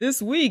This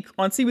week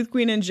on Tea with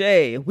Queen and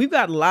Jay, we've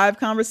got live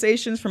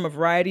conversations from a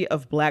variety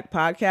of Black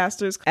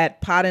podcasters at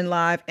Pod and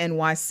Live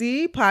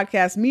NYC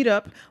podcast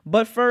meetup.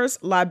 But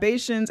first,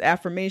 libations,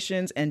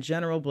 affirmations, and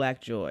general Black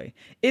joy.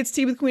 It's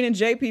Tea with Queen and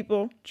Jay,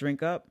 people.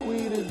 Drink up.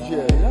 Queen and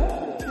Jay.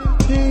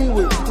 Tea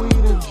with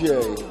Queen and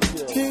Jay.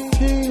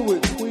 Tea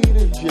with Queen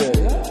and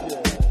Jay.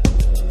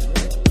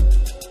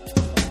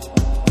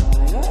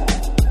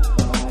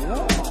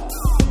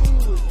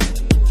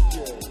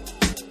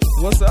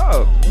 What's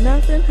up?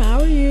 Nothing. How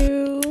are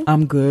you?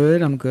 I'm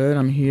good.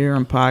 I'm here.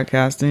 I'm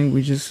podcasting.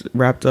 We just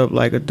wrapped up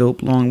like a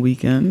dope long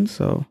weekend.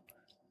 So,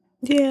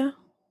 Yeah.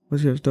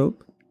 was yours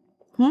dope?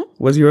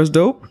 Was yours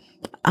dope?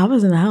 I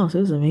was in the house. It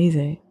was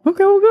amazing.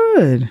 Okay, well,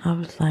 good. I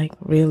was like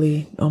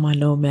really on my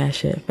nomad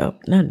shit. Felt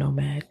not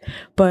nomad,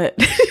 but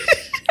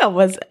I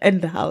was in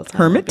the house.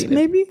 Hermit,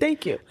 maybe?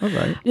 Thank you. All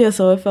right. Yeah,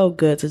 so it felt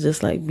good to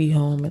just like be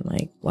home and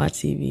like watch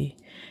TV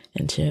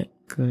and shit.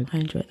 Good. I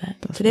enjoyed that.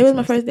 That's Today was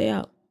my fantastic. first day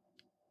out.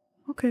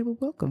 Okay, well,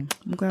 welcome.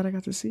 I'm glad I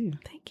got to see you.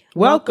 Thank you.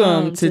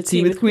 Welcome to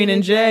Tea with Queen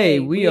and Jay.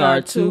 We are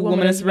two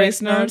womanist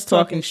race nerds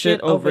talking shit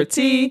over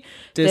tea,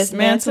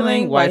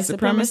 dismantling white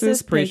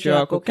supremacist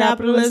patriarchal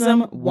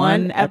capitalism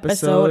one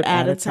episode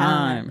at a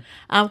time.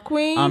 I'm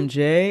Queen. I'm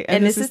Jay,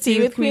 And this is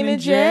Tea with Queen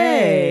and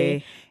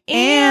Jay.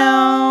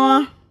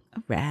 Ew.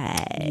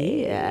 Right.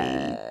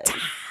 Yeah.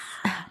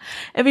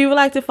 If you would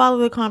like to follow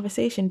the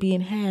conversation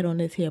being had on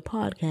this here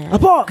podcast, A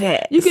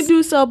podcast. you can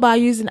do so by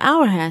using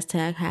our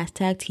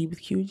hashtag Tea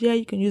with QJ.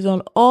 You can use it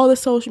on all the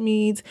social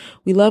medias.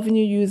 We love when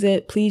you use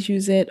it. Please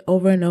use it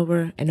over and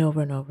over and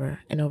over and over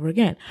and over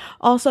again.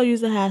 Also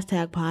use the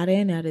hashtag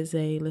PodIn. That is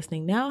a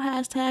listening now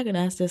hashtag, and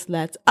that just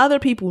lets other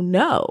people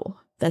know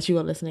that you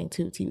are listening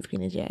to Tea with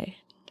Queen and Jay.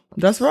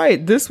 That's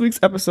right. This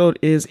week's episode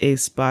is a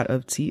Spot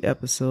of Tea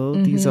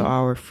episode. These are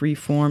our free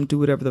form, do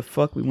whatever the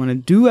fuck we want to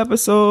do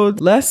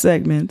episodes. Less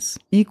segments,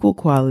 equal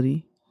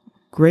quality,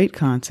 great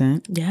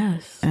content.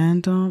 Yes.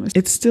 And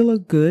it's still a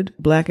good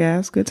black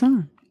ass good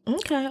time.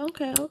 Okay.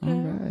 All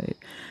right.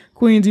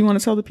 Queen, do you want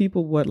to tell the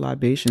people what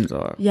libations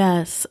are?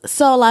 Yes.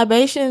 So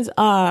libations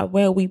are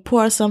where we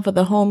pour some for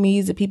the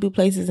homies, the people,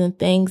 places, and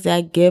things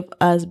that give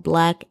us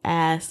black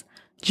ass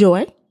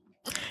joy.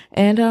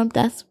 And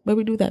that's where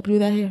we do that. We do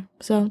that here.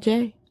 So,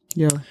 Jay,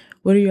 Yeah.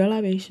 what are your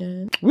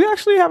libations? We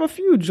actually have a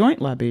few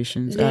joint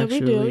libations, Yeah,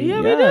 actually. we do.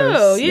 Yeah, we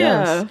Yes, do.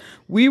 Yeah. yes.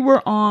 We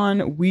were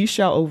on We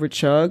Shall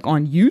Overchug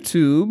on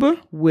YouTube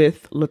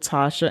with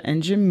Latasha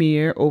and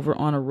Jameer over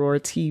on Aurora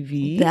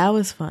TV. That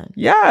was fun.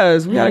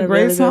 Yes, we had a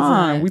great really good time.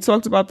 time. We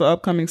talked about the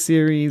upcoming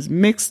series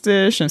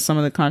Mixed-ish and some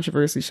of the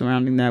controversy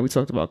surrounding that. We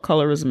talked about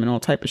colorism and all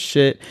type of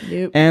shit.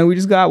 Yep. And we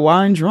just got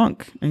wine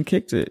drunk and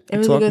kicked it. It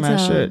was a Talked good mad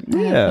time. shit. I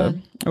had Yeah,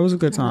 fun. it was a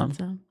good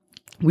time.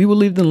 We will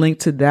leave the link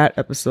to that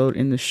episode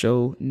in the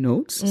show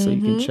notes so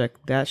you can check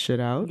that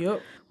shit out.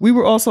 Yep. We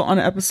were also on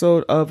an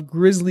episode of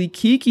Grizzly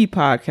Kiki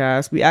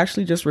podcast. We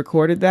actually just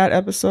recorded that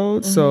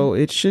episode, so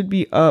it should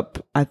be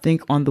up, I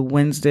think, on the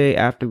Wednesday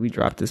after we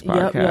drop this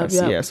podcast.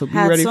 Yep. Yeah, so be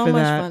Had ready so for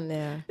much that. fun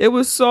there. It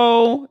was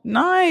so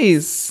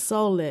nice.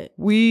 So lit.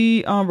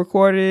 We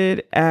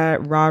recorded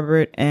at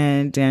Robert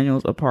and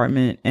Daniel's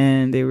apartment,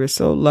 and they were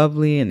so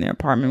lovely, and their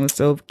apartment was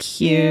so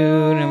cute,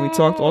 and we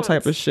talked all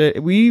type of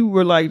shit. We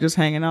were like just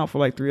hanging out for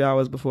like 3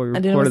 hours before we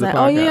And then it was recorded the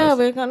like, podcast. oh yeah,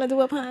 we're going to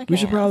do a podcast. We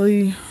should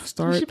probably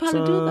start do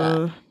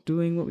that.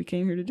 doing what we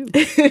came here to do.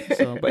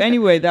 But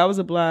anyway, that was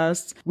a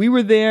blast. We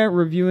were there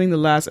reviewing the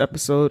last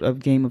episode of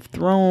Game of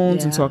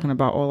Thrones and Yeah. talking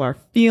about all our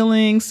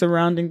feelings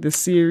surrounding the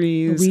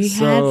series. We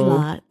had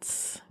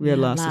lots. We had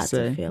lots to of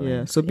say. feelings.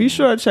 Yeah. So be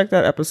sure to check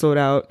that episode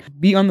out.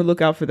 Be on the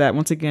lookout for that.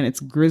 Once again, it's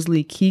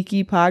Grizzly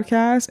Kiki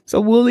podcast.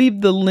 So we'll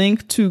leave the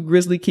link to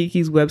Grizzly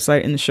Kiki's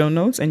website in the show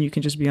notes, and you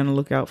can just be on the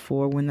lookout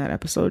for when that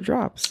episode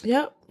drops.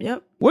 Yep.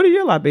 What are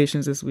your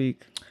libations this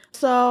week?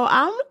 So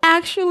I'm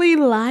actually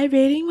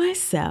libating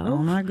myself. Oh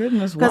my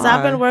goodness. Because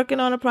I've been why? working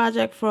on a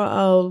project for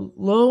a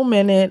little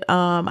minute.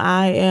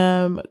 I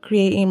am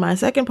creating my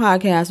second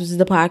podcast, which is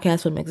the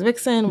podcast with Mix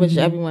Vixen, which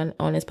everyone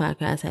on this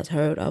podcast has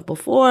heard of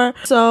before.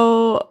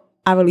 So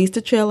I released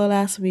a trailer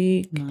last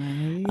week.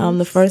 Nice.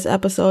 The first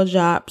episode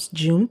drops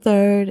June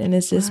 3rd, and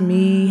it's just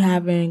me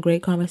having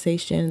great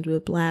conversations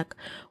with Black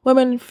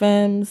women and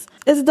femmes.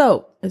 It's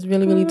dope. It's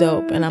really, really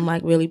dope. And I'm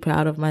like really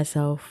proud of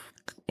myself.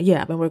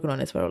 Yeah, I've been working on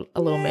this for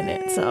a little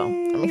minute, so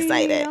I'm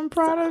excited. I'm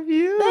proud of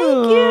you.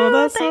 Thank you.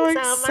 That's Thanks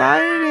so so much.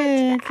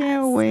 exciting. I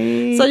can't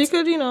wait. So you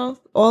could,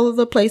 all of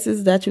the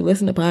places that you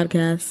listen to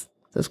podcasts,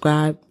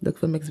 subscribe, look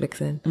for Mix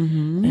Vixen,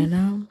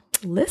 and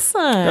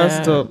listen.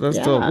 That's dope. That's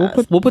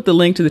dope. We'll put the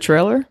link to the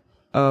trailer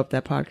of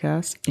that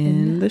podcast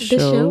in the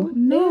show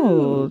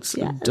notes.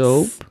 Yes.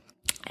 Dope.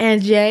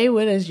 And Jay,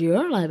 what is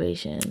your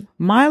libation?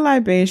 My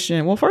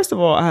libation. Well, first of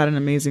all, I had an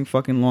amazing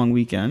fucking long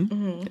weekend.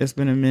 It's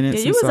been a minute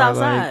Yeah, since you was I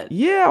outside.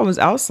 I was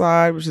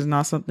outside, which is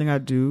not something I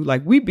do.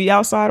 Like, we be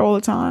outside all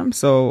the time,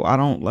 so I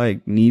don't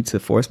like need to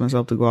force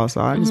myself to go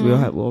outside because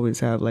we'll always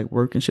have like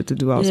work and shit to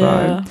do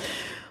outside. Yeah.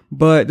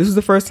 But this was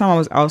the first time I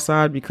was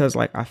outside because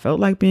like I felt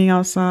like being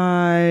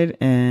outside,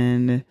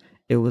 and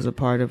It was a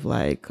part of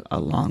like a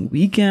long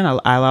weekend.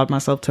 I allowed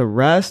myself to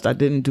rest. I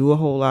didn't do a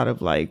whole lot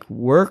of like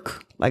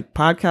work, like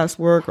podcast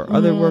work or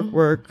other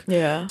work.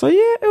 Yeah. So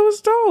yeah, it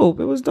was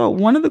dope. It was dope.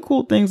 One of the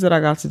cool things that I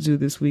got to do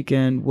this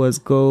weekend was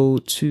go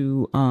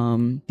to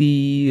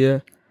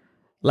the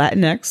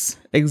Latinx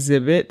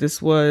exhibit.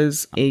 This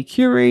was a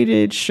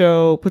curated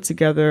show put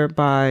together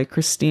by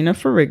Christina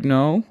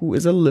Ferrigno, who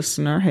is a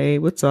listener. Hey,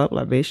 what's up?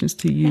 Libations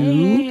to you.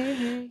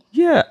 Hey.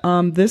 Yeah,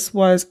 this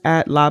was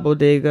at La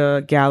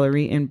Bodega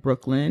Gallery in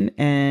Brooklyn,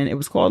 and it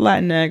was called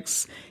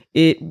Latinx.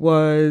 It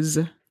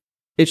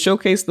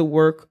showcased the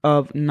work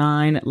of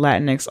 9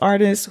 Latinx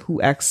artists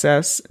who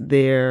access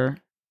their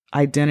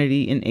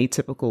identity in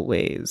atypical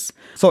ways.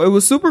 So it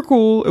was super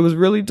cool. It was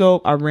really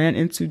dope. I ran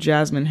into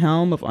Jasmine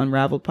Helm of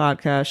Unraveled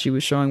Podcast. She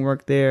was showing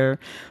work there.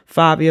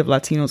 Fabi of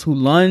Latinos Who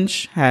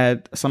Lunch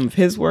had some of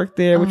his work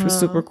there, which was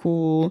super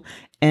cool.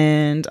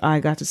 And I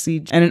got to see,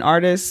 and an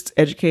artist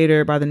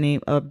educator by the name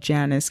of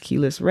Janice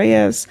Keelis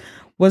Reyes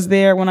was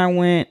there when I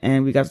went,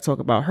 and we got to talk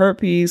about her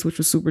piece, which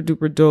was super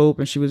duper dope.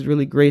 And she was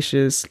really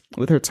gracious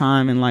with her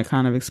time and like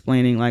kind of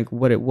explaining like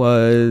what it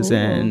was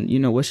and, you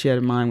know, what she had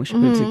in mind when she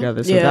put it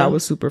together. So that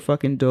was super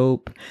fucking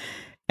dope.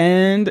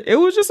 And it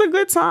was just a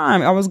good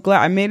time. I was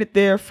glad I made it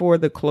there for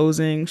the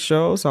closing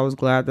show. So I was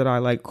glad that I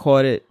like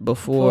caught it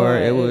before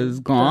it was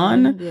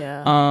gone.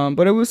 Yeah.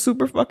 But it was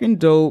super fucking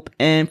dope.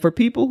 And for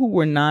people who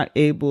were not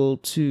able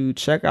to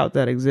check out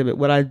that exhibit,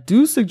 what I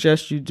do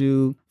suggest you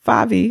do,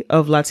 Favi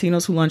of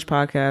Latinos Who Lunch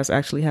Podcast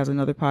actually has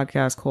another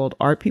podcast called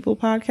Art People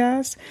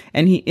Podcast.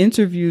 And he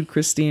interviewed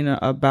Christina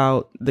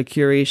about the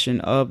curation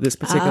of this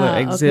particular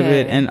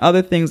exhibit and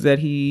other things that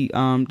he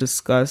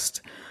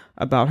discussed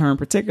about her in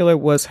particular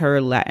was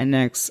her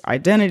Latinx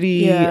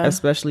identity,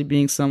 especially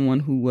being someone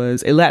who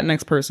was a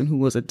Latinx person who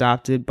was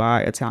adopted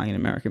by Italian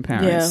American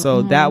parents. Yeah.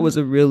 So that was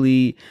a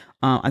really,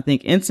 I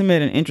think,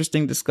 intimate and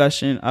interesting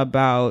discussion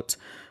about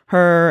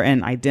her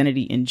and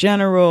identity in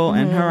general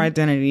and her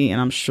identity.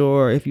 And I'm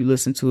sure if you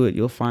listen to it,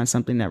 you'll find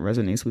something that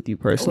resonates with you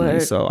personally.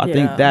 So I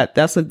think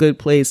that's a good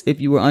place. If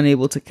you were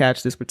unable to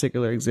catch this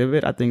particular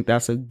exhibit, I think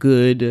that's a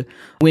good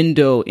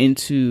window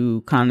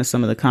into kind of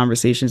some of the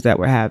conversations that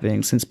we're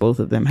having, since both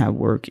of them have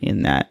work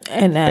in that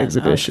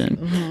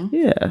exhibition.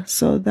 Yeah.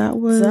 So that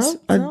was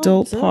a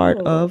dope part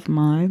of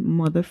my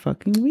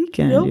motherfucking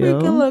weekend. Your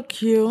weekend look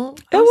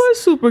cute. It was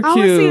super cute. I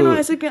was seeing her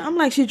Instagram. I'm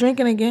like, she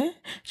drinking again?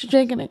 She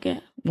drinking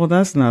again? Well,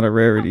 that's not a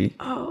rarity.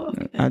 Oh,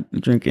 okay. I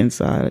drink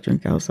inside. I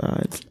drink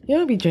outside. You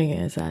don't be drinking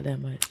inside that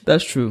much.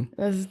 That's true.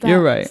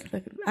 You're right.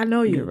 I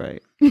know you. You're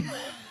right. You're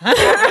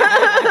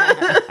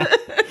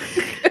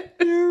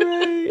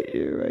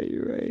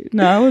right.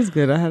 No, it was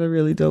good. I had a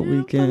really dope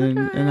weekend,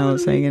 and I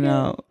was hanging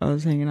out. I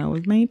was hanging out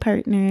with my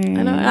partner.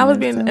 I know. I was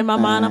being in my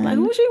mind. I'm like,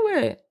 who she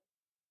with?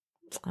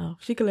 Oh,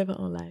 she could live her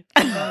own life.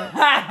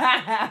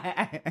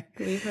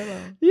 Leave her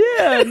alone.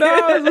 Yeah, no,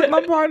 I was with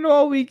my partner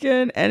all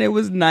weekend, and it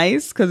was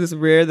nice because it's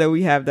rare that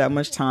we have that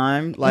much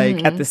time,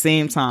 like at the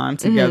same time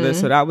together.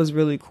 So that was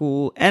really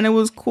cool, and it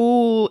was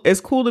cool.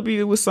 It's cool to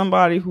be with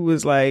somebody who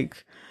is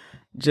like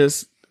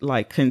just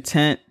like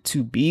content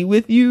to be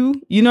with you.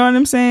 You know what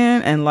I'm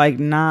saying? And like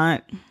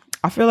not.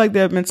 I feel like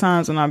there have been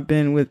times when I've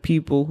been with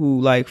people who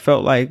like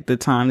felt like the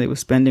time they were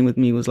spending with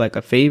me was like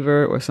a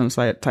favor or some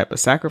type of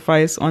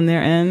sacrifice on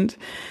their end.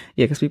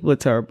 Yeah, because people are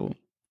terrible.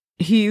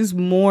 He's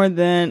more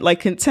than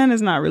like content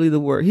is not really the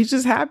word. He's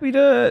just happy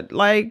to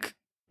like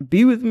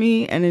be with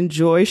me and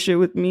enjoy shit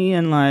with me.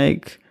 And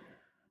like,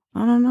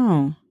 I don't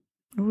know.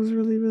 It was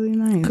really, really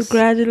nice.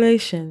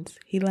 Congratulations.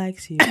 He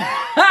likes you.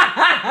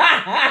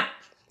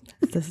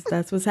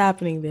 That's what's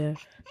happening there.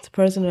 It's a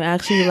person who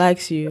actually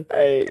likes you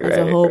as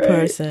a whole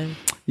person.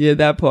 Yeah,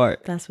 that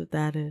part. That's what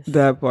that is.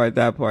 That part.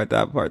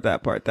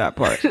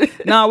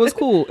 No, it was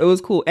cool. It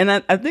was cool. And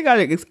I think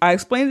I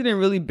explained it in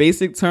really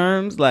basic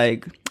terms.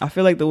 Like, I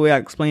feel like the way I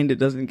explained it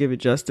doesn't give it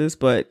justice.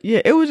 But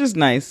yeah, it was just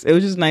nice. It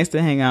was just nice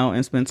to hang out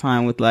and spend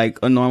time with like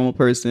a normal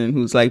person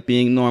who's like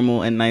being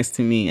normal and nice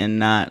to me and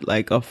not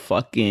like a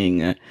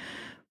fucking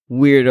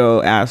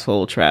weirdo,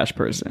 asshole, trash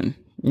person,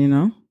 you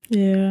know?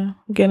 Yeah.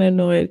 I'm getting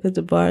annoyed because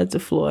the bar is the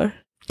floor.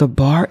 The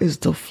bar is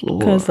the floor.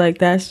 Because, like,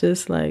 that's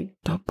just, like...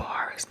 The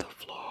bar is the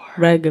floor.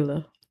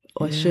 Regular.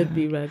 Or it should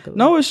be regular.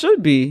 No, it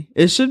should be.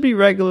 It should be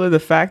regular. The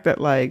fact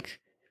that, like,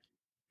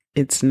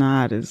 it's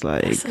not is,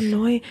 like... That's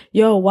annoying.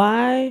 Yo,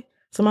 why?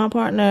 So my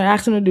partner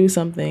asked him to do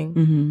something.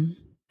 Mm-hmm.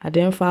 I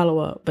didn't follow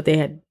up, but they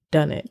had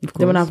done it.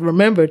 Then when I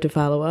remembered to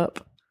follow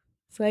up,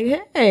 it's like,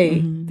 hey,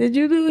 did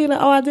you do it? He's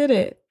like, oh, I did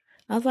it.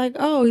 I was like,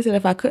 oh, he said,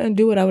 if I couldn't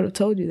do it, I would have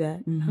told you that.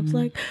 I was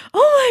like,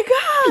 oh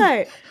my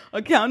God.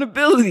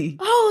 Accountability.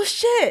 Oh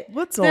shit.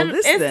 What's all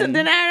this then?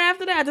 Then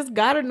after that, I just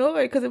got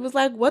annoyed because it was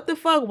like, what the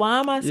fuck? Why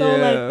am I so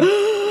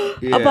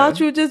like about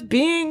you just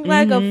being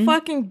like a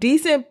fucking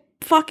decent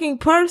fucking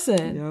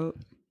person? Yep.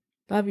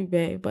 Love you,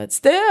 babe. But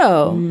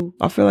still.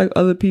 I feel like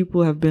other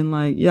people have been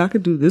like, yeah, I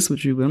could do this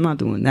with you, but I'm not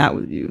doing that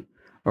with you.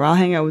 Or I'll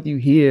hang out with you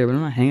here, but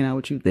I'm not hanging out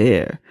with you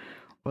there.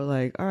 Or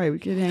like, all right, we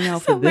could hang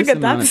out for this like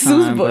amount of Dr.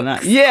 Seuss time. book.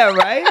 Yeah,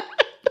 right?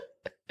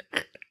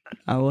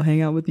 I will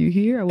hang out with you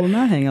here. I will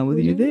not hang out with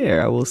you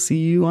there. I will see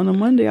you on a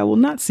Monday. I will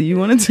not see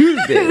you on a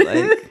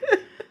Tuesday.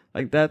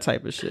 Like that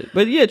type of shit.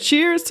 But yeah,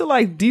 cheers to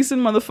like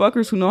decent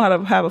motherfuckers who know how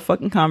to have a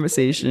fucking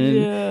conversation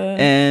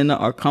and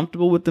are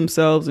comfortable with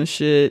themselves and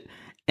shit.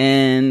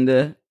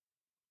 And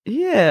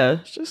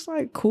yeah, it's just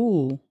like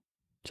cool.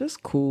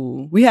 Just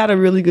cool. We had a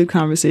really good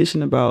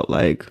conversation about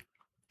like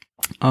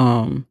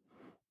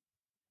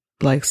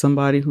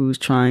somebody who's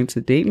trying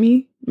to date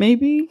me,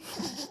 maybe.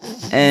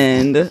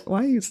 And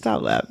why you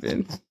stop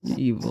laughing? You're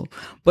evil.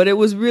 But it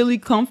was really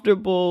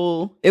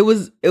comfortable. It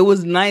was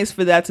nice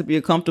for that to be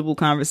a comfortable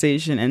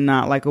conversation and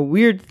not like a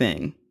weird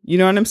thing. You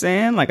know what I'm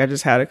saying? Like I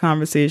just had a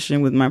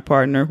conversation with my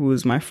partner, who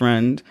is my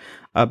friend,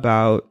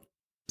 about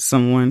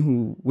someone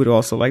who would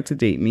also like to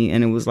date me,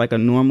 and it was like a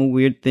normal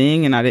weird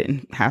thing, and I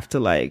didn't have to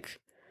like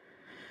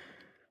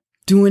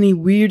do any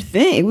weird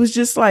thing. It was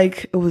just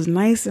like, it was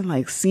nice and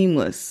like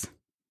seamless,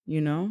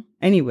 you know?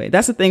 Anyway,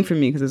 that's the thing for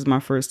me, because this is my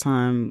first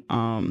time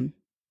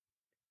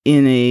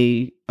in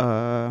a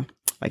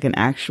like an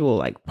actual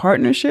like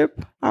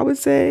partnership, I would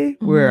say,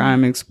 where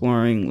I'm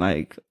exploring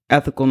like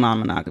ethical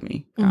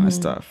non-monogamy kind of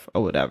stuff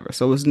or whatever.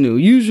 So it was new.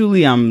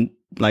 Usually I'm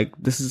like,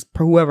 this is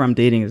whoever I'm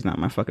dating is not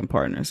my fucking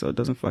partner, so it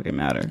doesn't fucking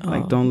matter.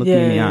 Like, don't look me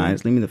in the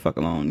eyes, leave me the fuck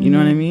alone. You know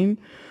what I mean?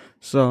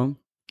 So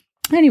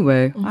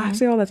anyway, I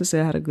say all that to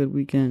say I had a good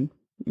weekend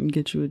and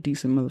get you a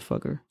decent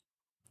motherfucker.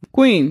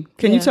 Queen,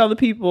 can you tell the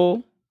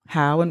people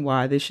how and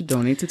why they should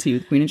donate to Tea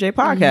with Queen and J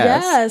podcast?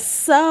 Yes,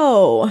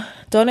 so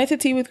donate to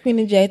Tea with Queen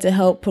and J to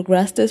help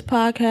progress this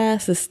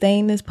podcast,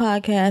 sustain this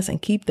podcast, and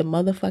keep the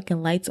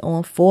motherfucking lights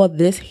on for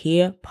this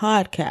here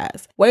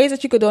podcast. Ways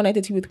that you could donate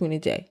to Tea with Queen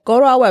and J. Go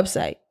to our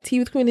website,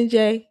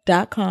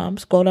 teawithqueenandj.com,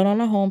 scroll down on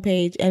the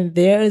homepage, and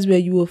there is where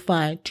you will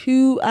find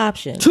two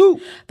options.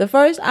 The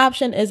first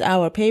option is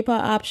our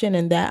PayPal option,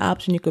 and that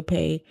option you could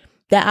pay.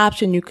 That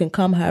option, you can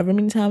come however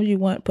many times you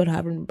want, put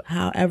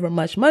however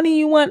much money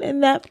you want in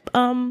that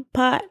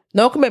pot.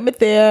 No commitment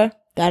there.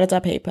 That is our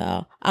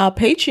PayPal. Our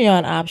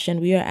Patreon option,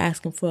 we are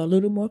asking for a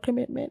little more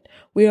commitment.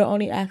 We are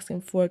only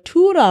asking for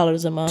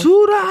 $2 a month.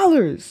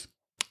 $2.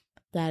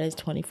 That is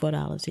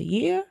 $24 a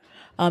year.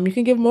 You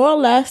can give more or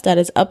less. That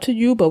is up to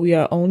you, but we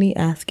are only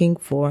asking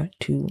for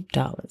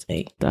 $2 a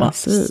month.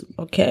 That's it.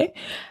 Okay.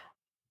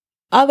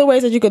 Other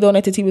ways that you could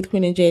donate to Tea with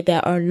Queen and J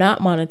that are not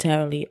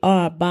monetarily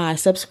are by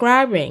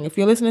subscribing. If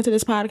you're listening to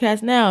this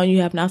podcast now and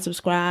you have not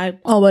subscribed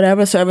on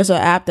whatever service or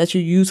app that you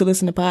use to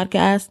listen to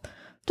podcasts,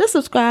 just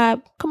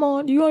subscribe. Come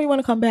on. You only want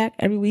to come back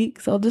every week.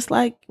 So just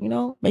like, you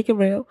know, make it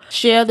real.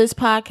 Share this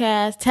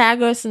podcast,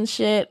 tag us and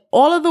shit.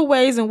 All of the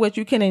ways in which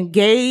you can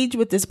engage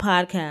with this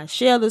podcast.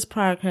 Share this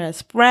podcast,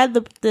 spread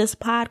this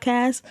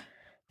podcast.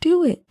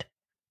 Do it.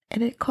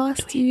 And it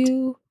costs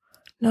you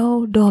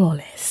no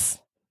dollars.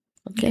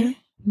 Okay?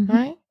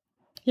 Right?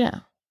 Yeah.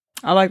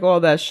 I like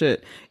all that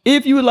shit.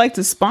 If you would like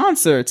to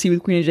sponsor Tea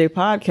with Queen and J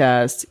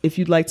podcast, if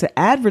you'd like to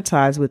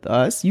advertise with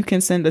us, you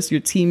can send us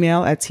your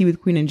T-mail at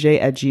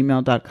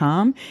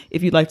teawithqueenandj@gmail.com.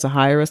 If you'd like to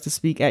hire us to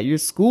speak at your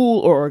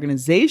school or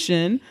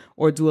organization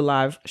or do a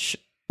live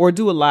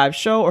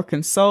show or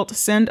consult,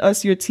 send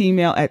us your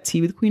T-mail at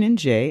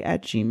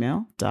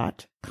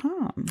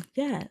teawithqueenandj@gmail.com.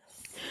 Yes.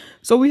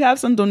 So we have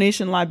some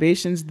donation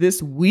libations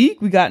this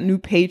week. We got new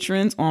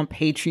patrons on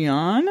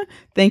Patreon.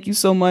 Thank you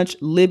so much,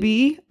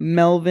 Libby,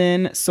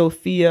 Melvin,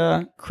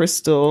 Sophia,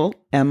 Crystal,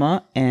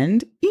 Emma,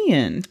 and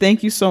Ian.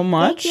 Thank you so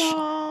much.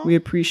 We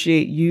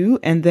appreciate you.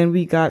 And then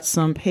we got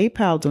some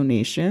PayPal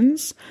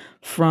donations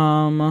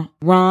from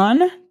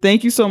Ron.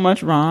 Thank you so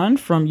much, Ron,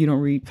 from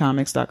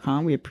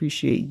YouDon'tReadComics.com. We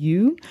appreciate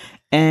you.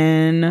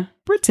 And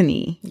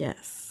Brittany.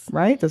 Yes.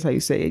 Right? That's how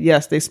you say it.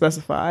 Yes, they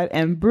specified.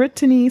 And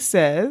Brittany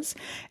says,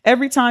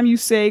 every time you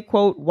say,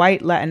 quote,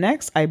 white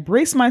Latinx, I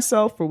brace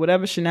myself for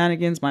whatever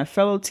shenanigans my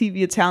fellow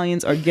TV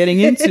Italians are getting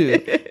into.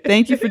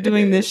 Thank you for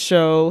doing this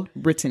show,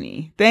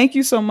 Brittany. Thank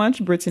you so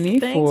much, Brittany,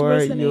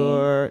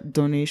 your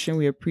donation.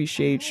 We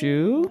appreciate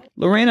you.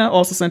 Lorena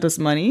also sent us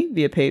money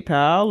via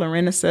PayPal.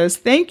 Lorena says,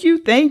 thank you.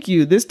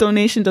 This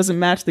donation doesn't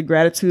match the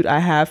gratitude I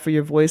have for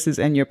your voices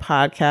and your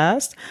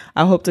podcast.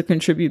 I hope to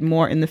contribute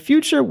more in the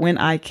future when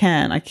I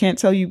can. I can't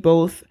tell you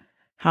both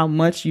how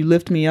much you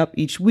lift me up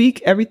each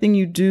week. Everything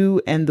you do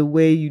and the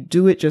way you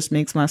do it just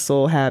makes my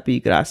soul happy.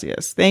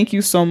 Gracias. Thank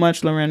you so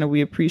much, Lorena.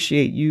 We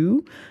appreciate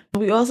you.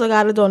 We also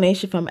got a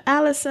donation from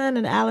Allison,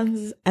 and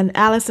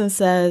Allison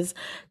says,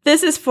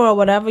 this is for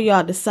whatever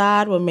y'all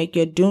decide will make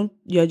your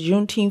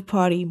Juneteenth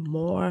party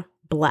more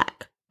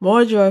black,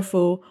 more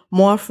joyful,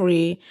 more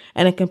free,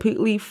 and a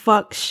completely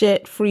fuck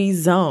shit free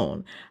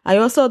zone. I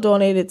also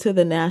donated to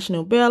the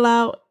National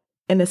Bailout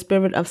in the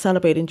spirit of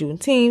celebrating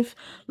Juneteenth,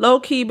 low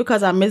key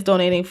because I miss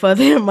donating for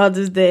their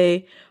Mother's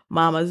Day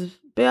Mama's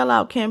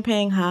Bailout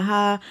campaign.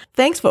 Haha.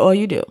 Thanks for all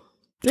you do.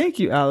 Thank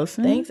you,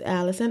 Allison. Thanks,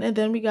 Allison. And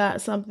then we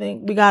got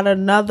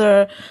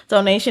another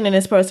donation, and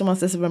this person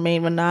wants us to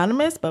remain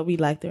anonymous, but we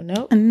like their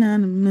note.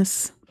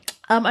 Anonymous.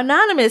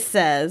 Anonymous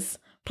says,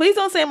 Please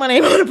don't say my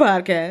name on the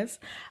podcast.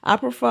 I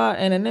prefer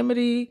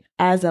anonymity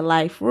as a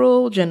life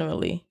rule,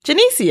 generally.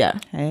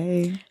 Janicia,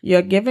 Hey.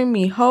 you're giving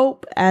me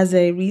hope as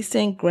a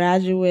recent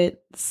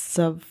graduate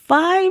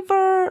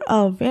survivor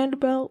of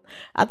Vanderbilt.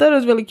 I thought it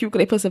was really cute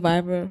because they put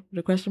survivor with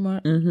a question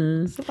mark.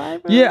 Mm-hmm.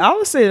 Survivor. Yeah, I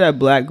would say that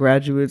Black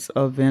graduates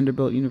of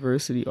Vanderbilt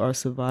University are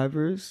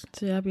survivors.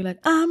 So I'll be like,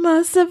 I'm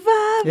a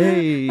survivor.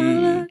 Hey.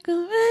 I'm not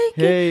gonna make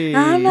Hey. it.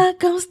 I'm not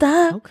gonna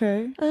stop.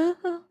 Okay.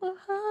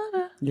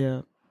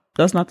 Yeah.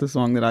 That's not the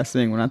song that I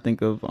sing when I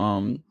think of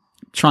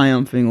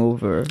triumphing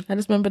over. I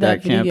just remember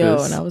that That video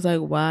campus. and I was like,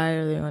 why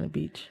are they on the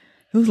beach?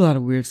 There was a lot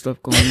of weird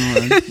stuff going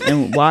on.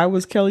 And why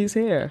was Kelly's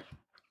hair?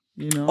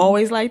 You know?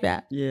 Always like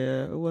that.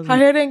 Yeah, it Her wasn't.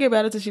 hair didn't get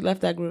better till she left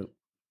that group.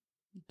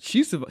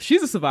 She's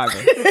a survivor.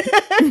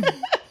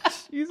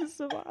 She's a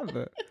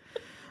survivor.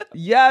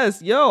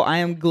 Yes, yo, I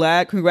am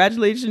glad.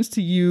 Congratulations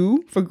to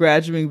you for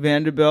graduating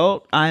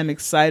Vanderbilt. I am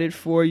excited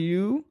for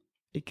you.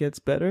 It gets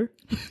better.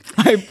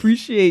 I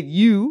appreciate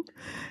you.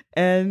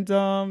 And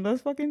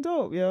that's fucking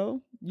dope,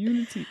 yo.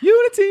 Unity.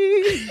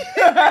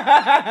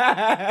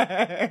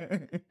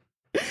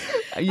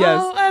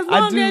 Yes. Oh, as I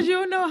long do. as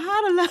you know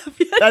how to love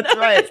you. That's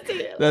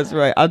right. That's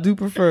right. I do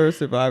prefer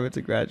Survivor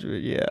to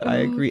Graduate. Yeah, I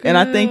agree. And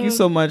I thank you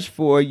so much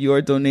for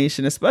your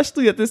donation,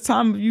 especially at this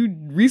time of you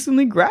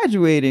recently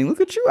graduating.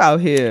 Look at you out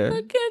here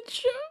Look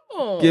at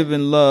you.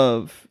 giving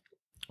love.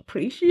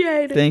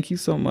 Appreciate it. Thank you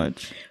so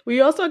much.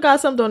 We also got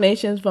some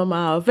donations from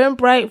our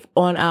Eventbrite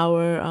on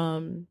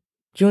our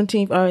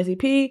Juneteenth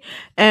RSVP,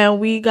 and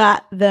we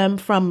got them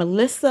from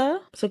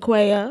Melissa,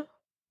 Sequoia,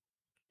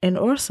 and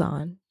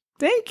Orson.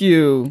 Thank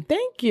you.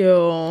 Thank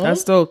you.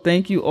 That's dope.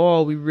 Thank you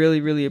all. We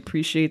really, really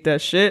appreciate that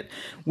shit.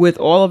 With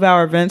all of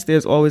our events,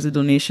 there's always a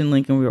donation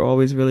link, and we're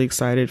always really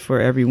excited for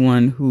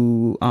everyone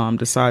who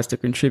decides to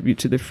contribute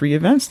to the free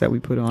events that we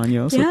put on,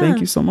 yo. So thank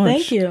you so much.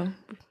 Thank you.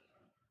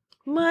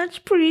 Much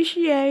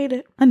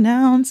appreciated.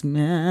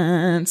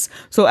 Announcements.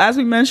 So as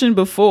we mentioned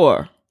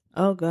before,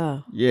 Oh,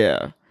 God.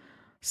 yeah,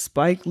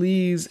 Spike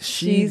Lee's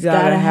She's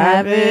Gotta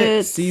Have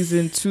It.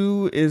 Season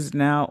 2 is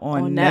now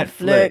on On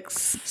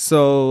Netflix. Netflix.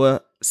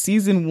 So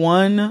Season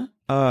 1,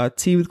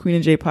 Tea with Queen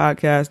and J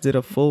podcast did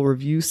a full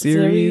review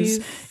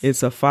series.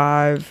 It's a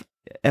 5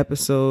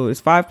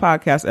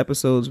 podcast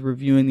episodes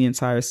reviewing the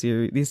entire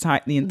series,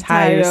 the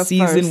entire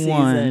season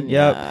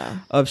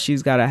 1 of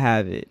She's Gotta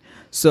Have It.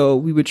 So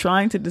we were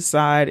trying to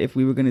decide if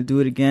we were going to do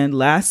it again.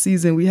 Last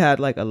season we had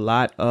like a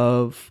lot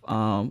of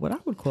what I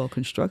would call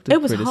constructive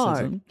criticism.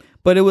 Hard.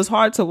 But it was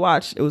hard to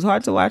watch. It was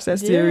hard to watch that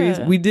series.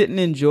 Yeah. We didn't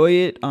enjoy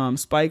it.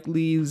 Spike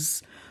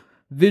Lee's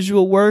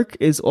visual work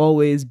is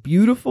always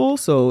beautiful,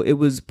 so it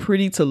was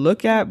pretty to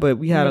look at, but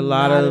we had a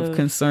lot of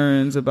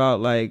concerns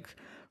about like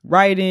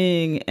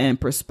writing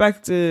and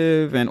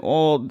perspective and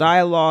all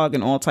dialogue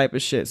and all type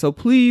of shit. So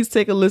please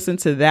take a listen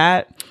to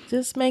that.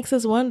 Just makes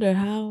us wonder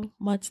how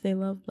much they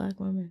love Black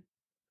women.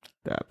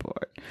 That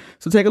part.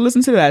 So take a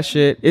listen to that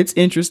shit. It's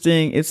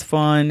interesting. It's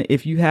fun.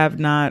 If you have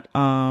not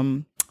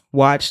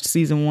watched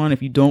season 1,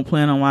 if you don't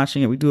plan on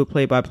watching it, we do a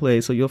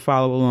play-by-play, so you'll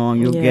follow along.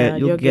 You'll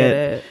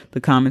get the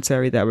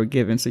commentary that we're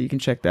given, so you can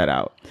check that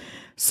out.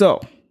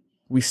 So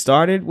we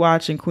started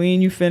watching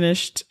Queen. You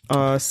finished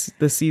the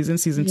season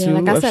 2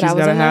 Like I of said, She's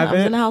Gotta Have I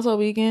was It. in the house all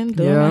weekend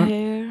doing my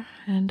hair,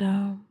 and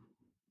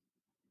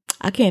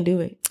I can't do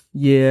it.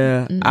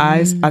 Yeah,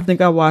 I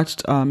think I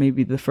watched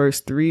maybe the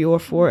first 3 or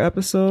 4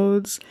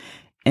 episodes,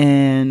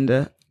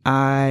 and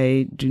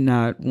I do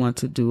not want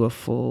to do a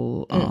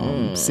full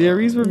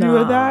series review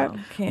of that.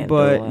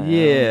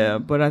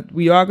 But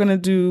we are gonna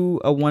do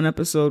a 1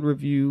 episode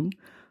review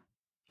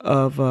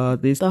of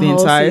the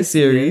entire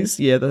series.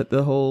 Yeah,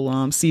 the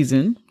whole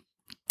season.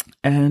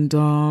 And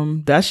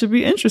that should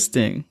be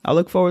interesting. I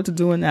look forward to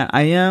doing that.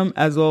 I am,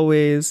 as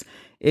always,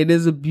 it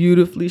is a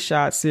beautifully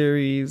shot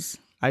series.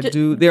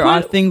 There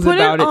are things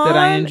about it that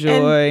I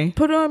enjoy.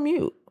 Put it on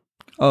mute.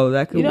 Oh,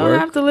 that could work. You don't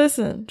have to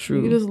listen. True.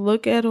 You can just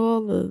look at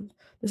all the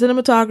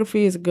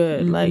cinematography is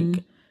good. Like,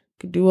 you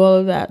could do all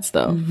of that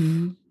stuff.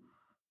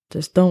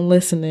 Just don't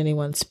listen to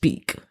anyone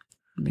speak.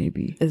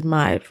 Maybe. Is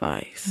my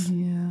advice.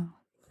 Yeah.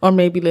 Or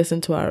maybe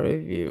listen to our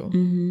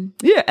review.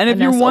 Yeah, and if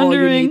you're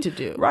wondering, all you need to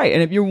do. Right,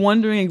 and if you're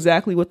wondering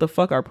exactly what the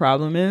fuck our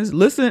problem is,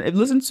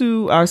 listen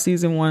to our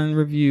season 1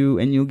 review,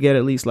 and you'll get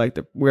at least like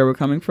where we're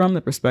coming from,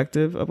 the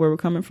perspective of where we're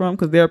coming from.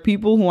 Because there are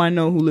people who I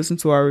know who listen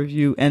to our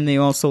review and they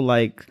also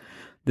like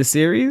the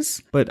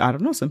series, but I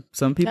don't know. Some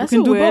people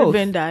can do both. That's a weird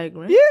Venn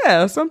diagram.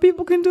 Yeah, some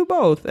people can do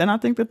both, and I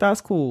think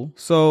that's cool.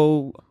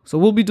 So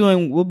we'll be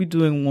doing 1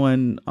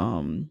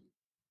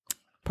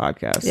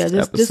 podcast. Yeah,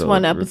 just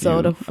 1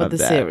 episode for the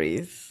that.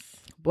 Series.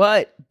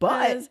 But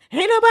ain't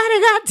nobody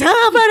got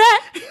time for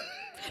that.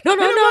 No.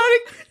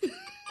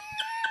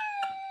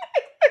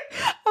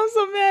 I'm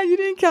so mad you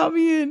didn't count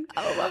me in.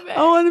 Oh, my bad.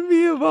 I want to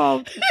be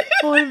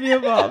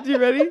involved. You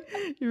ready?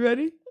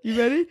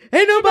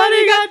 Ain't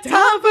nobody got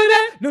time for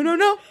that. No.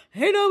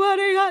 Ain't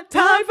nobody got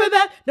time for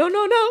that. No.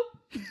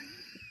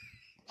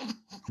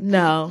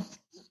 No.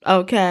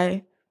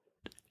 Okay.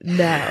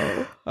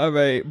 No. All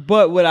right.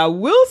 But what I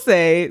will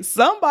say,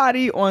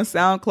 somebody on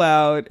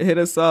SoundCloud hit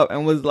us up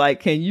and was like,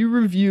 can you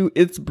review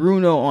It's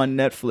Bruno on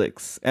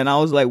Netflix? And I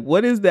was like,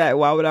 what is that?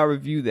 Why would I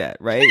review that?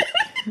 Right.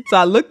 So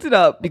I looked it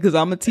up because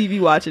I'm a TV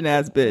watching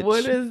ass bitch.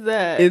 What is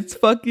that? It's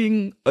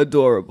fucking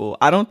adorable.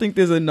 I don't think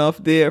there's enough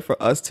there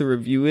for us to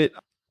review it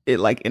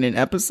like in an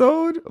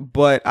episode,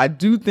 but I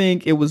do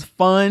think it was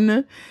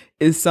fun.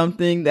 Is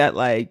something that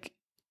like,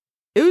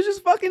 it was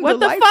just fucking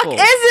delightful. What the fuck is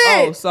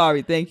it? Oh,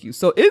 sorry. Thank you.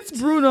 So It's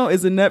Bruno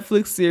is a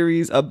Netflix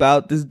series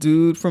about this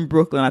dude from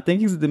Brooklyn. I think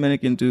he's a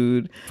Dominican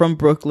dude from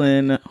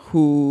Brooklyn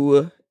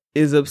who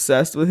is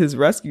obsessed with his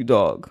rescue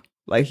dog.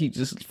 Like, he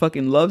just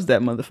fucking loves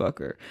that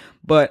motherfucker.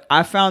 But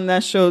I found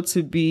that show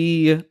to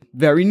be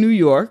very New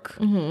York.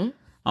 Mm-hmm.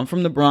 I'm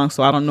from the Bronx,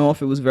 so I don't know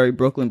if it was very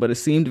Brooklyn, but it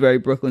seemed very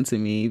Brooklyn to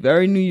me.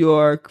 Very New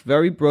York,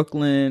 very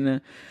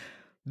Brooklyn.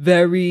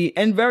 Very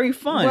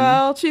fun.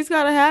 Well, she's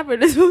gotta have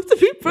it. It's supposed to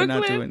be Brooklyn,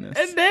 We're not doing this.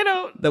 and they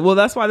don't. Well,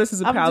 that's why this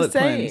is a I'm palate just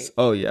saying. cleanse.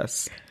 Oh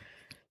yes,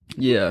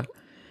 yeah.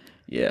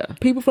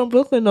 People from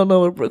Brooklyn don't know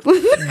what Brooklyn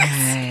is.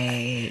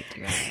 Right.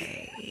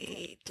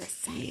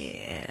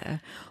 Yeah.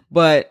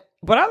 But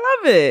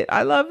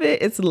I love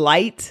it. It's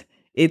light.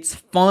 It's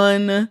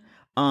fun.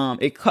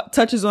 It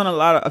touches on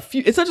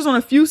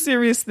a few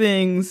serious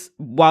things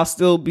while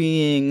still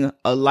being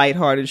a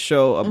lighthearted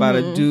show about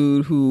a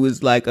dude who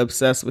is like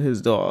obsessed with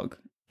his dog.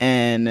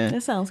 And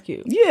That sounds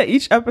cute. yeah,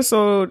 each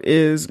episode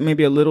is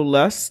maybe a little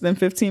less than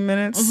 15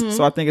 minutes.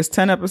 So I think it's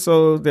 10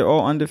 episodes. They're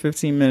all under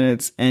 15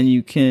 minutes, and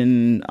you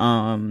can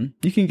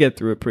get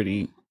through it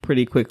pretty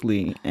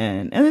quickly,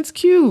 and it's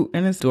cute,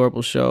 and it's an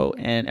adorable show,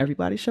 and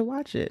everybody should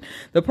watch it.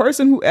 The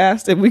person who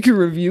asked if we could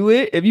review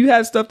it, if you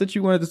had stuff that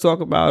you wanted to talk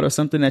about or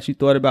something that you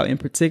thought about in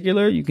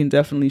particular, you can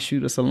definitely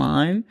shoot us a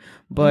line.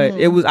 But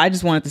I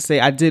just wanted to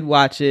say I did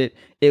watch it.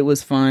 It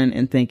was fun,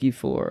 and thank you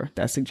for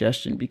that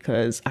suggestion,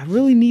 because I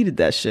really needed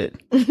that shit.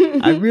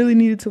 I really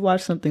needed to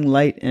watch something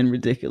light and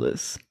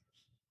ridiculous.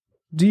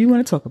 Do you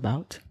want to talk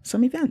about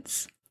some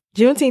events?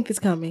 Juneteenth is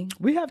coming.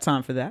 We have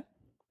time for that.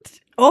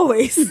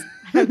 Always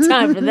have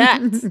time for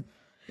that.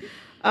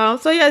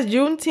 So yes,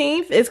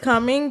 Juneteenth is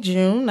coming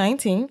June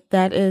 19th.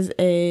 That is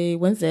a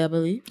Wednesday, I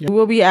believe. Yep. We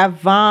will be at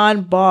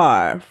Von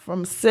Bar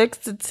from 6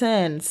 to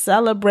 10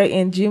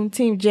 celebrating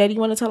Juneteenth. Jay, do you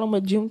want to tell them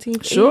what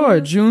Juneteenth is? Sure.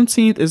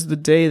 Juneteenth is the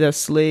day that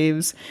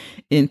slaves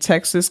in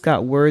Texas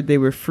got word they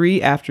were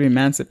free after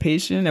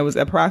emancipation. That was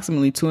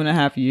approximately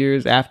 2.5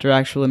 years after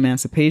actual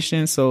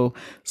emancipation. So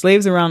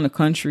slaves around the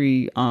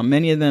country,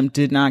 many of them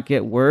did not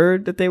get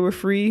word that they were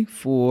free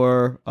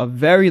for a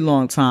very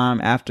long time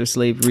after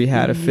slavery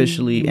had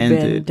officially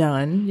ended.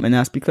 Done. And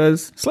that's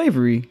because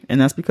slavery,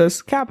 and that's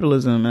because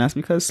capitalism, and that's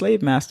because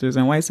slave masters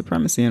and white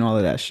supremacy and all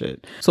of that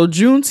shit. So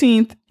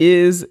Juneteenth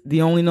is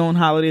the only known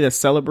holiday that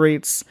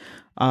celebrates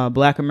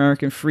Black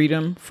American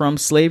freedom from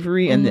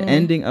slavery and the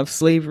ending of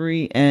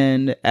slavery.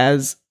 And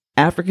as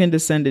African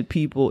descended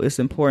people, it's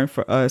important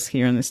for us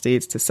here in the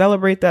States to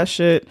celebrate that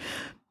shit.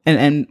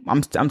 And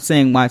I'm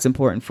saying why it's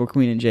important for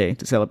Queen and Jay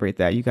to celebrate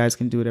that. You guys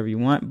can do whatever you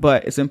want,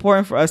 but it's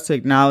important for us to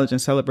acknowledge and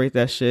celebrate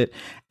that shit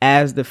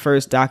as the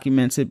first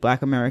documented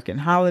Black American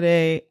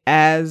holiday,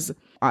 as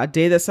a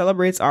day that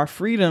celebrates our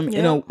freedom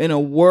in a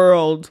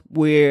world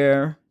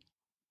where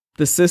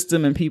the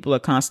system and people are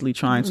constantly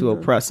trying to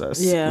oppress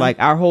us. Yeah. Like,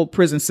 our whole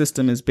prison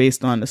system is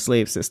based on the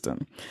slave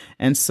system.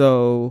 And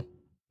so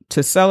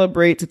to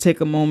celebrate, to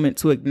take a moment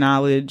to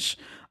acknowledge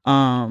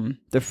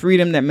the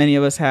freedom that many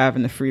of us have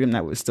and the freedom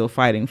that we're still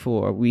fighting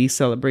for, we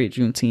celebrate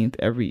Juneteenth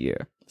every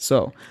year.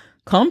 So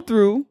come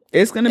through.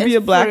 It's going to be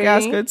a black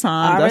ass good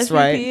time. That's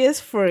right. RSVP is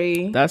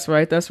free. That's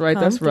right.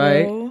 Come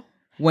through.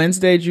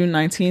 Wednesday, June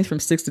 19th from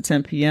 6 to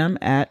 10 p.m.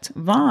 at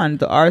Vaughn.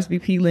 The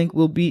RSVP link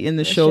will be in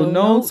the show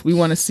notes. We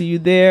want to see you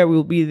there.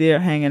 We'll be there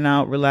hanging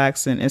out,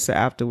 relaxing. It's an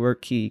after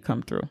work key.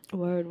 Come through.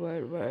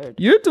 Word.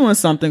 You're doing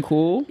something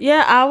cool.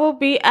 Yeah, I will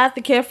be at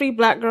the Carefree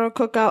Black Girl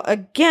Cookout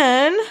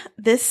again.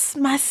 This is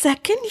my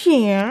second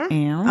year.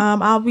 Yeah.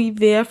 I'll be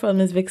there for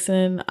Ms.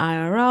 Vixen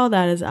IRL.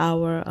 That is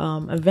our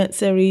event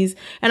series.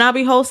 And I'll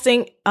be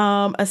hosting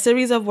a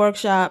series of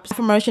workshops,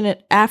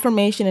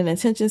 affirmation and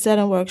intention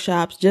setting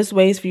workshops, just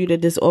ways for you to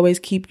just always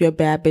keep your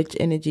bad bitch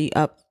energy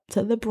up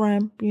to the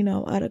brim,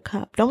 at a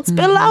cup. Don't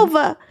spill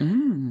over,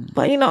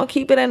 but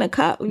keep it in a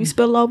cup. When you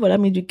spill over, that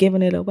means you're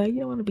giving it away. You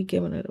don't want to be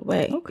giving it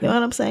away. Okay. You know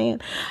what I'm saying?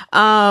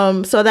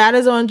 So that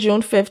is on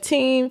June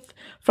 15th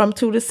from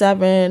 2 to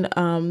 7.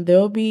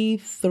 There'll be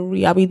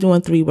 3. I'll be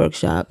doing 3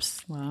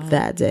 workshops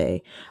that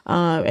day.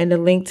 And the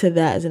link to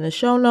that is in the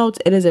show notes.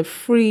 It is a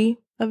free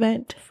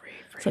event.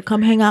 So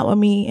come hang out with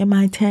me in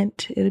my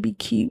tent. It'll be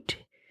cute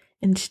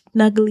and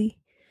snuggly.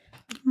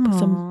 Put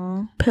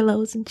some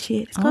pillows and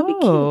shit. It's gonna be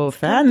cute. Oh,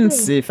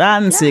 fancy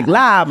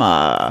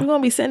glamour. We're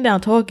gonna be sitting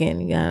down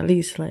talking. You gotta at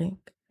least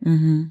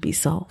be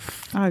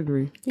soft. I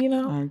agree.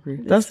 I agree.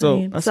 That's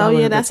dope. So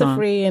yeah, that's a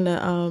free, and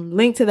the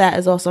link to that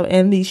is also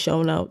in these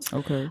show notes.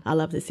 Okay. I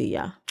love to see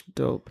y'all.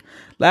 Dope.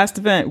 Last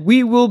event,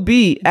 we will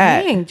be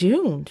at... Dang,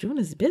 June. June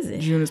is busy.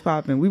 June is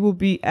popping. We will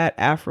be at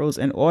Afros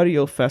and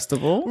Audio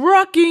Festival.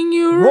 Rocking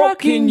you.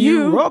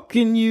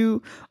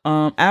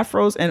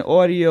 Afros and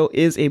Audio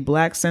is a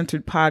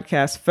Black-centered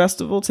podcast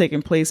festival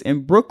taking place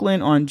in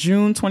Brooklyn on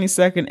June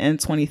 22nd and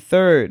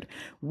 23rd.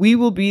 We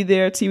will be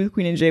there. Tea with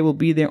Queen and Jay will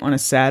be there on a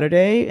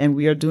Saturday, and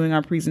we are doing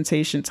our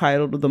presentation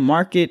titled "The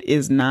Market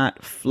Is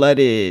Not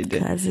Flooded."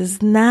 Because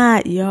it's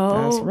not,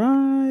 yo. That's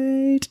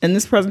right. And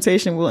this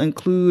presentation will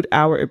include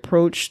our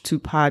approach to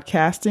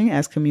podcasting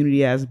as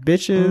community as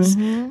bitches,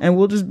 and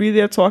we'll just be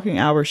there talking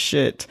our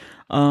shit.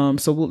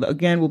 So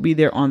we'll be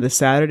there on the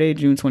Saturday,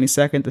 June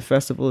 22nd. The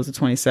festival is the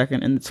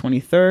 22nd and the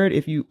 23rd.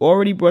 If you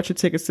already bought your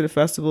tickets to the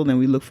festival, then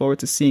we look forward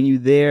to seeing you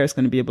there. It's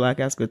going to be a black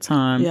ass good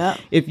time. Yep.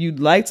 If you'd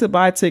like to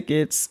buy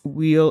tickets,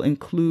 we'll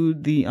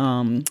include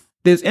the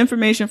there's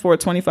information for a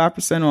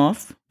 25%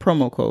 off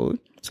promo code.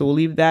 So we'll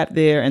leave that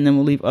there, and then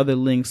we'll leave other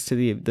links to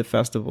the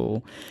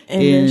festival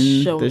in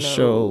the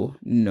show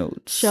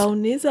notes. Show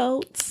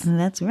notes.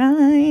 That's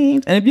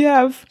right. And if you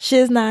have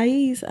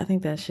Shiznai's, I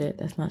think that's shit.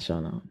 That's not show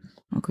notes.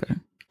 Okay.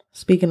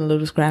 Speaking a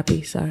little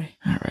scrappy, sorry.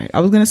 All right. I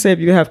was going to say if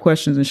you have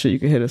questions and shit, you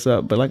can hit us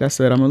up. But like I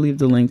said, I'm going to leave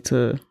the link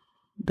to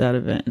that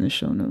event in the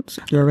show notes.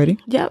 You all ready?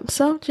 Yep.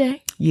 So,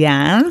 Jay.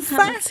 Yes. How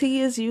much tea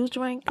is you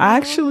drinking?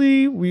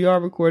 Actually, we are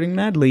recording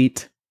mad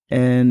late.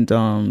 And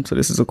so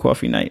this is a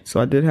coffee night. So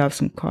I did have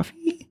some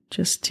coffee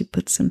just to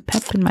put some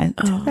pep in my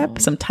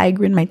some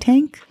tiger in my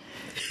tank.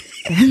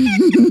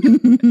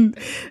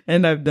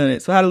 And I've done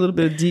it. So I had a little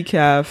bit of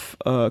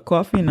decaf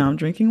coffee, and now I'm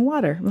drinking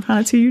water. What kind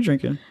of tea are you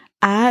drinking?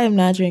 I am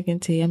not drinking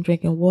tea. I'm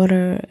drinking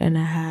water, and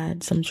I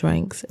had some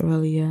drinks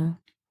earlier.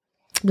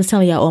 I'm just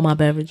telling y'all all my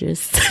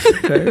beverages.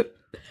 Okay.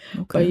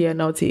 But yeah,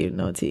 no tea.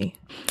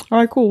 All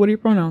right, cool. What are your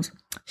pronouns?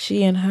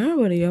 She and her.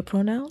 What are your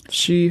pronouns?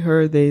 She,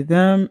 her, they,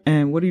 them.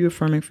 And what are you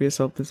affirming for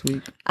yourself this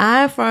week?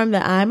 I affirm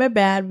that I'm a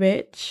bad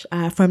bitch.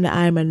 I affirm that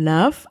I'm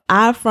enough.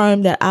 I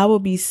affirm that I will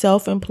be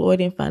self-employed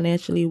and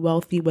financially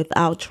wealthy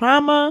without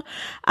trauma.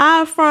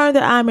 I affirm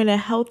that I'm in a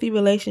healthy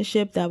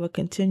relationship that will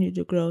continue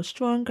to grow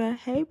stronger.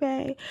 Hey,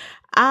 babe.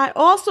 I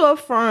also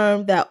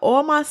affirm that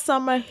all my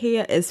summer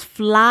hair is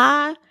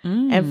fly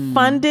and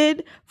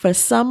funded for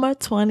summer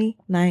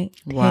 2019.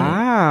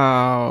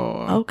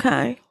 Wow.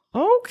 Okay.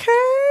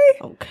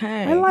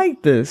 I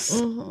like this.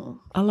 Mm-hmm.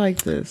 I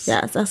like this.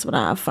 Yes, that's what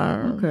I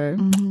affirm. Okay.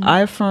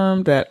 I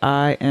affirm that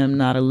I am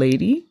not a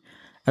lady.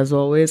 As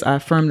always, I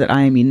affirm that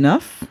I am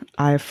enough.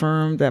 I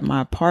affirm that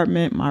my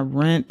apartment, my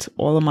rent,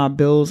 all of my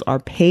bills are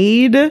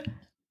paid. I'm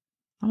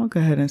going to go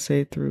ahead and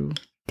say through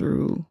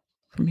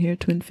from here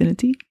to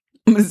infinity.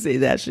 I'm going to say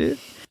that shit.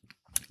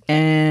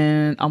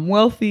 And I'm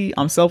wealthy.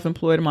 I'm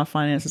self-employed and my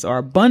finances are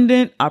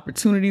abundant.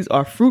 Opportunities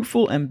are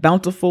fruitful and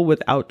bountiful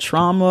without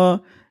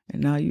trauma.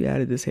 And now you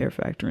added this hair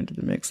factor into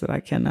the mix that I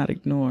cannot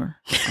ignore.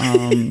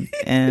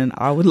 And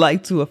I would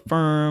like to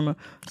affirm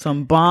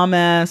some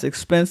bomb-ass,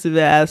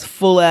 expensive-ass,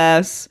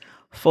 full-ass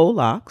faux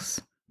locks,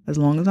 as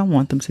long as I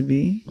want them to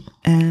be.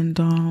 And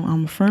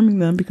I'm affirming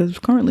them because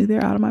currently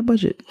they're out of my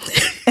budget.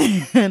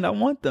 And I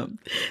want them.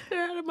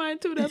 They're out of mine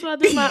too. That's why I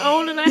did my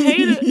own and I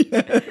hate it.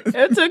 Yes.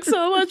 It took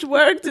so much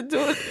work to do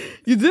it.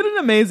 You did an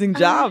amazing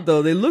job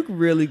though. They look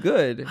really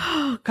good.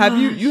 Oh, have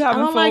you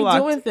haven't faux like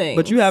locked doing things.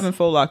 But you haven't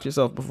faux locked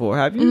yourself before,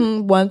 have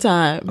you? One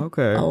time.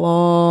 Okay. A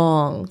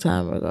long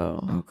time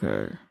ago.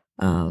 Okay.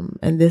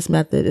 And this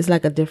method is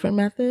like a different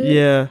method.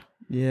 Yeah.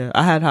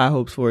 I had high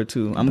hopes for it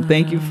too.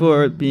 Thank you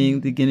for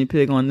being the guinea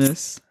pig on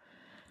this.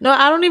 No,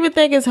 I don't even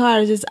think it's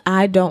hard. It's just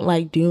I don't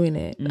like doing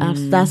it.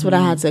 That's what I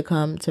had to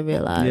come to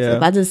realize. Yeah.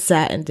 If I just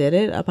sat and did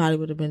it, I probably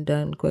would have been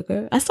done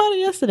quicker. I started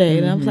yesterday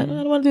and I was like, I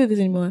don't want to do this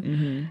anymore.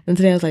 And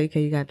today I was like,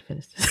 okay, you got to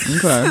finish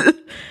this. Okay.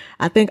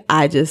 I think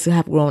I just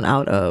have grown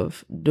out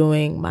of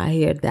doing my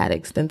hair that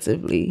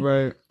extensively.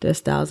 Right. The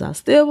styles I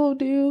still will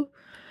do.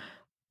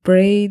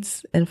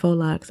 Braids and faux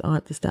locks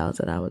aren't the styles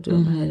that I would do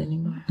in my head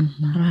anymore. I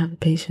don't have the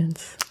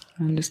patience.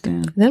 I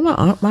understand. Then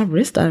my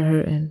wrist started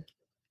hurting.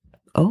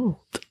 Oh.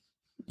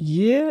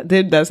 Yeah,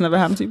 that's never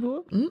happened to you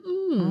before?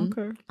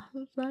 Okay. I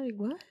was like,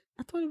 what?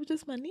 I thought it was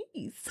just my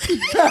knees.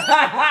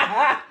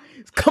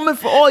 It's coming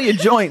for all your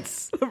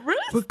joints.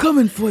 We're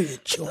coming for your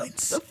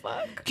joints. The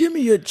fuck? Give me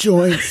your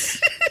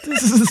joints.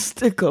 This is a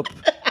stick up.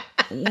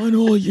 I want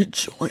all your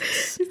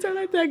joints. You sound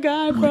like that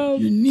guy I from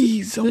want your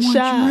knees. I want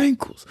your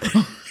ankles.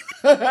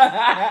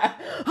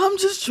 I'm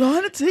just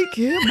trying to take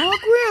care of my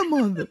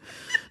grandmother.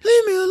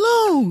 Leave me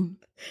alone.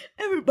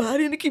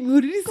 Everybody in the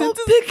community Stop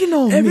picking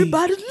on me.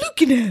 Everybody's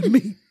looking at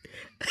me.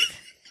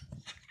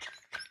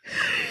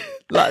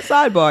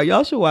 Sidebar,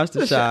 y'all should watch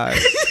The Chi.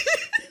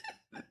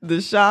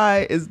 The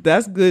Chi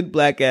that's good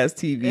black ass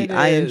TV.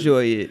 I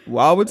enjoy it.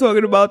 While we're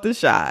talking about The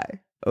Chi,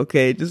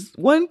 okay, just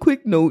one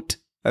quick note.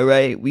 All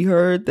right, we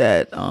heard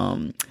that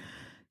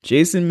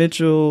Jason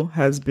Mitchell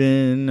has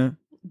been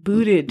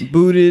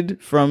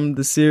booted from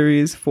the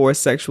series for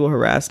sexual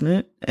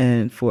harassment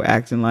and for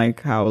acting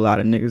like how a lot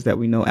of niggas that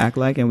we know act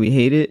like, and we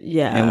hate it.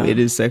 Yeah. And it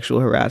is sexual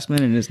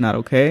harassment and it's not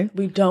okay.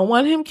 We don't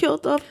want him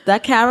killed off,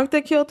 that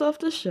character killed off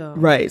the show.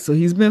 Right. So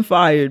he's been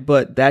fired,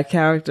 but that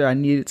character, I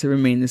need it to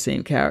remain the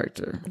same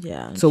character.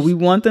 Yeah. So we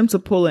want them to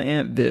pull an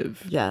Aunt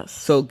Viv. Yes.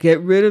 So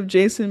get rid of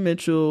Jason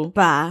Mitchell.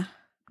 Bye.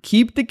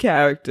 Keep the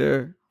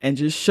character and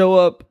just show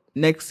up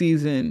next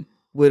season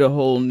with a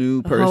whole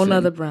new person. A whole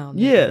nother Brown.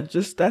 Yeah,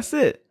 just that's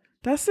it.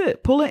 That's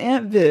it. Pull an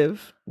Aunt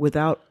Viv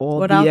without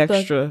the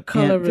extra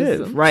Aunt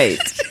Viv. Right.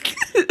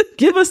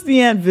 Give us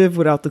the Aunt Viv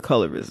without the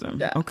colorism.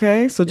 Yeah.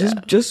 Okay? So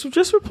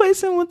just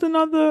replace him with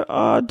another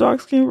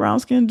dark skinned, brown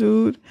skinned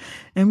dude,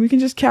 and we can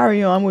just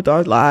carry on with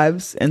our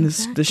lives and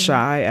the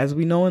Shy as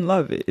we know and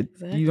love it.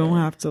 You don't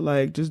have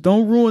to just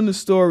don't ruin the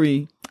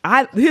story.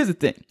 Here's the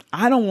thing.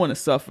 I don't want to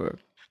suffer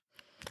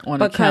on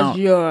account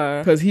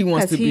because he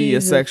wants to be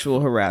a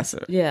sexual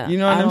harasser. Yeah, you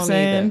know what I'm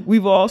saying? Either.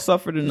 We've all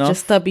suffered enough.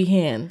 Just stubby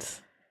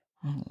hands.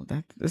 Oh,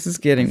 this is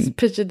getting. Just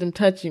pictured them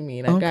touching me,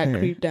 and I got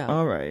creeped out.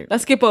 All right,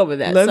 let's skip over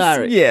that.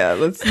 Sorry. Yeah,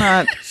 let's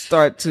not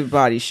start to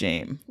body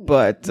shame.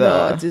 But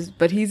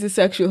but he's a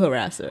sexual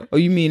harasser. Oh,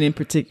 you mean in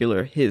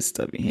particular his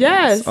stubby hands?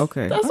 Yes.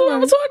 Okay, that's what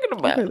I'm talking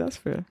about. Okay, that's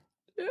fair.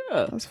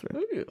 Yeah, that's fair.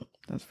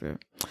 That's fair.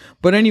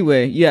 But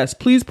anyway, yes,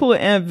 please pull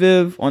an Aunt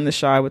Viv on the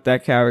Shy with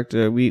that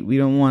character. We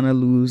don't want to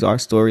lose our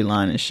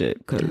storyline and shit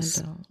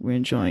because we're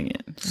enjoying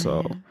it.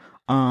 So,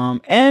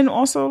 and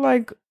also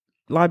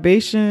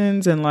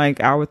libations and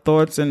our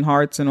thoughts and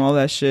hearts and all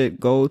that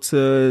shit go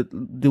to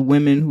the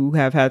women who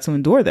have had to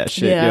endure that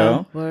shit,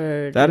 yo.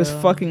 Word, that is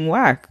fucking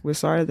whack. We're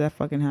sorry that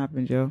fucking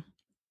happened, yo.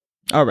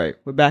 All right,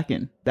 we're back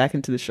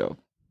into the show.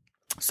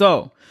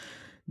 So.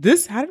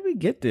 How did we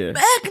get there?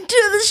 Back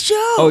into the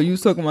show. Oh, you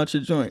was talking about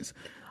your joints.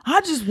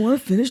 I just want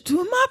to finish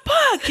doing my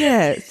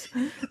podcast.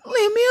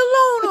 Leave me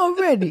alone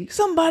already.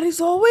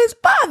 Somebody's always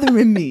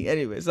bothering me.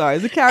 Anyway, sorry.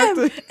 It's a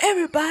character.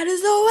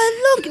 Everybody's always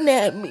looking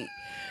at me.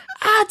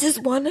 I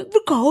just want to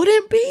record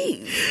in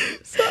peace.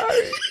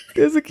 Sorry.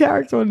 There's a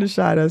character on the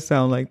Shy that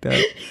sound like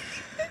that.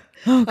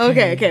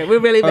 Okay. We're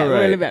really bad.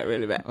 Right.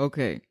 Really bad.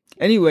 Okay.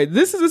 Anyway,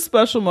 this is a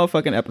special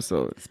motherfucking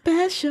episode.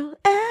 Special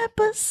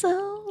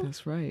episode.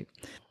 That's right.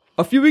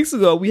 A few weeks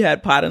ago, we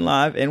had Pod in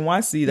Live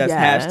NYC. That's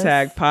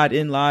hashtag Pod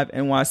in Live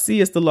NYC.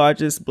 It's the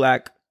largest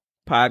Black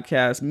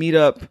podcast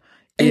meetup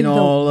in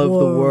all of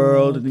the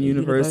world, the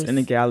universe, and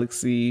the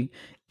galaxy.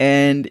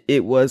 And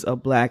it was a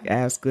Black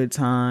ass good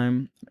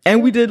time.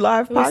 And we did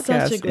live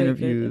podcast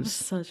interviews. It was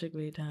such a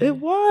great time. It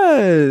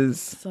was.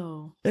 Such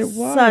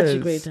a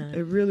great time.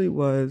 It really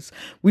was.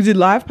 We did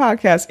live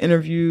podcast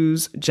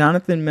interviews.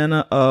 Jonathan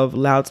Mena of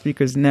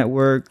Loudspeakers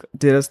Network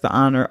did us the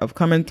honor of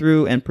coming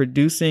through and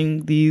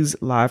producing these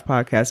live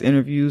podcast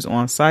interviews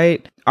on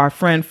site. Our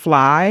friend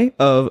Fly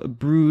of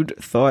Brood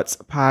Thoughts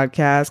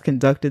Podcast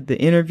conducted the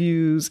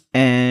interviews,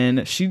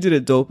 and she did a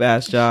dope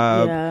ass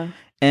job. Yeah.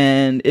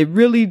 And it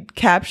really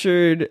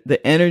captured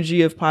the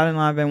energy of Pod in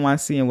Live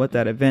NYC and what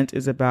that event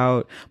is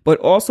about. But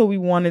also we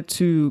wanted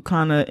to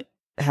kind of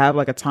have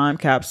a time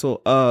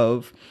capsule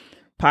of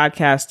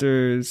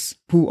podcasters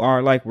who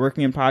are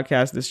working in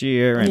podcasts this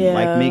year and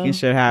making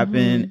shit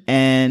happen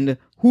and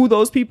who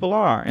those people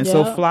are. And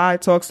so Fly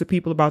talks to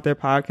people about their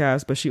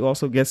podcast, but she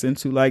also gets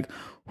into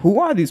who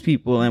are these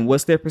people and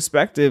what's their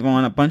perspective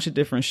on a bunch of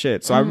different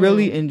shit. So I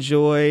really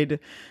enjoyed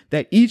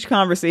that each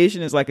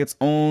conversation is its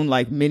own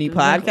mini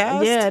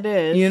podcast. Yeah, it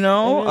is. You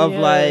know, it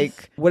really is.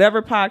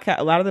 Whatever podcast.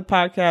 A lot of the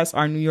podcasts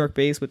are New York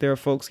based, but there are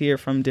folks here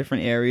from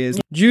different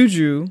areas.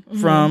 Juju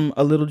from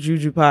A Little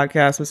Juju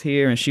podcast was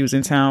here, and she was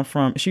in town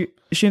from Is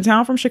she in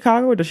town from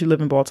Chicago, or does she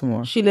live in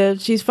Baltimore?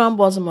 She's from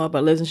Baltimore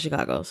but lives in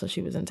Chicago, so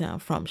she was in town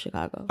from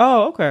Chicago.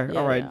 Oh, okay. Yeah,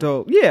 all right,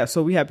 dope. Yeah,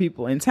 so we have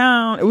people in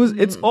town.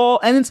 It's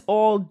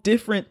all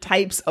different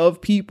types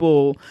of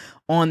people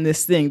on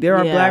this thing. There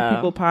are Black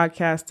people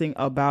podcasting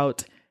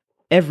about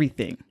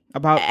everything,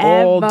 about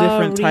all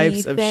different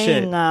types of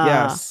shit.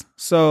 Yes.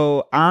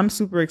 So I'm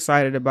super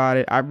excited about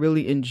it. I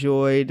really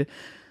enjoyed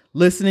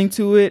listening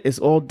to it. It's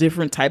all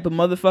different type of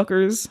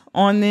motherfuckers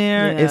on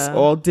there. It's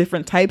all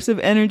different types of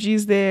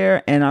energies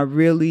there. And I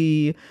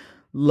really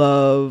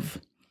love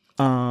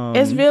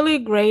it's really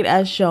great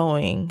at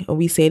showing,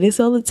 we say this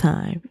all the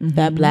time,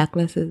 that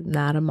Blackness is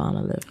not a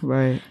monolith.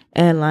 Right.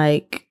 And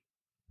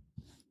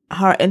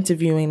her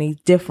interviewing these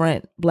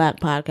different Black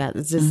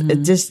podcasts,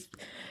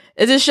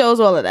 it just shows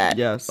all of that.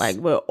 Yes.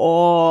 We're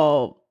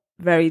all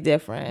very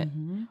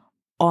different.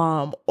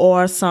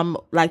 Or some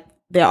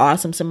there are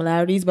some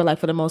similarities, but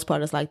for the most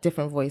part it's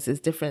different voices,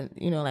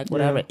 different,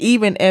 whatever. Yeah.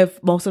 Even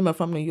if most of them are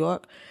from New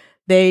York,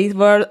 they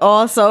were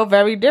also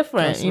very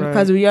different. That's right.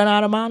 Because we are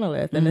not a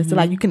monolith. And it's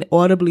you can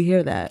audibly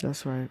hear that.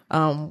 That's right.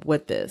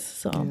 With this.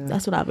 So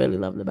that's what I really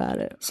loved about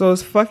it. So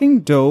it's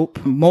fucking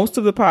dope. Most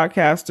of the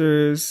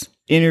podcasters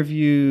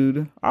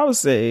interviewed, I would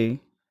say,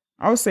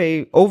 I would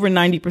say over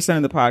 90%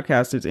 of the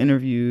podcasters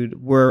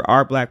interviewed were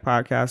our Black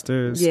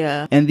podcasters.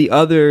 Yeah. And the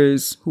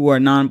others who are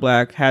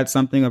non-Black had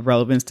something of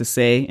relevance to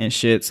say and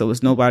shit. So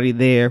it's nobody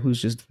there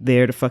who's just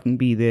there to fucking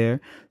be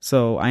there.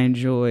 So I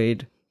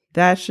enjoyed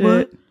that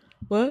shit.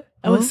 What?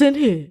 I was sent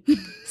here.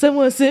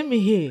 Someone sent me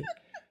here.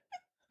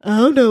 I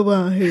don't know why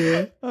I'm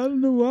here. I don't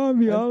know why I'm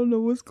here. I don't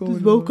know what's going on.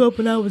 Just woke up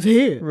and I was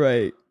here.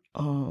 Right.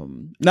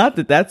 Not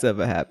that that's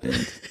ever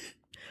happened.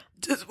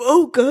 Just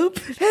woke up.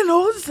 And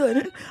all of a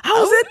sudden, I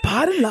was at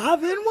Pod and Live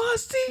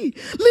NYC.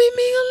 Leave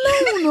me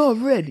alone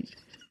already.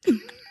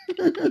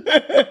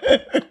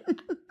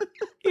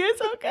 You're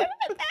so good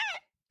at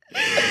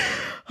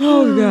that.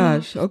 Oh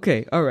gosh.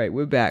 Okay. All right.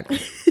 We're back.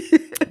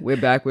 We're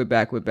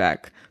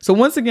back. So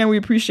once again, we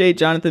appreciate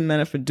Jonathan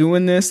Mena for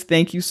doing this.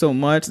 Thank you so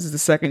much. This is the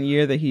second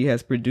year that he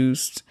has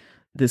produced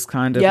this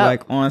kind of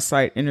like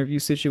on-site interview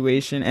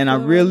situation. And I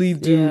really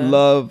do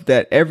love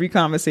that every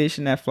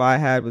conversation that Fly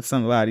had with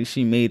somebody,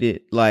 she made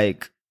it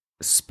like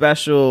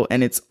special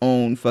and its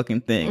own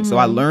fucking thing. Mm-hmm. So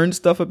I learned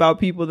stuff about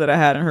people that I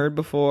hadn't heard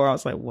before. I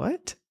was like,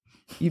 what?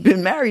 You've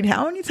been married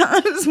how many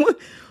times?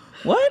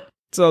 What?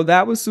 So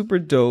that was super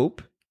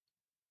dope.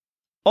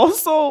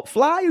 Also,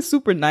 Fly is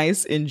super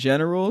nice in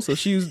general, so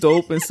she was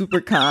dope and super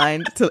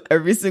kind to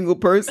every single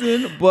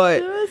person.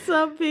 But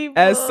some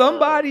people, as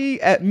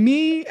somebody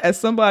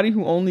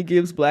who only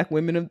gives Black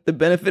women the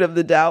benefit of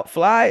the doubt,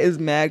 Fly is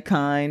mad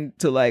kind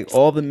to like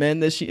all the men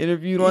that she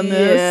interviewed on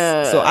this.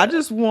 Yeah. So I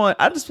just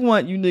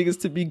want you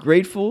niggas to be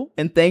grateful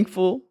and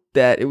thankful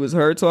that it was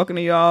her talking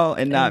to y'all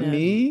and not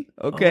me,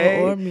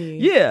 okay? Or me.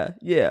 Yeah.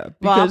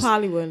 Because I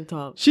probably wouldn't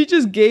talk. She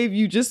just gave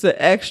you just an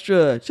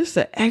extra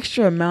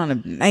amount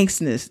of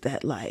niceness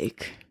that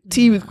like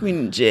Tea with Queen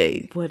and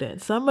Jay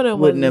wouldn't. Some of them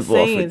wouldn't wasn't have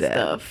saying offered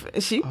that.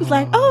 stuff. She was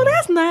like, "Oh,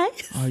 that's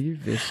nice." Oh, you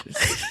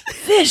vicious.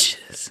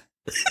 Vicious.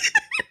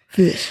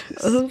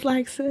 I was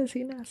like, "Sis,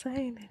 he not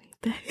saying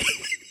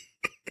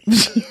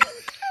anything."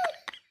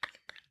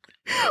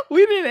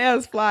 We didn't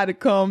ask Fly to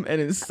come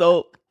and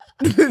insult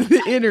the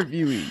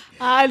interviewee.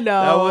 I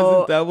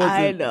know. That wasn't.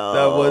 I know.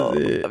 That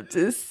wasn't. I'm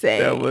just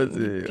saying. That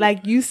wasn't.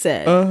 Like you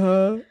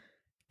said.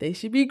 They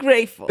should be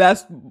grateful.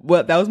 That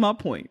was my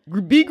point.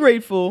 Be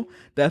grateful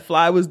that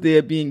Fly was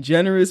there, being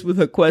generous with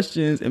her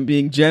questions and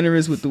being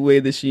generous with the way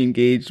that she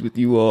engaged with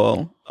you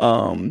all.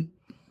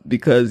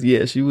 Because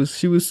she was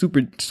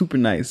super super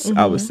nice.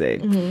 I would say.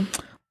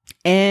 Mm-hmm.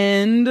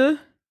 And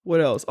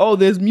what else? Oh,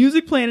 there's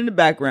music playing in the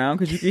background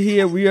because you can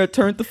hear we are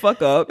turned the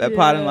fuck up at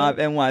Pod and Live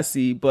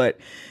NYC. But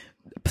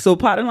so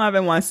Pod and Live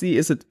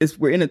NYC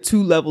we're in a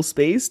 2-level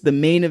space. The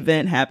main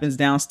event happens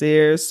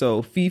downstairs.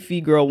 So Fifi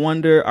Girl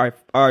Wonder,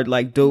 our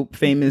like dope,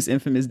 famous,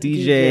 infamous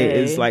DJ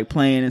is like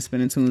playing and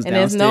spinning tunes and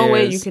downstairs. There's no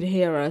way you could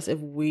hear us if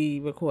we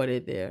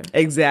recorded there.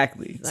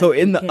 Exactly. Like, so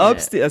in the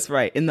upstairs, that's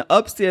right. In the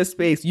upstairs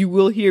space, you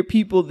will hear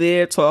people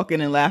there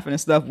talking and laughing and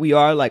stuff. We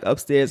are like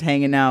upstairs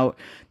hanging out.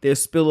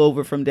 There's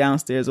spillover from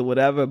downstairs or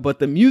whatever, but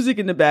the music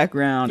in the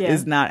background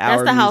is not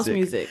our music. That's the house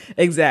music.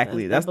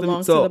 Exactly. That's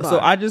the so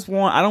I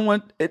don't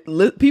want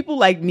people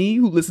like me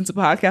who listen to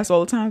podcasts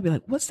all the time be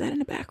like, what's that in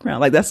the background?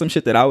 Like that's some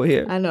shit that I would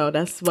hear. I know.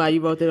 That's why you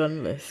wrote it on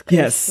the list.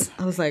 Yes.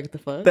 I was like, what the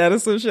fuck? That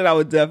is some shit I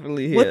would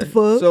definitely hear. What the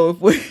fuck? So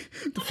what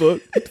the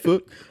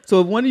fuck?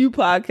 So if one of you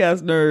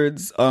podcast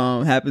nerds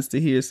happens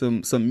to hear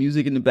some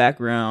music in the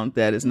background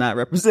that is not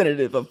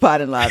representative of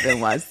Pod and Live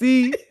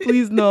NYC,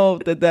 please know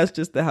that that's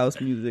just the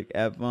house music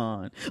at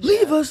Vaughn.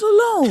 Leave us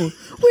alone.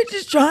 We're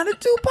just trying to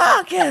do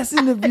podcast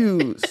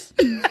interviews.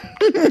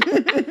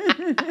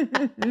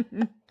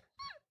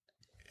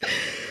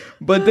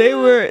 But they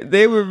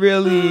were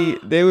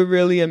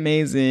really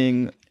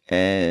amazing,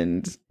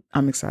 and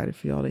I'm excited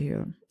for y'all to hear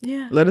them.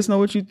 Yeah. Let us know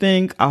what you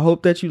think. I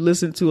hope that you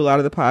listen to a lot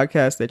of the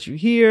podcasts that you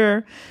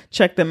hear.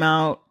 Check them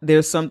out.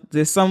 There's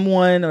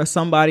someone or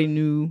somebody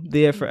new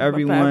there for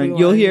everyone.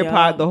 You'll hear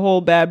the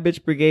whole Bad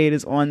Bitch Brigade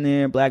is on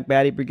there. Black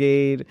Baddie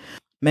Brigade,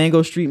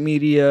 Mango Street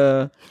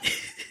Media,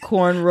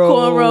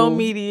 Cornrow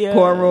Media,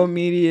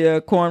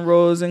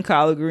 Cornrows and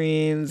Collard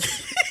Greens.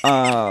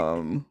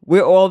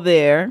 We're all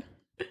there.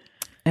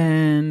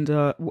 And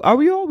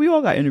we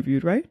all got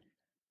interviewed, right?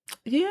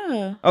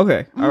 Yeah.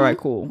 Okay. All right,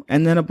 cool.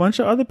 And then a bunch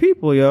of other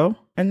people, yo.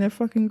 And they're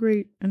fucking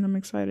great. And I'm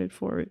excited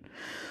for it.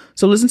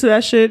 So listen to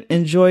that shit.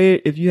 Enjoy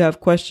it. If you have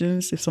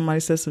questions, if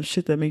somebody says some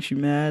shit that makes you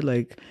mad,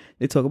 like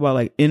they talk about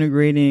like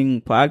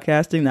integrating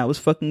podcasting, that was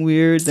fucking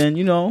weird, then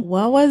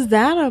What was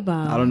that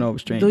about? I don't know. It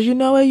was strange. Do you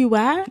know where you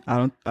at? I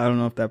don't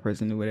know if that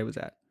person knew where they was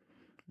at.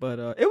 But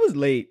it was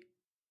late.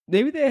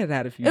 Maybe they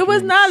had a few It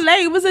was drinks. not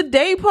late. It was a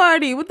day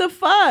party. What the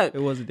fuck?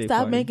 It was a day party.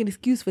 Stop making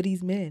excuse for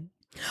these men.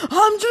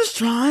 I'm just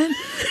trying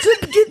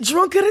to get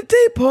drunk at a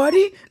day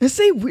party and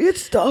say weird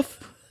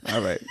stuff.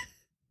 All right.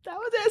 That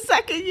was their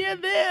second year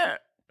there.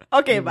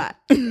 Okay, bye.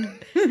 Enjoy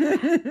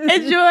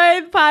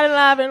Pod and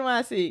Live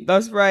NYC.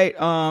 That's right.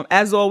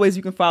 As always,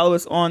 you can follow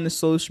us on the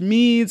social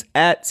medias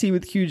at Tea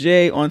with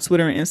QJ on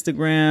Twitter and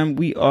Instagram.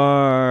 We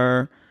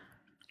are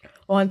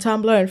On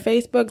Tumblr and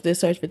Facebook,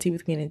 just search for Tea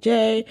with Queen and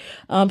J.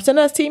 Send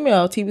us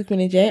email,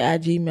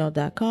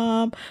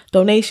 teawithqueenandj@gmail.com.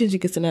 Donations, you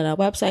can send at our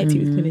website,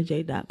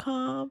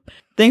 teawithqueenandj.com.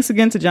 Thanks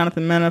again to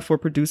Jonathan Mena for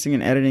producing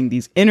and editing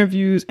these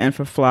interviews, and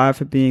for Fly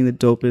for being the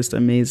dopest,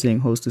 amazing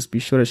hostess. Be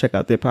sure to check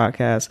out their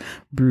podcast,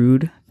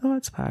 Brood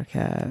Thoughts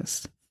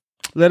Podcast.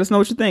 Let us know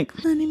what you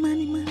think. Money,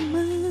 money, money,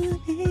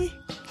 money.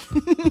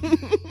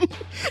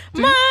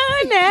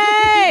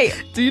 Money!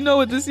 Do you know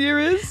what this year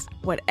is?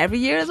 What every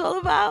year is all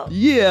about?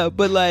 Yeah,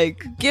 but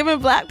like Giving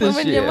black this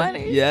women year. your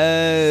money.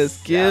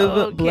 Yes. Give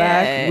Okay.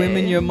 black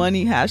women your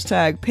money.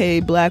 # pay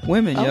black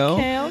women, yo.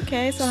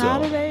 Okay. So how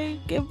do they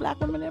give black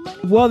women their money?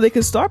 Well, they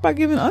can start by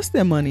giving us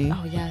their money.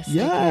 Oh, yes. they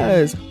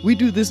Yes. We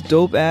do this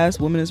dope ass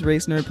Womenist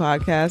Race Nerd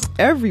podcast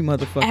every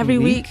motherfucking can. Every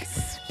week.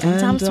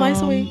 Sometimes And,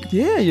 twice a week.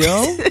 Yeah,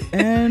 yo.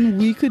 And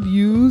we could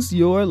use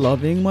your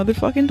loving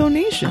motherfucking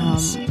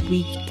donations.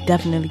 We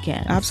definitely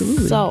can.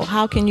 Absolutely. So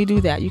how can you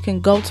do that? You can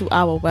go to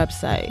our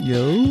website,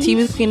 Yo.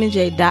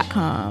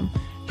 teawithqueenandj.com.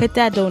 Hit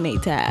that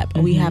donate tab.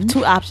 And we have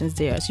two options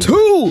there.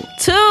 So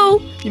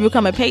Two. you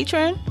become a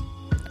patron,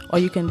 or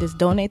you can just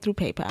donate through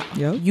PayPal.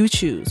 Yep. You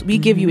choose. We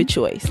give you a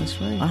choice. That's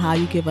right. On how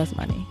you give us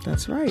money.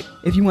 That's right.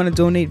 If you want to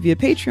donate via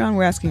Patreon,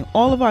 we're asking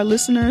all of our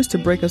listeners to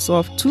break us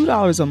off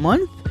 $2 a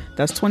month.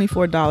 That's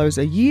 $24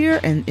 a year.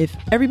 And if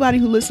everybody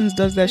who listens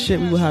does that shit,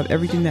 we will have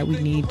everything that we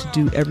need to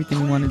do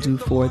everything we want to do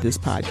for this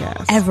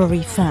podcast.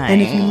 Everything.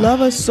 And if you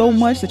love us so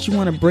much that you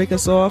want to break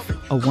us off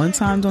a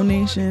one-time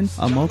donation,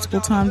 a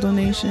multiple-time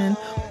donation,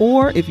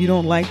 or if you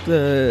don't like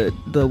the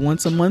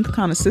once-a-month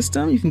kind of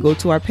system, you can go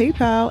to our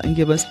PayPal and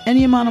give us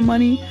any amount of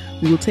money.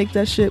 We will take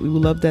that shit. We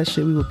will love that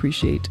shit. We will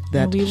appreciate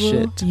that And we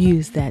shit. will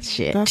use that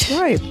shit. That's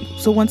right.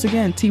 So once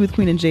again,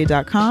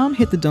 teawithqueenandj.com,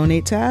 hit the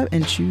donate tab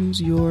and choose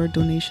your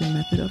donation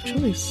method of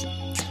choice.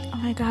 Oh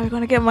my God, we're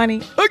going to get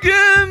money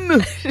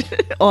Again!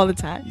 all the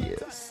time.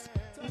 Yes.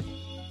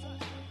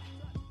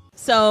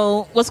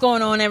 So, what's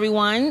going on,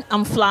 everyone?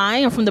 I'm Fly.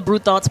 I'm from the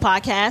Brood Thoughts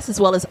podcast, as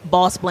well as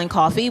Boss Blend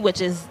Coffee,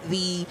 which is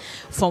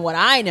from what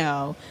I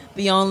know,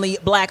 the only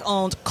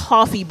black-owned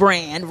coffee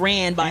brand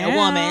ran by a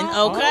woman.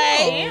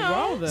 Okay.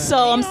 Oh, well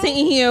So I'm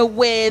sitting here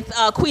with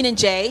Queen and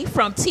Jay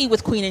from Tea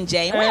with Queen and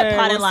Jay. We're at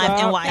Pot and Live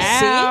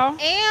NYC.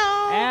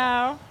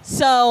 Ow.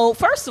 So,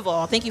 first of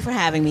all, thank you for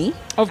having me.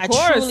 Of I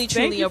course. truly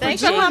Thank you for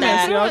appreciate coming,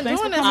 that. yo. Thanks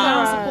for coming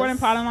out and supporting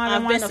Pot and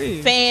Live I've been NYC.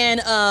 a fan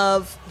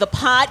of the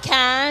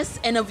podcast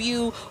and of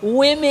you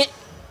women.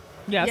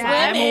 Yes, Yeah, I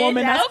am a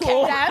woman. That's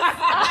cool.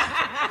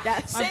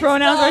 My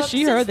pronouns are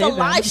she, her, they, them.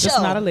 live Just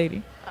show. not a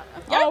lady.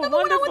 Y'all remember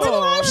when I went to the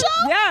live show?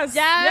 Yes.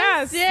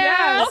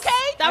 Okay.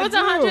 That was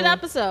 100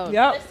 episodes.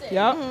 Yep.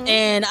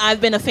 And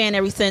I've been a fan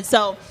ever since.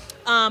 So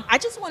I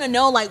just want to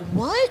know, like,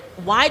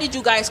 why did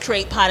you guys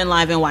create Pot and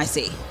Live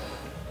NYC?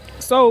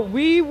 So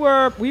we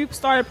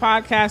started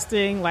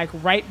podcasting like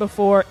right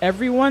before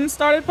everyone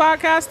started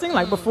podcasting,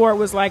 like before it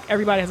was like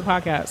everybody has a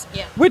podcast.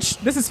 Yeah. Which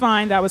this is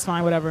fine, that was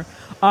fine, whatever.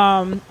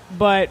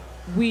 But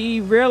we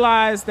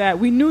realized that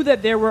we knew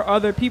that there were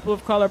other people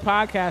of color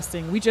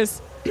podcasting. We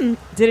just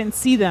didn't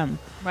see them.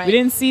 Right. We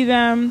didn't see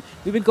them.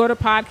 We would go to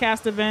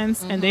podcast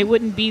events and they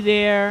wouldn't be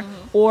there,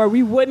 or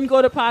we wouldn't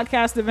go to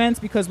podcast events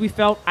because we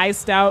felt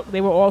iced out. They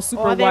were all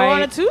super Or they white. were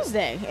on a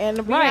Tuesday.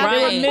 And we Right, had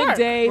they Right. were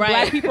midday. Right.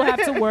 Black people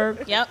have to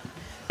work. Yep.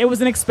 It was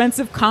an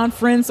expensive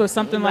conference or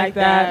something like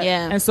that.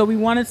 Yeah. And so we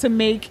wanted to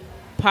make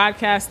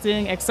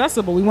podcasting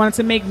accessible. We wanted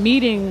to make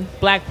meeting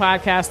black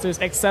podcasters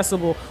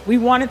accessible. We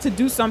wanted to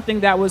do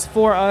something that was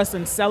for us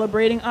and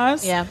celebrating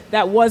us. Yeah.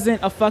 That wasn't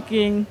a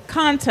fucking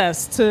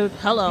contest to,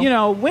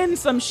 win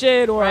some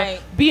shit or Right.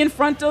 be in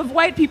front of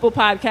white people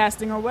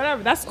podcasting or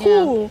whatever. That's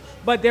cool.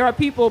 But there are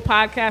people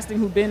podcasting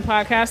who've been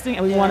podcasting,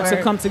 and we wanted to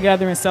Right. come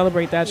together and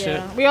celebrate that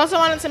shit. We also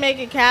wanted to make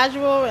it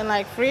casual and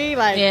like free.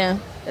 Like,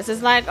 this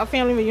is like a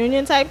family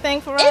reunion type thing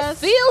for It us.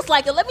 feels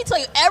like it. Let me tell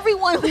you,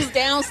 everyone who's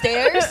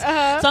downstairs.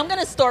 So I'm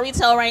gonna story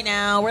tell right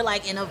now. We're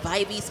like in a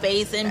vibey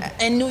space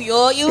in New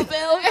York, you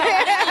feel?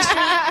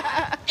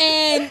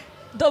 And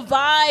the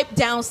vibe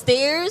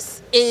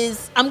downstairs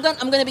is I'm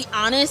gonna be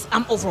honest,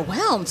 I'm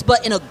overwhelmed,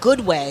 but in a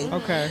good way.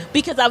 Okay.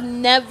 Because I've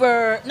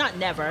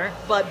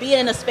but being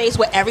in a space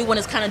where everyone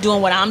is kind of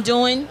doing what I'm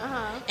doing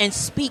and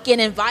speaking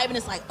and vibing,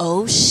 it's like,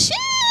 oh shit.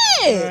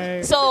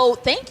 Right. So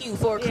thank you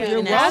for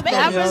creating that welcome,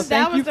 space. yo. That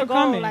Thank you was the for goal,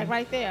 coming. like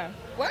right there.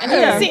 And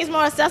Yeah. it seems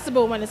more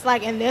accessible when it's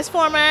like in this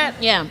format,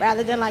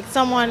 rather than like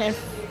someone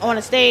on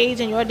a stage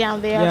and you're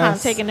down there kind of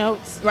Yes. taking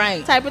notes,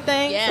 Right. type of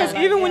thing. Yeah. So, Because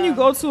like, even when you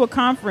go to a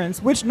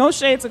conference, which no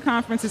shade to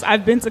conferences,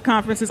 I've been to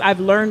conferences, I've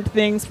learned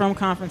things from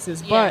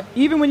conferences. But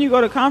even when you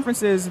go to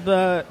conferences,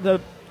 the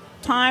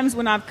times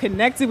when I've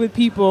connected with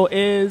people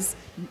is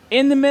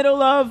in the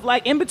middle of,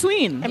 like, in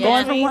between. In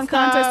Going from between one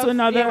contest stuff, to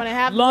another, when it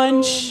happens,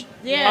 lunch,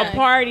 Yeah. a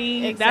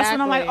party. That's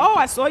when I'm like, Exactly. oh,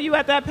 I saw you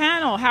at that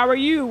panel. How are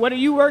you? What are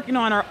you working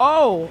on? Or,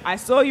 oh, I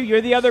saw you.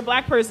 You're the other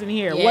black person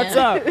here. Yeah. What's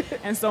up?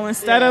 And so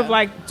instead of,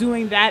 like,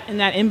 doing that in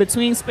that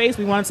in-between space,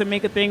 we wanted to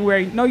make a thing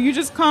where, no, you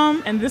just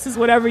come and this is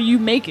whatever you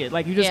make it.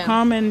 Like, you just Yeah.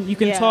 come and you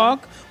can Yeah.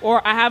 talk.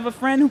 Or I have a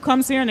friend who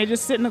comes here and they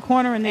just sit in the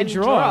corner and they And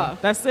draw. draw.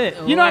 That's it.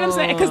 You know what I'm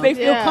saying? Because they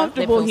feel Yeah.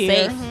 comfortable They feel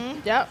here. safe.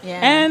 Yep. Yeah.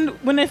 And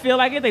when they feel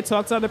like it, they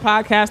talk to other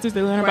podcasters.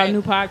 They learn about Right.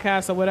 new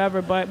podcasts or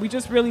whatever. But we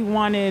just really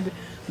wanted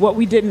what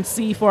we didn't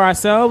see for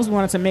ourselves. We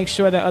wanted to make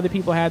sure that other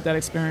people had that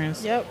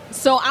experience. Yep.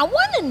 So I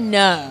want to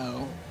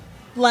know,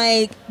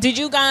 like, did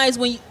you guys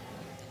when you?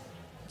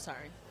 Sorry.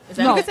 Is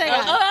that No. You can say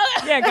guys.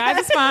 Yeah, guys,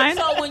 it's fine.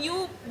 So when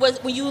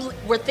you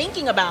were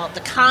thinking about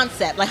the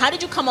concept, like, how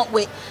did you come up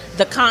with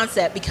the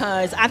concept?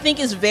 Because I think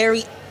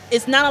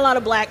it's not a lot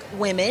of black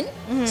women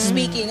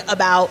speaking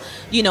about,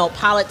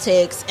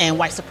 politics and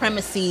white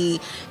supremacy.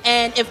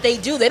 And if they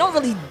do, they don't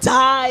really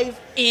dive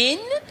in.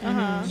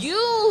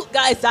 You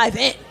guys dive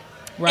in.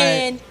 Right.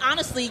 And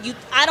honestly,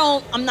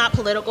 I'm not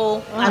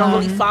political. I don't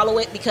really follow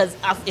it because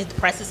it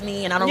depresses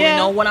me, and I don't really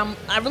know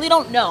I really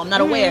don't know. I'm not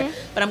aware.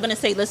 But I'm going to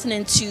say,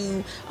 listening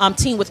to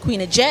Tea with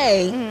Queen and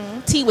Jay,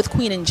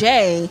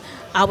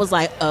 I was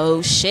like,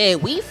 oh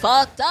shit, we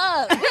fucked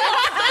up.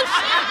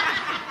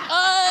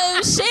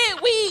 Oh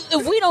shit,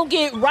 if we don't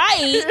get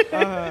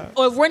right,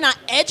 or if we're not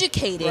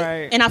educated,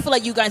 Right. and I feel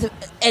like you guys have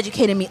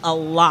educated me a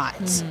lot.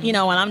 When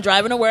I'm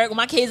driving to work with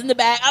my kids in the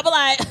back, I'll be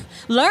like,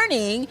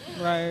 learning.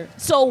 Right.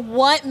 So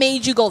what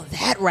made you go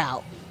that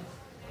route?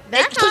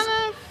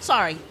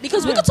 Sorry,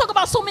 because we could talk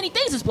about so many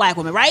things as black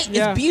women, right?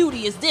 Yeah. It's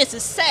beauty, it's this,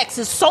 it's sex,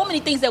 it's so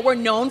many things that we're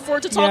known for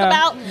to talk Yeah.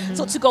 about.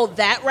 So to go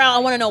that route, I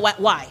want to know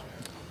why.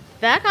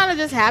 That kind of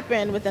just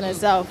happened within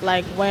itself.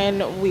 Like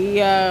when we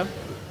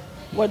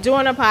were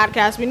doing a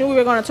podcast, we knew we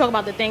were going to talk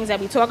about the things that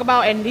we talk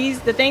about, and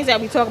the things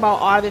that we talk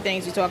about are the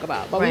things we talk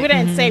about. But we Right.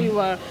 didn't say we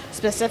were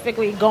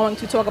specifically going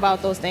to talk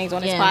about those things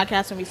on this Yeah.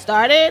 podcast when we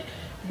started.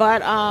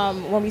 But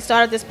when we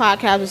started this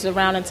podcast, it was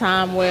around a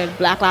time when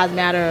Black Lives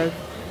Matter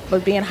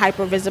was being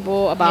hyper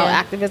visible about Yeah.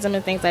 activism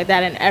and things like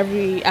that. And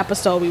every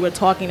episode we were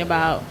talking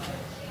about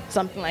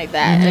something like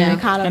that, and it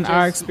kind of And just,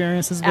 our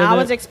experiences with our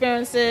it.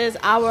 experiences,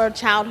 our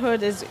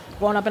childhood is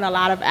growing up in a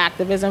lot of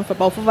activism for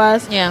both of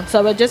us. Yeah.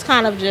 So it just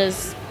kind of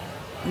just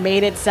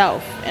made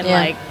itself, and Yeah.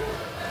 like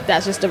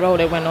that's just the road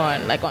it went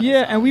on. Like on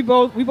Yeah, and we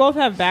both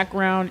have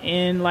background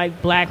in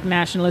like black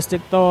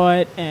nationalistic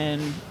thought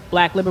and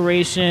black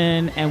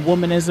liberation and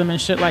womanism and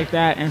shit like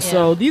that. And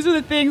so these are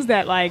the things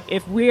that, like,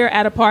 if we're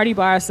at a party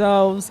by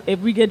ourselves, if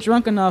we get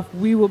drunk enough,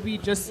 we will be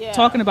just Yeah.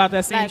 talking about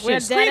that same like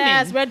shit, screaming.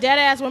 we're dead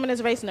ass women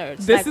as race nerds.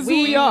 This Like, is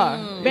who we are.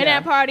 Been Yeah.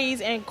 at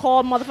parties and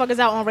called motherfuckers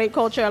out on rape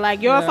culture.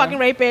 Like, you're a Yeah. fucking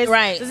rapist.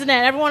 Right. This and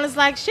that. Everyone is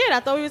like, shit, I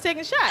thought we were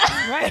taking shots.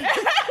 Right.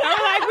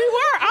 I'm like, we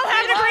were. I'm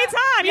having a great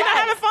time. You're not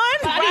having fun?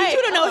 I need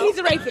you to know he's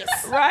a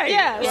rapist. Right.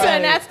 Yeah. So Right.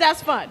 and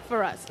that's fun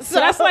for us. So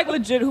that's like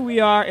legit who we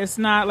are. It's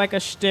not like a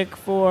shtick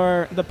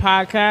for the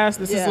podcast.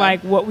 This is Yeah.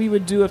 like what we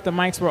would do if the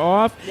mics were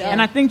off. Yeah.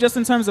 And I think just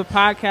in terms of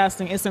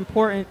podcasting, it's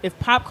important. If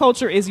pop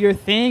culture is your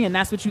thing and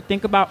that's what you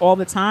think about all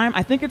the time,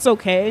 I think it's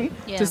okay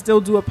Yeah. to still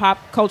do a pop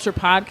culture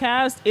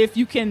podcast if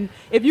you can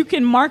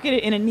market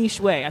it in a niche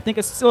way. I think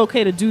it's still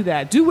okay to do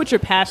that. Do what you're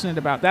passionate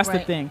about. That's the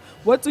Right. thing.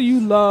 What do you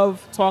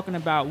love talking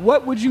about?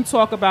 What would you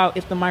talk about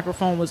if the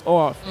microphone was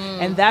off?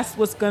 And that's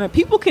what's gonna.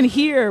 People can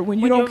hear when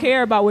you don't you're-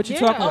 care about what you're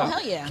Yeah. talking Oh, about.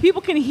 hell yeah.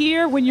 People can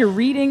hear when you're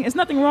reading. It's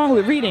nothing wrong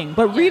with reading,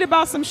 but read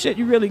about some shit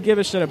you really give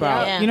a shit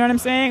about. Yeah. You know what I'm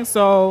saying?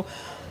 So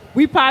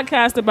we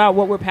podcast about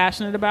what we're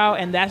passionate about,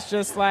 and that's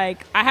just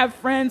like, I have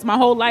friends my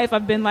whole life.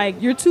 I've been like,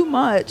 you're too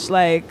much.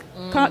 Like,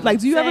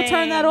 do you ever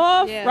turn that Same.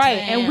 off? Yeah. Right.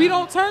 Same. And we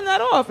don't turn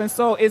that off. And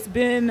so it's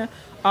been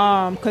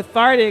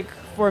cathartic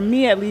for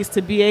me, at least,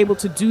 to be able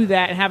to do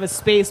that and have a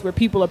space where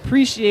people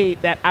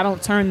appreciate that I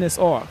don't turn this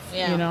off.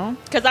 Yeah. You know?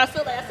 Because I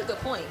feel that's a good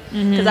point.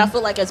 Because I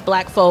feel like as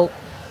black folk,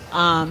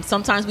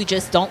 sometimes we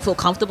just don't feel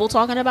comfortable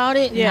talking about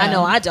it. Yeah. I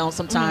know I don't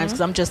sometimes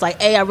because I'm just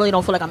like, I really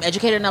don't feel like I'm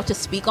educated enough to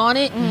speak on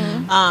it.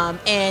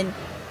 And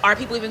are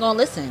people even going to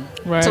listen?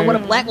 Right. So what a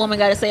black woman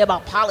got to say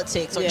about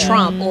politics or Yeah.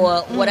 Trump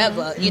or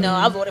whatever? You know,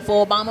 I voted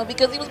for Obama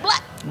because he was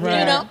black. Right.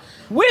 You know?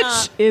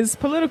 Which is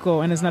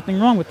political, and there's nothing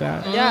wrong with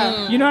that.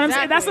 Yeah. You know what I'm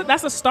saying? Exactly.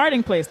 That's a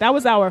starting place. That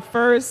was our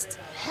first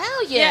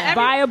Hell yeah.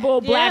 viable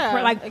black Yeah,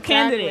 exactly.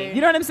 candidate. You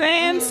know what I'm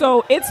saying?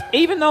 So it's,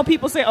 even though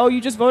people say, "Oh, you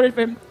just voted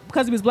for him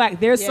because he was black,"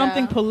 there's Yeah.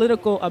 something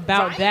political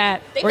about Right.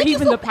 that, They or make you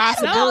even feel the bad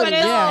about possibility. it.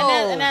 and,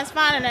 Yeah. and that's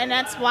fine, and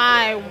that's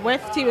why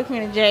with Tea with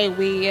Queen and Jay,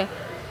 we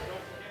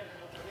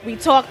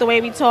talk the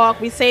way we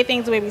talk, we say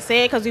things the way we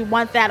say it, because we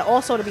want that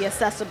also to be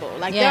accessible.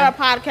 Like, Yeah. there are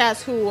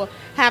podcasts who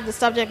have the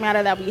subject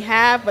matter that we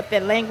have, but their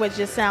language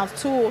just sounds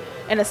too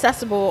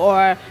inaccessible,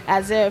 or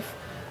as if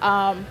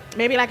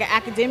maybe like an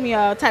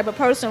academia type of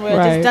person, where it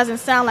Right. just doesn't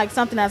sound like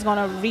something that's going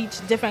to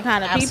reach different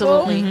kind of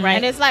Absolutely, people. right.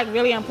 And it's like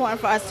really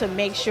important for us to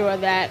make sure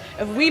that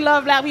if we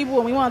love black people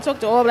and we want to talk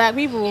to all black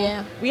people,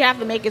 Yeah. we have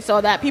to make it so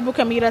that people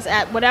can meet us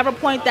at whatever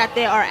point that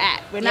they are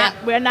at.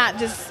 We're not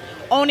just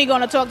only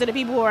going to talk to the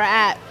people who are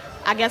at,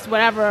 I guess,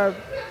 whatever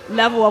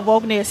level of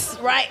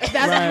wokeness, Right.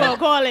 that's what we'll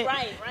call it,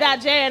 Right.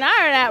 that Jay and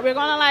I are at. We're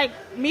gonna like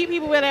meet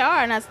people where they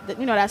are, and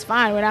that's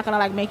fine. We're not gonna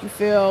like make you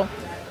feel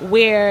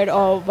weird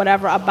or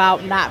whatever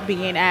about not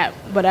being at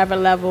whatever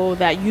level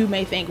that you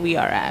may think we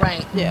are at.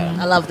 Right. Yeah.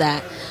 I love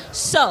that.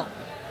 So,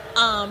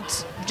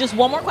 just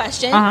one more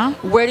question. Uh-huh.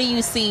 Where do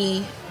you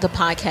see the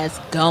podcast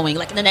going?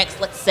 Like in the next,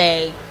 let's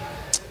say,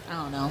 I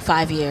don't know,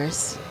 5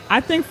 years.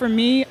 I think for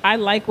me, I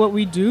like what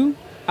we do.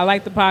 I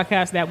like the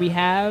podcast that we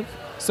have.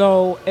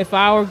 So if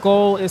our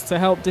goal is to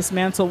help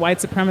dismantle white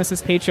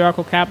supremacist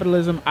patriarchal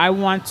capitalism, I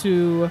want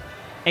to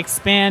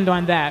expand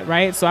on that,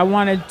 right? So I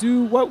want to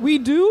do what we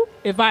do.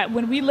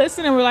 When we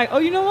listen and we're like, oh,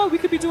 you know what? We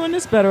could be doing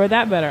this better or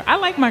that better. I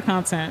like my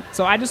content.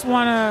 So I just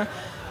I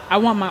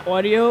want my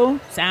audio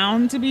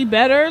sound to be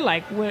better.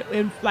 Like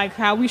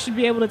how we should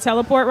be able to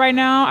teleport right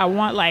now. I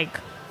want like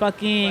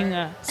fucking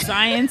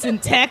science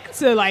and tech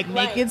to like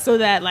make it so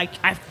that like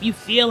you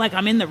feel like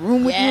I'm in the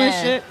room with you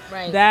and shit.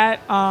 Right.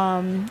 That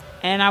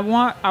and I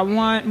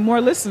want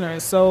more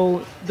listeners.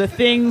 So the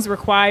things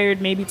required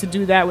maybe to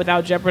do that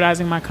without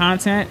jeopardizing my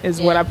content is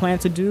what I plan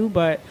to do.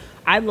 But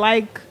I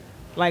like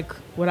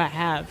what I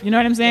have. You know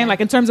what I'm saying? Yeah.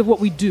 Like in terms of what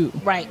we do.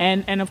 Right.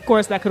 And of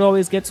course that could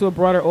always get to a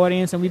broader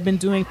audience. And we've been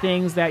doing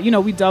things that, you know,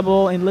 we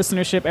double in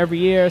listenership every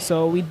year.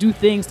 So we do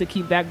things to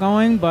keep that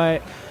going.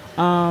 But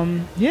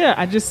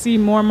I just see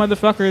more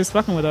motherfuckers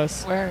fucking with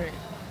us. Word.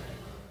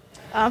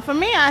 For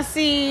me, I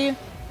see,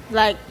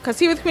 like, because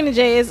Tea with Queen and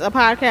Jay is a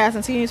podcast,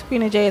 and Tea with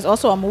Queen and Jay is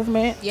also a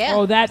movement. Yeah.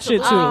 Oh, that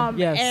shit too.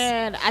 Yes.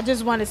 And I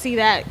just want to see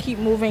that keep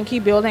moving,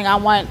 keep building. I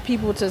want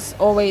people to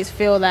always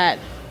feel that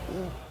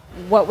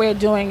what we're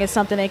doing is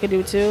something they could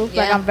do too.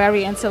 Yeah. Like, I'm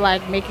very into,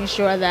 like, making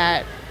sure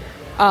that,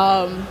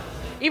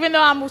 even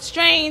though I'm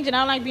strange and I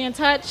don't like being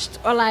touched,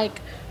 or,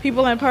 like,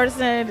 people in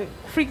person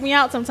freak me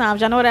out sometimes.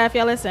 Y'all know that if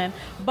y'all listen.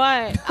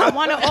 But I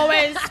want to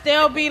always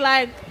still be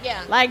like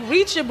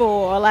reachable,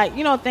 or like,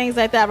 you know, things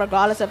like that,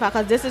 regardless of how,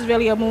 because this is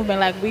really a movement.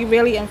 Like, we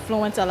really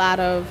influence a lot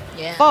of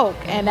folk,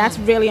 and that's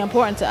really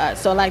important to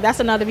us. So like, that's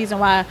another reason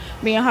why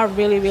me and her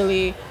really,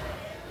 really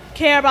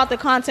care about the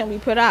content we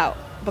put out,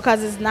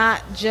 because it's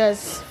not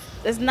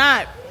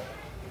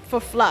for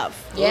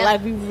fluff. Yeah.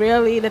 Like, we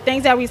really, the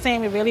things that we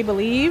saying, we really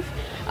believe.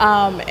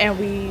 And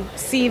we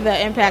see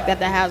the impact that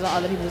has on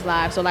other people's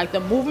lives. So like, the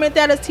movement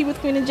that is Tea with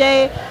Queen and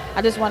Jay,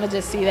 I just want to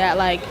just see that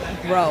like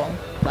grow,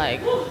 like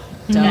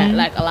that,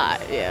 like a lot.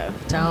 Yeah.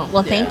 Don't.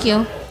 Well, thank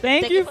you.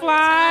 Thank you,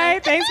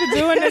 Fly. Thanks for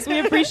doing this. We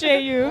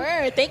appreciate you.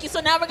 Word. Thank you. So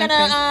now we're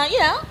gonna,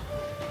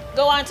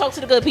 go on and talk to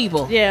the good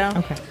people. Yeah.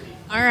 Okay.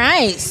 All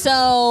right.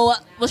 So,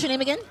 what's your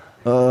name again?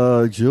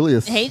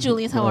 Julius. Hey,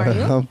 Julius. How are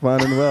you? I'm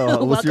fine and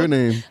well. What's your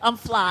Welcome. name? I'm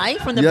Fly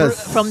from the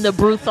Yes. from the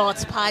Brew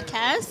Thoughts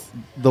podcast.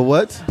 The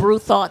what? Brew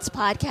Thoughts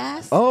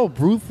podcast. Oh,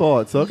 Brew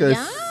Thoughts. Okay,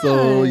 Yes.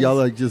 so y'all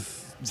like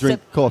just drink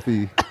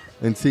coffee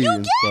and tea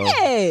and stuff.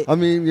 it. I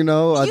mean, you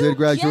know, I You did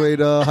graduate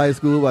high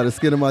school by the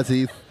skin of my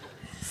teeth.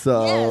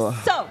 So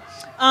Yes.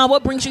 So,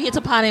 what brings you here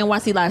to Pod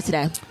NYC Live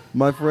today?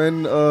 my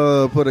friend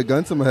put a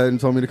gun to my head and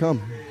told me to come.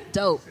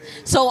 Dope.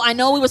 So I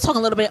know we was talking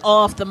a little bit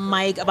off the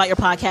mic about your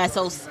podcast.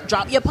 So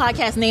drop your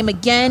podcast name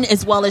again,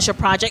 as well as your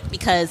project,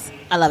 because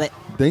I love it.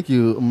 Thank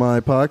you.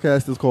 My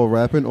podcast is called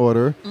Rap in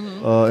Order,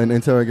 an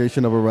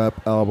interrogation of a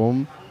rap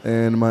album.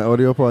 And my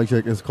audio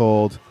project is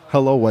called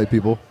Hello, White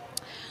People.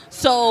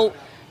 So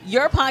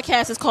your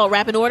podcast is called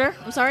Rap in Order.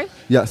 I'm sorry.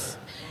 Yes.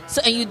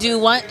 So, and you do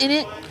what in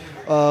it?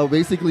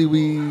 Basically,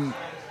 we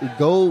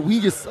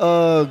just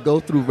go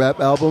through rap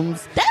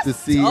albums That's to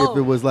see dope. if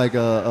it was like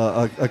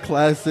a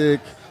classic,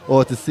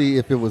 or to see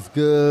if it was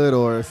good,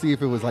 or see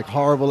if it was like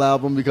horrible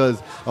album,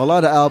 because a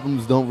lot of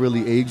albums don't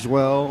really age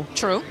well.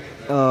 True.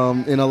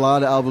 And a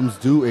lot of albums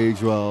do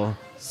age well.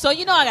 So I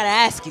gotta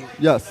ask you,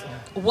 Yes.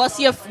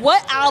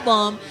 what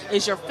album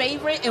is your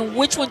favorite, and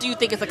which one do you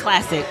think is a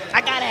classic? I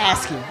gotta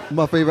ask you.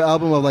 My favorite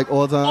album of like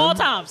all time? All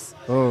times.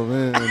 Oh,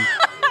 man.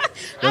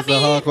 That's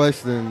mean- a hard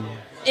question.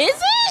 Is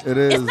it? It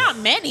is. It's not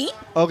many.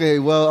 Okay,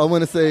 well, I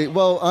want to say,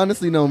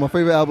 honestly, no. My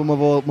favorite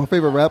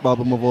rap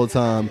album of all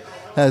time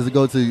has to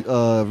go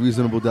to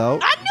Reasonable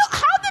Doubt. I knew.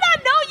 How did I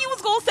know you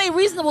was gonna say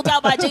 "Reasonable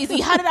Doubt" by Jay-Z?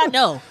 How did I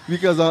know?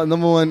 Because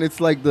number one, it's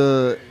like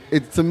to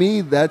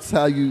me, that's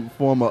how you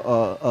form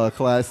a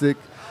classic.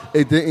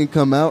 It didn't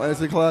come out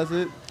as a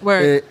classic.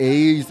 Word. It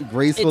aged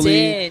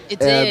gracefully. It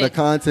did. The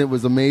content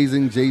was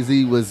amazing.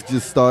 Jay-Z was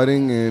just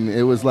starting, and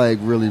it was like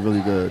really,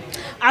 really good.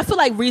 I feel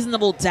like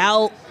 "Reasonable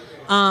Doubt."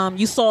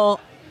 You saw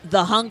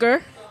the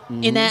hunger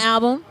in that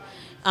album.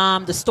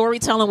 The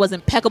storytelling was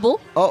impeccable.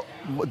 Oh,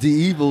 The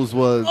Evils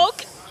was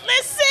Okay,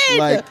 listen.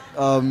 like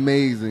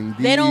amazing.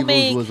 The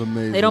Evils was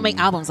amazing. They don't make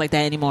albums like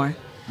that anymore.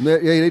 Yeah,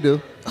 they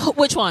do.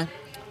 Which one?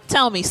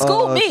 Tell me.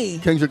 School me.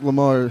 Kendrick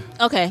Lamar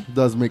Okay.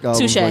 does make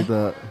albums Touche. like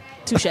that.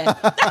 Touche.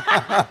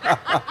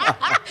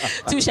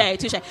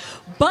 Touche.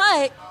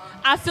 But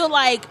I feel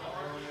like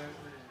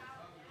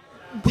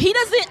he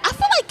doesn't. I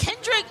feel like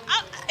Kendrick,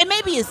 and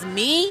maybe it's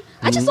me.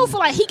 I just don't feel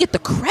like he get the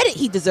credit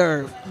he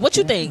deserves. What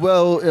you think?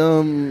 Well,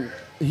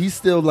 he's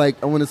still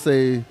like, I want to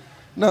say,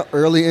 not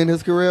early in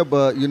his career,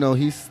 but you know,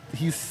 he's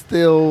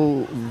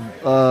still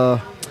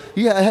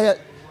he had,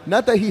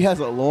 not that he has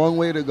a long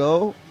way to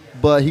go,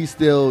 but he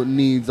still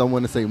needs, I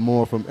want to say,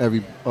 more from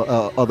every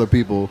other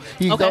people.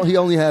 He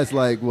only has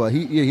like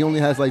he only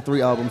has like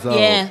 3 albums out.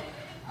 Yeah.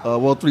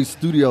 3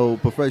 studio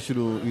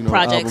professional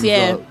Projects,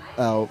 albums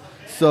out.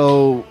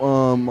 So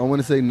I want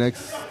to say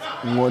next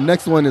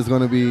one is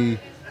going to be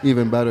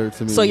even better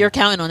to me. So you're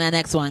counting on that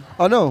next one.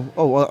 Oh no!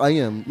 Oh, well, I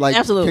am. Like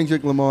Absolutely.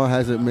 Kendrick Lamar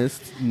hasn't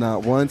missed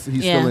not once.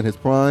 He's Yeah. still in his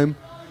prime.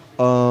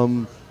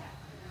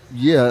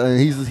 Yeah, and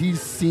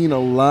he's seen a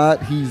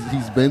lot.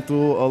 He's been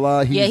through a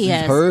lot. Yeah, he he's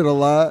has. heard a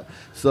lot.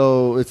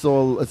 So it's a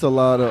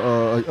lot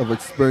of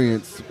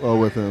experience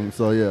with him.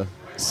 So yeah,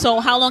 So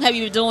how long have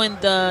you been doing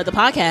the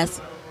podcast?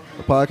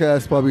 the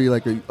podcast probably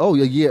like a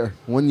year,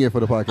 1 year for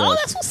the podcast. Oh,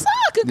 that's what's up.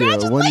 yeah,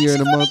 Congratulations 1 year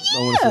and a on month.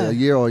 I want to say a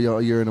year or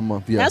a year and a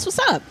month. Yeah, That's what's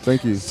up.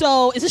 Thank you.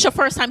 So is this your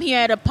first time here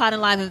at a Pod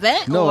and Live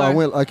event? No,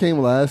 or? I came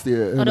last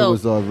year and it dope.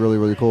 was really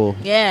really cool.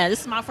 Yeah,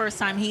 this is my first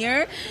time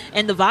here,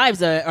 and the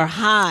vibes are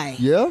high.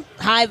 Yeah.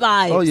 High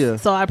vibes. Oh, yeah.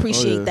 So I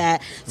appreciate Oh, yeah.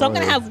 that. So I'm Oh,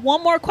 going to yeah. have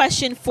one more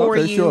question for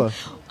Okay, you. sure.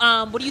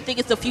 What do you think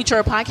is the future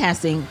of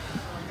podcasting?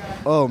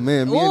 Oh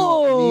man, me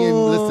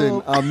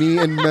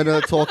and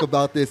Meta talk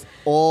about this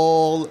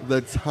all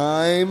the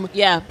time.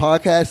 Yeah.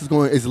 Podcast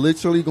is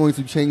literally going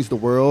to change the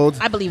world.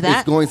 I believe that.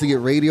 It's going to get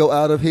radio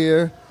out of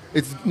here.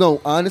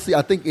 Honestly,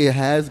 I think it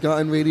has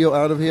gotten radio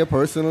out of here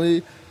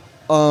personally.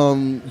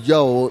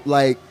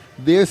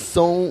 There's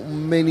so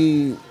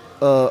many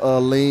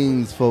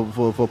lanes for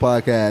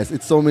podcasts.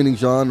 It's so many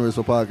genres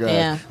for podcasts.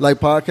 Yeah. Like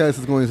podcast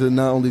is going to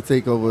not only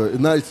take over, it's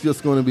not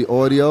just going to be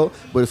audio,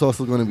 but it's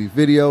also going to be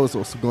video. It's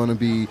also going to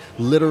be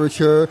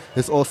literature.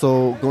 It's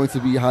also going to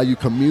be how you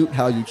commute,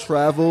 how you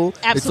travel.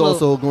 Absolute. It's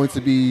also going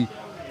to be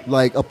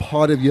like a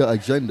part of your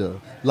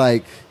agenda.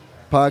 Like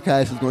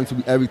podcast is going to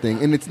be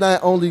everything. And it's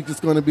not only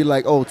just going to be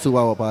like,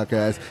 2-hour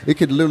podcast. It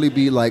could literally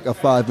be like a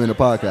 5-minute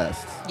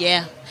podcast.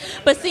 Yeah.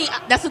 But see,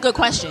 that's a good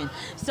question.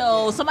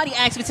 So somebody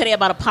asked me today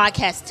about a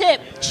podcast tip.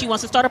 She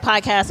wants to start a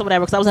podcast or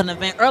whatever, because I was at an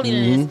event earlier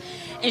than this.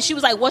 And she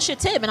was like, what's your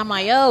tip? And I'm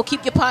like,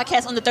 keep your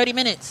podcast under 30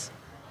 minutes.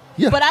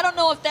 Yeah. But I don't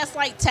know if that's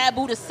like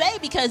taboo to say,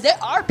 because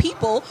there are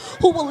people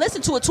who will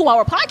listen to a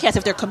 2-hour podcast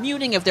if they're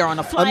commuting, if they're on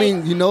a flight. I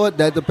mean, you know what?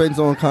 That depends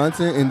on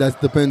content, and that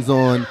depends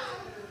on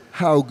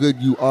how good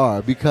you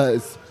are.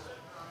 Because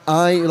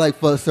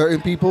for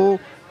certain people,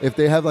 if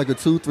they have like a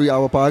 2-3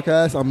 hour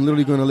podcast, I'm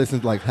literally going to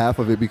listen to like half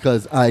of it,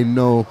 because I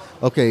know,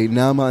 okay,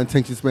 now my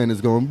attention span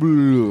is going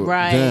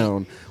Right.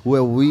 down.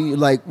 Where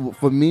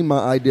for me, my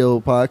ideal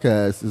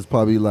podcast is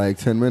probably like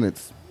 10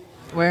 minutes.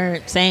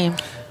 We're same.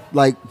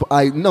 30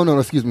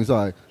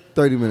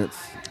 minutes.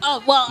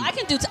 Oh, well, I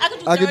can do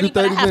 30, I can do 30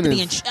 but I have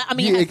minutes. to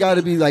be in. It got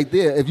to be like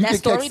there. If you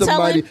That can catch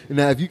somebody, storytelling?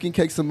 now if you can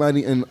catch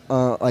somebody in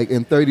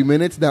in 30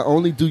 minutes, not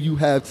only do you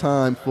have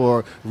time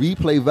for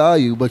replay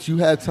value, but you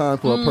have time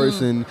for a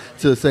person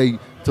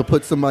to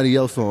put somebody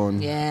else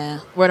on. Yeah,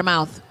 word of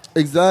mouth.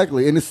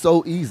 Exactly, and it's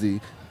so easy.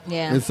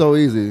 Yeah, It's so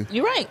easy,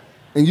 you're right.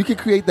 and you can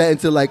create that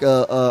into like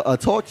a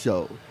talk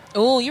show.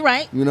 Oh, you're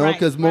right. You know,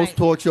 because most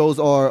talk shows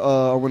are,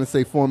 I want to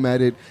say,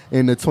 formatted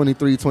in a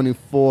 23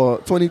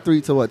 to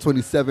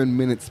 27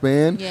 minute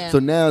span. Yeah. So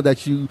now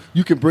that you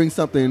can bring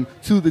something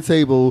to the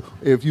table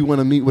if you want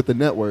to meet with the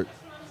network.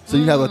 So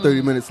you have a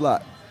 30-minute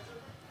slot.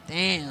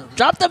 Damn,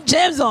 drop them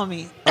gems on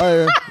me.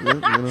 Oh,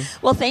 yeah.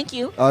 Well, thank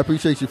you I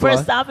appreciate you, for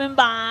Fly. stopping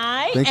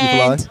by. Thank you,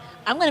 and Fly.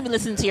 I'm going to be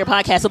listening to your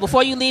podcast. So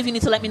before you leave, you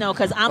need to let me know,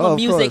 because I'm Oh, a of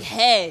music course.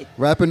 head.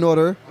 Rap in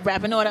Order.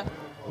 Rap in order.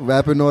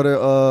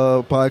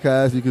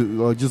 Podcast. You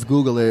can just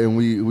Google it, and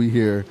we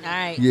here. All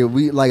right. Yeah,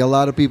 we like a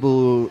lot of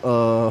people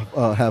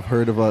have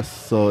heard of us,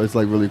 so it's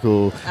like really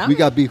cool. All We right.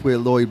 got beef with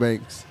Lloyd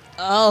Banks.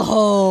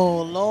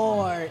 Oh,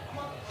 Lord.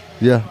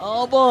 Yeah,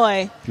 Oh,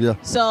 boy. yeah.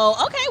 So,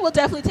 okay, we'll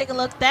definitely take a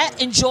look at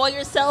that. Enjoy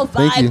yourself,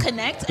 Thank vibe, you.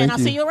 connect, and Thank I'll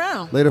you. see you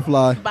around. Later,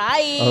 Fly.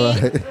 Bye. All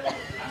right.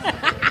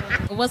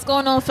 What's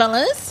going on,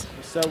 fellas?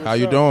 How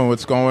you doing?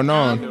 What's going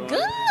on?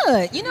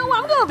 Good. You know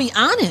what? I'm going to be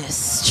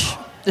honest.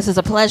 This is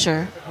a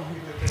pleasure.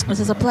 This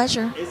is a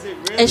pleasure. Is it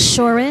really? It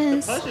sure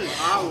is. The pleasure's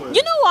ours.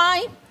 You know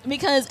why?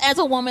 Because as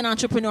a woman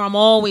entrepreneur, I'm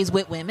always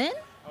with women.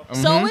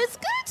 So it's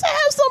good to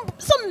have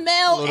some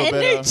male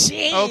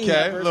energy.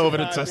 Okay, a little bit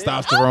of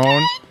testosterone.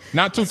 Okay.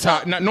 Not too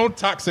no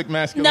toxic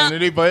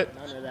masculinity, but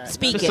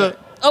Speak Just it.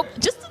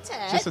 Just a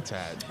tad. just a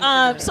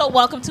tad. So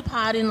welcome to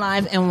Pod and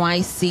Live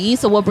NYC.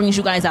 So what brings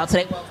you guys out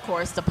today? Well, of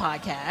course, the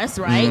podcast,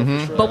 right?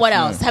 Mm-hmm. But what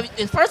else?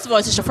 First of all,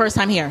 is this your first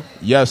time here?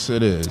 Yes,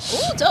 it is.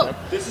 Ooh, dope.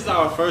 This is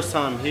our first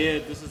time here.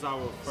 This is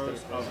our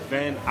first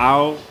event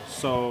out.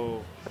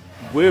 So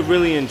we're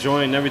really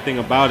enjoying everything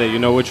about it. You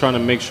know, we're trying to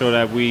make sure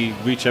that we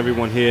reach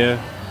everyone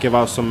here, give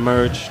out some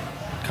merch,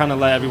 kind of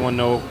let everyone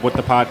know what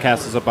the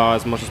podcast is about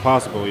as much as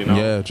possible, you know?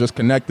 Yeah, just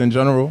connect in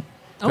general.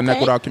 Connect Okay.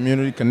 with our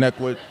community. Connect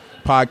with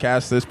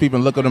podcasters. People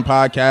look at them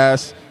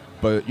podcasts,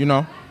 but you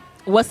know,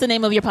 What's the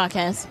name of your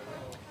podcast?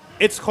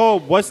 It's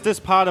called What's This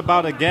Pod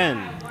About Again?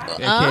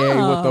 AKA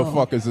what the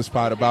fuck is this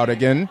pod about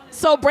again?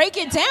 So break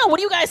it down. What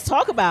do you guys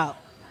talk about?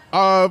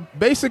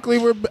 Basically,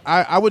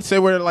 I would say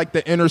we're like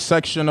the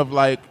intersection of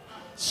like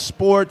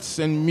sports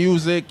and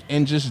music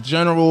and just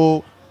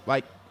general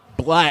like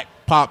black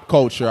pop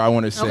culture. I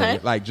want to say Okay.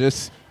 like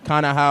just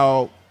kind of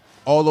how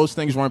all those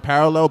things run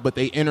parallel, but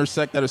they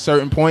intersect at a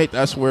certain point.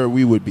 That's where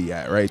we would be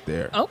at right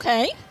there.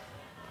 Okay.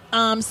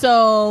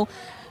 So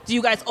do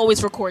you guys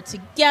always record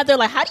together?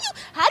 Like how do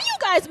you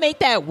guys make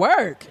that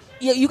work?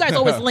 You guys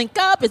always link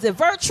up? Is it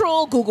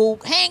virtual? Google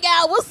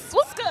Hangout?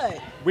 What's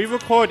good? We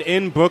record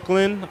in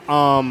Brooklyn.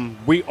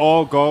 We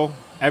all go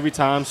every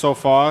time so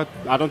far.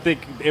 I don't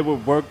think it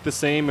would work the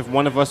same if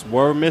one of us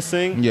were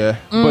missing. Yeah.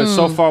 But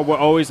so far, we're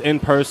always in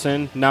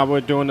person. Now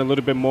we're doing a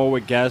little bit more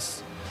with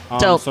guests.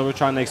 Dope. So we're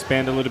trying to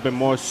expand a little bit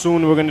more.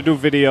 Soon we're going to do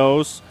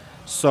videos.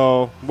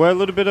 So we're a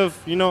little bit of,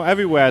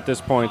 everywhere at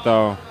this point,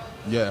 though.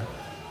 Yeah.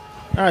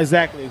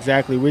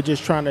 Exactly. We're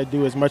just trying to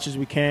do as much as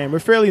we can. We're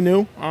fairly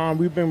new.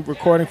 We've been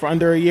recording for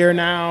under a year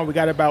now. We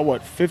got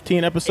about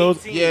 15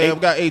 episodes? Yeah, we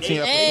got 18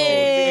 episodes.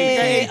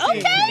 Hey, okay.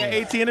 We got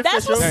 18 official.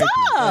 That's what's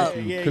up.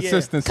 Yeah.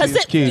 Consistency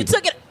is key. You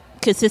took it.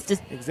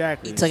 Consistent.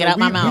 Exactly. You took it out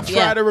my mouth. We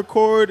try to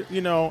record,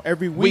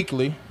 every week.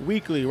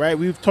 Weekly, right?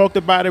 We've talked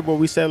about it, but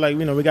we said,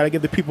 we got to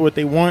give the people what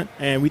they want,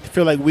 and we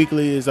feel like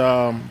weekly is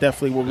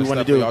definitely what we want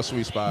to do. Our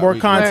sweet spot. More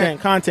weekly.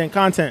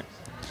 content.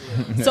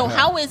 So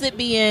how is it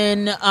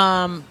being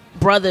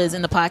brothers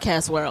in the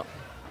podcast world?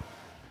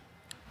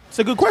 It's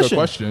a good question.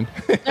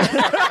 That's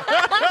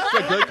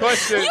a good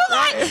question.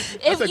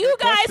 If you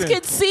guys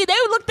could see, they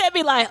looked at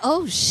me like,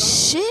 oh,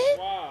 shit.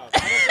 Wow.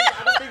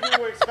 I don't think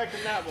we were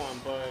expecting that one,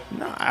 but...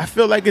 No, I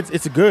feel like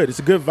it's good. It's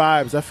a good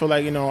vibes. I feel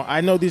like,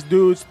 I know these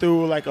dudes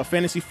through like a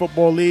fantasy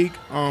football league.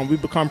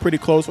 We've become pretty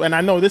close. And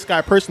I know this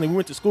guy personally. We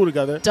went to school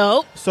together.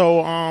 Dope.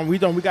 So we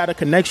got a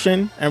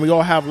connection, and we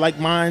all have like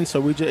minds.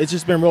 So it's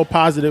just been real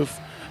positive.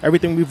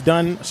 Everything we've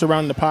done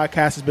surrounding the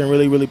podcast has been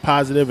really, really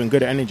positive and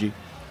good energy.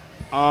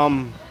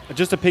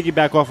 Just to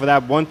piggyback off of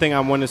that, one thing I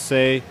want to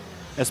say,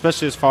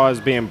 especially as far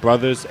as being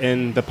brothers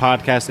in the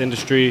podcast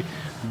industry,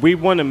 we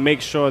want to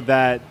make sure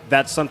that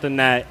that's something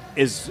that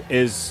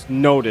is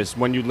noticed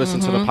when you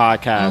listen to the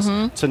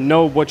podcast, to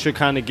know what you're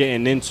kind of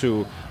getting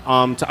into,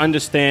 to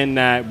understand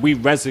that we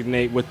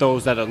resonate with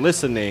those that are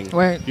listening,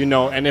 right.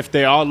 And if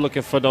they are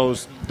looking for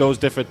those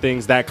different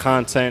things, that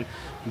content,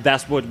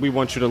 that's what we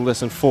want you to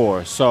listen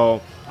for.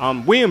 So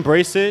we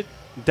embrace it,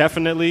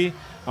 definitely.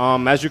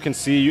 As you can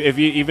see,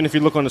 even if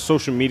you look on the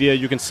social media,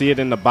 you can see it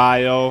in the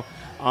bio.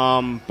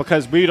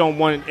 Because we don't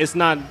want, it's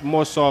not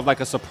more so of like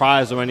a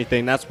surprise or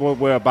anything. That's what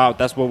we're about.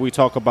 That's what we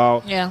talk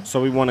about. Yeah.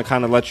 So we want to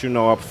kind of let you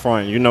know up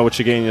front. You know what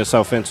you're getting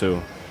yourself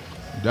into.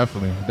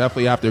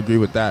 Definitely have to agree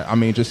with that. I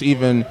mean, just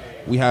even,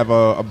 we have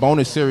a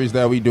bonus series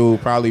that we do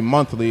probably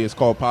monthly. It's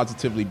called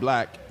Positively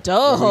Black.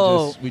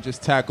 Dope. We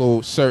just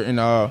tackle certain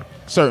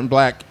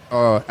black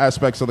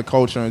aspects of the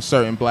culture and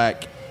certain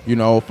black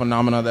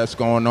phenomena that's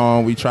going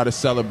on. We try to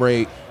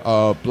celebrate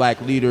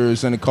black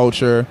leaders in the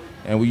culture,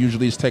 and we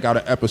usually just take out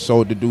an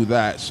episode to do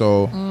that.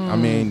 So, I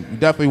mean, we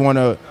definitely want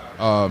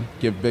to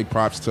give big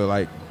props to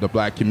like the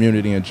black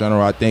community in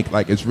general. I think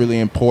like it's really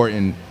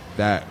important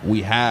that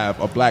we have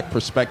a black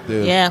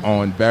perspective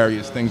on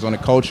various things on the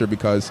culture,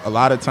 because a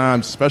lot of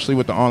times, especially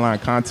with the online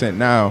content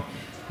now,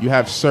 you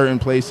have certain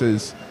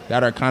places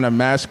that are kind of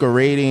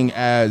masquerading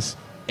as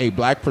a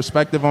black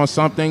perspective on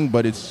something,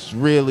 but it's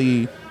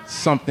really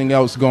something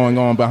else going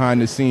on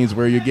behind the scenes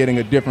where you're getting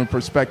a different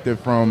perspective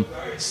from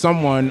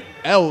someone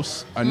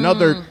else,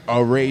 another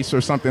race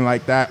or something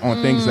like that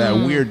on things that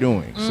we're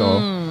doing.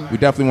 So we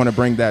definitely want to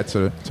bring that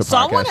to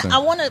podcasting. I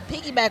want to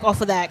piggyback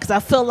off of that, because I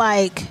feel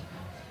like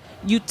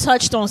you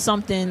touched on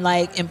something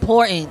like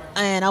important,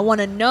 and I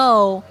want to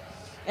know,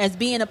 as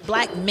being a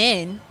black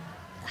man,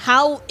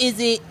 how is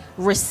it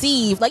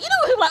received? Like,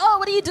 people like, oh,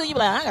 what do you do? You be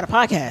like, I got a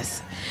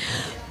podcast.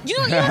 You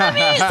know what I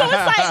mean? So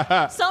it's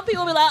like, some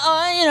people be like, oh,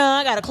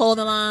 I got a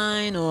clothing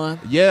line, or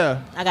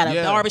I got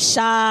a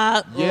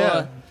barbershop.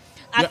 Or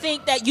I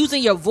think that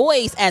using your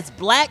voice as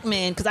black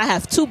men, because I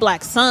have 2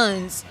 black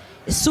sons,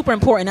 is super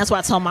important. That's why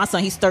I tell my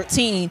son, he's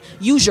 13,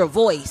 use your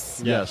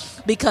voice.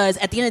 Yes. Because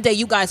at the end of the day,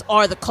 you guys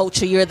are the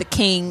culture. You're the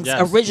kings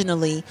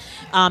originally.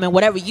 And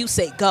whatever you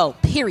say, go,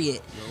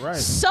 period. You're right.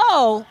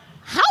 So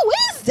how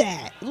is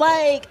that?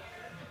 Like,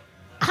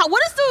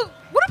 what do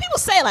people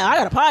say? Like, I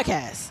got a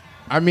podcast.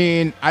 I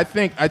mean, I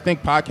think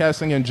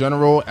podcasting in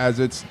general, as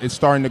it's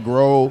starting to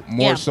grow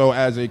more so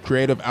as a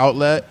creative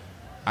outlet,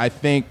 I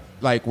think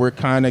like we're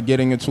kind of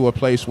getting into a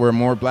place where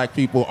more black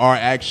people are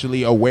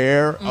actually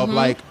aware of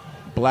like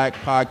black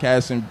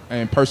podcasts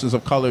and persons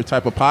of color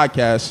type of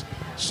podcasts.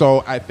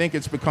 So I think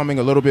it's becoming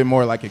a little bit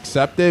more like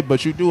accepted,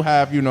 but you do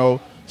have,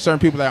 certain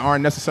people that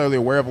aren't necessarily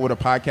aware of what a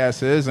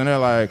podcast is, and they're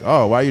like,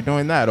 oh, why are you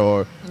doing that?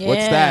 Or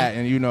what's that?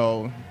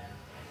 And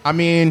I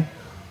mean,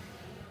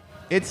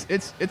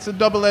 it's a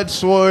double-edged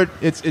sword.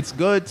 It's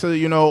good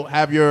to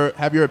have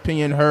your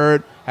opinion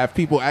heard, have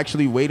people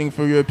actually waiting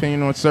for your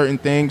opinion on certain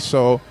things.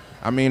 So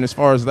I mean, as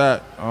far as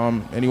that,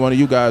 any one of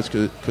you guys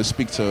could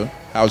speak to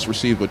how it's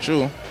received with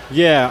you.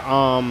 Yeah,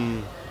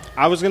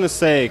 I was gonna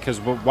say, because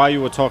while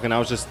you were talking, I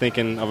was just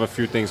thinking of a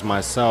few things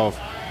myself.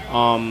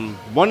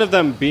 One of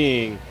them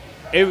being,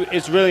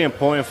 it's really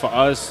important for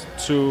us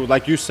to,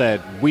 like you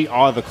said, we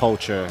are the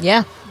culture.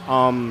 Yeah.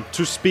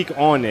 To speak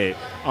on it.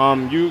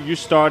 You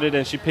started,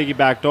 and she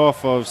piggybacked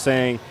off of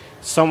saying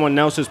someone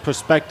else's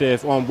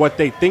perspective on what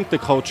they think the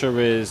culture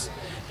is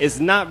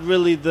not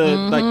really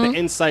the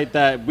insight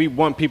that we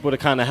want people to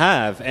kind of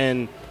have,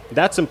 and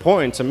that's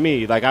important to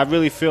me. Like, I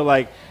really feel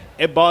like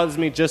it bothers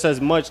me just as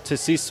much to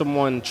see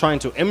someone trying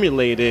to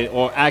emulate it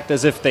or act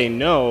as if they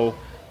know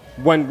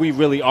when we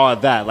really are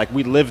that. Like,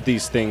 we live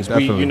these things.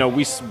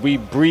 Definitely. We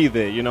breathe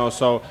it,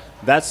 so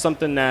that's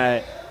something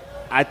that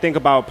I think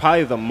about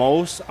probably the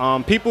most.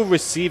 People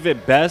receive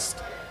it best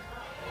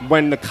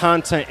when the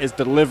content is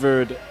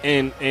delivered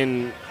in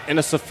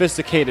a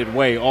sophisticated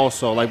way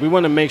also. Like, we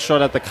want to make sure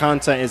that the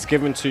content is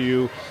given to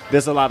you.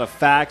 There's a lot of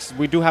facts.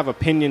 We do have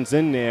opinions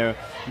in there,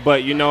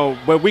 but,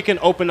 where we can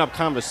open up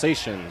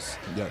conversations.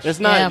 Yes. It's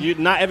not,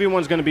 not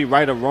everyone's going to be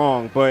right or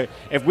wrong, but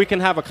if we can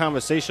have a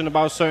conversation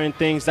about certain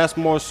things, that's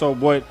more so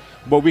what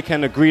we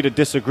can agree to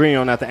disagree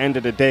on at the end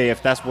of the day,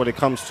 if that's what it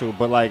comes to.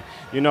 But, like,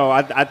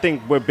 I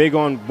think we're big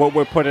on what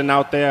we're putting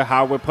out there,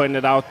 how we're putting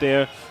it out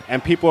there,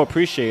 and people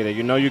appreciate it.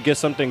 You get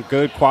something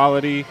good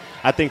quality.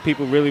 I think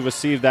people really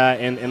receive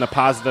that in a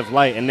positive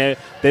light, and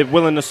they're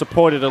willing to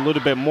support it a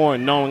little bit more,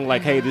 knowing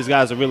like, hey, these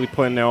guys are really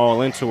putting their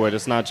all into it.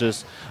 It's not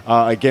just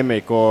a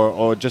gimmick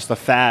or just a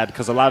fad,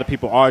 because a lot of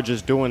people are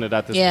just doing it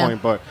at this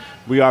point, but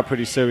we are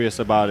pretty serious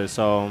about it.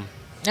 So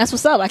that's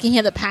what's up. I can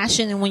hear the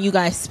passion when you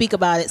guys speak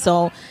about it.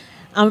 So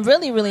I'm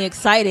really, really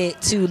excited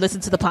to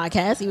listen to the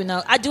podcast, even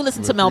though I do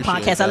listen to Mel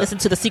podcasts. I listen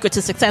to the Secret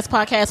to Success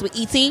podcast with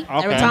E.T.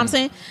 Eric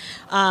Thompson.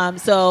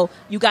 So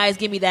you guys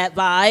give me that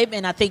vibe,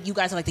 and I think you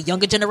guys are like the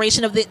younger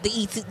generation of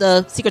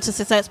the Secret to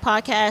Success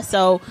podcast.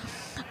 So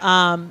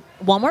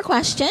one more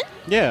question.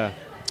 Yeah.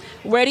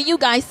 Where do you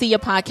guys see your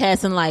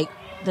podcast in like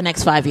the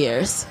next 5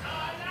 years?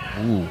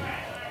 Ooh.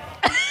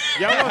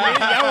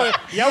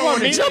 Y'all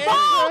want me?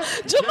 Jamal,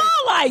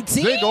 like,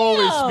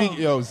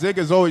 damn. Zig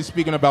is always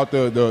speaking about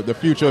the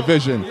future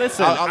vision.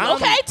 Listen, talk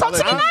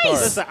to me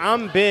nice. Listen,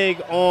 I'm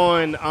big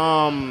on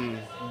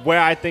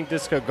where I think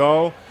this could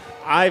go.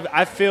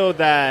 I feel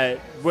that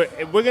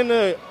we're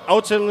gonna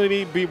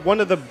ultimately be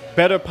one of the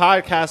better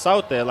podcasts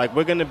out there. Like,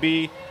 we're gonna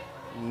be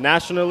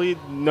nationally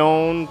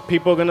known.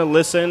 People are gonna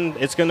listen.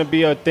 It's gonna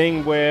be a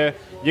thing where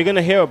you're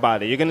gonna hear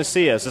about it. You're gonna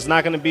see us. It's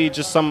not gonna be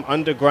just some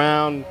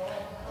underground.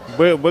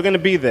 We're going to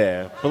be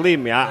there. Believe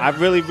me, I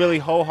really, really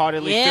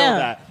wholeheartedly feel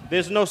that.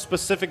 There's no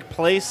specific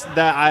place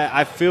that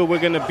I feel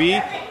we're going to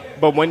be.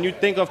 But when you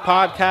think of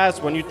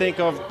podcasts, when you think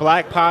of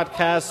black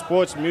podcasts,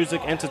 sports,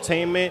 music,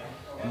 entertainment,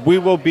 we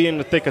will be in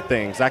the thick of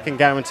things. I can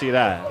guarantee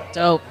that.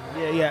 Dope.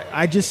 Yeah.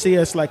 I just see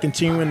us like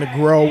continuing to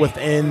grow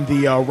within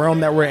the realm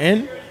that we're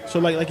in. So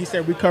like you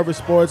said, we cover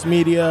sports,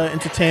 media,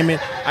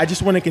 entertainment. I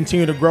just want to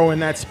continue to grow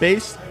in that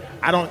space.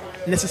 I don't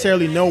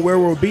necessarily know where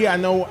we'll be. I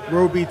know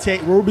we'll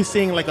be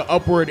seeing like an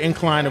upward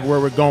incline of where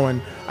we're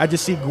going. I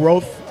just see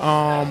growth,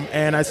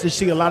 and I just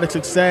see a lot of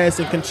success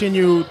and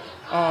continued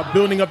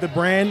building up the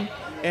brand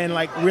and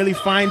like really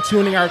fine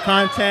tuning our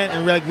content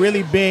and like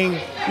really being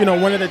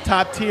one of the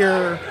top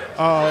tier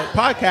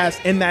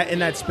podcasts in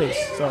that space.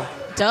 So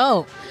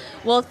dope.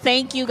 Well,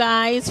 thank you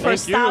guys for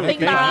stopping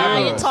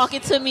by and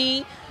talking to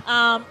me.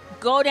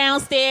 Go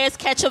downstairs,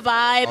 catch a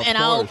vibe, and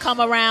I'll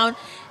come around.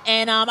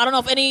 And I don't know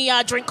if any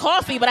drink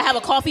coffee, but I have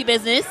a coffee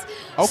business.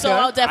 Okay. So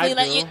I'll definitely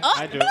let you.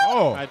 I do.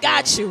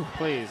 Got you.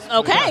 Please.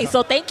 Okay,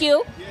 so thank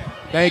you.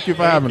 Thank you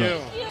for having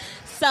us.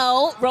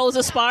 So,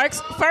 Rosa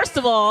Sparks, first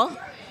of all,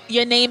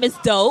 your name is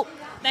dope.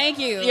 Thank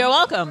you. You're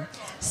welcome.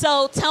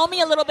 So tell me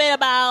a little bit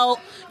about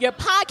your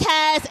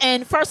podcast.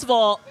 And first of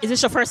all, is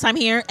this your first time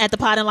here at the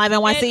Pod and Live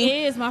NYC?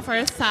 It is my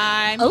first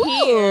time Ooh.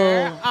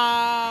 here.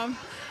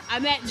 I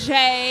met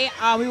Jay.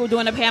 We were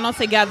doing a panel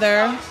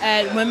together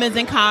at Women's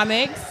in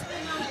Comics.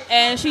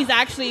 And she's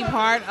actually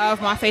part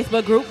of my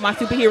Facebook group, My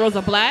Superheroes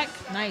Are Black.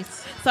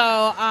 Nice. So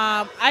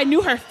I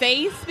knew her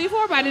face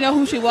before, but I didn't know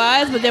who she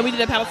was. But then we did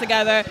a panel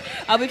together.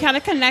 We kind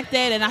of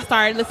connected, and I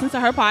started listening to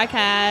her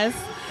podcast.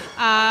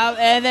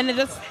 And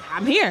then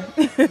I'm here.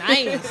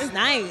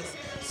 Nice.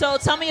 So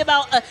tell me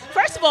about,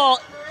 first of all,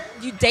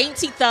 you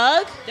Dainty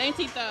Thug.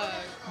 Dainty Thug.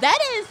 That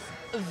is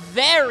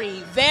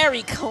very,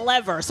 very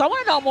clever. So I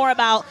want to know more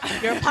about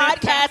your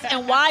podcast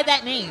and why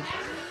that name.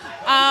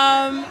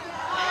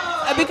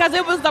 Because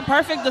it was the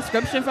perfect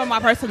description for my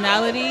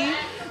personality.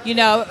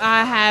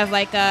 I have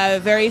like a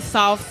very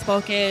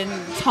soft-spoken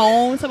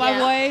tone to my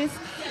voice,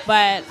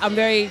 but I'm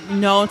very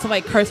known to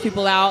like curse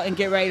people out and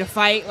get ready to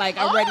fight. Like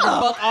I'm ready to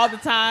book all the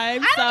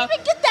time. I don't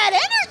even get that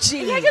energy.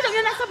 Yeah,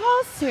 you're not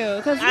supposed to.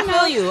 Because I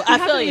feel you. You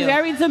have to be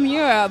very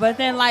demure, but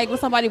then like when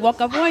somebody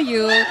walk up on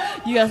you,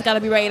 you just got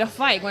to be ready to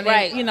fight when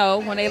they,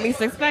 when they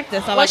least expect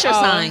it. So what's your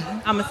sign?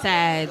 I'm a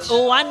Sag.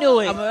 Oh, I knew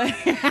it.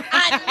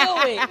 I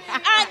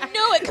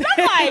knew it. Because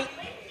I'm like.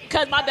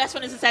 Because my best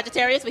friend is a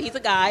Sagittarius, but he's a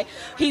guy.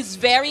 He's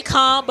very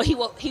calm, but he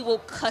will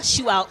cuss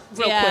you out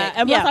real quick.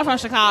 And plus I'm from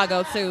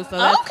Chicago too,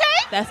 so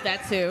that's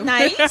that too.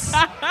 Nice.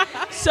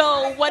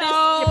 So what is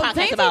your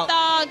podcast about?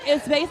 Dainty Thug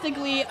is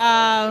basically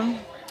an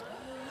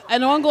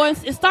ongoing.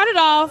 It started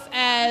off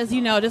as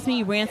just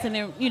me ranting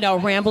and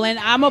rambling.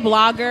 I'm a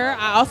blogger.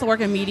 I also work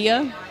in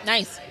media.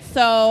 Nice.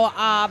 So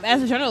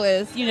as a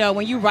journalist,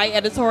 when you write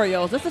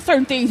editorials, there's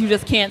certain things you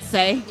just can't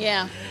say.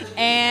 Yeah.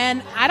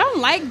 And I don't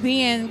like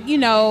being,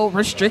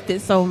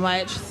 restricted so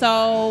much.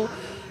 So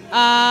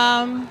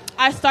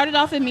I started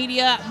off in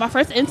media. My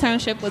first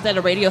internship was at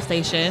a radio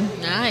station.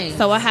 Nice.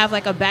 So I have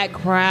like a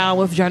background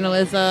with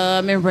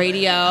journalism and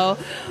radio.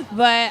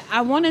 But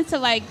I wanted to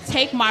like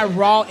take my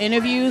raw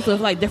interviews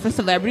with like different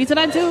celebrities that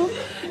I do,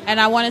 and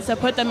I wanted to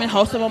put them and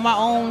host them on my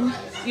own,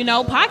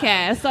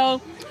 podcast.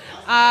 So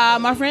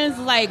my friends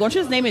was like, "Why don't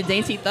you just name it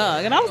Dainty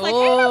Thug?" And I was like,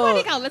 "Ain't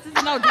nobody gonna listen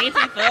to no Dainty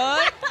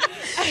Thug."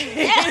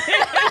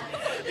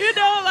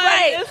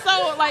 It's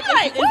so like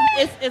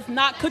it's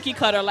not cookie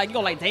cutter. Like you go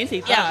like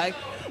Dainty Thug. Yeah.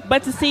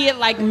 But to see it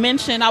like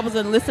mentioned, I was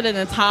enlisted in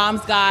the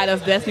Times Guide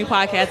of Best New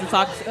Podcasts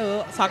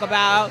to talk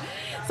about.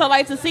 So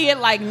like to see it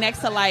like next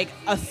to like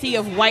a sea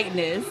of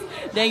whiteness,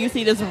 then you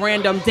see this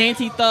random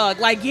Dainty Thug,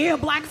 like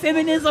black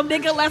feminism,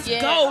 nigga, let's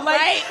go,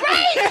 like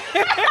right.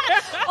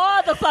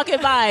 All the fucking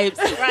vibes,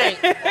 right?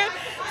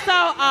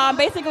 So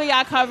basically,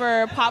 I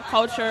cover pop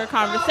culture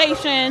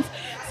conversations.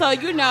 So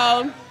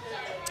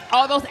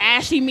all those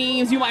ashy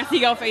memes you might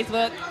see on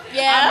Facebook.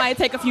 Yeah. I might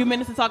take a few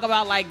minutes to talk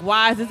about like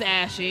why is this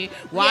ashy,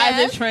 why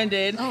is it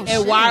trending,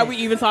 and why are we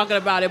even talking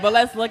about it? But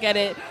let's look at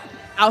it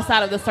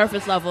outside of the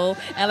surface level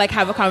and like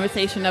have a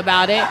conversation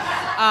about it.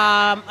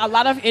 A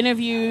lot of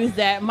interviews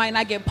that might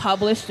not get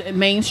published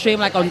mainstream,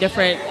 like on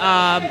different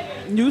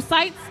news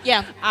sites.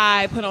 Yeah,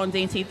 I put on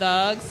Dainty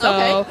Thug.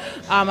 So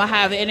I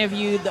have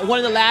interviewed one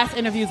of the last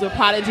interviews with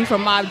Prodigy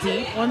from Mobb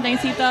Deep on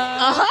Dainty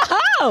Thug.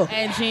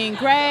 And Jean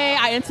Grey.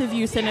 I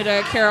interviewed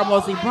Senator Carol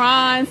Moseley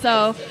Braun.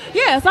 So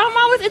I'm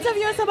always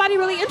interviewing somebody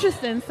really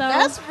interesting. So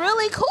that's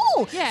really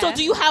cool. Yeah. So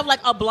do you have like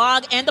a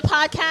blog and a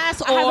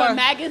podcast, or I have a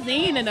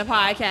magazine and a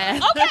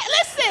podcast? Okay,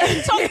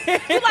 listen. So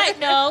you're like,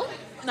 no,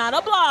 not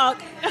a blog,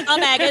 a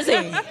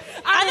magazine.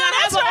 I know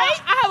that's right.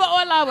 I have an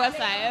online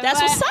website. That's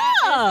what's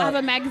up. I have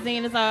a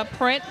magazine. It's a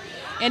print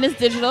and it's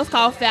digital. It's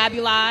called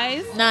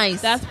Fabulize.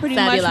 Nice. That's pretty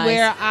much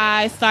where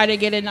I started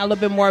getting a little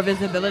bit more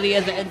visibility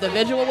as an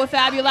individual with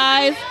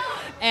Fabulize.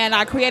 And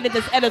I created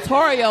this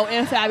editorial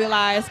in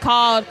Fabulize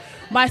called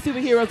My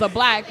Superheroes Are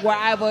Black, where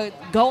I would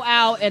go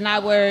out and I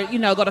would,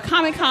 go to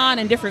Comic-Con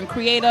and different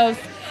creatives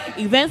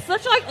events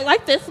such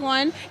like this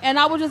one, and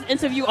I will just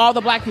interview all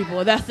the black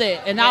people. That's it.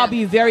 And I'll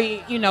be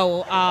very,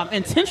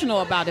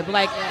 intentional about it. But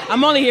like,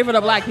 I'm only here for the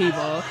black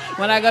people.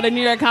 When I go to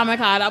New York Comic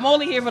Con, I'm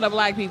only here for the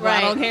black people. Right.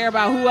 I don't care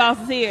about who else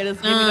is here.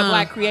 Just give me the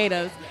black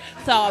creatives.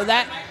 So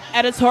that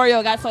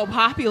editorial got so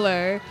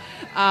popular.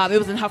 It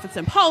was in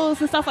Huffington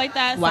Post and stuff like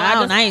that. So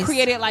I just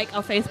created like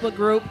a Facebook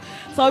group.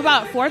 So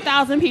about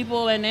 4,000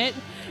 people in it.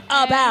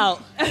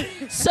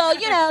 So,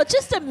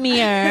 just a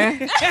mere.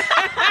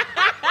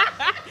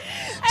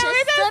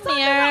 Just a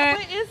mere.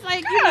 It's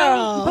like,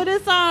 but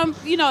it's,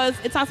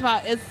 it talks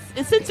about, it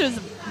centers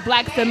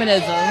black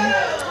feminism,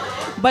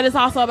 but it's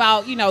also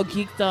about,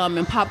 geekdom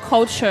and pop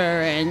culture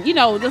and,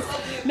 this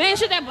main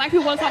shit that black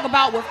people want to talk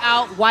about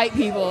without white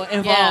people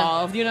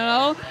involved,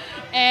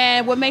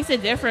 And what makes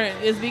it different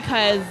is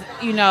because,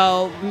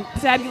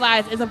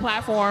 Fabulize is a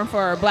platform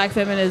for black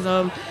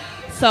feminism.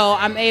 So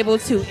I'm able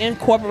to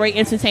incorporate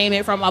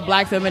entertainment from a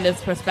black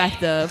feminist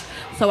perspective.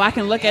 So I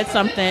can look at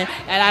something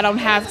and I don't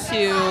have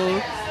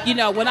to,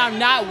 when I'm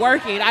not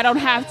working, I don't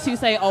have to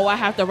say, I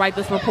have to write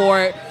this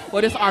report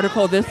or this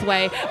article this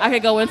way. I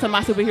can go into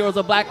My Superheroes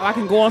Are Black, or I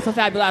can go on some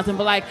Fabulize and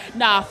be like,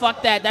 nah,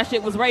 fuck that. That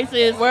shit was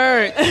racist.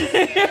 Word.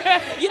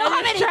 You know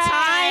how many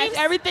times?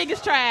 Everything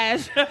is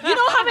trash. You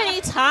know how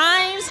many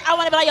times I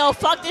want to be like, yo,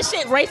 fuck this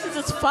shit, racist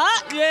as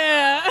fuck?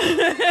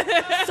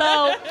 Yeah.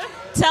 So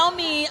tell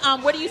me,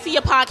 where do you see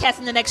your podcast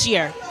in the next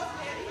year?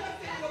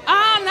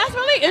 That's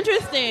really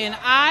interesting.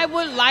 I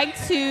would like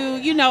to,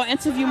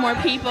 interview more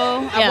people.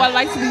 I would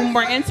like to be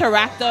more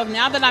interactive.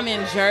 Now that I'm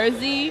in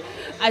Jersey,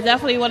 I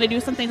definitely want to do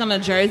some things on the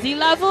Jersey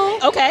level.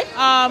 Okay.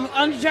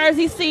 On the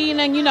Jersey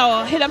scene and,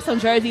 hit up some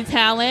Jersey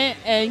talent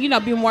and,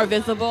 be more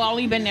visible. I've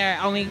only been there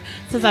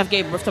since I've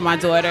gave birth to my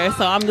daughter.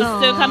 So I'm just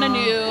still kind of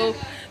new.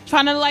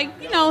 Trying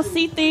to,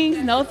 see things,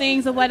 know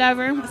things, or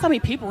whatever. There's so many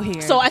people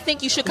here. So I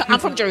think you should come. I'm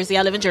from Jersey.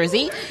 I live in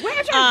Jersey. Where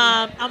in Jersey?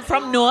 I'm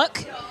from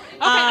Newark.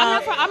 Okay,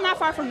 I'm not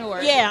far from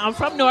Newark. Yeah, I'm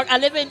from Newark. I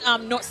live in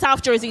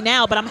South Jersey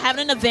now, but I'm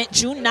having an event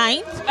June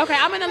 9th. Okay,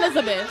 I'm in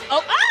Elizabeth.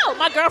 Oh,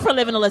 my girlfriend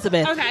lives in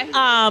Elizabeth. Okay. Where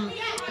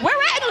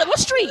at? What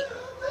street?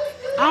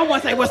 I don't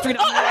want to say what street.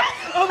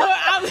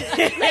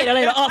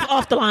 Later,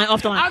 off the line.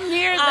 I'm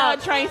near the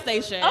train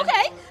station.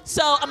 Okay,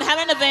 so I'm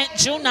having an event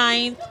June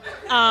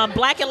 9th.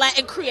 Black and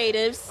Latin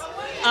Creatives.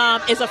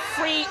 It's a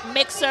free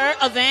mixer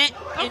event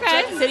in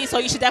Jersey City, so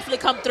you should definitely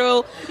come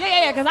through.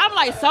 Yeah, because I'm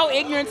like so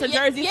ignorant to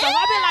Jersey, so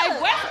I be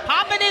like, what's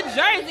popping in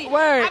Jersey?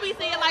 Word. I be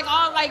seeing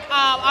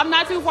I'm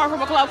not too far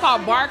from a club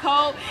called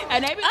Barcode,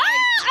 and they be like,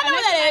 I know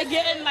what that is.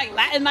 Getting like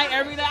Latin night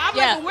every day. I'm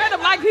like, where the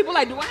black people?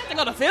 Like, do I have to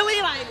go to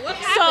Philly? Like, what's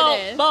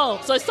happening?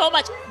 So it's so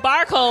much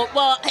Barcode.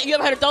 Well, have you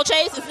ever heard of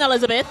Dolce's? It's in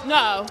Elizabeth.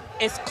 No.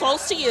 It's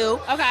close to you.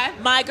 Okay.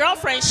 My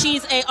girlfriend,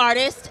 she's an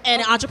artist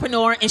and an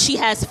entrepreneur, and she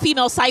has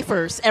female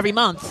ciphers every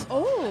month.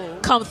 Ooh.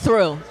 Come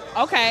through.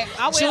 Okay,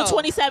 I will. June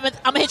 27th.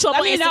 I'm gonna hit you up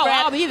on Instagram. Know.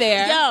 I'll be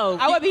there. Yo,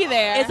 I will be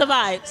there. It's a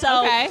vibe.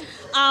 So, okay.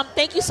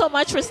 Thank you so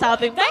much for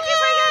stopping. Thank you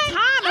for your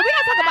time. we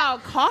gotta talk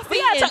about coffee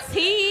and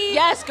tea.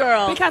 Yes,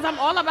 girl. Because I'm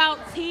all about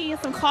tea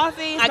and some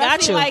coffee. I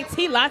got you. Like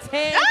tea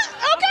latte. Okay.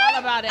 I'm all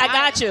about it. I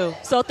got you.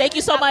 So thank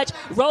you so much,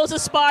 Rosa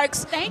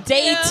Sparks. Thank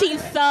Day you. Tea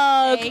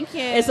Thug. Thank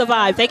you. It's a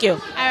vibe. Thank you. All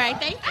right,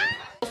 thank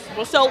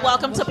you. So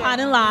welcome to Pod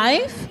and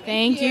Live.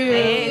 Thank you.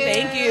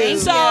 Thank you.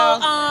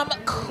 So,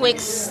 quick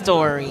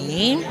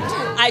story.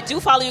 I do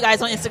follow you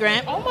guys on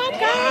Instagram. Oh my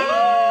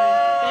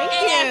God. Thank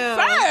you. And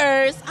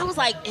at first, I was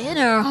like,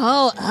 Inner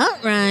Hoe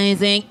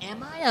Uprising.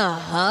 Am I a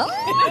hoe?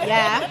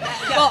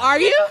 Yeah. Well, are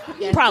you?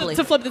 Probably.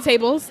 To flip the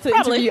tables? To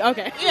Probably. interview?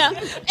 Okay. Yeah.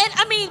 And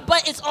I mean,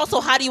 but it's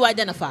also how do you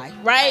identify,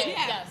 right?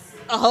 Yes.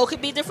 A hoe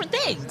could be different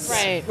things.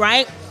 Right.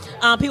 Right?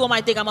 People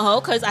might think I'm a hoe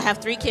because I have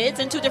 3 kids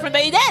and 2 different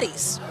baby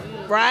daddies.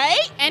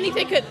 Right?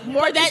 Anything could,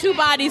 more than 2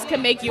 bodies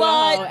can make you a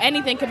But- hoe.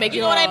 Anything can make you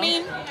You know a what I hoe.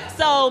 mean?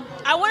 So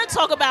I want to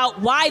talk about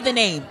why the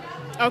name.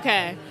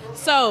 Okay.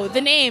 So the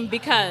name,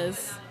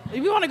 because we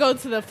want to go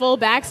to the full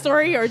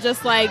backstory or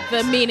just like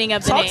the meaning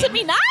of the Talk name. to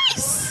me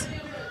nice.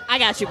 I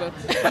got you, boo.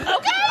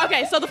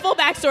 Okay, so the full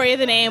backstory of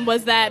the name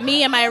was that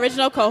me and my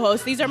original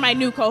co-host, these are my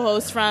new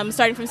co-hosts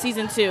starting from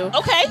season 2.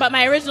 Okay. But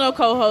my original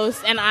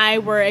co-host and I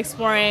were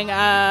exploring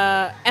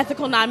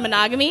ethical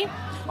non-monogamy,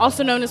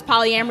 also known as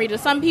polyamory to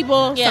some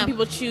people. Yeah. Some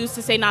people choose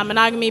to say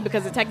non-monogamy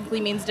because it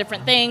technically means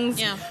different things.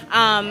 Yeah.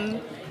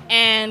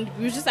 And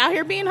we were just out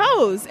here being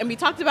hoes. And we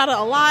talked about it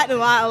a lot.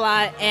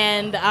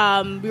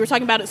 And we were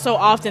talking about it so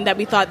often that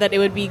we thought that it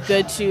would be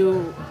good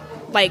to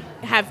like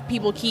have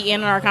people key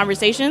in on our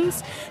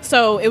conversations.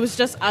 So it was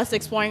just us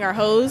exploring our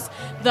hoes.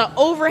 The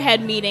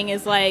overhead meeting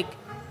is like,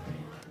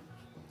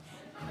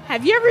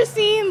 have you ever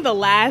seen the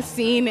last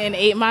scene in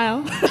 8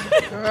 Mile?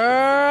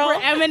 Girl. Where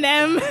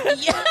Eminem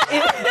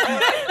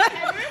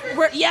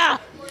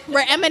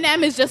where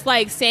Eminem is just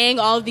like saying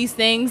all of these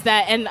things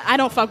that, and I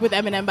don't fuck with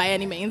Eminem by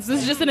any means,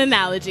 this is just an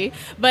analogy,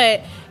 but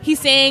he's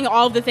saying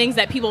all of the things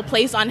that people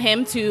place on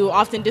him to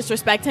often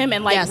disrespect him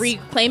and like Yes.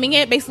 reclaiming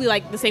it, basically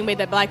like the same way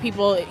that black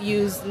people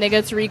use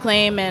nigga to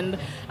reclaim, and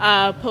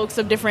folks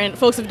of different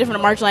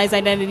marginalized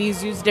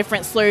identities use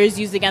different slurs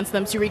used against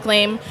them to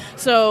reclaim.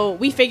 So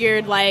we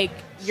figured like,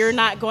 you're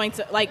not going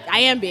to, like, I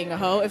am being a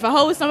hoe. If a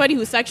hoe is somebody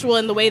who's sexual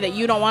in the way that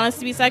you don't want us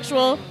to be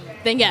sexual,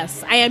 then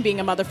yes, I am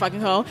being a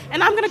motherfucking hoe.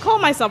 And I'm going to call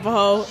myself a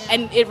hoe,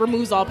 and it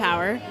removes all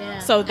power. Yeah.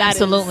 So that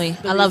Absolutely. is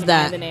the I love reason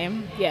that. behind the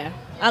name. Yeah.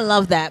 I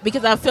love that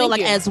because I feel Thank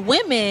like you. as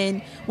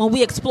women, when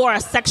we explore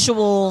our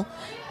sexual,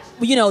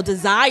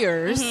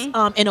 desires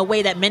in a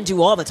way that men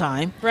do all the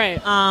time,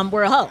 Right.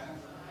 we're a hoe.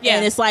 Yeah.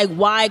 And it's like,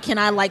 why can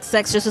I like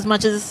sex just as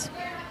much as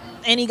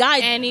any guy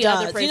Any does?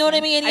 other person. You know what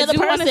I mean? Any other I do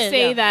person. want to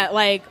say Yeah. that,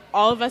 like,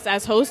 all of us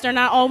as hosts are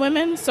not all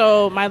women.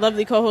 So my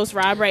lovely co-host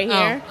Rob right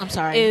here I'm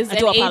sorry. is I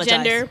do an apologize.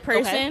 agender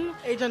person.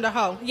 Agender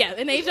hoe. Yeah,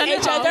 an agender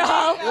Agender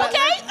hoe. hoe.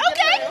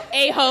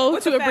 Okay. A-ho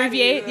to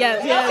abbreviate. Yeah.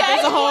 Okay.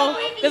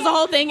 There's a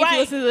whole thing if Right. you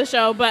listen to the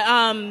show. But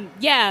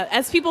yeah,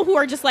 as people who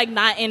are just like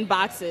not in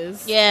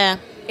boxes, Yeah.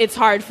 it's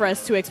hard for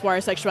us to explore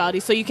our sexuality.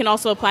 So you can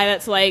also apply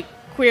that to like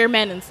queer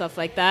men and stuff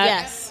like that.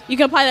 Yes. You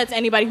can apply that to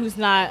anybody who's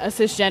not a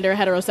cisgender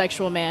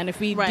heterosexual man. If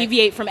we Right.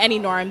 deviate from any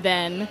norm,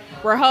 then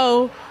we're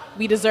hoe.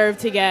 We deserve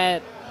to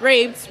get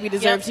raped. We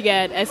deserve Yep. to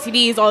get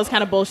STDs. All this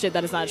kind of bullshit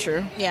that is not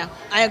true. Yeah,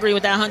 I agree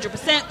with that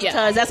 100% because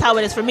Yeah. that's how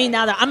it is for me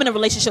now that I'm in a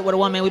relationship with a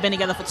woman. We've been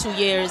together for 2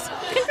 years.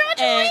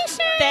 Congratulations!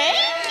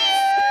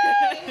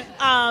 Thank you.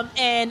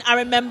 And I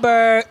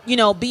remember,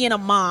 being a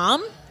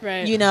mom,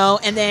 Right.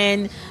 and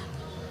then,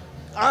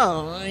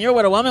 oh, you're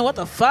with a woman? What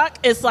the fuck?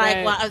 It's like,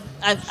 Right. well,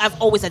 I've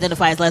always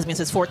identified as lesbian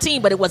since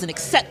 14, but it wasn't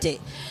accepted.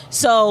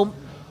 So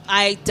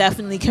I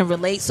definitely can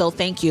relate. So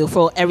thank you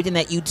for everything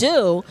that you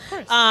do.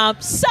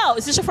 So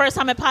is this your first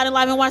time at Pod and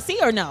Live NYC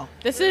or no?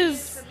 This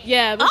is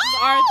our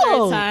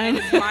third time.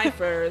 My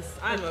first.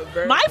 I'm a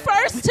virgin. My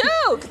first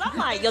too, because I'm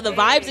like, the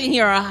vibes in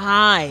here are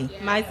high,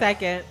 My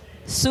second.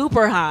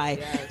 super high.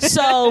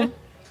 So,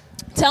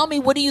 tell me,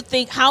 what do you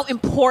think? How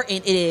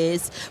important it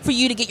is for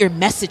you to get your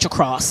message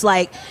across?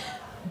 Like,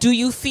 do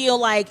you feel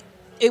like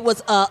it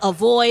was a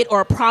void or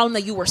a problem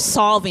that you were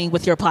solving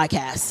with your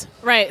podcast?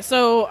 Right.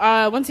 So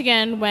once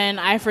again, when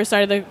I first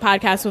started the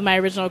podcast with my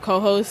original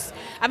co-host,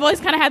 I've always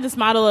kind of had this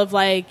model of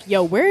like,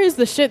 yo, where is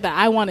the shit that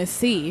I want to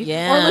see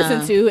Yeah. or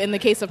listen to in the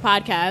case of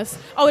podcasts?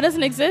 Oh, it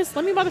doesn't exist?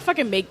 Let me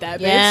motherfucking make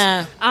that, bitch.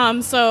 Yeah.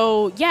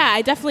 So, yeah,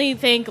 I definitely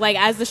think like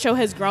as the show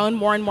has grown,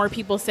 more and more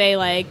people say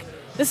like,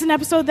 this is an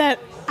episode that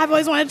I've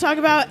always wanted to talk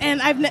about,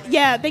 and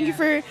thank you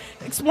for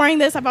exploring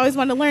this. I've always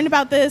wanted to learn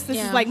about this. This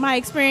Yeah. is like my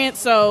experience.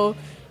 So,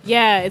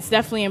 yeah, it's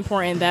definitely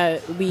important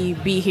that we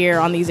be here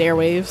on these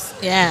airwaves.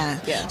 Yeah.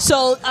 Yeah.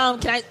 So,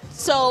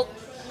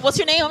 what's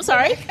your name? I'm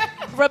sorry.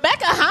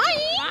 Rebecca,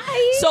 hi.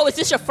 Hi. So is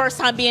this your first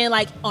time being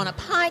like on a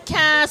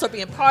podcast or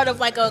being part of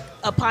like a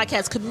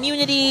podcast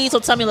community? So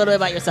tell me a little bit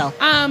about yourself.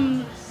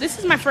 This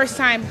is my first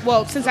time.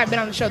 Well, since I've been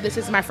on the show, this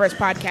is my first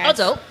podcast. Oh,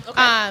 dope.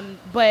 Okay.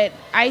 But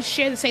I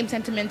share the same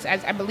sentiments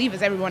as I believe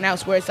as everyone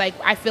else, where it's like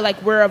I feel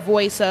like we're a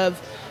voice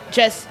of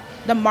just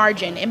the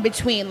margin in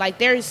between. Like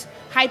there's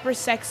hyper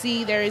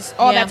sexy, there's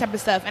all Yeah. that type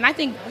of stuff, and I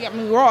think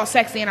we're all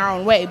sexy in our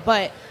own way,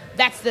 but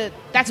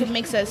that's what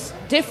makes us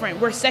different.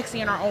 We're sexy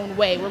in our own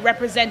way. We're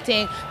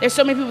representing. There's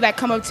so many people that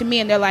come up to me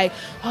and they're like,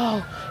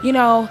 oh, you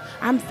know,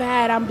 I'm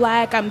fat, I'm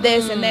black, I'm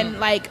this, and then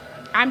like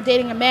I'm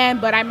dating a man,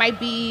 but I might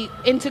be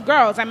into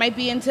girls, I might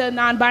be into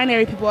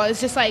non-binary people.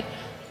 It's just like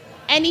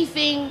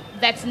anything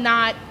that's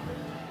not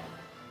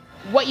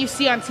what you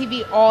see on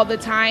TV all the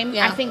time.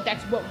 I think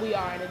that's what we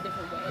are in a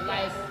different way.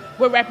 Like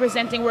we're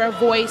representing, we're a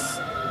voice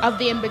of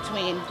the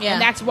in-between,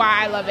 and that's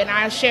why I love it. And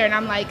I share, and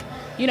I'm like,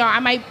 you know,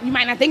 you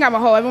might not think I'm a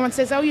hoe. Everyone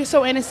says, oh, you're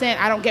so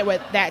innocent. I don't get where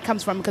that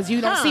comes from because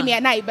you don't see me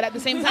at night, but at the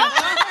same time,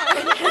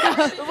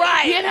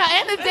 right? You know,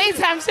 and the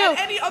daytime too.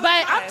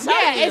 But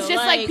yeah, it's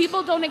just like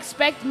people don't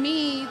expect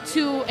me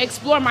to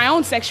explore my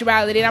own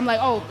sexuality, and I'm like,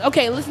 oh,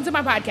 okay, listen to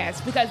my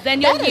podcast because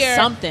then you'll hear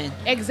something.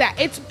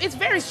 Exactly. It's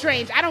very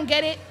strange. I don't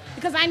get it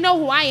because I know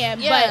who I am,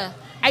 but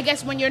I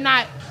guess when you're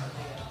not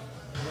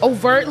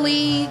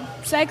overtly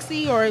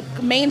sexy or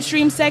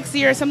mainstream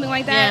sexy or something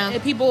like that,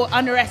 people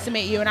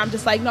underestimate you, and I'm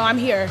just like, no, I'm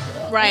here.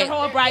 Right. Your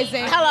whole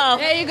uprising. Hello.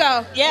 There you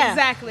go. Yeah.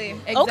 Exactly.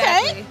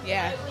 Okay.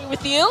 Yeah.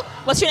 With you?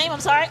 What's your name? I'm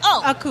sorry.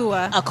 Oh.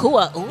 Akua.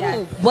 Akua. Ooh.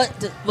 Yes. What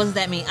does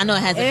that mean? I know it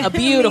has a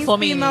beautiful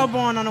meaning. Female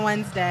born on a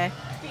Wednesday.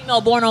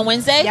 Female born on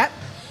Wednesday? Yep.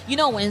 You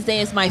know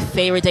Wednesday is my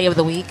favorite day of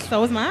the week.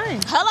 So is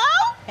mine.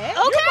 Hello? Hey. Okay. You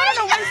born on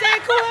a Wednesday,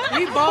 Akua?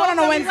 We born on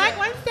a Wednesday. Like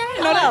Wednesday?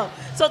 Hello.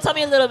 So tell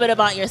me a little bit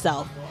about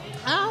yourself.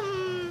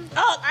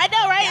 Oh, I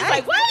know, right? It's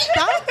like, what?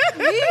 Stop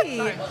me.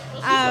 No,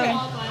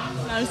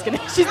 I'm just kidding.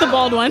 She's the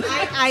bald one.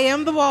 I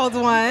am the bald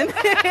one. In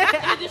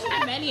addition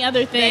to many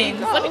other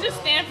things. Let me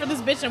just stand for this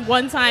bitch at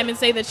one time and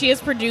say that she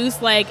has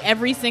produced like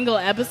every single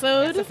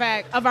episode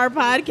of our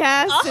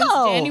podcast since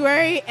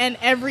January, and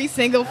every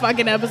single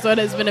fucking episode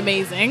has been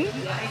amazing.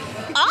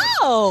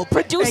 Oh,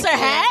 producer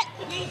hat?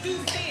 Thank you.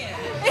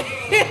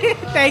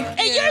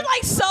 And you're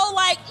like so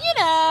like, you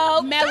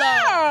know,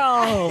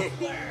 mellow.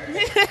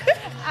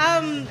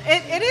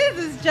 It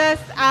is. It's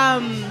just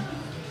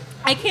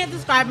I can't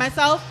describe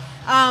myself.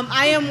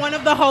 I am one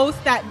of the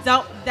hosts that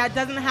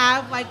doesn't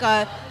have like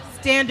a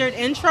standard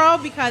intro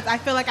because I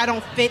feel like I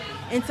don't fit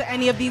into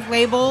any of these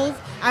labels.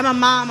 I'm a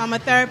mom. I'm a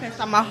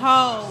therapist. I'm a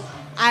hoe.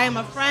 I am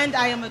a friend.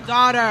 I am a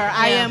daughter.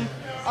 I am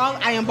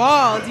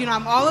bald. You know,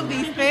 I'm all of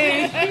these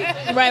things.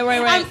 Right.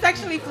 I'm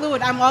sexually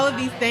fluid. I'm all of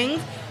these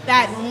things.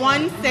 That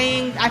one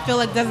saying I feel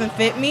like doesn't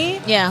fit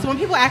me. Yeah. So when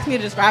people ask me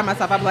to describe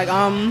myself, I'm like,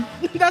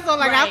 that's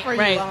all I got for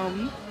you.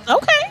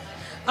 Okay.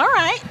 All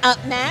right.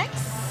 Up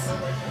next.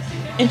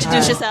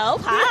 Introduce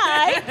yourself.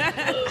 Hi.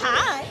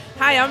 Hi.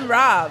 Hi, I'm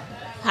Rob.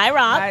 Hi,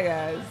 Rob. Hi,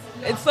 guys.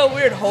 It's so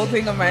weird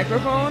holding a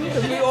microphone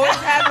because we always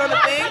have it on the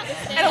thing.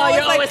 And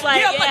I'm always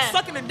like, I'm like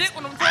sucking a dick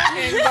when I'm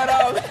talking. But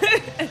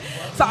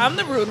so I'm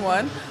the rude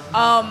one.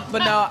 But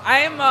no,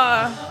 I'm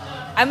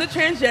the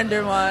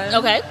transgender one.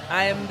 Okay.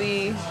 I am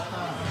the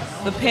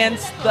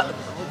pants.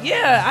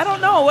 I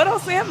don't know. What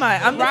else am I?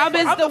 Rob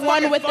is the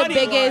one with the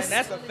biggest.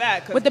 That's a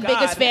fact. With the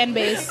biggest fan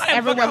base.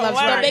 Everyone loves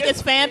Rob. The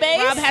biggest fan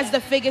base? Rob has the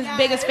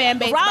biggest fan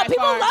base. Rob,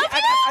 people love you?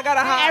 I got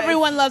a high.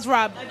 Everyone loves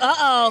Rob.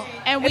 Uh-oh.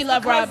 And we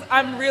love Rob.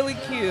 I'm really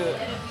cute.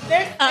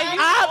 Obvi.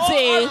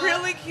 I'm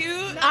really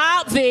cute.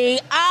 Obvi.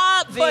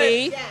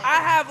 But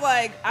I have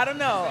like, I don't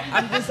know.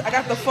 I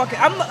got the fucking.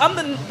 I'm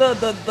the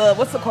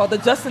what's it called? The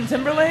Justin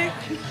Timberlake.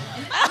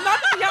 I'm not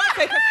the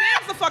Beyonce, because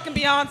Sam's the fucking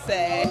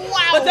Beyonce.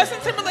 Wow. But Justin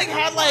Timberlake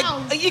had like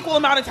an equal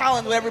amount of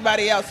talent with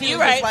everybody else. He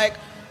was just like,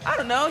 I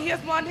don't know, he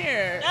has blonde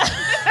hair.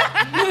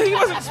 He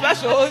wasn't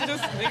special. It's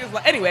just niggas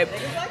like, anyway.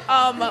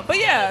 But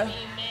yeah.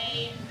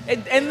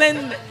 And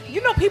then,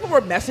 you know, people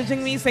were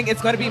messaging me saying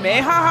it's going to be May.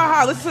 Ha ha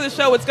ha, listen to the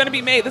show. It's going to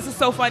be May. This is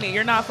so funny.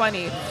 You're not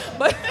funny.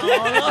 But,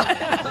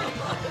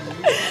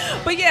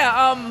 but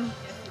yeah,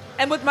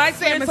 and with my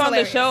experience on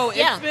the show,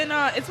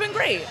 it's been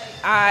great.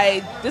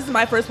 This is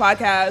my first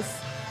podcast,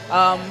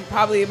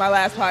 probably my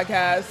last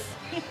podcast,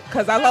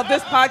 because I love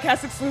this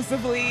podcast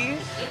exclusively.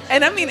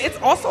 And I mean, it's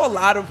also a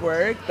lot of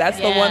work. That's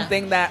the one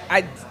thing that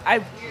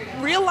I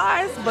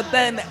realized. But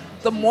then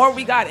the more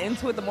we got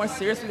into it, the more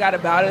serious we got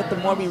about it, the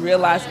more we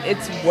realized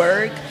it's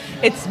work,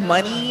 it's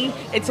money,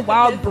 it's a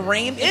wild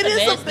brain. It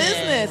is a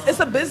business. It's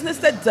a business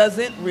that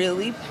doesn't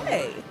really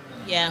pay.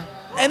 Yeah.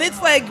 And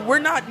it's like, we're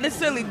not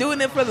necessarily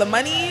doing it for the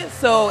money,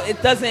 so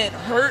it doesn't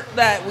hurt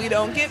that we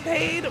don't get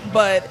paid,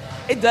 but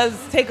it does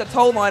take a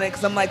toll on it,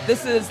 because I'm like,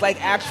 this is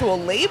like actual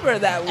labor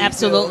that we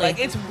do. Like,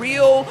 it's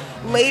real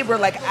labor,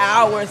 like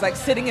hours, like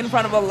sitting in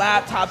front of a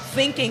laptop,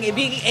 thinking and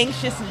being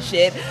anxious and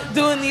shit,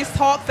 doing these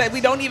talks that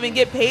we don't even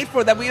get paid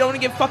for, that we don't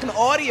even get fucking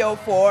audio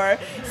for,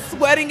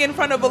 sweating in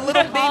front of a little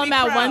baby Call them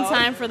out crowd. one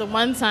time for the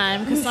one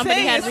time, because somebody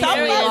had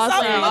recently Southwest,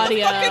 lost their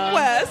audio.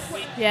 West.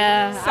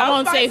 Yeah, I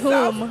won't say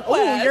whom.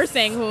 Oh, you're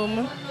saying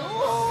whom.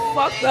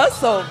 Fucked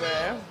us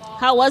over.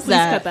 How was Please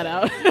that? cut that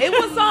out. It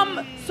was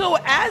so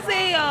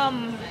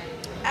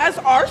as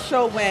our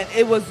show went,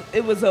 it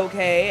was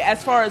okay.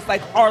 As far as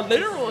like our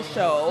literal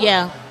show,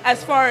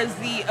 as far as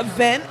the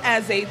event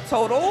as a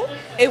total,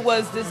 it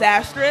was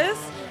disastrous.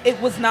 It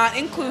was not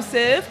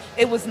inclusive.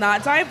 It was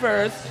not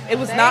diverse. It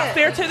was not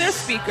fair to their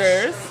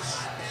speakers.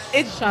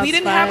 we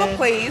didn't have a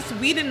place.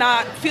 We did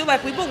not feel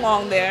like we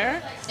belonged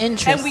there.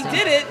 Interesting. And we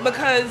did it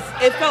because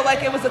it felt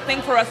like it was a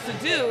thing for us to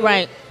do.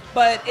 Right.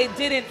 But it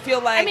didn't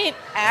feel like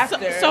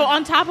after. So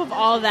on top of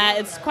all that,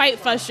 it's quite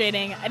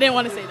frustrating. I didn't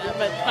want to say that,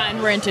 but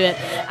fine, we're into it.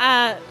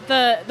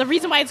 The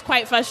reason why it's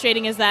quite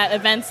frustrating is that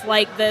events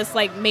like this,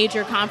 like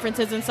major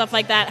conferences and stuff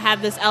like that,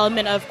 have this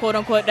element of quote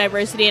unquote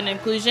diversity and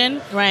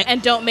inclusion, right?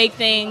 And don't make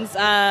things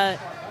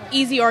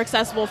easy or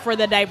accessible for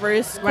the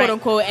diverse quote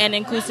unquote and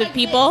inclusive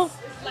people.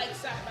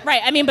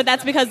 Right, I mean, but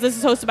that's because this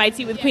is hosted by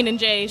Tea with Queen and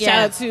Jay. Shout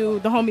out to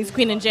the homies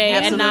Queen and Jay,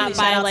 and not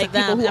by like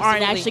people who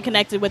aren't actually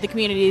connected with the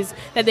communities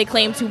that they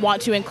claim to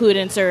want to include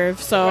and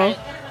serve. So,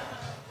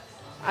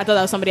 I thought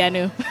that was somebody I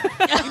knew.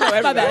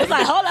 My bad. It's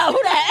like, hold on,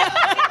 who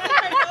that?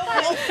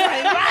 Hello,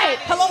 friend. Right.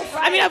 Hello,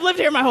 friend. I mean, I've lived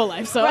here my whole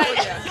life, so.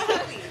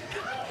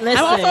 Listen.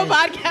 I'm also a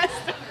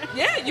podcaster.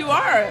 Yeah, you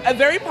are a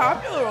very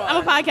popular one. I'm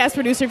a podcast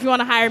producer. If you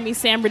want to hire me,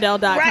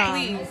 samriddell.com.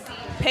 Right, please.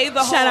 Pay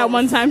the Shout out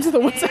one time to the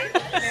one time.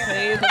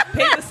 Pay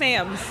the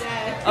Sams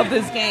of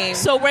this game.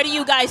 So where do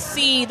you guys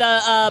see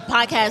the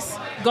podcast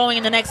going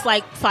in the next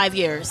 5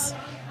 years?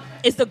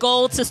 Is the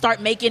goal to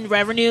start making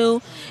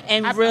revenue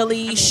and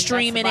really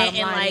streaming it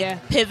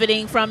and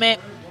pivoting from it?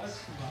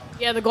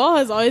 Yeah, the goal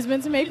has always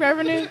been to make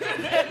revenue.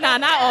 Nah,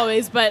 not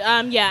always, but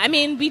I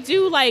mean, we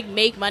do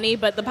make money,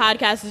 but the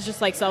podcast is just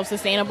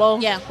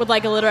self-sustainable. Yeah, with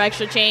a little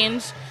extra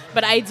change.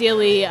 But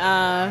ideally,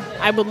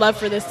 I would love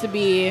for this to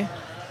be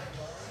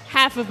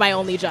half of my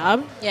only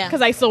job. Yeah,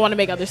 because I still want to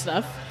make other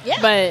stuff.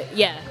 Yeah, but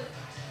yeah.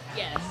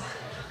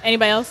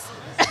 Anybody else?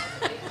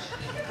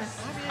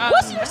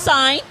 What's your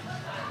sign?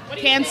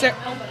 Cancer.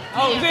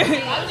 Oh, What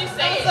did you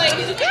say?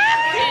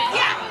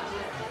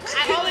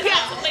 I only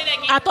got to play that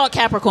game. I thought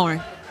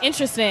Capricorn.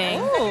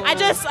 Interesting. Ooh. I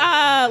just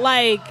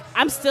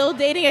I'm still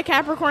dating a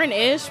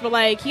Capricorn-ish,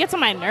 but he gets on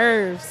my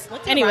nerves.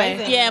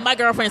 Anyway, yeah, my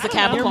girlfriend's a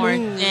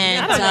Capricorn,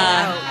 and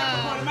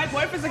my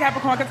boyfriend's a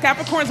Capricorn because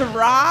Capricorn's a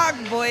rock,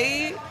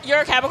 boy. You're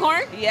a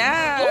Capricorn?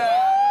 Yeah. Ooh.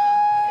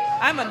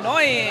 I'm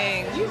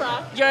annoying. You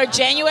rock. You're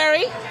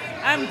January?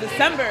 I'm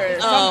December.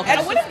 Oh.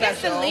 I would have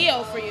guessed a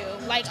Leo for you.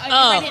 If I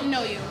didn't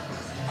know you.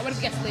 I would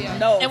have guessed Leo.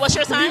 No. And what's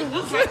your sign?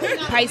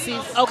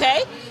 Pisces.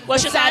 Okay.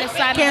 What's your sign?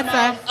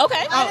 Cancer.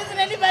 Okay. Why doesn't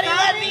anybody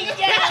let me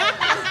guess?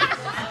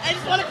 I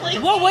just want to play.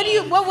 Well,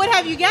 what would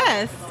have you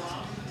guessed?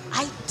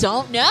 I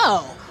don't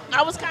know.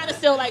 I was kind of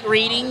still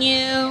reading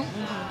you.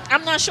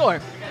 I'm not sure.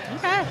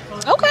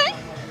 Okay.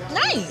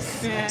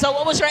 Nice. Yeah. So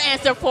what was your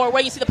answer for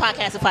where you see the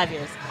podcast in 5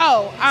 years?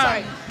 Oh,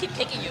 sorry. Keep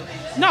kicking you.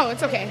 No,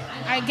 it's okay.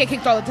 I get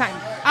kicked all the time.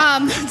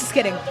 Just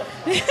kidding.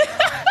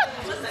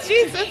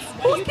 Jesus.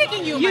 Who's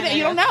kicking you? You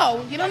don't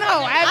know. You don't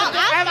know. I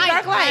have a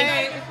dark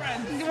life.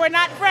 We're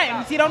not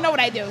friends. You don't know what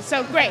I do.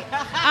 So great.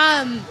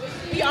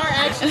 We are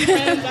actually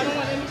friends. I don't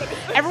want anybody.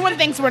 Everyone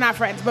thinks we're not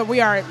friends, but we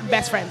are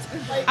best friends.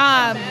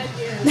 10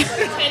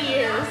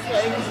 years.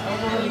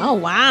 Oh,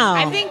 wow.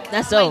 I think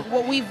that's dope.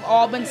 What we've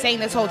all been saying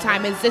this whole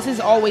time is this has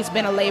always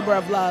been a labor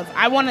of love.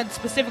 I want to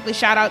specifically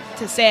shout out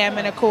to Sam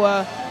and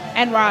Akua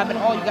and Rob and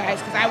all you guys,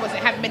 because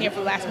haven't been here for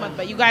the last month,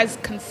 but you guys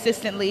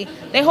consistently,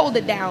 they hold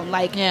it down.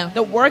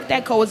 The work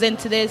that goes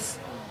into this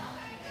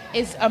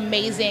is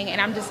amazing,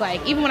 and I'm just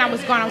even when I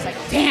was gone, I was like,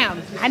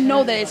 damn, I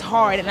know that it's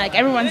hard, and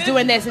everyone's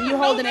doing this, and you're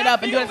holding it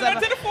up and doing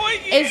stuff.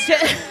 It's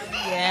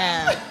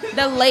just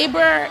the labor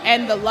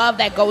and the love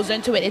that goes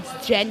into it,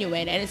 it's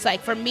genuine, and it's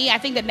for me, I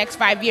think the next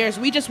 5 years,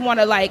 we just want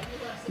to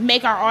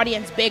make our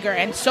audience bigger,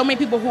 and so many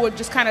people who are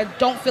just kind of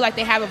don't feel like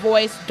they have a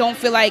voice, don't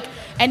feel like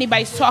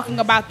anybody's talking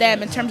about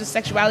them in terms of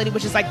sexuality,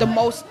 which is the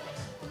most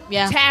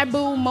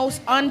taboo,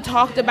 most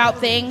untalked about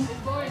thing.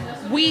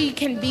 We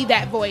can be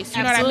that voice.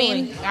 You Absolutely.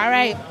 know what I mean? All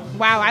right.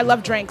 Wow, I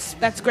love drinks.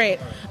 That's great.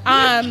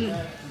 I'm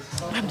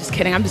just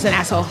kidding. I'm just an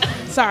asshole.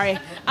 Sorry.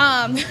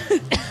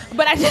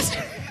 But I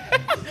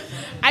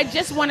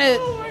just want to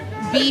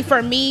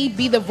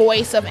be the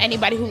voice of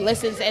anybody who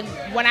listens. And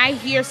when I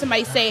hear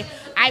somebody say,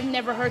 I've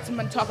never heard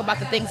someone talk about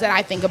the things that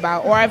I think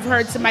about, or I've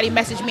heard somebody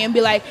message me and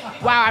be like,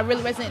 wow, I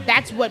really resonate.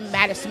 That's what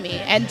matters to me.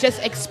 And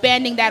just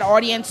expanding that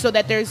audience so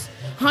that there's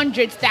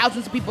hundreds,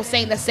 thousands of people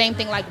saying the same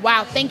thing,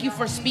 wow, thank you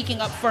for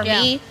speaking up for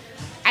me.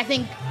 I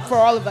think for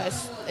all of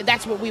us,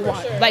 that's what we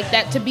want.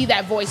 That, to be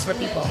that voice for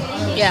people.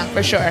 Yeah,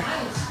 for sure.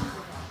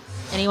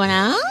 Anyone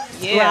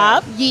else? Yeah.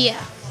 Rob?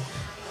 Yeah.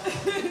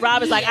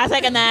 Rob is I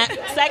second that.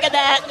 Second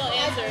that. No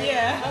answer.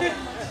 Yeah.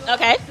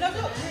 Okay.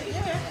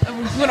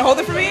 You want to hold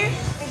it for me?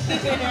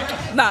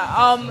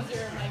 Nah.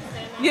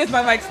 Here's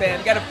my mic stand.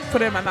 You gotta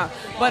put it in my mouth.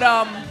 But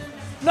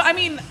no, I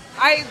mean,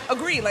 I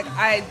agree.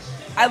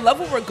 I love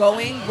where we're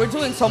going. We're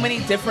doing so many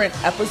different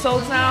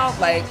episodes now.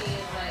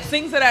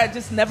 Things that I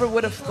just never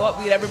would have thought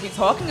we'd ever be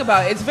talking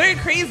about. It's very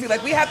crazy.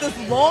 We have this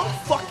long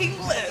fucking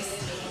list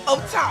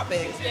of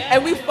topics,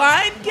 and we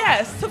find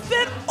guests to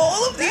fit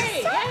all of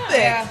these topics.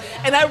 Yeah.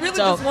 And I really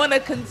just want to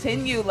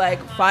continue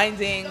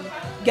finding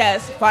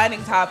guests,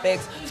 finding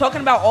topics,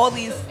 talking about all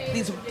these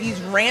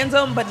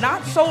random, but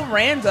not so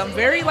random,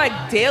 very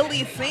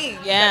daily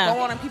things that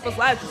go on in people's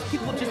lives.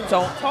 People just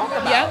don't talk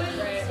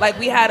about.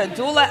 We had a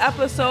doula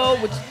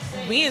episode, which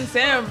me and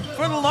Sam,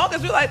 for the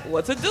longest, we were like,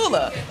 what's a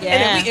doula? Yeah.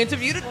 And then we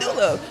interviewed a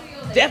doula.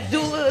 Death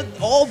doula,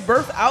 all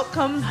birth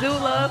outcomes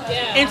doula,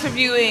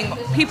 interviewing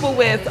people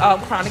with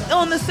chronic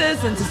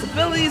illnesses and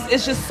disabilities.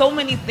 It's just so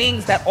many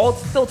things that all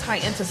still tie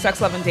into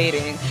sex, love, and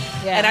dating.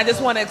 Yeah. And I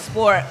just want to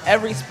explore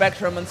every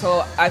spectrum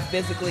until I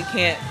physically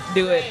can't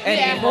do it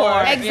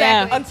anymore.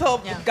 Exactly.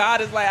 Until God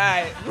is like, all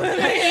right.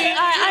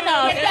 I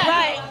know.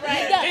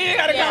 Right. You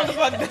gotta calm the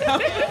fuck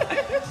down.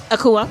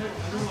 Akua.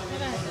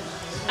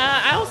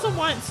 I also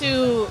want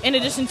to, in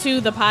addition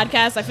to the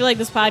podcast, I feel like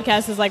this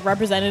podcast is like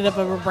representative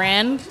of a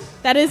brand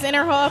that is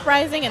Inner Hoe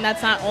Uprising, and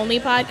that's not only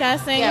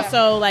podcasting. Yeah.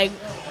 So like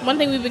one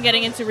thing we've been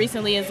getting into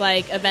recently is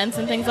like events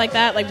and things like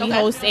that. Like we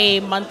host a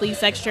monthly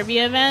sex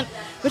trivia event,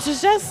 which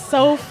is just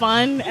so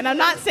fun. And I'm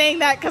not saying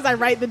that because I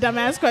write the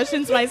dumbass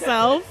questions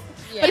myself.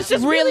 But it's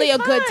just really a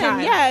fun. good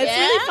time. Yeah, it's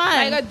really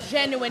fun. Like a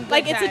genuine good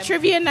Like time. it's a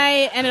trivia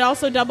night, and it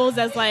also doubles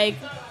as like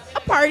a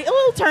party, a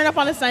little turn up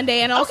on a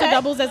Sunday, and also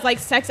doubles as like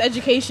sex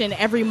education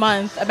every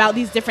month about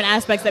these different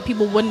aspects that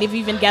people wouldn't have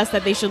even guessed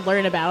that they should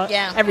learn about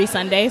every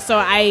Sunday. So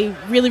I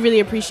really, really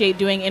appreciate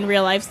doing in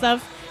real life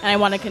stuff, and I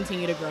want to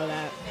continue to grow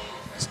that.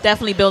 It's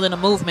definitely building a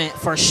movement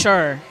for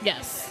sure.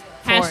 Yes.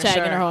 For Hashtag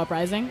sure. Inner Hoe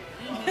Uprising.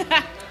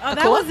 Oh,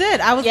 that was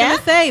it. I was going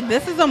to say,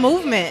 this is a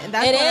movement.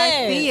 That's It what I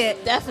is, see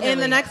it. definitely. In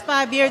the next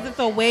 5 years, it's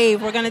a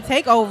wave. We're going to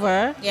take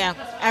over. Yeah.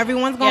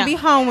 Everyone's going to be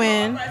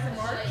hoeing.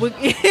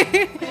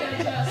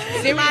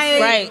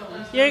 Right.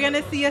 You're going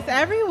to see us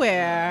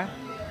everywhere.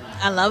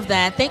 I love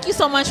that. Thank you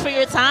so much for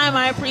your time.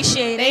 I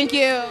appreciate it. Thank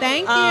you.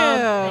 Thank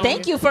you.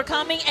 Thank you for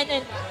coming. And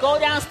then go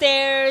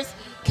downstairs,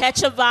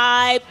 catch a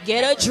vibe,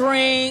 get a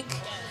drink.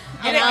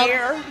 Get an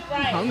air.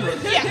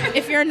 Yeah.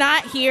 If you're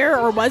not here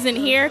or wasn't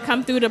here,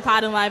 come through to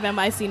Pod and Live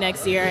NYC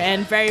next year.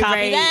 And very, Copy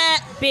very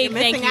that. big You're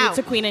thank missing you out.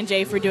 to Queen and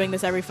Jay for doing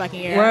this every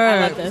fucking year. Word.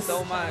 I love this.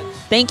 So much.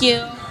 Thank you.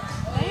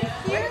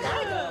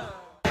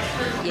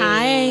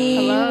 Hi.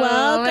 Hello.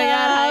 Welcome Oh my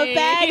God.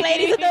 back,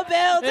 ladies in the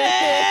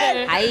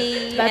building.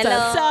 Hi. That's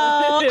us. So,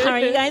 how are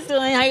you guys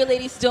doing? How are you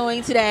ladies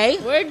doing today?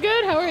 We're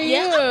good. How are you?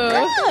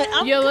 Yeah, I'm good.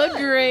 I'm You look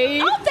good.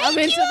 great. Oh, thank I'm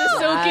into you. the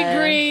silky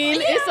green.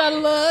 Yeah. It's a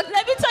look.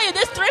 Let me tell you,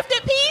 this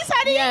thrifted piece,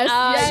 honey,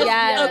 Yes,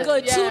 a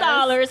good $2.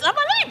 I'm like,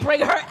 let me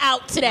bring her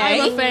out today.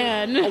 I'm a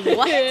fan.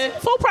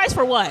 What? Full price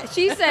for what?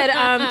 She said,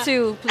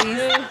 2, please.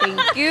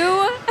 Thank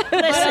you.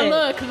 But a Listen.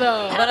 look,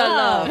 though. But a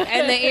love.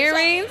 And the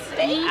earrings,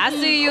 I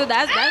see you.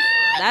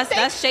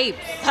 That's shape.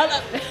 Hello.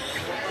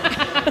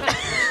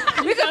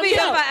 We could be here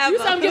forever. You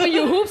said I'm giving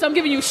you hoops, I'm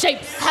giving you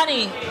shapes.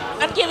 Honey,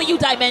 I'm giving you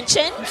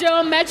dimension.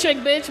 Geometric,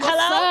 bitch. What's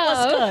Hello?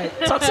 up? What's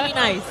good? Talk to me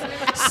nice.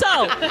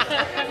 So,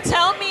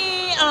 tell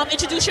me,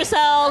 introduce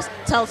yourselves,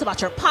 tell us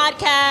about your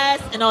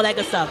podcast, and all that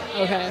good stuff.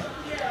 Okay.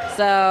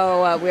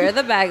 So we're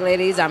the Bag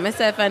Ladies. I'm Miss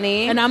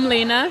Stephanie. And I'm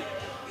Lena.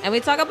 And we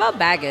talk about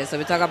baggage. So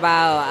we talk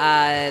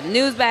about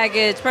news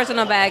baggage,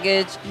 personal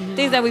baggage,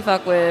 things that we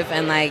fuck with,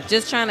 and like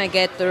just trying to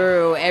get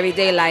through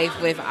everyday life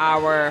with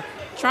our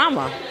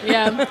trauma.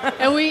 Yeah.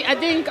 And I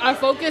think our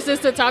focus is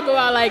to talk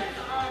about like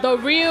the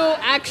real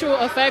actual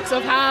effects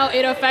of how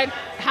it affects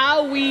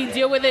how we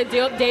deal with it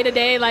day to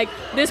day. Like,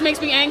 this makes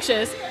me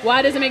anxious.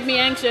 Why does it make me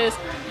anxious?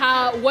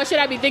 What should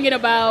I be thinking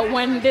about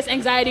when this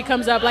anxiety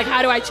comes up? Like,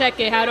 how do I check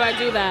it? How do I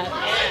do that?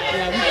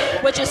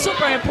 Yeah. Which is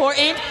super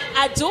important.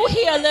 I do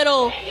hear a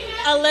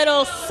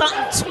little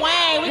something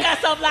twang. We got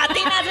some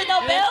Latinas in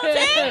the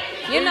building.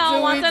 You know,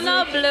 once in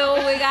a blue,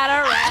 we got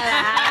a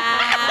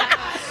red.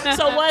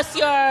 So what's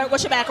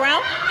your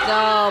background?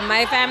 So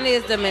my family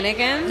is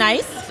Dominican.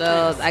 Nice.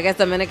 So I guess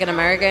Dominican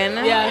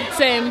American. Yeah,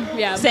 same.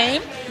 Yeah.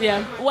 Same?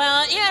 Yeah.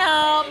 Well, you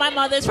know, my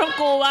mother's from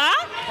Cuba.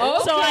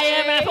 Okay. So I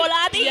am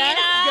Afro-Latina.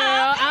 Yes,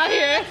 girl, out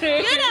here.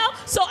 You know,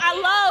 so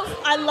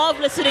I love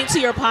listening to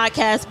your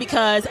podcast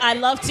because I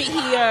love to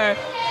hear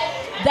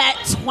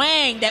that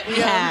twang that we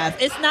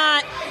have. It's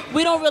not,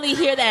 we don't really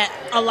hear that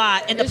a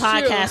lot in the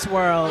podcast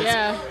world.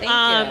 Yeah. Thank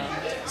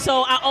you.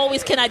 So I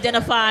always can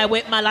identify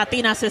with my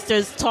Latina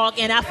sisters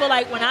talk, and I feel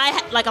like when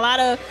like a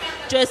lot of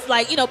just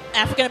like, you know,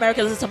 African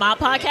Americans listen to my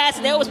podcast,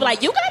 and they always be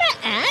like, you got an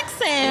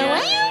accent. Where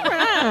you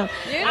from?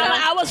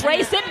 I was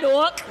raised in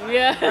Newark.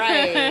 Yeah.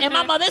 Right. And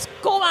my mother's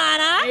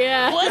Cubana.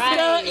 Yeah. What's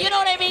good? You know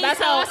what I mean?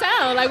 That's how I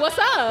sound. Like, what's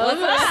up?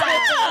 What's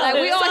up? Like,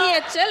 we all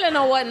here chilling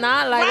or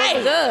whatnot. Like, Right.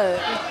 what's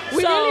good?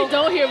 We really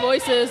don't hear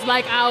voices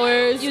like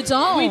ours. You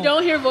don't. We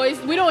don't hear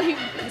We don't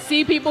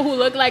see people who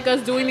look like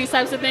us doing these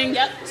types of things.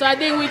 Yep. So I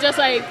think we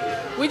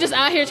just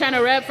out here trying to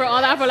rep for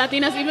all the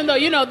Afro-Latinas, even though,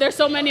 you know, there's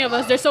so many of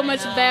us. There's so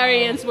much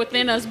variance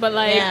within us. But,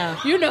 like,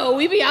 you know,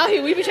 we be out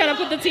here. We be trying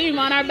to put the team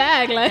on our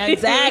back. Like.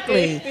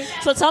 Exactly.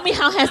 So tell me,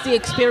 how has the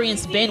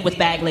experience been with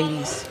Bag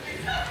Ladies?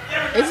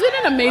 It's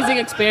been an amazing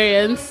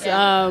experience.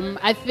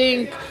 I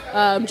think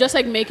just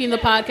like making the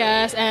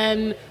podcast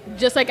and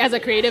just like as a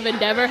creative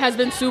endeavor has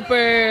been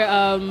super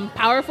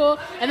powerful.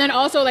 And then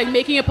also like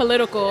making it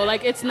political.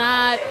 Like it's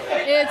not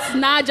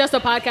just a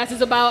podcast.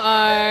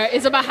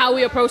 It's about how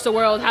we approach the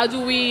world. How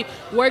do we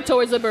work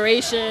towards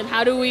liberation?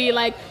 How do we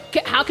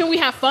how can we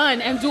have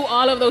fun and do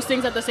all of those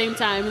things at the same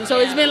time? So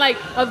it's been like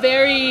a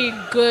very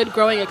good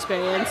growing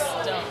experience.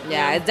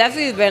 Yeah, it's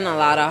definitely been a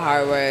lot of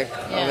hard work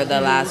over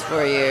the last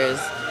 4 years.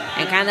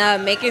 And kind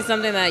of making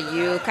something that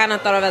you kind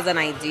of thought of as an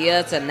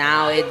idea to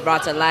now it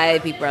brought to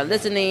life. People are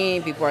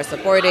listening, people are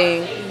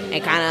supporting,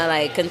 and kind of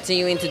like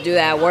continuing to do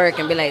that work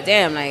and be like,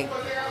 damn, like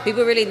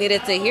people really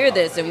needed to hear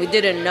this and we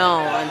didn't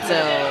know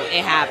until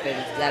it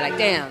happened. They're like,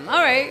 damn,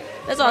 all right,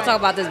 let's all talk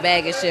about this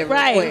bag of shit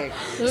real quick.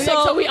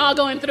 So we all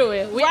going through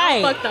it. We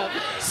all fucked up.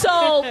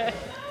 So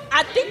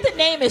I think the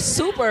name is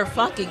super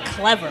fucking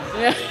clever.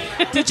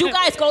 Did you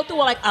guys go through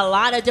like a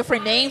lot of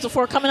different names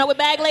before coming up with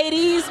Bag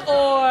Ladies,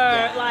 or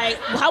like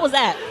how was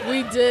that?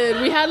 We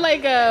did. We had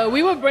like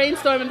we were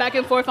brainstorming back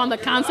and forth on the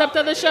concept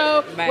of the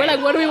show. Right. We're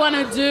like, what do we want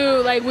to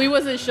do? Like we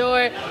wasn't sure.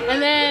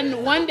 And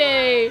then one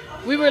day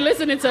we were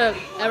listening to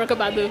Erykah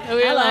Badu, and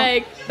we were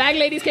like, Bag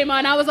Ladies came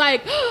on. I was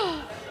like,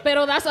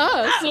 pero that's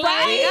us.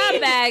 Like, We got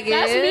baggage.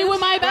 That's me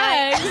with my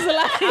bags.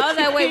 Like, I was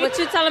like, wait, what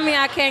you telling me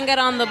I can't get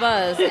on the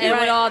bus? And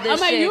with all this I'm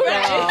like, shit, you girl.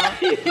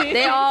 right.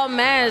 They all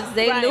mess.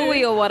 They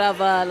Louis or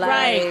whatever.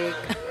 Like,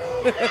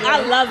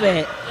 I love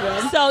it.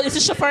 So is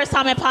this your first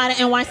time at Pod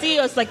NYC,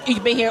 or it's like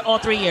you've been here all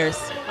 3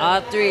 years? All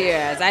 3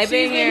 years. I've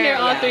She's been here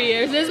all 3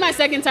 years. This is my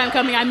second time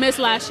coming. I missed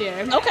last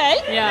year. Okay.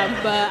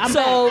 Yeah, but I'm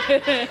so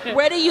back.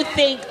 where do you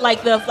think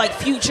like the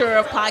future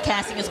of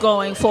podcasting is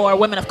going for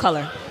women of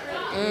color?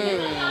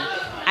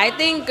 I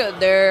think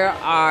there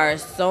are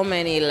so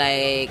many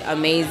like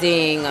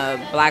amazing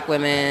black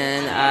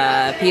women,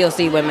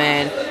 POC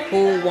women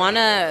who want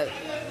to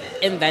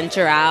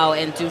venture out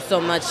and do so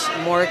much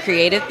more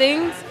creative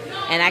things.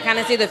 And I kind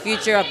of see the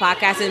future of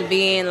podcasting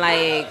being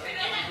like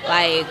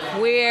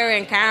queer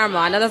and caramel.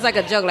 I know that's like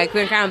a joke, like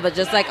queer and caramel, but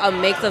just like a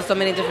mix of so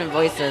many different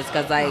voices.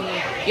 Because like,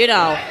 you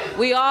know,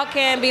 we all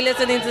can be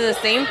listening to the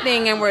same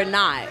thing and we're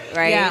not,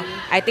 right? Yeah.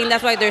 I think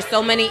that's why there's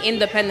so many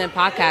independent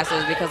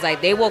podcasters, because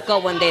like they woke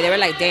up one day, they were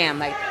like, damn,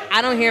 like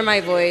I don't hear my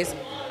voice.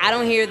 I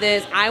don't hear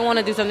this. I want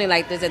to do something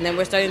like this. And then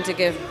we're starting to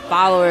get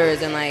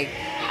followers, and like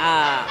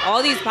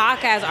all these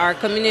podcasts are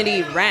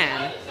community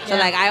ran. So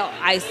like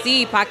I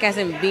see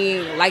podcasting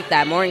being like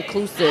that, more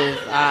inclusive.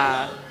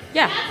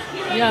 Yeah,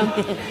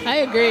 I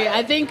agree.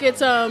 I think it's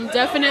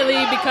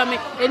definitely becoming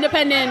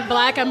independent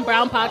black and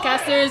brown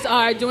podcasters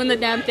are doing the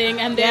damn thing,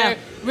 and they're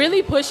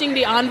really pushing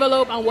the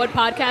envelope on what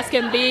podcasts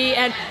can be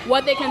and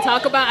what they can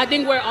talk about. I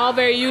think we're all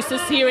very used to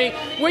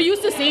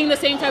seeing the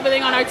same type of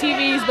thing on our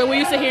TVs, but we're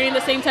used to hearing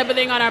the same type of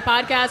thing on our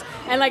podcast.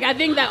 And like I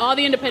think that all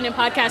the independent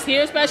podcasts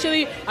here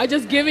especially are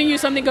just giving you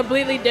something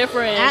completely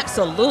different.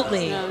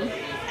 Absolutely.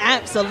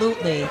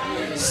 Absolutely.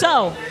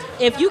 So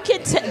if you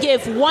could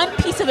give one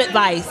piece of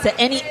advice to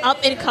any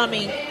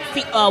up-and-coming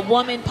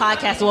woman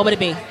podcaster, what would it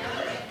be?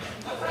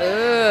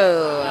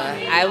 Ooh,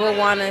 I would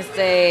want to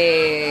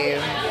say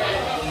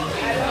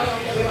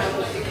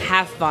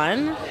have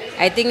fun.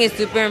 I think it's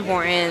super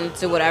important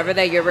to whatever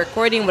that you're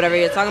recording, whatever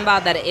you're talking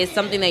about, that it's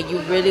something that you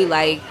really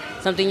like,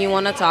 something you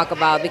want to talk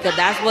about, because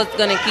that's what's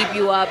going to keep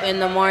you up in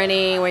the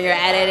morning when you're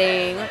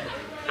editing.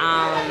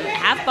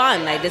 Have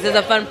fun. Like, this is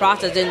a fun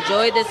process.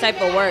 Enjoy this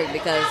type of work,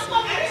 because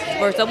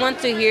for someone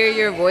to hear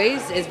your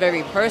voice is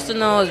very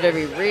personal, it's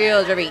very real,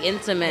 it's very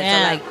intimate.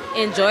 So like,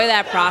 enjoy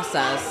that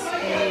process.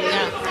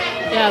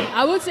 Yeah,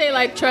 I would say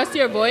like trust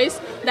your voice,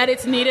 that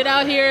it's needed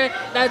out here,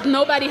 that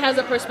nobody has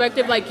a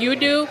perspective like you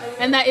do,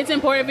 and that it's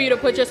important for you to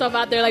put yourself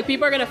out there. Like,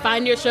 people are going to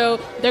find your show,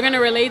 they're going to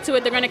relate to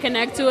it, they're going to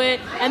connect to it,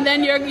 and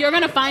then you're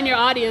going to find your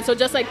audience. So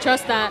just like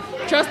trust that.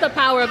 Trust the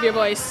power of your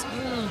voice.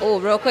 Oh,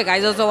 real quick, I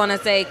just also want to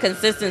say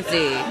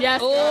consistency.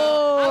 Yes.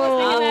 Oh,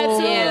 I was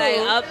thinking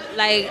that too.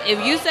 Like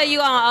if you say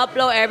you're gonna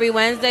upload every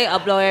Wednesday,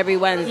 upload every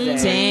Wednesday.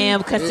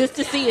 Damn,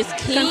 consistency is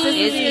key. It's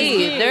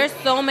key. There's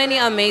so many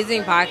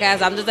amazing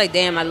podcasts. I'm just like,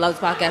 damn, I love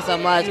this podcast so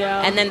much.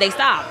 Yeah. And then they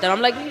stop. Then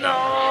I'm like, no.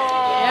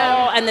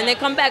 Yeah. And then they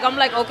come back. I'm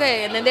like,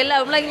 okay. And then they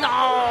left. I'm like, no.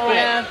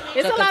 Yeah.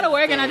 It's a lot of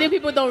work, and I think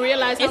people don't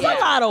realize it's a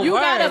lot of work. You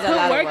gotta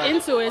put work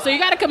into it, so you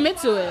gotta commit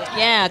to it.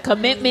 Yeah,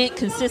 commitment,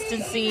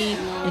 consistency,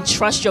 and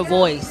trust your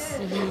voice.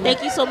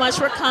 Thank you so much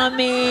for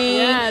coming.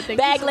 Yeah, thank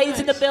Bag you so Ladies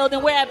in the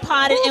building. We're at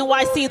Pod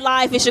NYC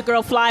Live. It's your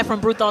girl Fly from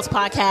Brew Thoughts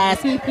Podcast.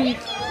 Thank you.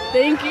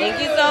 Thank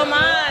you so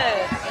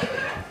much.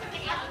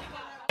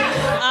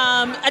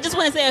 I just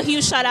want to say a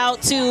huge shout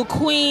out to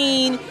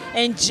Queen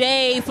and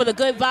Jay for the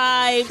good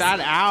vibes. Shout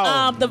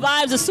out. The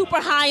vibes are super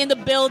high in the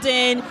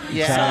building.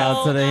 Yeah. Shout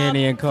out to the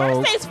Henny and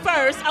Coke. First things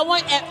first, I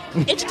want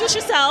introduce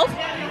yourself,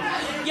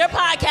 your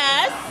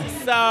podcast.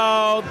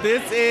 So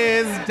this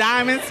is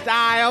Diamond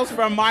Styles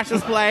from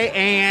Marsha's Play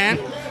and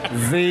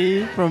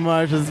Z from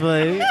Marsha's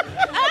Play.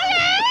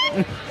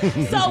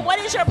 Okay. So what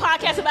is your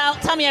podcast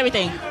about? Tell me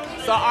everything.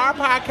 So our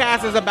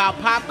podcast is about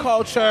pop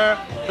culture,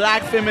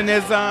 black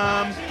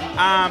feminism,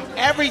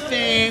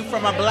 everything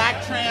from a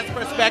black trans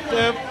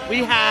perspective.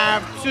 We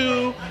have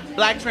 2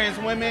 black trans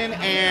women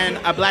and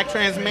a black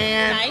trans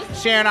man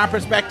sharing our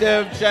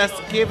perspective, just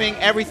giving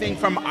everything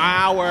from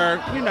our,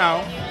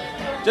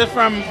 just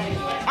from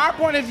our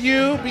point of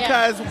view,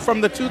 because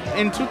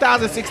in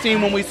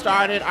 2016 when we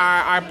started,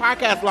 our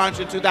podcast launched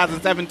in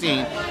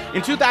 2017.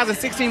 In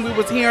 2016, we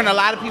was hearing a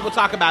lot of people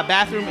talk about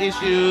bathroom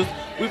issues.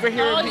 We were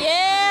hearing, you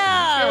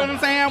know what I'm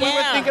saying? We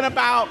were thinking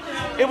about,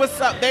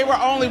 they were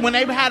only, when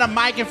they had a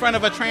mic in front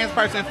of a trans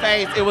person's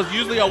face, it was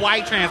usually a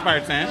white trans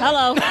person.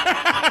 Hello.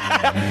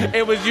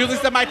 It was usually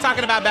somebody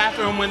talking about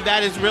bathroom when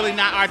that is really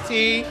not our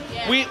tea.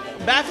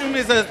 Bathroom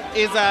is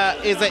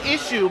a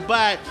issue,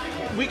 but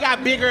we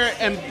got bigger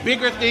and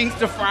bigger things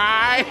to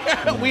fry.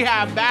 We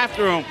have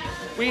bathroom.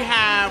 We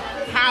have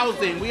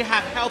housing. We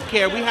have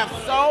healthcare. We have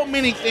so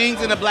many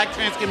things in the black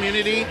trans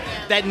community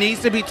that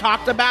needs to be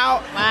talked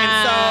about.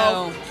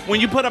 Wow. And so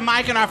when you put a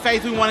mic in our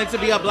face, we wanted to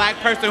be a black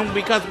person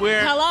because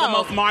we're the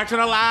most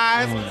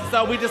marginalized.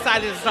 So we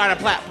decided to start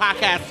a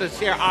podcast to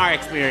share our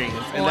experience.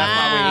 And that's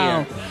why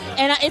we're here.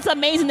 And it's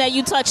amazing that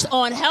you touched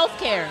on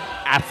healthcare.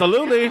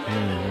 Absolutely.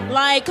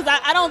 Like, because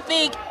I don't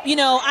think,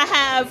 I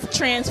have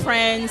trans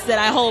friends that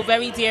I hold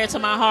very dear to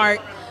my heart.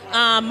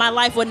 My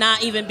life would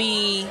not even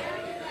be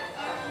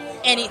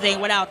anything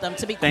without them,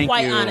 to be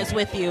quite honest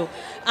with you.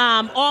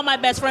 All my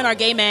best friends are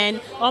gay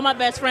men. All my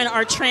best friends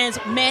are trans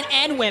men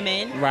and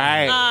women.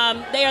 Right.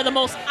 They are the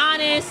most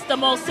honest, the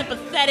most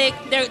sympathetic.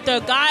 They're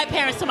the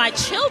godparents to my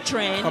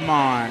children. Come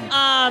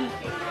on.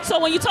 So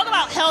when you talk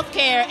about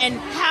healthcare and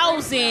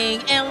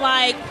housing and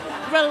like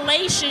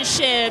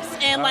relationships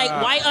and like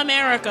white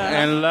America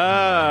and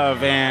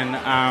love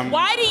and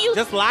why do you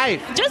just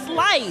life.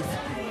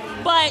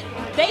 But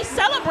they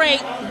celebrate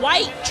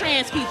white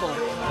trans people.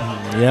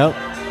 Yep.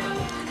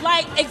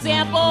 Like,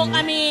 example,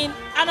 I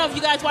don't know if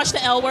you guys watched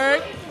The L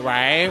Word.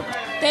 Right.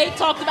 They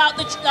talked about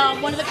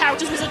one of the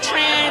characters was a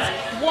trans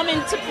woman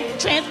to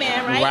trans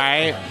man, right?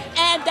 Right.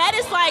 And that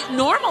is like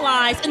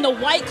normalized in the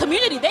white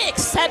community. They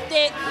accept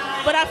it.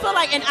 But I feel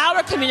like in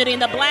our community, in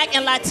the black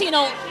and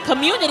Latino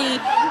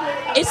community,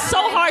 it's so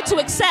hard to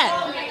accept.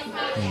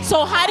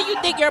 So how do you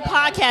think your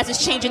podcast is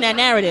changing that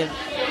narrative?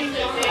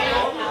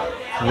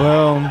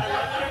 Well,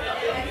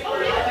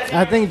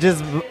 I think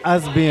just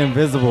us being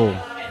visible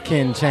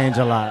can change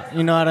a lot.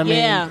 You know what I mean?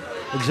 Yeah.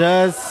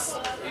 Just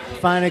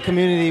find a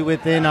community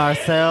within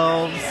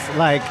ourselves.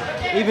 Like,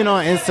 even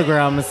on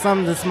Instagram, it's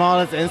something as small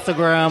as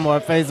Instagram or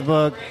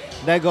Facebook,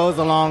 that goes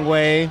a long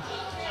way.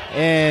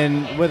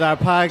 And with our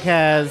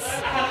podcast,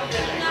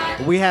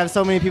 we have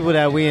so many people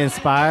that we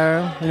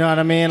inspire. You know what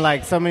I mean?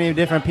 Like, so many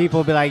different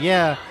people be like,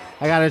 yeah,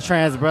 I got a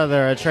trans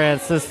brother, a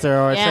trans sister,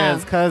 or a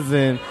trans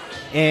cousin.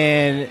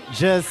 And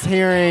just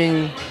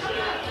hearing,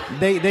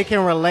 they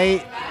can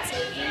relate.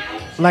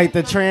 Like,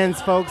 the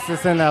trans folks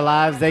that's in their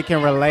lives, they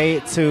can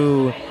relate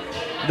to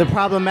the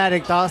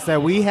problematic thoughts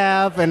that we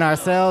have in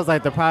ourselves,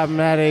 like the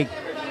problematic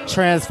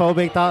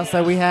transphobic thoughts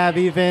that we have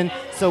even.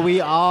 So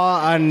we all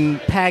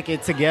unpack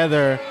it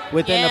together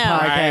within the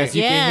podcast. Right.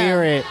 You can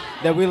hear it.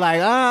 That we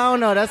like, oh, I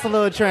don't know, that's a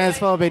little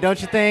transphobic, don't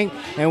you think?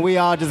 And we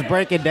all just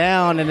break it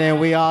down, and then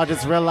we all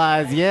just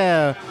realize,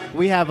 yeah,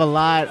 we have a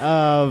lot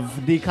of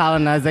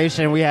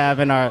decolonization we have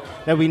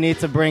that we need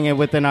to bring in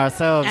within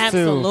ourselves too.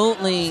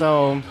 Absolutely.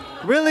 So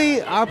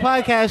really, our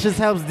podcast just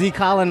helps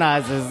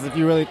decolonize us, if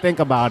you really think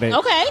about it.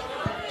 Okay.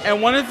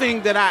 And one of the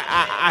things that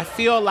I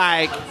feel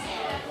like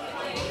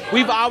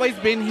we've always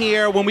been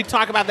here when we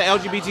talk about the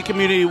LGBT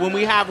community, when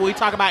we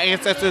talk about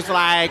ancestors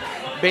like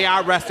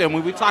Bayard Rustin,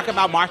 when we talk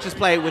about Marsha's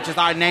Plate, which is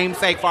our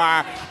namesake for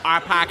our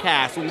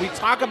podcast, when we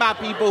talk about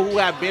people who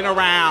have been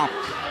around,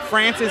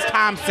 Francis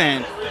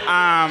Thompson,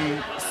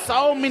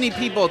 so many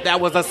people that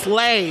was a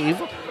slave.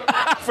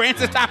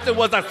 Francis Thompson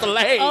was a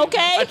slave.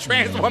 Okay. A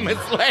trans woman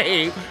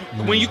slave.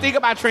 When you think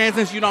about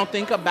transness, you don't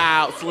think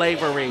about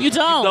slavery. You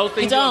don't. Those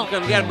things you don't.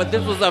 come together.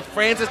 But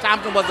Francis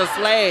Thompson was a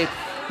slave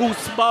who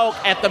spoke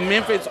at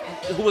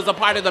who was a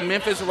part of the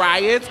Memphis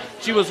riots.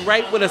 She was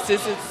raped with a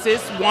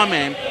cis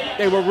woman.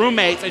 They were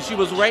roommates, and she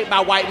was raped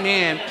by white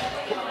men.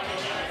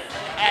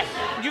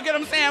 You get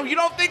what I'm saying? You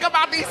don't think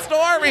about these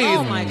stories.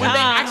 Oh, my God. When they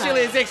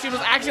actually exist. She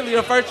was actually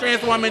the first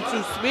trans woman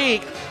to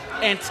speak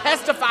and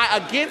testify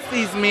against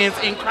these men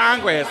in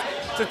Congress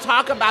to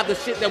talk about the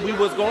shit that we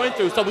was going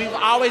through. So we've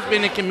always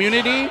been a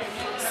community.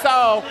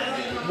 So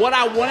what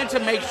I wanted to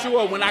make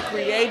sure when I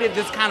created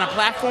this kind of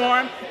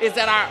platform is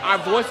that our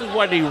voices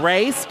weren't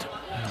erased.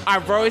 Our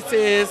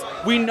voices,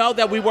 we know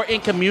that we were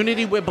in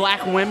community with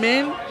black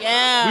women.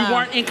 Yeah. We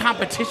weren't in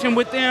competition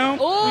with them. Ooh.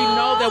 We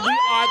know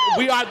that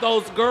we are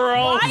those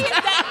girls. Why is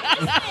that?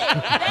 Listen,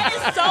 that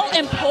is so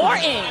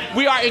important.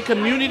 We are in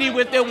community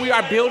with them. We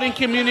are building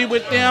community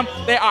with them.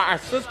 They are our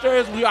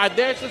sisters. We are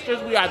their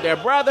sisters. We are their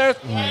brothers.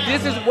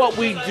 This is what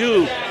we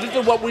do. This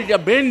is what we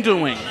have been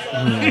doing.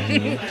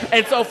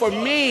 And so for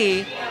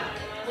me,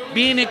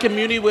 being in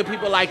community with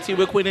people like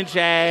Tiwa, Queen and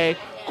Jay,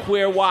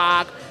 Queer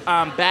Walk,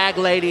 Bag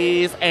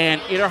Ladies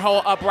and Inner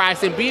Whole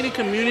Uprising, being in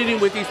community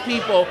with these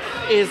people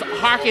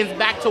harkens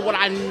back to what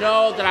I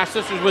know that our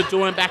sisters were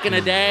doing back in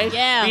the day.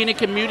 Yeah. Being in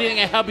community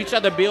and help each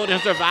other build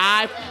and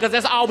survive, because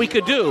that's all we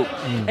could do.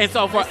 And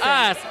so for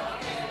us,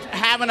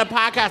 having a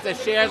podcast that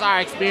shares our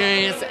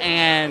experience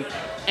and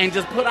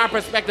just put our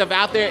perspective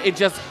out there, it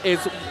just is,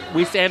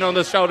 we stand on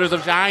the shoulders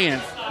of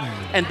giants.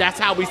 And that's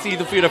how we see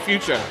the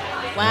future.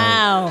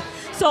 Wow.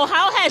 So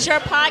how has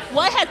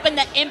what has been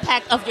the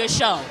impact of your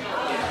show?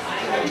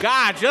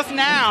 God, just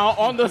now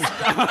on the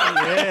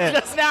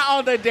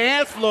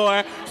dance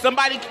floor,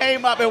 somebody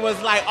came up and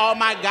was like, "Oh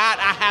my God,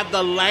 I have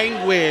the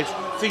language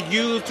to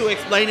use to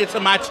explain it to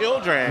my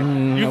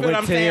children." You feel what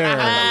I'm saying? I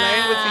have the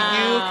language to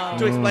use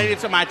to explain it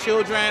to my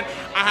children.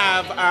 I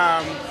have,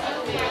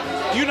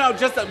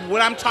 just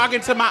when I'm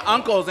talking to my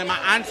uncles and my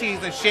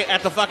aunties and shit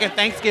at the fucking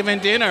Thanksgiving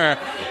dinner,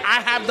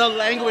 I have the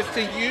language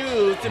to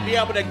use to be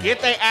able to get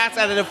their ass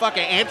out of the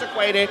fucking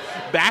antiquated,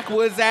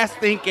 backwoods ass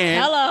thinking.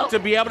 Hello. To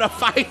be able to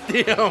fight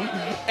them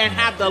and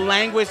have the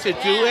language to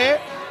do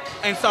it.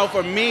 And so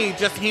for me,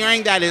 just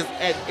hearing that is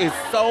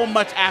so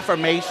much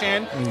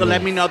affirmation to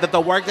let me know that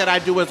the work that I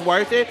do is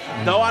worth it.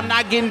 Though I'm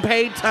not getting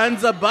paid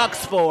tons of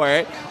bucks for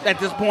it, at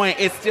this point,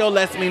 it still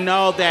lets me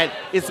know that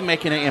it's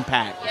making an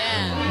impact.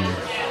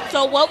 Yeah.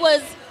 So what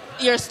was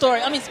your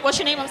story? I mean, what's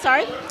your name? I'm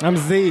sorry? I'm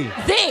Z.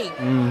 Z.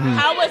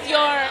 How was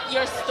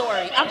your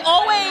story? I'm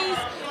always,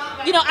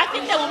 I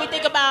think that when we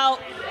think about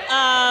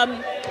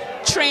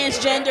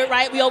transgender,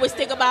 right, we always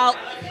think about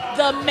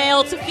the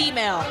male to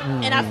female,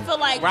 and I feel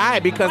like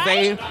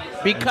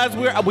because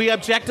we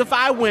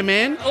objectify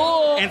women,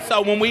 and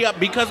so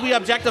because we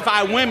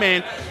objectify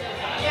women,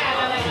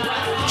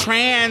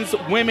 trans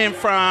women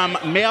from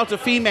male to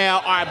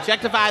female are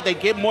objectified. They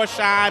get more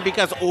shine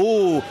because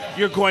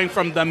you're going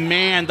from the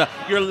man,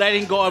 you're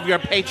letting go of your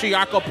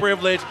patriarchal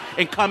privilege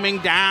and coming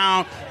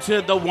down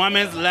to the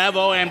woman's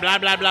level and blah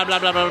blah blah blah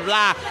blah blah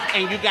blah.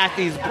 And you got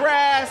these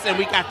breasts and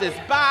we got this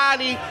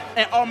body,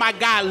 and oh my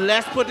God,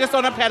 let's put this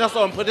on a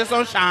pedestal and put this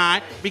on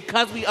shine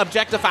because we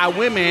objectify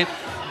women.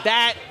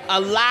 That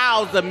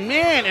allows the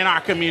men in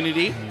our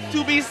community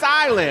to be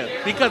silent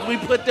because we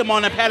put them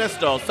on a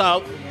pedestal.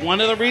 So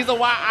one of the reasons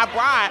why I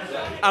brought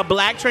a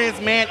black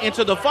trans man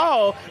into the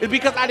fold is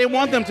because I didn't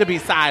want them to be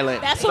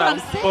silent. That's what I'm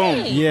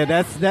saying. Boom. Yeah,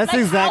 that's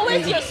exactly. How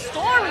is your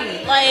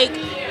story?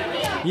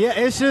 Yeah,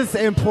 it's just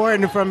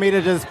important for me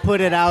to just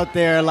put it out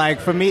there. Like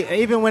for me,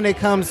 even when it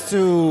comes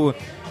to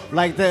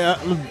like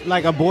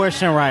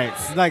abortion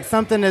rights, like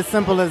something as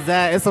simple as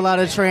that, it's a lot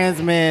of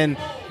trans men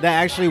that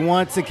actually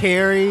want to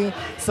carry.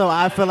 So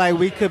I feel like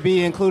we could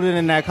be included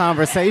in that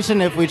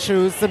conversation if we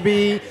choose to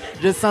be,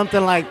 just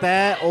something like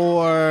that,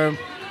 or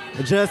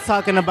just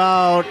talking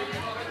about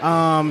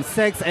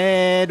sex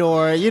ed,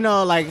 or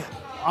like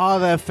all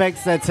the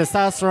effects that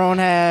testosterone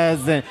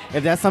has, and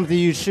if that's something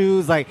you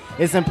choose, like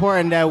it's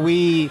important that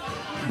we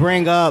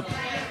bring up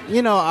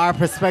our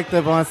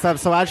perspective on stuff.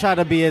 So I try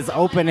to be as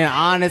open and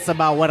honest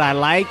about what I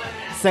like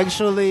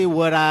sexually,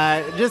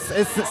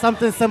 it's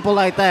something simple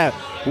like that.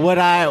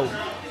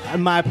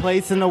 My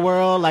place in the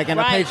world, like in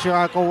a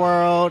patriarchal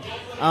world,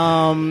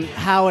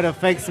 how it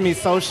affects me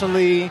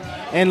socially,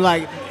 and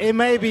like it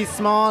may be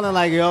small and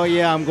like, oh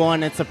yeah, I'm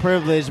going into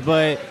privilege,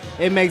 but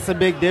it makes a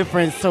big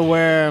difference to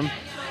where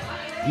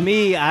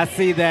I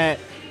see that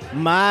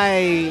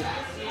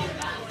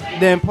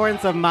the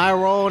importance of my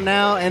role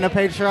now in a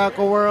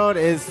patriarchal world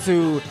is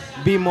to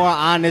be more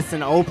honest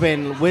and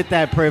open with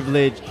that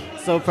privilege.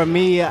 So for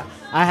me,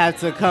 I have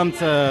to come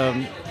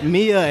to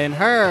Mia and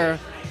her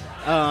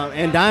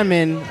and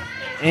Diamond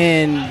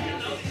and,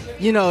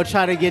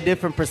 try to get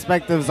different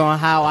perspectives on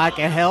how I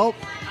can help,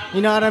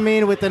 you know what I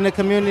mean, within the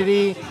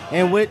community,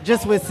 and with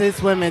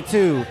cis women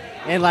too.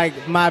 And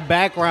like my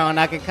background,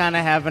 I can kind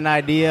of have an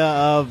idea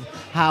of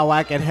how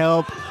I can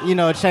help,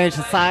 change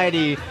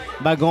society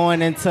by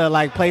going into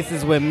like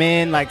places with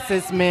men, like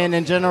cis men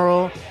in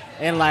general,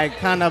 and like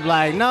kind of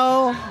like,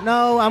 no,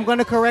 I'm going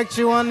to correct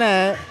you on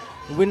that.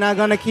 We're not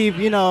going to keep,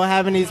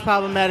 having these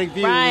problematic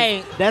views.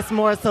 Right. That's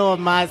more so of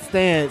my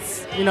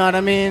stance. You know what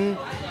I mean?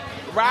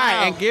 Right,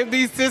 wow. And give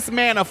these cis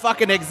men a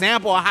fucking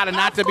example of how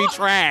not to be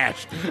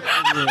trashed.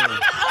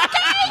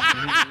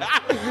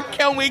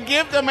 Can we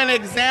give them an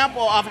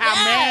example of how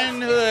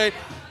manhood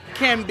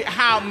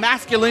how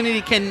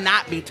masculinity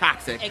cannot be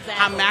toxic? Exactly.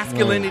 How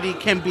masculinity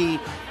can be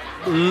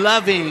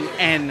loving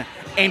and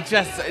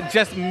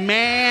just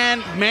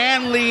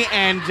manly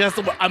and just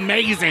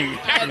amazing.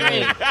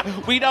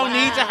 We don't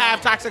need to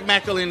have toxic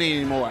masculinity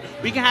anymore.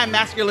 We can have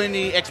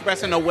masculinity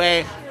expressed in a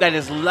way that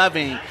is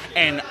loving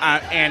and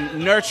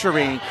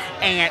nurturing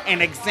and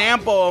an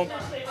example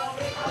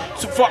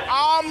for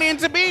all men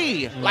to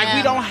be. Like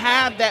we don't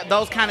have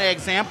those kind of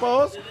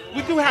examples.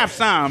 We do have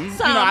some.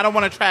 I don't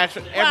want to trash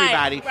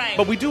everybody,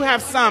 but we do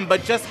have some.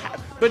 But just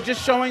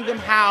showing them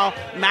how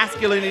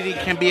masculinity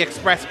can be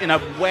expressed in a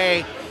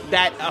way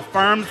that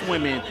affirms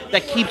women,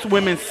 that keeps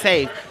women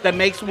safe, that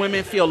makes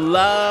women feel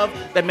loved,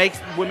 that makes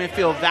women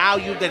feel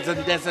valued, that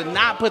does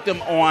not put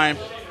them on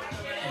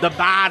the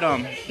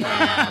bottom.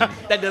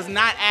 That does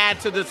not add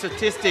to the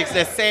statistics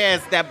that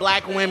says that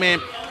black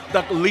women,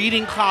 the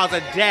leading cause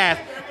of death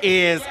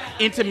is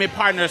intimate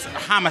partners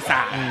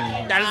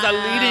homicide. That is the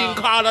leading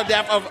cause of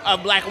death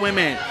of black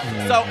women.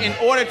 So in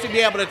order to be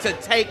able to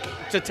take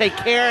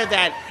care of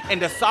that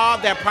and to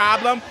solve that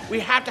problem,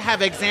 we have to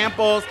have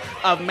examples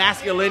of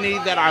masculinity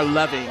that are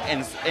loving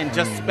and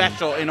just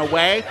special in a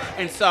way.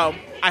 And so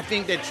I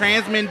think that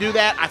trans men do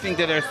that. I think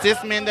that there are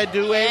cis men that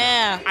do it.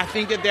 Yeah. I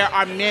think that there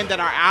are men that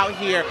are out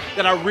here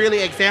that are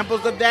really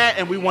examples of that,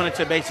 and we wanted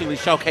to basically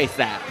showcase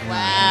that.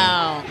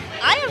 Wow.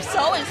 I am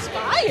so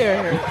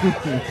inspired.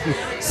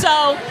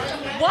 So,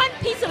 one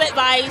piece of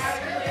advice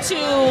to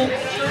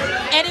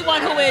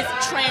anyone who is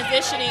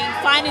transitioning,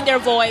 finding their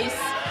voice.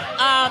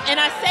 And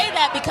I say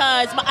that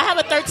because I have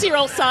a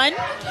 13-year-old son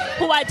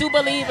who I do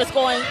believe is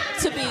going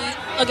to be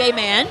a gay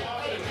man.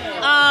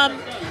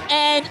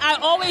 And I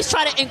always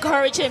try to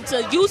encourage him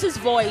to use his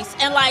voice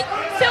and, like,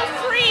 feel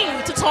free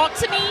to talk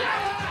to me.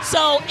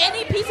 So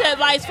any piece of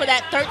advice for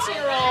that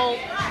 13-year-old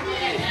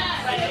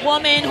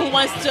woman who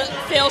wants to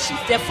feel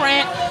she's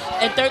different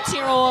and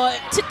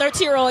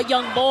 13-year-old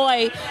young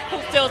boy who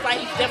feels like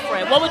he's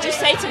different, what would you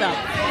say to them?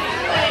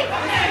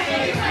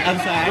 I'm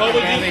sorry. What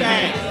would you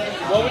say?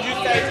 What would you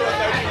say to a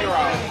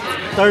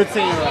 13-year-old?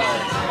 13-year-old.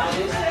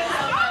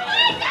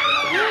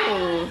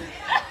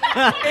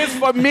 It's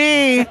for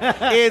me,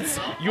 it's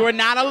you're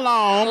not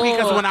alone,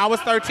 because when I was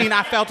 13,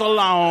 I felt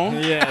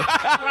alone. Yeah.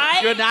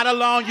 Right? You're not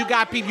alone. You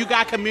got people, you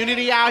got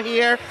community out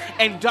here.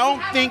 And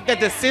don't think that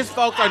the cis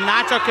folks are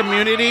not your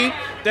community.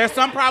 There's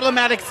some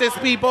problematic cis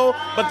people,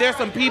 but there's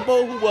some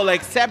people who will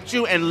accept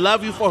you and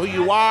love you for who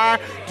you are.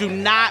 Do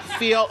not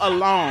feel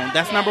alone.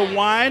 That's number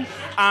one.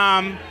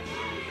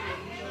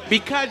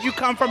 Because you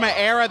come from an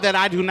era that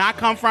I do not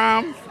come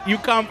from,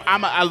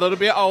 I'm a little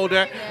bit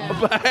older,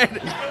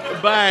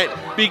 but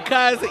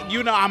because,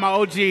 you know, I'm an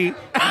OG. Okay.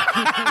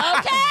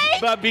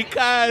 But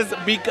because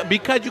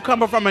you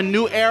come from a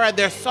new era,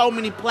 there's so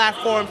many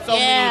platforms,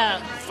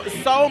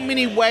 so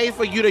many ways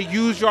for you to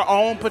use your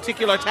own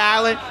particular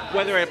talent,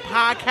 whether it's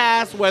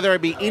podcasts, whether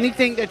it be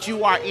anything that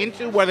you are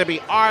into, whether it be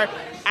art,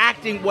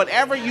 acting,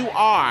 whatever you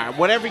are,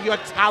 whatever your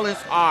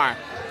talents are,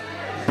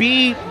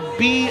 be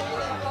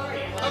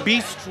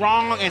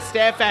strong and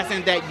steadfast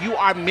in that you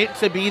are meant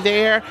to be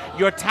there.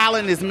 Your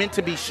talent is meant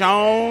to be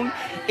shown.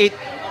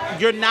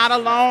 You're not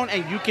alone,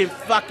 and you can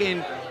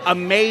fucking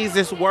amaze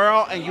this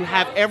world, and you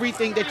have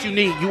everything that you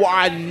need. You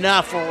are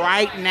enough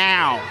right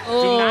now.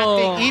 Do not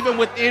think, even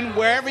within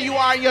wherever you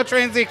are in your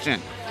transition,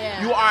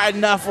 you are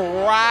enough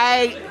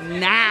right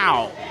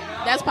now.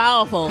 That's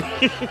powerful.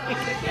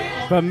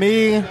 For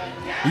me,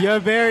 your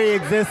very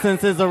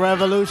existence is a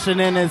revolution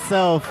in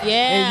itself. Yeah.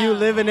 And you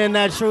living in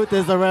that truth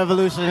is a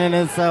revolution in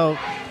itself.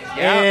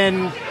 Yeah.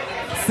 And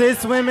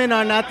cis women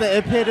are not the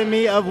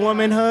epitome of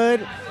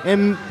womanhood,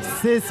 and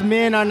cis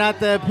men are not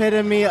the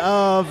epitome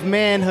of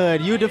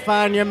manhood. You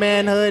define your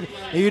manhood,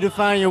 and you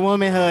define your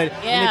womanhood.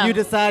 Yeah. And if you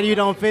decide you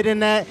don't fit in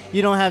that,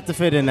 you don't have to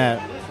fit in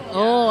that.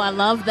 Oh, I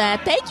love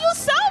that. Thank you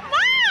so much.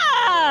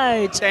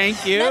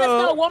 Thank you. Let us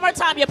know one more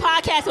time your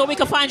podcast where we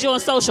can find you on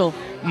social.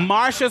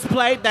 Marsha's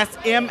Plate, that's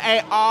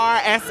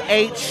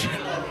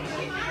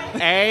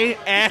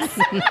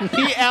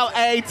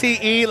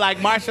MARSHASPLATE, like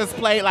Marsha's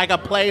Plate, like a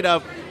plate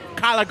of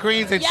collard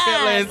greens and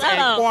chitlins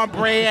and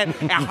cornbread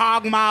and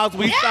hog miles.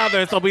 We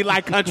Southern, so we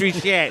like country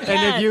shit.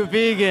 And if you're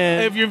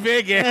vegan,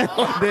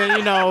 then,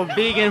 you know,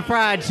 vegan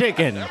fried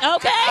chicken.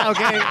 Okay.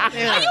 Okay.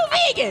 Are you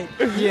vegan?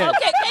 Yes.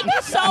 Okay, thank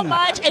you so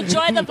much.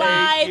 Enjoy the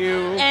vibe.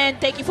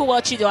 And thank you for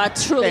what you do. I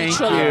truly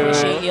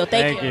appreciate you.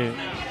 Thank you.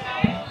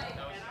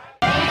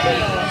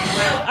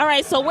 All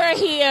right, so we're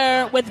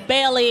here with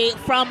Bailey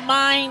from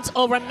Minds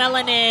Over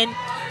Melanin.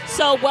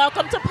 So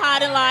welcome to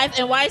Pod and Live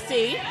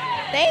NYC.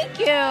 Thank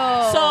you.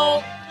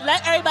 So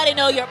let everybody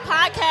know your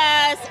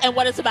podcast and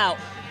what it's about.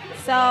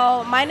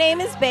 So my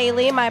name is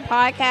Bailey. My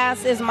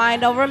podcast is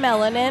Mind Over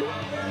Melanin.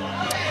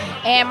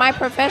 And my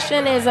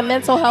profession is a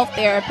mental health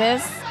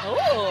therapist.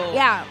 Ooh.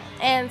 Yeah.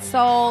 And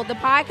so the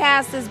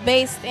podcast is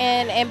based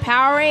in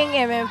empowering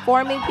and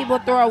informing people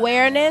through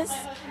awareness.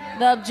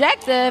 The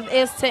objective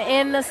is to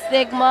end the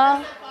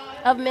stigma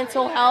of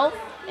mental health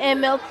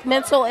and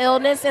mental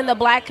illness in the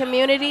Black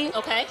community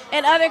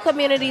and other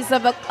communities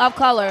of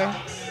color.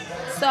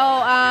 So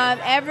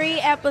every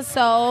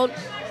episode,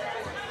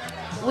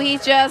 we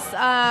just,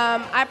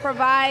 I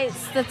provide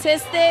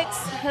statistics,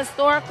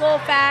 historical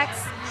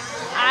facts.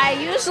 I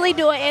usually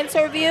do an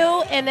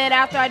interview, and then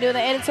after I do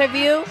the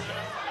interview,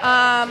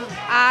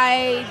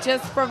 I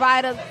just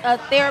provide a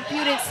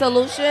therapeutic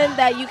solution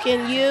that you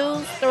can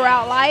use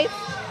throughout life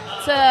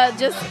to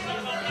just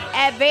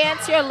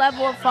advance your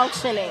level of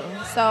functioning.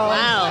 So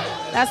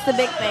that's the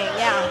big thing,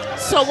 yeah.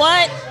 So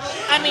but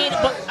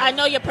I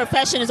know your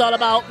profession is all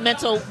about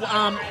mental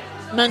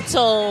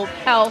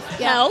health.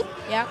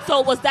 Yeah.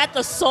 So was that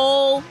the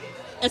sole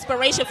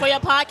inspiration for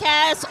your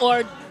podcast,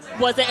 or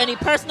was there any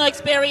personal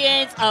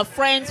experience of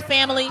friends,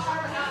 family?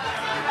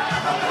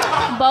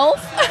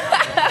 Both.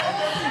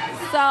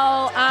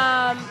 So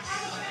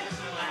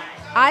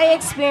I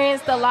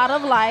experienced a lot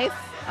of life.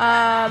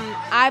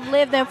 I've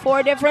lived in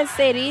 4 different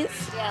cities.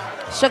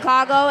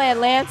 Chicago,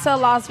 Atlanta,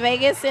 Las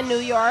Vegas, and New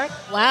York.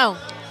 Wow.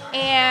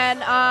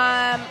 And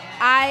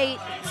I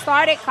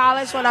started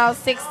college when I was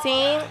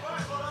 16.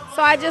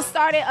 So I just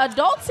started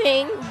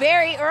adulting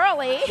very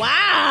early.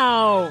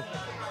 Wow.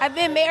 I've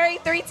been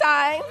married 3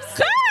 times.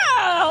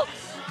 Girl,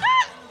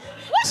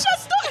 what's your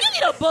story? You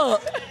need a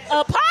book.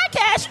 A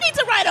podcast, you need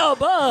to write a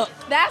book.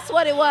 That's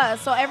what it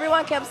was. So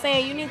everyone kept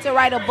saying, you need to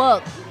write a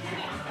book.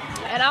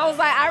 And I was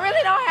like, I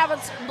really don't have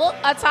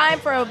a time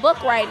for a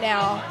book right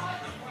now.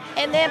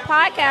 And then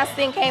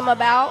podcasting came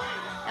about.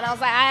 And I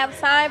was like, I have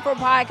time for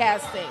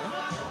podcasting.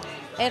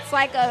 It's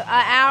like an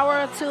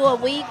hour or 2 a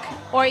week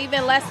or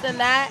even less than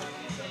that.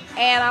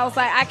 And I was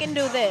like, I can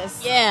do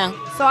this. Yeah.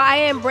 So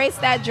I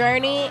embraced that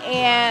journey.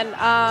 And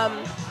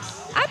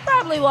I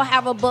probably will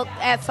have a book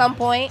at some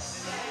point.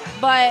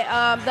 But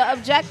the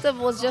objective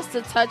was just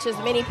to touch as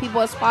many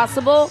people as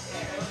possible.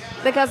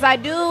 Because I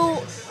do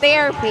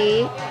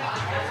therapy,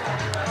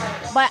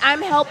 but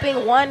I'm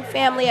helping one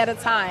family at a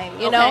time,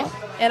 you know?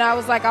 And I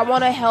was like, I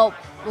want to help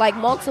like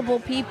multiple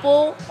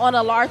people on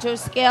a larger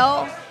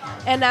scale.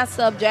 And that's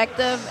the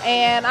objective.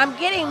 And I'm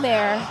getting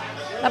there.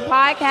 The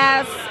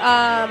podcast,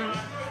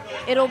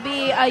 it'll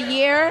be a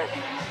year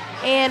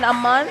in a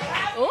month.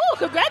 Ooh,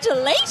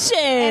 congratulations.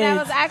 And I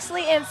was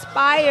actually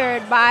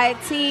inspired by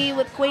Tea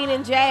with Queen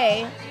and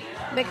Jay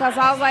because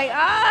I was like,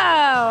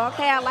 oh,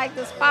 okay, I like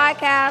this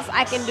podcast.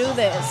 I can do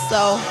this.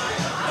 So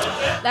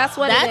that's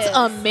what it is. That's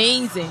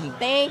amazing.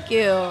 Thank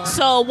you.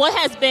 So what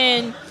has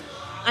been,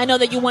 I know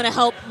that you want to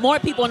help more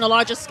people on a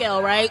larger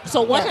scale, right?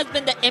 So what has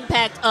been the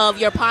impact of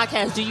your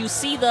podcast? Do you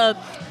see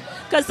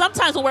because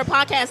sometimes when we're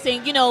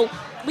podcasting, you know,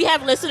 we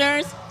have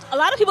listeners. A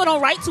lot of people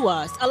don't write to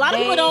us. A lot of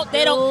people don't,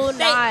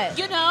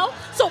 you know?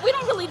 So we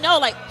don't really know,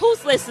 like,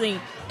 who's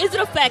listening? Is it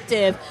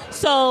effective?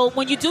 So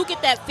when you do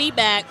get that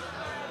feedback,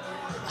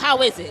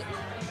 how is it?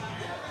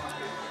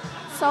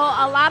 So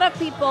a lot of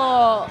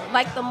people,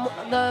 like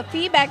the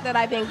feedback that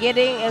I've been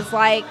getting is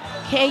like,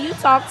 can you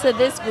talk to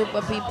this group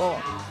of people?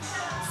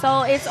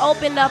 So it's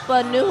opened up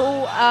a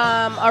new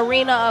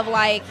arena of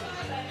like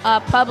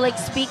public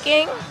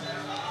speaking.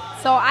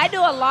 So I do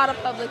a lot of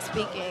public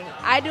speaking.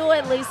 I do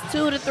at least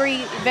 2 to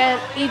 3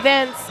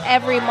 events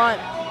every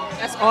month.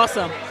 That's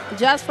awesome.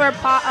 Just for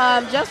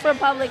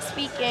public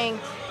speaking,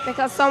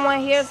 because someone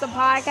hears the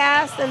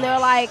podcast and they're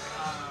like,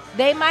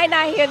 they might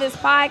not hear this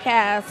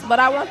podcast, but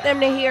I want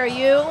them to hear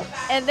you.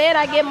 And then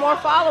I get more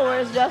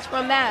followers just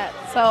from that.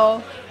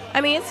 So,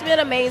 I mean, it's been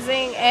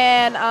amazing.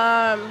 And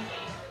I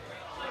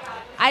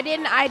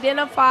didn't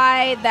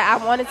identify that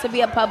I wanted to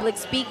be a public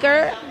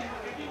speaker.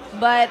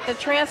 But the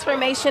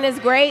transformation is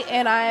great,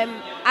 and I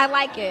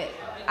like it.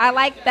 I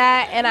like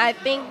that, and I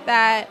think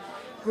that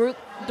group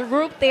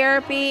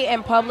therapy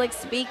and public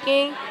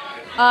speaking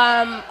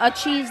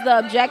achieves the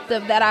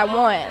objective that I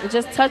want,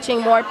 just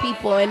touching more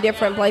people in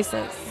different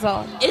places.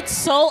 So it's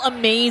so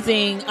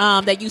amazing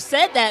that you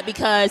said that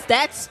because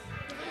I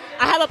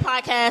have a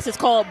podcast. It's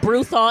called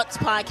Brew Thoughts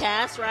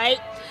Podcast, right?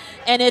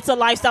 And it's a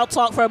lifestyle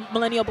talk for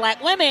millennial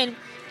Black women,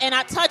 and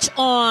I touch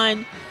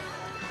on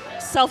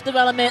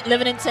self-development,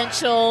 living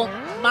intentional,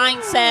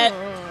 mindset.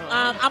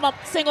 I'm a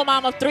single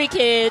mom of 3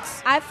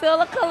 kids. I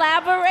feel a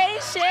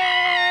collaboration.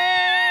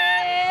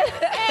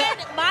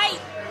 And my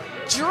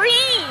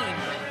dream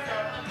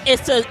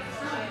is to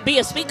be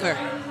a speaker.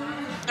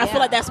 I feel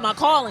like that's my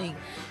calling.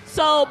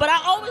 So, but I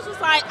always was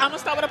like, I'm going to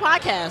start with a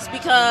podcast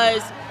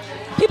because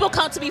people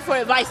come to me for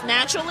advice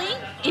naturally,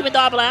 even though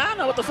I'm like, I don't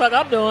know what the fuck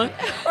I'm doing.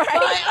 Right.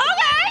 But,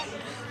 okay.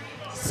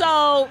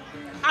 So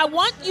I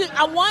want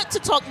to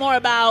talk more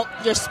about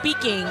your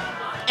speaking,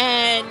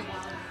 and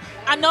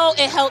I know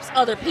it helps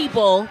other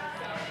people.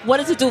 What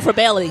does it do for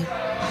Bailey?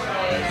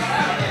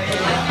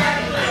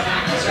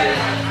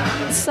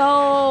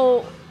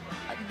 So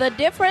the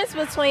difference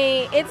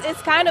between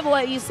it's kind of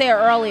what you said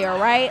earlier,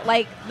 right?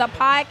 Like the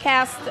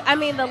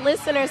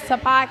listeners to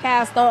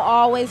podcasts don't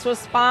always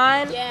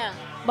respond. Yeah.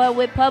 But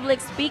with public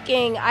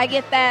speaking, I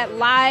get that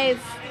live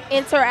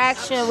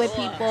interaction with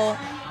people.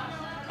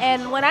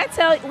 And when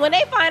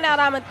they find out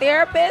I'm a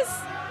therapist,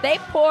 they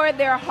pour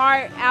their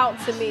heart out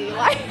to me,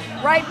 like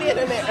right then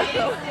and there.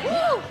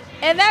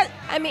 And that,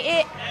 I mean,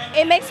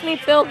 it makes me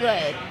feel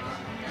good.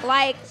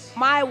 Like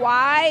my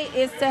why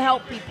is to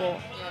help people.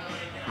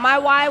 My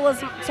why was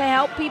to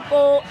help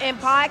people in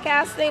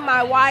podcasting.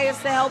 My why is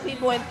to help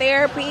people in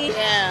therapy.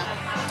 Yeah.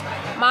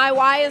 My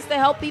why is to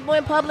help people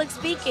in public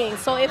speaking.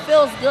 So it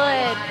feels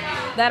good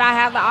that I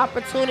have the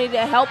opportunity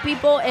to help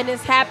people, and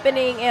it's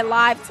happening in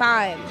live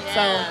time. Yeah.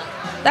 So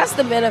that's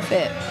the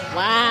benefit.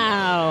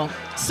 Wow.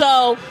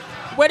 So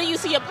where do you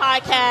see your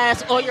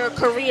podcast or your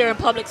career in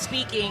public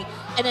speaking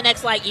in the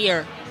next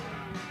year?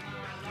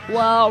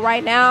 Well,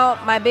 right now,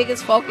 my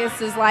biggest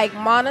focus is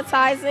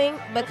monetizing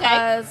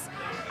because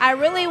I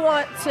really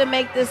want to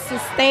make this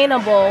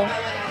sustainable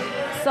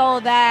so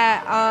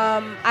that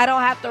I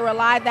don't have to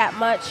rely that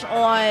much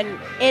on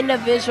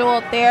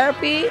individual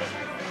therapy.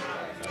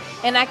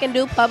 And I can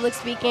do public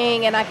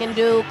speaking and I can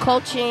do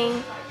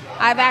coaching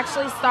I've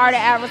actually started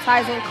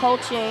advertising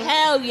coaching.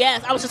 Hell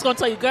yes. I was just going to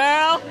tell you,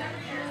 girl.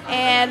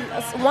 And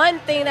one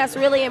thing that's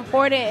really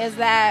important is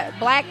that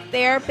black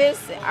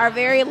therapists are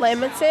very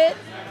limited,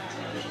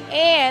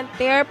 and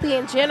therapy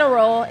in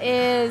general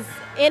is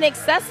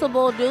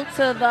inaccessible due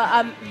to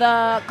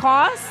the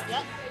cost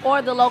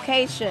or the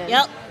location.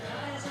 Yep.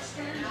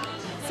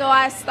 So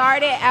I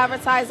started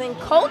advertising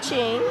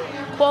coaching,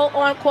 quote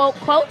unquote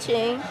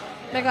coaching,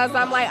 because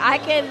I'm like, I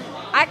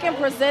can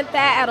present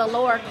that at a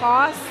lower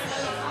cost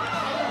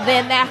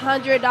than that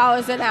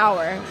 $100 an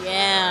hour.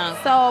 Yeah.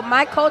 So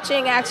my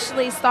coaching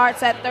actually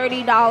starts at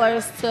 $30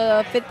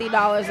 to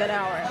 $50 an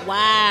hour.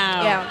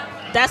 Wow.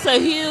 Yeah. That's a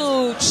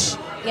huge.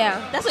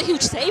 Yeah. That's a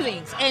huge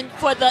savings. And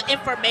for the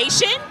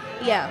information.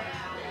 Yeah.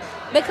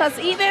 Because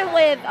even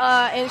with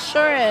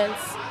insurance,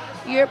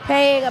 you're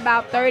paying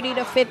about $30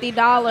 to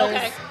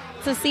 $50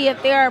 to see a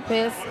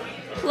therapist,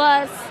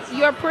 plus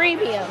your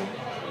premium.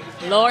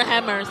 Lord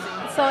have mercy.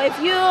 So if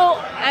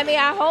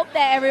I hope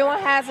that everyone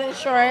has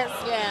insurance.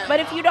 Yeah. But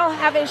if you don't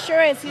have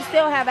insurance, you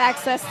still have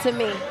access to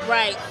me.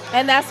 Right.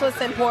 And that's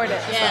what's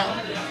important.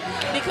 Yeah.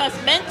 So. Because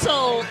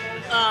mental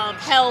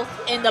health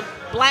in the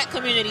black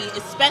community,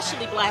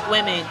 especially black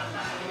women,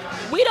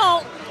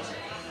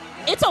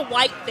 it's a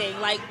white thing.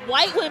 Like,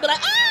 white women be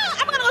like,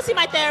 I'm going to go see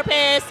my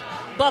therapist.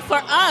 But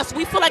for us,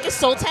 we feel like it's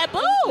so taboo.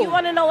 You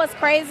want to know what's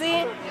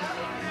crazy?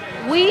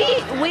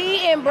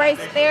 We embrace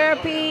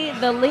therapy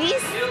the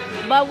least,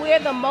 but we're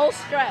the most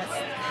stressed.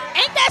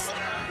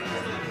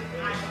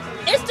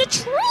 It's the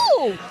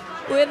truth.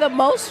 We're the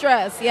most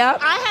stressed, yep.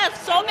 I have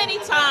so many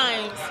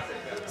times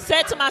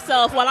said to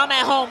myself while I'm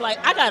at home, like,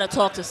 I got to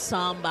talk to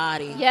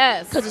somebody.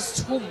 Yes. Because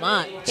it's too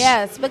much.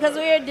 Yes, because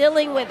we are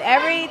dealing with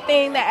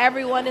everything that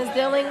everyone is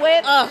dealing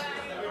with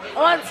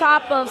on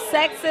top of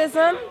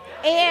sexism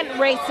and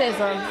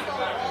racism.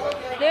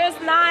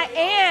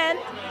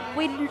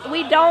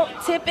 We don't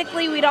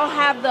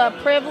have the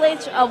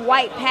privilege of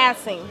white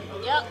passing.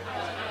 Yep.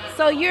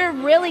 So you're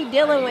really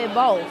dealing with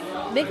both,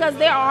 because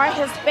there are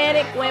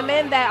Hispanic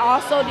women that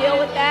also deal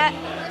with that,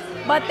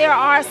 but there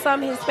are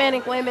some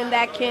Hispanic women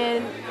that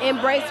can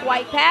embrace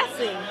white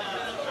passing.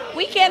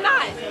 We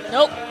cannot.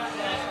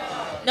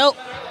 Nope.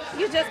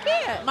 You just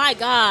can't. My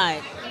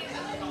God.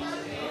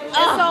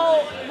 And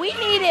so we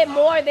need it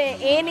more than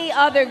any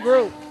other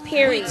group,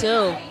 period. Me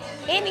too.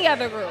 Any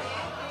other group.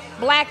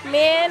 Black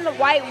men,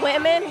 white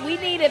women, we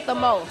need it the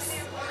most.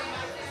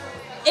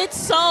 It's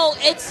so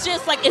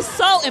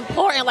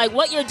important. Like,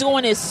 what you're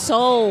doing is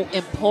so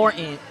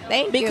important.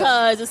 Thank you.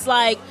 Because it's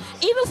like,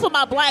 even for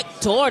my black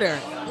daughter,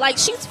 like,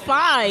 she's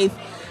 5.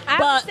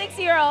 I'm a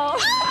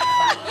 6-year-old.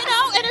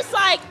 And it's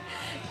like,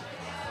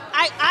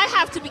 I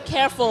have to be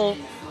careful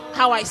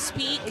how I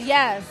speak.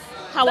 Yes.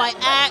 How I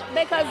act.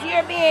 Because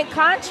you're being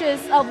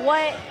conscious of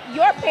what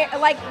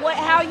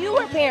how you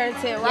were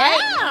parented, right?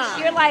 Yeah.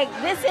 You're like,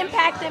 this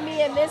impacted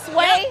me in this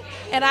way,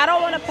 and I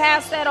don't want to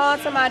pass that on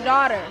to my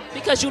daughter.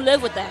 Because you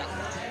live with that.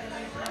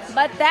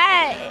 But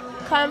that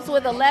comes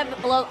with a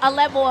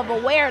level of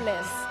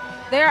awareness.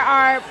 There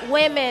are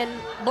women,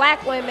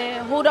 black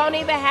women, who don't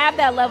even have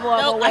that level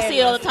of awareness. I see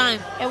it all the time.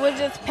 And we're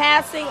just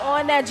passing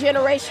on that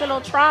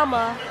generational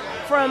trauma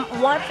from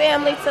one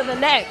family to the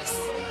next,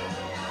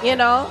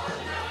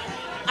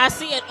 I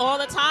see it all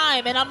the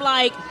time, and I'm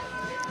like,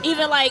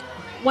 even like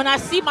when I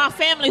see my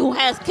family who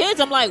has kids,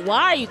 I'm like,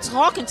 why are you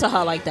talking to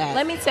her like that?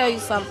 Let me tell you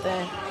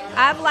something.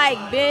 I've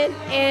been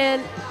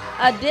in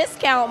a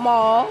discount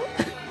mall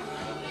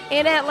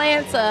in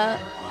Atlanta,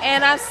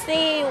 and I've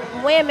seen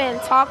women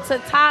talk to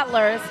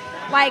toddlers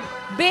like,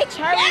 bitch,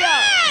 hurry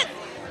up.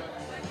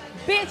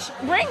 Bitch,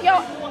 bring your,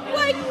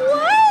 like,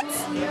 what?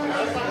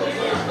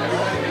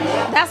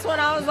 That's when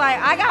I was like,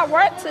 I got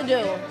work to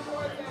do.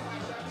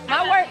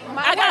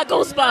 I got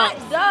goosebumps.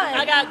 Not done.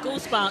 I got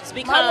goosebumps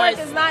because my work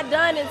is not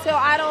done until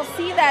I don't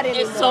see that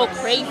anymore. It's so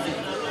crazy.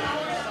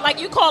 Like,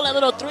 you calling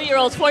little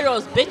 3-year-olds,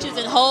 4-year-olds bitches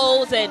and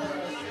hoes and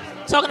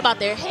talking about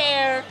their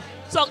hair.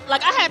 So,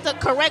 like, I had to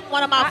correct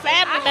one of my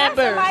family members.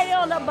 I had somebody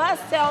on the bus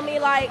tell me,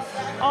 like,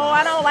 oh,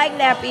 I don't like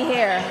nappy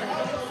hair.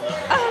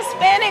 A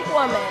Hispanic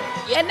woman.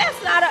 Yeah. And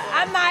that's not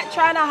I'm not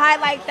trying to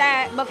highlight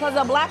that, because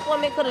a black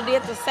woman could have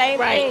did the same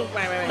thing.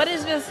 Right. But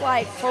it's just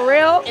like, for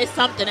real? It's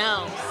something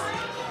else.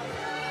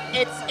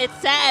 It's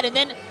sad. And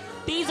then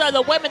these are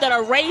the women that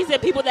are raising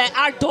people that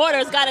our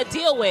daughters got to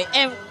deal with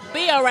and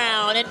be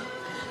around. And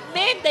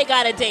men they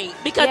got to date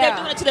because they're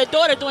doing it to their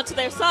daughter, doing it to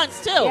their sons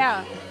too.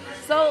 Yeah.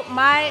 So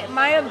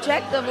my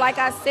objective, like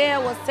I said,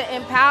 was to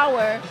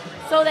empower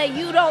so that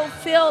you don't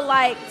feel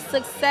like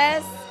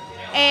success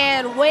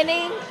and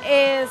winning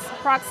is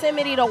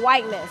proximity to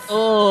whiteness.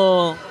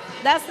 Oh.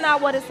 That's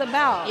not what it's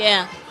about.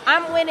 Yeah.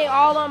 I'm winning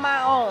all on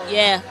my own.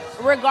 Yeah.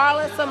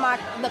 Regardless of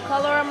the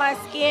color of my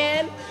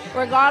skin,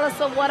 regardless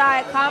of what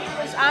I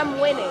accomplish, I'm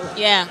winning.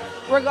 Yeah.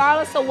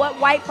 Regardless of what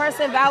white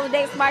person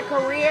validates my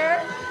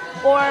career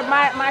or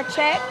my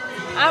check,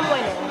 I'm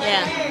winning.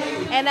 Yeah.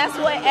 And that's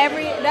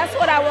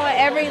what I want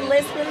every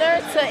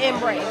listener to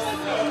embrace.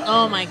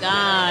 Oh my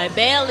God,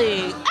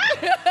 Bailey.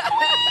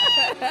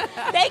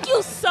 Thank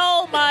you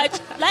so much.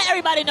 Let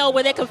everybody know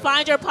where they can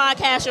find your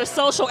podcast, your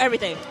social,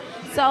 everything.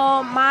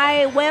 So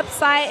my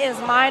website is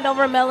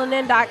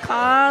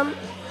mindovermelanin.com.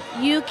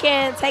 You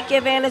can take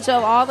advantage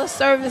of all the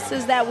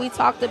services that we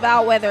talked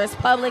about, whether it's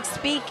public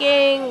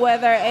speaking,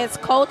 whether it's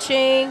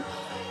coaching.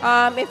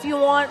 If you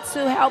want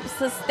to help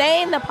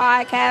sustain the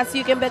podcast,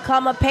 you can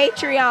become a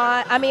patron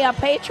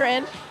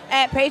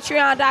at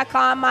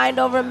patreon.com,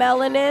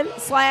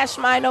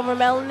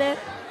 mindovermelanin/mindovermelanin.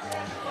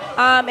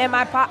 And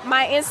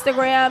my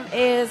Instagram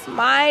is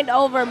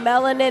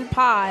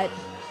mindovermelaninpod.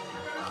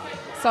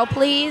 So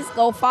please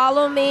go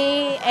follow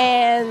me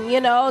and,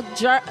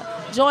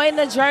 join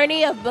the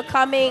journey of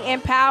becoming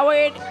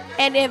empowered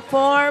and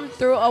informed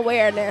through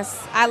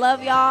awareness. I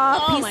love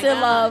y'all. Oh Peace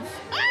and love.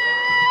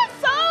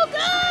 So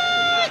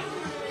good.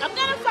 I'm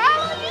going to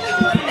follow you.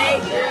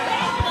 Thank you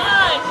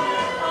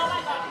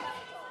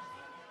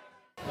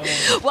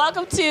so much.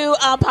 Welcome to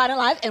Pod and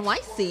Live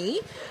NYC.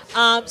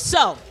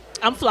 So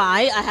I'm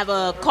Fly. I have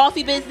a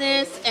coffee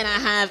business and I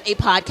have a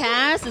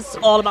podcast. It's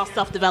all about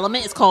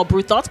self-development. It's called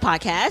Brew Thoughts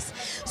Podcast.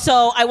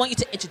 So I want you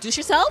to introduce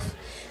yourself,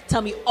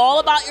 tell me all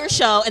about your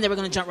show, and then we're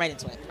going to jump right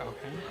into it.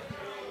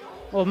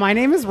 Well, my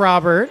name is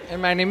Robert.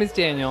 And my name is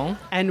Daniel.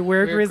 And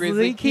we're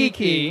Grizzly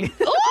Kiki.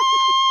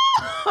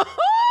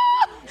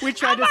 We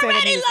tried to say that. I'm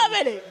already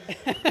loving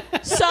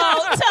it. So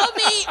tell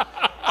me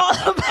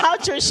all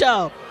about your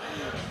show.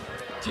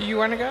 Do you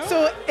want to go?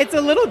 So it's a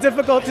little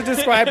difficult to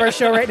describe our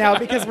show right now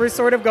because we're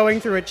sort of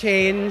going through a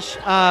change.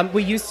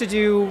 We used to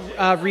do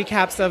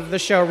recaps of the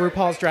show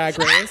RuPaul's Drag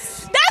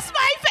Race. That's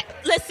my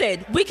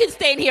listen, we can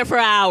stay in here for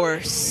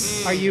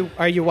hours.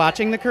 Are you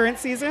watching the current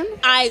season?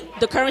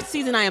 The current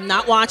season I am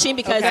not watching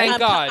because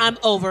I'm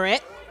over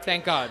it.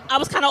 Thank God. I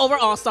was kind of over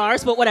All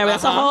Stars, but whatever.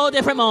 That's a whole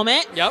different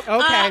moment. Yep.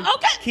 Okay.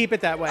 Keep it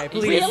that way,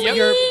 please.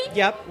 Really?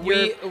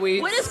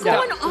 What is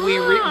going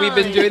on? We've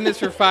been doing this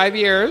for 5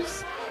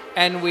 years.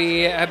 And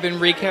we have been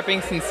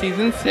recapping since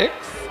season 6.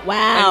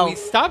 Wow. And we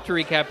stopped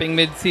recapping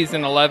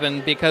mid-season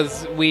 11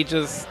 because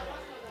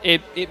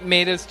it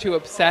made us too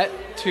upset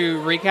to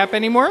recap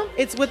anymore.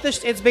 It's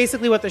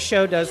basically what the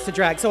show does to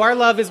drag. So our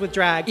love is with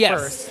drag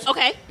first.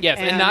 Okay. Yes,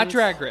 and not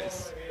Drag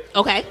Race.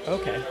 Okay.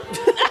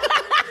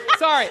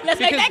 Sorry.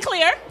 Let's make that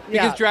clear.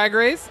 Because Drag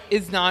Race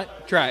is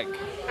not drag.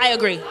 I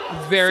agree.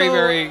 Very,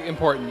 very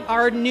important.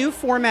 Our new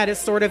format is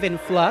sort of in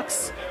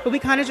flux, but we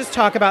kind of just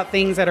talk about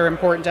things that are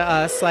important to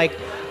us, like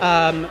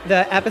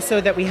the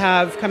episode that we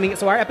have coming.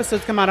 So our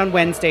episodes come out on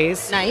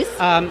Wednesdays. Nice.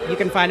 You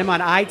can find them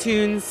on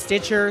iTunes,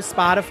 Stitcher,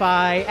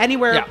 Spotify,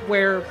 anywhere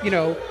where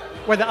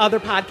the other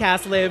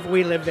podcasts live.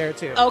 We live there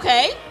too.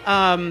 Okay.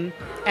 And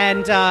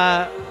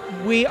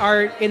we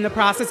are in the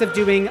process of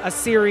doing a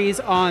series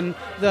on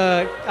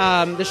the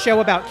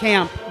show about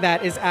camp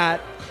that is at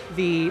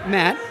the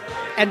Met.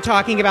 And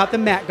talking about the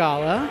Met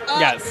Gala.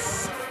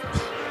 Yes.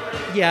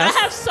 Yes. I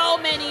have so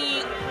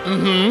many.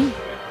 Mm-hmm.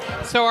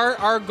 So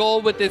our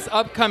goal with this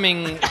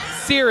upcoming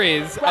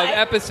series of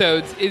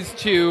episodes is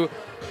to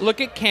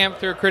look at camp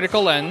through a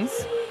critical lens,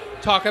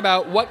 talk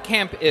about what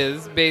camp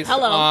is based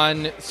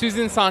on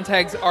Susan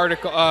Sontag's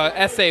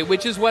essay,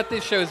 which is what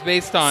this show is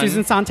based on.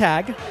 Susan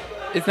Sontag.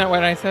 Isn't that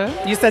what I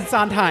said? You said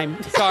Sondheim.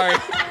 Sorry.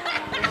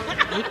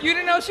 You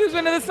didn't know she was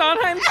one of the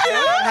Sondheim too?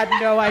 I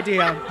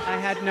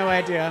had no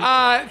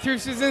idea. Through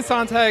Susan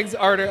Sontag's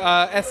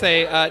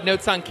essay,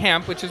 Notes on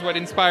Camp, which is what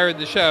inspired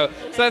the show.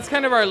 So that's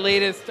kind of our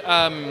latest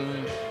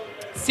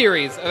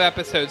series of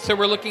episodes. So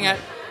we're looking at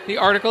the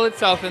article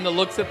itself and the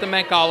looks at the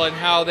Met Gala and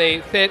how they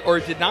fit or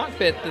did not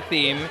fit the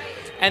theme.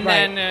 And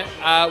then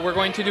we're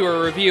going to do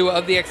a review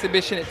of the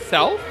exhibition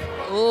itself.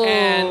 Ooh.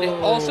 And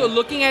also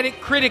looking at it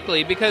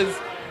critically, because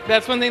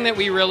that's one thing that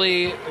we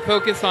really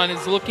focus on,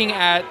 is looking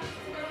at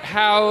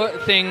how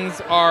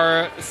things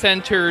are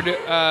centered,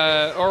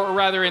 or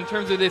rather in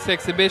terms of this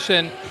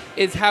exhibition,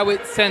 is how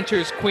it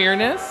centers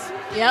queerness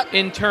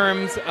in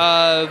terms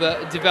of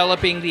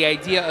developing the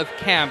idea of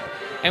camp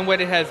and what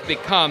it has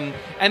become.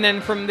 And then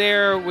from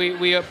there,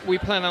 we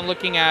plan on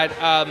looking at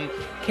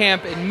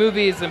camp in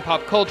movies and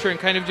pop culture and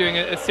kind of doing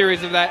a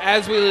series of that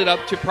as we lead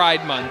up to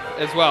Pride Month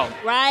as well.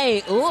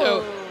 Right. Ooh.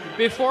 So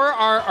before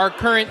our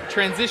current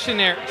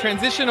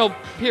transitional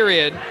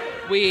period,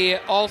 we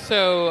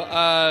also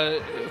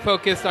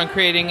focused on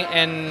creating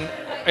an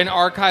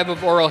archive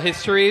of oral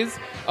histories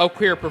of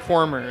queer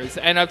performers.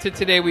 And up to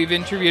today, we've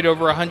interviewed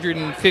over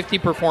 150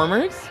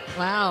 performers.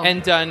 Wow.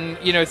 And done,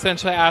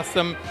 essentially asked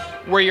them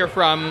where you're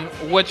from,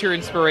 what's your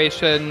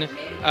inspiration,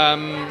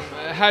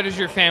 how does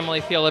your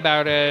family feel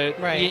about it,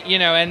 right?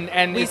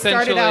 And we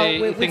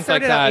essentially we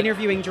started out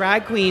interviewing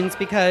drag queens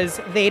because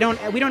we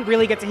don't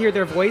really get to hear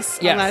their voice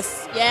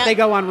unless they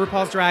go on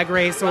RuPaul's Drag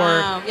Race or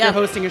they're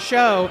hosting a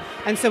show.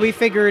 And so we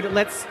figured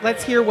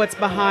let's hear what's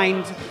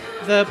behind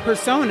the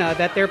persona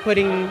that they're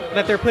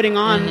putting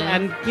on,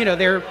 and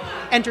they're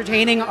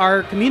entertaining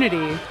our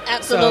community.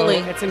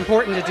 Absolutely, so it's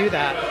important to do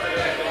that.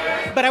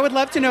 But I would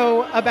love to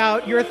know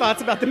about your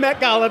thoughts about the Met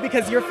Gala,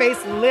 because your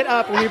face lit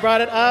up when you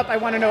brought it up. I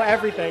want to know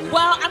everything.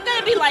 Well, I'm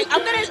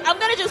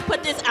gonna just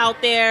put this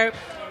out there.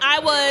 I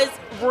was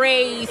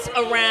raised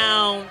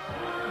around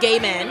gay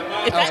men.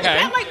 Is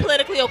that like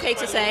politically okay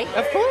to say?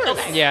 Of course.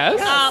 Okay. Yes.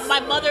 My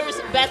mother's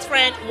best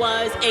friend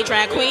was a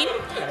drag queen,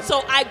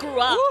 so I grew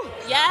up.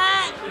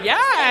 Yeah.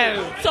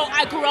 Yes. So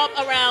I grew up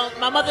around.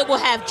 My mother will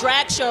have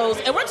drag shows,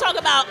 and we're talking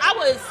about.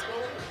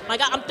 My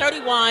God, I'm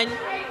 31.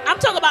 I'm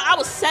talking about. I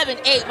was 7,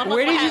 8. My mother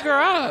Where did you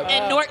grow up?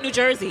 In Newark, New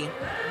Jersey.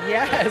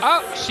 Yes.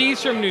 Oh,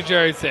 she's from New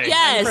Jersey.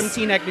 Yes. I'm from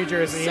Teaneck, New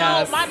Jersey.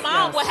 So my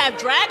mom would have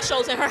drag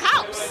shows at her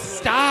house.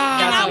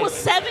 Stop. And I was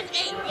 7, 8.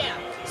 Yeah.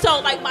 So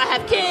like I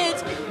have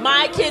kids.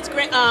 My kids'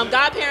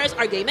 godparents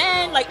are gay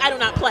men. Like I do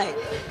not play.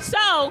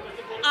 So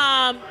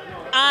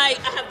I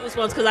have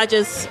goosebumps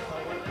because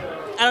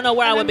I don't know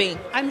where I would be.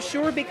 I'm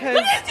sure because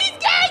look at he's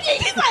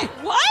gagging. He's like,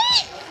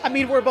 what? I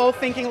mean, we're both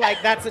thinking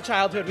like that's the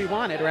childhood we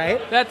wanted,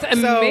 right? That's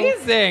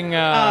amazing.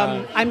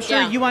 I'm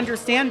sure you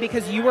understand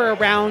because you were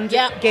around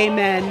gay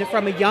men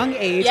from a young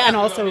age and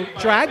also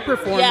drag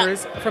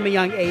performers from a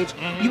young age.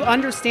 Mm-hmm. You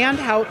understand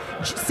how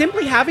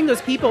simply having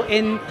those people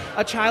in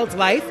a child's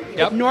life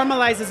it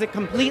normalizes it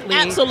completely.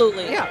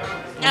 Absolutely. Yeah.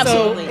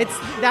 Absolutely.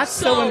 So that's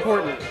so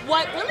important.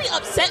 What really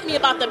upset me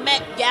about the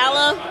Met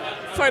Gala,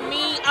 for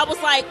me, I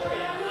was like,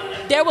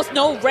 there was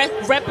no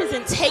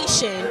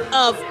representation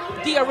of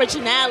the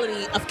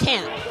originality of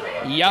camp.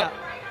 Yep.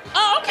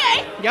 Oh,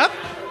 okay. Yep.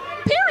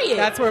 Period.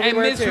 That's where we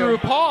were Miss too.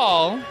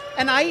 RuPaul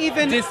and I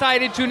even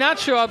decided to not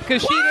show up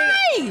because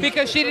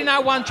she did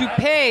not want to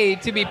pay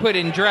to be put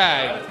in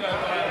drag.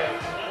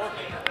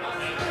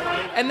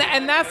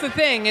 And that's the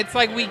thing. It's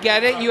like we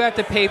get it. You have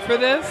to pay for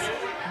this.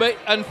 But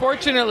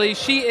unfortunately,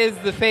 she is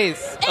the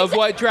face of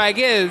what drag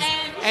is,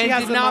 and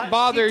did not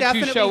bother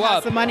to show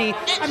up. The money.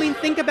 I mean,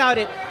 think about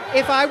it.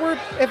 If I were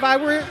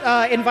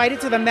invited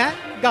to the Met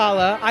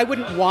Gala, I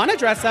wouldn't want to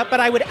dress up, but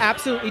I would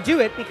absolutely do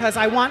it because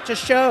I want to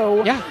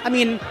show. Yeah. I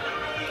mean,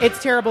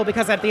 it's terrible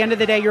because at the end of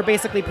the day, you're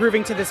basically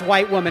proving to this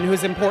white woman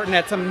who's important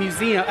at some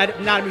museum,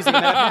 not a museum,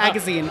 at a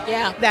magazine,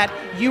 that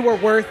you were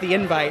worth the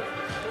invite.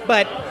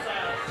 But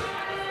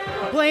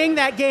playing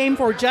that game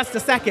for just a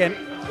second,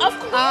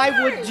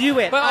 I would do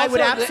it. But I would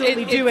also,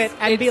 absolutely do it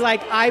and be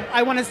like,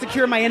 I want to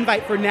secure my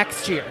invite for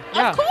next year.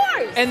 Of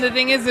course. And the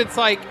thing is, it's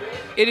like,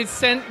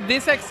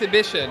 this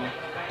exhibition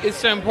is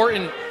so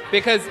important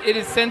because it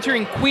is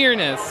centering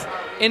queerness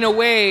in a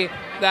way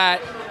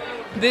that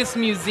this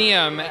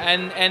museum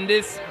and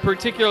this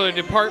particular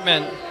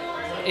department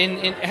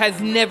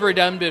has never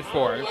done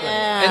before.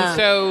 And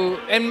so,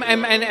 and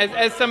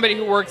as somebody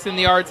who works in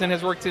the arts and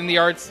has worked in the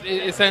arts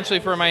essentially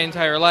for my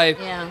entire life,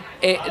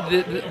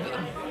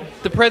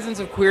 the presence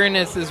of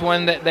queerness is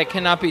one that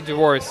cannot be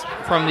divorced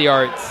from the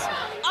arts.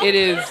 It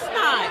is.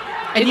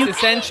 And it's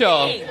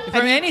essential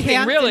from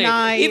anything, really.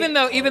 Even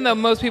though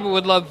most people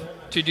would love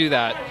to do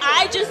that.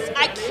 I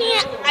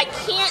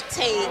can't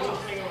take.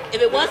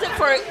 If it wasn't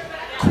for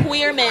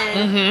queer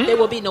men, there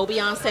would be no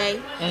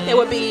Beyonce. There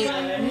would be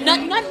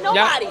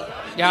nobody.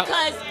 Yeah.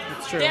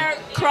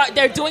 Because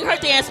they're doing her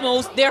dance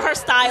moves. They're her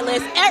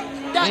stylists.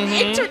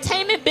 The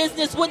entertainment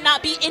business would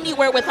not be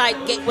anywhere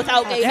without gay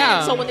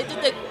men. So when they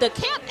did the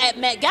camp at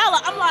Met Gala,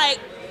 I'm like,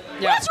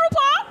 where's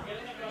RuPaul?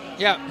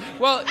 Yeah.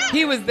 Well,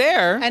 he was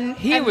there.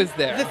 He was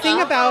there. The thing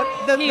about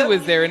he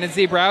was there in a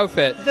zebra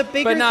outfit. The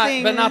bigger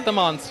thing, but not the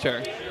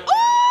monster.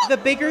 The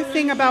bigger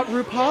thing about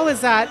RuPaul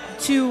is that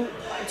to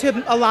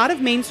a lot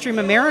of mainstream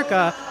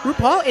America,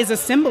 RuPaul is a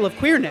symbol of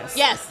queerness.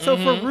 Yes. So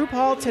for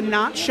RuPaul to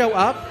not show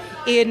up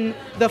in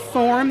the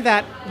form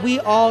that we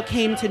all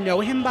came to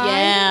know him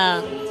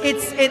by,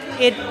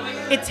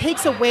 it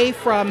takes away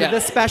from the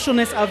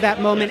specialness of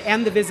that moment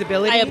and the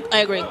visibility. I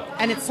agree.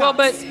 And it's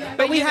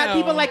but we had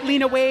people like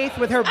Lena Waithe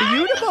with her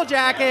beautiful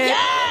jacket.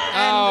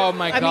 Oh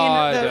my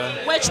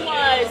God! Which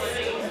was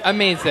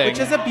amazing. Which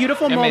is a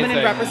beautiful moment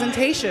in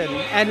representation,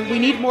 and we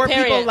need more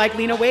people like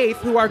Lena Waithe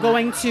who are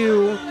going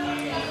to.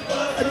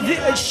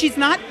 She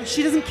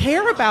doesn't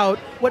care about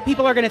what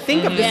people are going to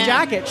think of this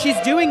jacket. She's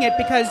doing it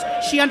because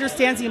she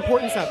understands the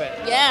importance of it.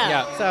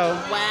 Yeah. So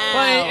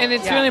well, and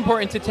it's really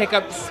important to take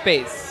up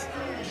space.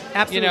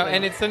 Absolutely.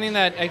 And it's something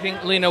that I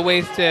think Lena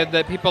Waithe did,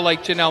 that people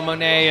like Janelle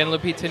Monáe and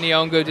Lupita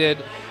Nyong'o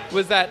did,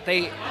 was that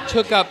they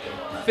took up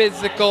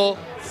physical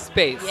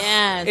space.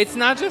 Yes. It's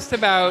not just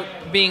about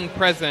being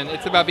present.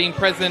 It's about being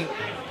present,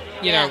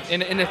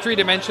 in a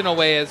three-dimensional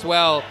way as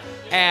well.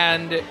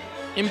 And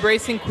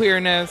embracing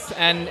queerness,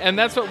 and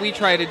that's what we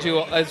try to do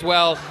as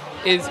well,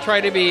 is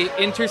try to be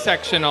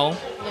intersectional,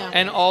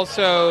 and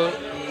also,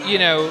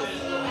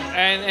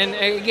 and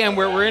again,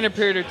 we're in a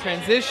period of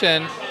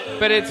transition,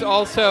 but it's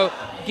also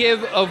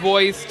give a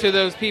voice to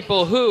those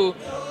people who,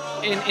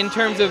 in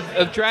terms of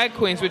drag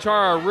queens, which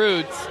are our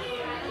roots,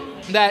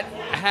 that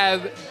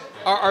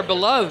are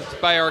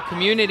beloved by our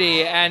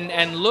community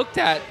and looked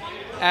at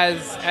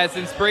as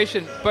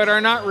inspiration, but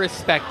are not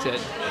respected.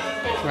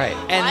 Right.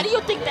 And why do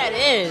you think that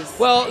is?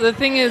 Well, the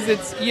thing is,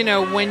 it's,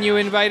 when you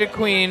invite a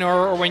queen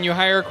or when you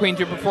hire a queen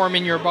to perform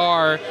in your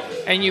bar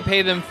and you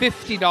pay them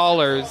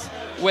 $50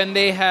 when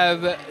they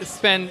have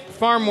spent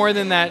far more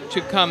than that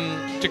to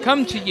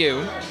come to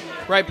you,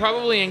 right?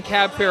 Probably in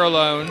cab fare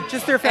alone.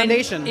 Just their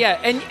foundation. And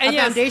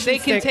yes, foundation they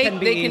can stick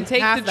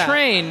take the that.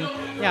 train,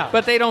 Yeah.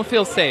 but they don't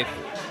feel safe.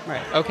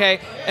 Right.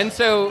 Okay. And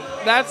so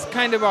that's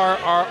kind of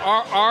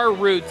our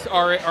roots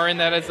are in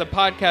that as a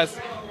podcast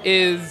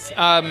is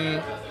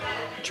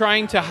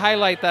trying to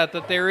highlight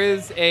that there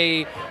is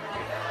a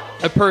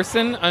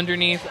person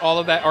underneath all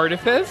of that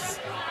artifice,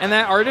 and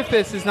that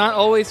artifice is not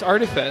always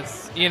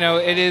artifice. You know,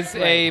 it is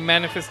a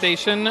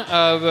manifestation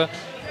of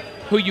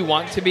who you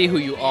want to be, who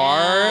you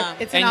are,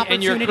 It's an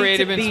and your opportunity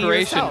creative to be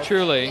inspiration. yourself.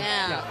 Truly.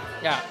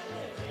 Yeah.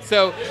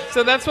 So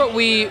that's what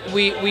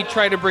we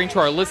try to bring to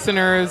our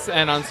listeners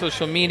and on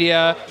social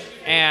media,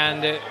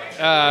 and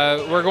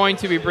we're going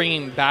to be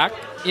bringing back,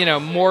 you know,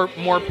 more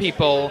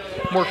people,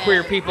 more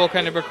queer people,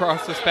 kind of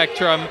across the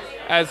spectrum,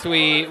 as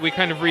we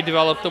kind of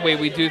redevelop the way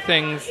we do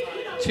things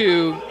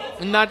to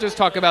not just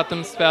talk about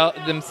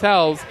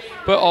themselves,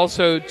 but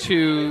also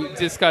to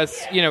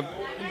discuss, you know,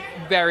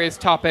 various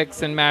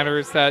topics and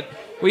matters that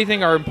we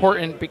think are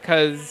important,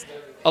 because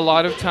a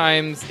lot of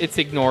times it's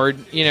ignored,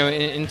 you know,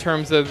 in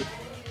terms of,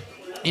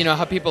 you know,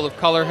 how people of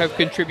color have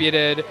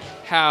contributed,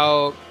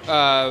 how,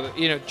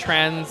 you know,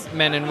 trans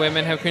men and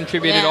women have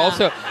contributed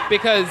also,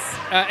 because,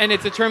 and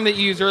it's a term that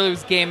you used earlier,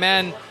 was gay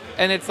men,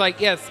 and it's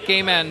like, yes,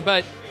 gay men,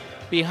 but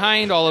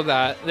behind all of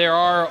that, there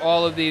are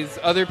all of these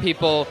other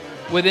people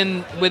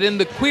within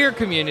the queer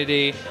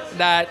community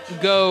that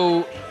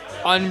go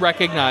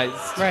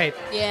unrecognized. Right.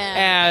 Yeah.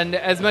 And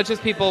as much as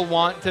people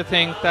want to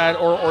think that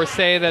or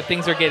say that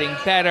things are getting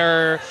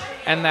better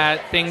and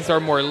that things are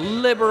more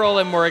liberal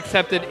and more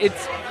accepted,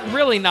 it's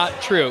really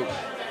not true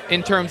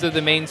in terms of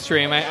the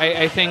mainstream.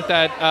 I think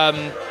that,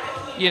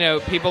 you know,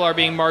 people are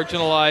being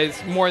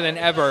marginalized more than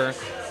ever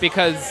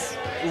because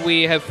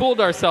we have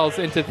fooled ourselves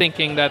into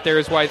thinking that there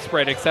is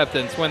widespread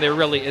acceptance when there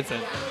really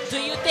isn't.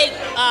 Do you think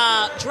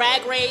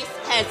Drag Race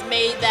has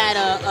made that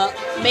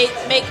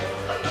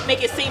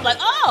make it seem like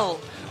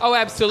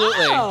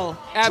absolutely.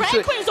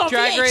 Drag Queens on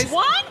VH1?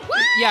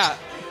 What? Yeah.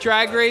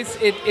 Drag Race,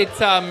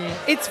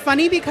 it's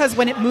funny because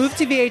when it moved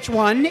to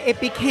VH1, it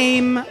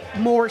became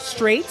more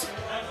straight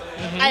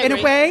in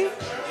a way.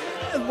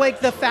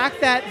 Like the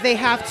fact that they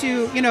have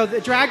to, you know,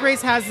 the Drag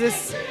Race has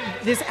this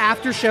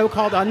after show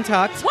called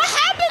Untucked. What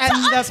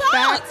happened to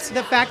Untucked?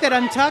 The fact that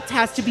Untucked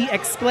has to be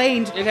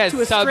explained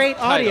to a straight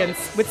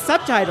audience with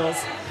subtitles.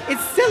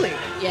 It's silly.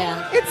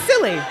 Yeah. It's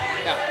silly.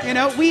 Yeah. You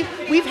know, we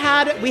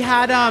had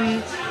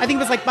I think it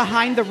was like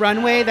Behind the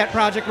Runway that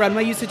Project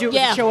Runway used to do. It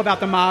was a show about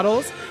the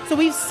models. So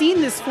we've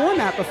seen this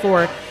format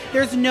before.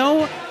 There's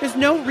no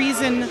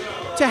reason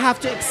to have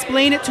to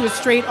explain it to a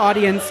straight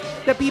audience.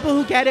 The people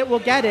who get it will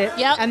get it,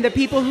 and the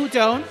people who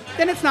don't,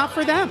 then it's not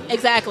for them.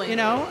 Exactly. You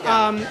know,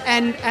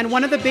 and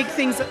one of the big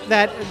things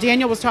that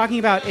Daniel was talking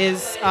about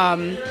is,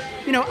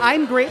 you know,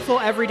 I'm grateful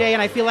every day,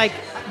 and I feel like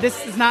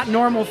this is not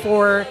normal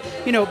for,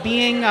 you know,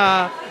 being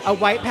a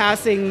white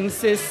passing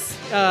cis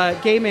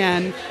gay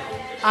man.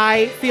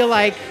 I feel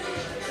like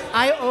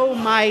I owe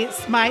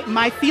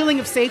my feeling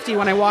of safety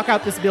when I walk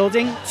out this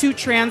building to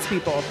trans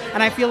people,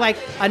 and I feel like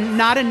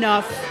not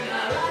enough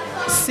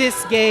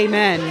cis gay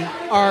men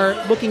are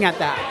looking at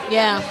that.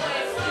 Yeah.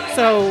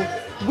 So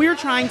we're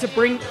trying to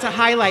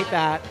highlight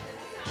that,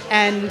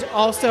 and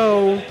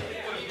also,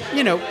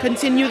 you know,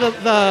 continue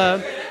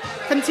the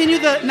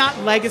not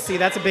legacy,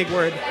 that's a big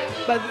word,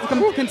 but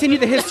continue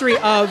the history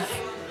of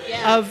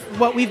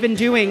what we've been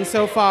doing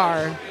so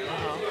far,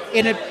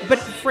 but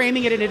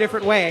framing it in a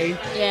different way.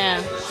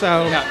 Yeah.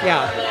 So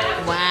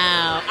yeah.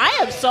 Wow, I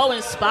am so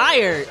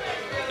inspired.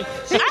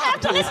 I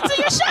have to listen to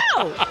your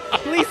show.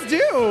 Please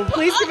do.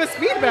 Please give us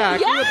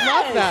feedback. Yes. We would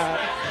love that.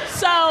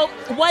 So,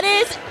 what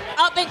is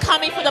up and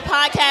coming for the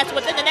podcast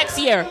within the next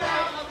year?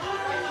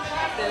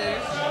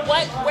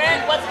 What's up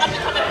and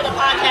coming for the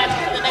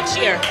podcast for the next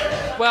year?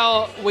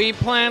 Well, we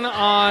plan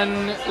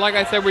on, like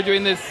I said, we're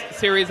doing this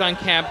series on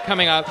camp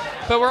coming up,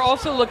 but we're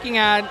also looking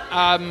at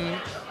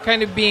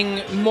kind of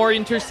being more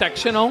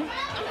intersectional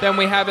than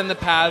we have in the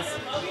past.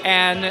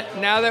 And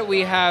now that we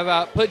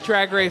have put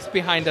Drag Race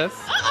behind us,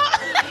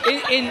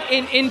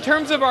 in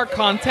terms of our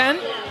content,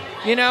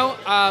 you know,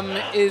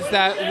 is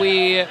that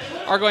we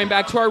are going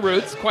back to our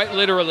roots, quite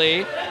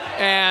literally,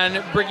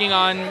 and bringing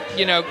on,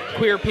 you know,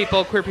 queer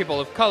people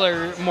of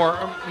color,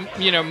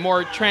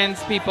 more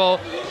trans people,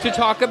 to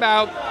talk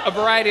about a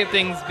variety of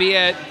things, be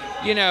it,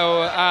 you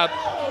know,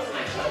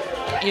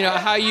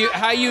 how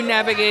you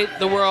navigate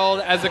the world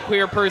as a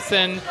queer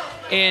person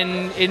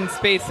in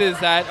spaces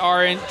that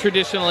aren't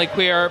traditionally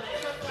queer,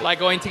 like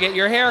going to get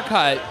your hair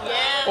cut,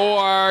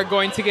 or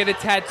going to get a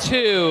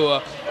tattoo,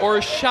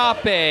 or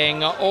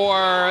shopping,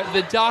 or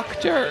the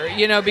doctor,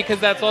 you know, because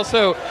that's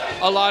also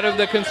a lot of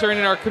the concern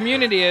in our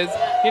community is,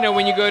 you know,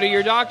 when you go to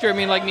your doctor, I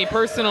mean, like me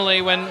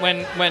personally, when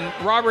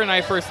Robert and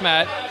I first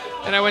met,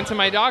 and I went to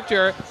my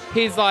doctor,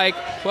 he's like,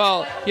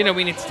 well, you know,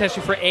 we need to test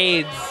you for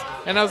AIDS.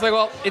 And I was like,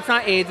 well, it's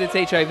not AIDS, it's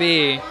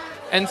HIV.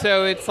 And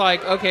so it's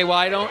like, okay, well,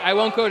 I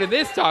won't go to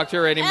this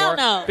doctor anymore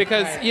no.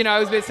 because I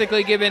was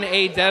basically given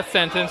a death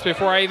sentence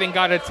before I even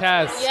got a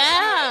test.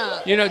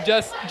 Yeah.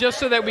 Just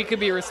so that we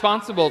could be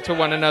responsible to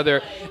one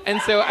another.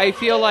 And so I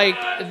feel like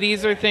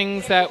these are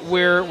things that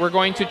we're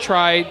going to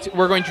try.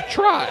 We're going to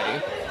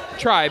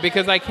try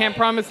because I can't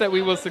promise that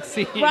we will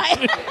succeed.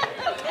 Right.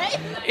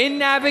 In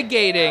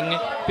navigating,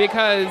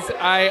 because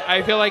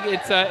I feel like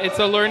it's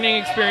a learning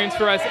experience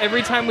for us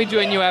every time we do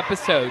a new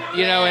episode,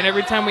 and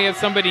every time we have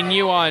somebody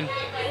new on,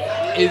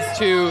 is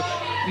to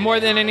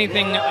more than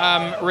anything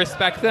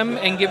respect them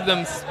and give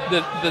them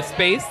the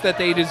space that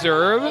they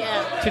deserve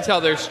to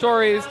tell their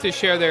stories, to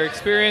share their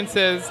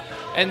experiences.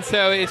 And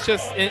so it's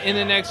just in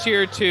the next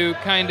year to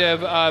kind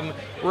of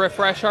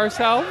refresh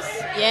ourselves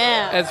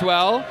as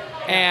well,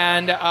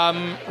 and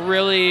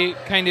really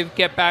kind of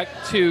get back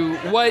to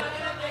what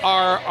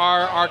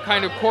our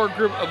kind of core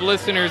group of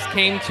listeners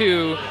came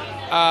to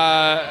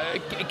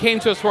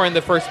us for in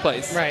the first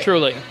place. Right.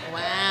 Truly.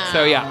 Wow.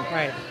 So yeah.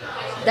 Right.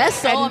 That's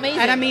so amazing.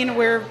 And I mean,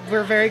 we're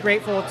very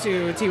grateful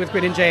to Tea with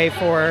Queen and Jay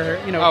for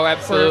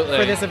absolutely.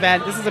 for this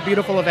event. This is a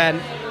beautiful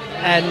event,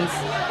 and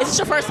is this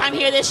your first time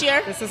here this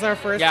year? This is our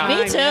first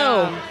time. Me too.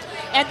 Yeah.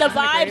 And the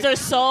vibes are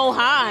so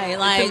high.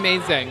 Like it's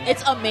amazing.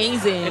 It's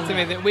amazing. It's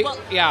amazing.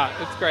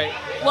 It's great.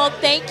 Well,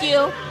 thank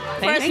you.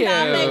 Thank you.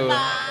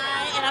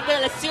 And I'm going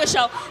to let's do a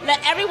show. Let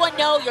everyone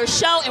know your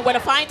show and where to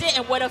find it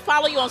and where to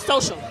follow you on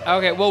social.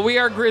 Okay, well, we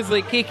are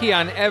Grizzly Kiki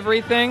on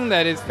everything.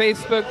 That is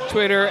Facebook,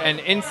 Twitter, and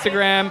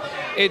Instagram.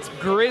 It's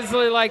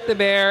Grizzly like the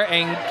bear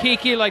and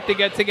Kiki like the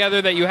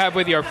get-together that you have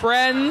with your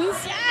friends.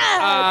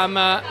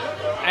 Yes.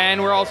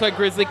 And we're also at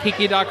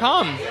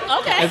grizzlykiki.com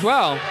as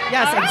well.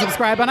 Yes, and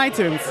subscribe on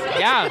iTunes.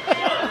 Yeah.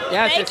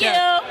 Yes, Thank you.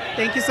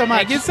 Thank you so much.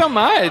 Thank you so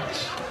much.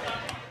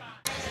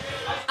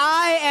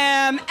 I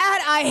am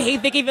at I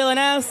Hate Vicky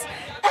Villanos.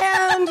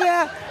 And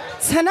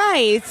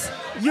tonight,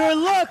 your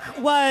look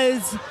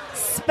was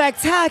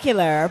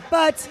spectacular,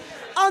 but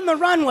on the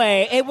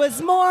runway, it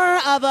was more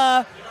of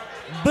a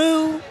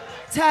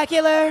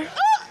boo-tacular.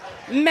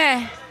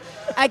 Meh.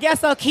 I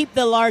guess I'll keep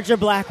the larger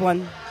black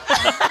one.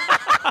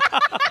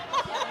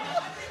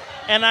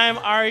 And I'm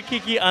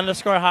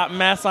AriKiki_hot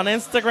mess on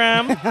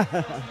Instagram.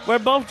 We're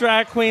both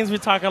drag queens. We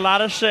talk a lot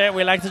of shit.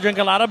 We like to drink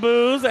a lot of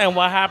booze, and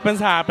what happens,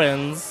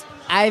 happens.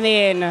 I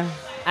mean.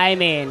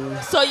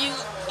 So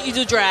you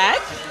do drag?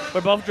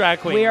 We're both drag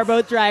queens. We are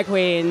both drag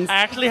queens. I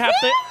actually have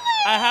to.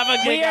 I have a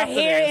gig We are after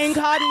here this.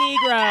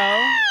 incognito.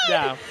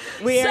 Yeah.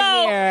 We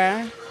are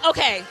here.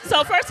 Okay,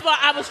 so first of all,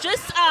 I was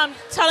just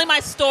telling my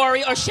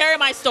story or sharing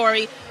my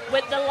story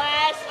with the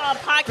last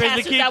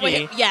podcast that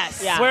we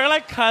Yes. Yeah. We're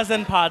like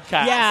cousin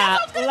podcast. Yeah.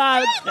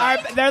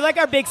 They're like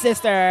our big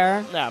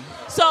sister. Yeah.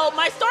 So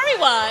my story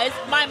was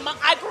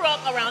I grew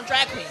up around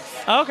drag queens.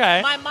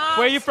 Okay. My mom.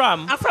 Where are you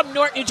from? I'm from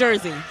Newark, New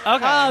Jersey. Okay.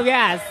 Oh,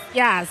 yes.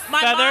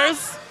 My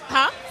Feathers? Mom,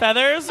 huh?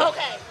 Feathers?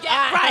 Okay.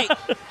 Yeah, right.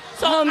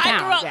 So I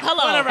grew up. yeah.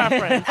 Hello. What a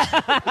reference.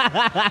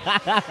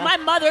 My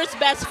mother's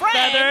best friend.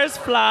 Feathers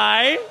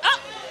fly.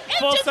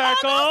 Full just all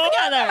circle. goes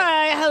together.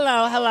 Hi.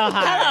 Hello.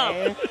 Hi.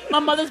 Hello. My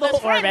mother's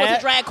best friend was a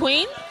drag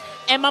queen.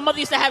 And my mother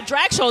used to have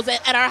drag shows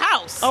at our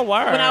house. Oh,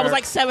 word. When I was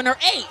like 7 or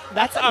 8.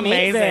 That's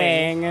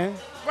amazing.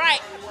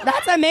 Right.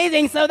 That's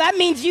amazing. So that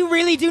means you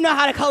really do know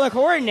how to color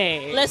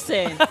coordinate.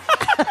 Listen.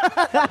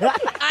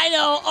 I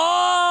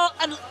know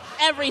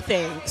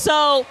everything.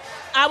 So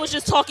I was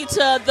just talking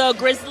to the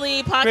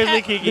Grizzly podcast.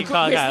 Grizzly Kiki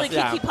podcast.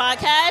 Grizzly Kiki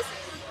podcast.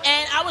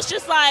 And I was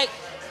just like,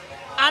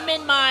 I'm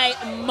in my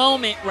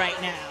moment right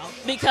now.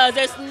 Because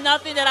there's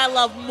nothing that I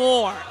love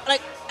more.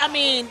 Like, I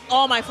mean,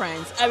 all my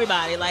friends,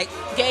 everybody, like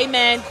gay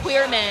men,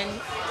 queer men,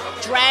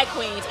 drag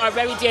queens are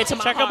very dear to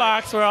my heart. Check a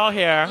box. We're all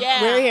here.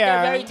 Yeah, we're here.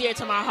 They're very dear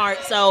to my heart.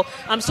 So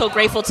I'm so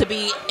grateful to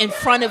be in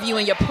front of you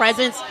in your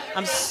presence.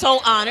 I'm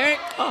so honored.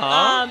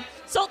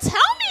 So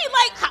tell me,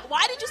 like,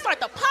 why did you start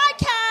the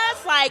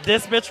podcast? Like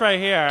this bitch right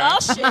here. Oh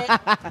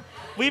shit.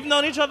 We've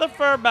known each other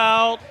for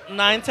about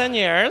 9-10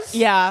 years.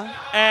 Yeah.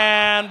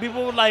 And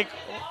people would like.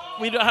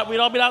 We'd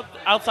all be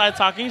outside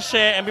talking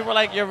shit, and people were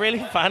like, "You're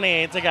really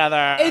funny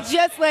together." It's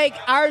just like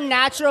our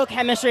natural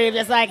chemistry of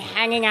just like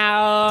hanging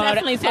out.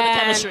 Definitely feel the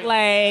chemistry.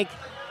 Like,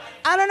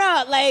 I don't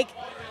know, like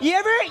you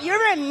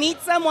ever meet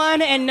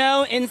someone and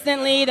know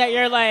instantly that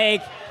you're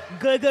like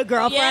good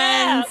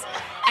girlfriends,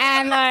 Yeah.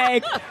 and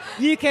like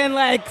you can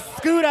like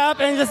scoot up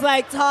and just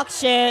like talk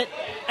shit.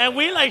 And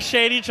we like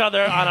shade each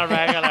other on a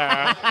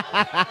regular.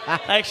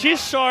 Like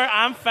she's short,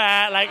 I'm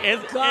fat. Like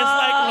it's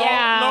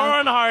like Laura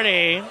and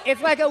Hardy.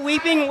 It's like a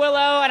weeping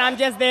willow, and I'm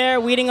just there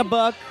reading a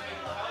book.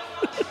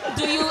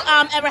 Do you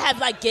ever have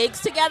like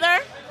gigs together?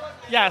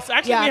 Yes,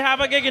 actually we have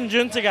a gig in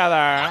June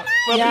together.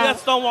 We'll be at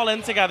Stonewall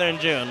Inn together in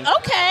June.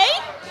 Okay.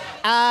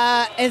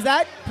 Is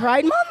that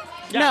Pride Month?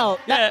 Yeah. No,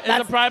 it's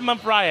a Pride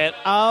Month riot.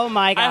 Oh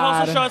my God. I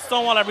host a show at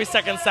Stonewall every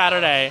second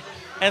Saturday.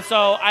 And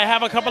so I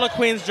have a couple of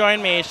queens join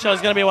me.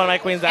 Show's going to be one of my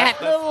queens at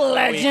the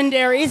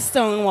legendary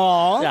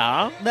Stonewall.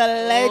 Yeah. The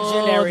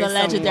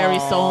legendary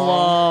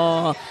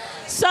Stonewall.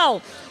 So,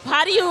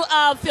 how do you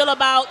feel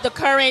about the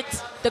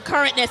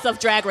currentness of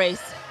Drag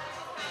Race?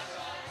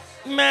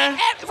 meh.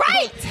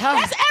 Right.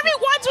 That's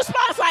everyone's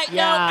response. Like,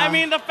 no. I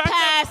mean, the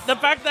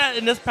fact that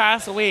in this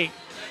past week,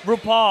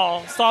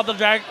 RuPaul saw the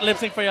drag lip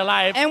sync for your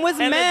life and was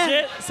meh.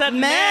 Legit said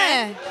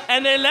meh,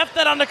 and they left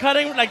it on the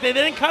cutting. Like they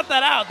didn't cut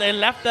that out. They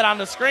left it on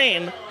the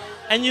screen,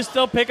 and you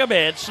still pick a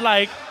bitch.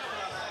 Like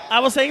I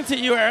was saying to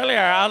you earlier,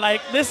 I was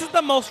like, this is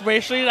the most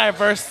racially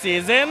diverse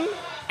season,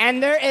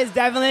 and there is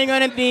definitely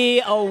going to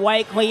be a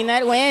white queen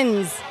that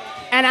wins.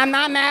 And I'm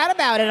not mad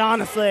about it,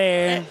 honestly.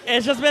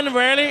 It's just been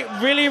really,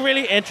 really,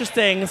 really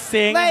interesting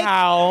seeing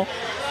how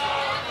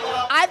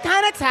I've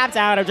kind of tapped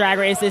out of Drag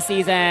Race this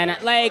season.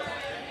 Like,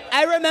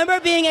 I remember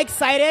being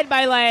excited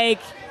by, like,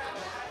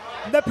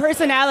 the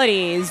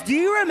personalities. Do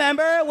you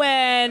remember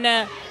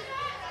when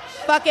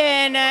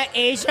fucking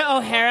Asia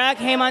O'Hara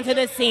came onto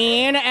the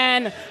scene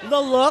and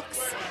the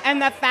looks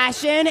and the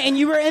fashion, and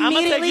you were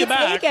immediately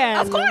taken?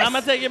 Of course. I'm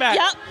going to take you back.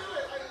 Yep.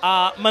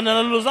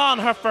 Manila Luzon,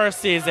 her first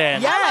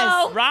season.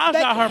 Yes.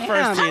 Raja, her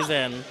first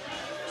season.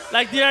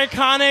 Like the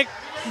iconic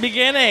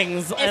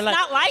beginnings. It's and like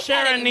not like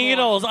that Sharon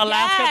Needles,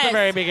 Alaska at the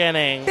very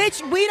beginning.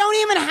 Bitch, we don't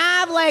even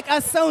have like a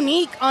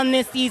Sonique on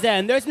this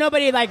season. There's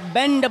nobody like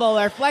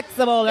bendable or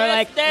flexible. They're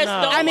like, there's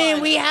no I mean,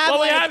 one. we have. Well,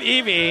 like, we have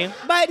Evie.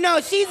 But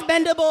no, she's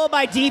bendable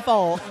by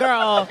default,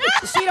 girl.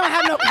 She don't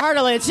have no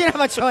cartilage. She don't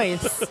have a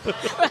choice.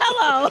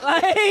 Hello.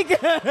 Like,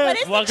 But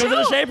it's welcome to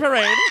the Shade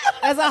Parade.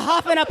 As a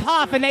huff and a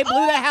puff, and they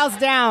blew the house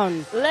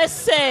down.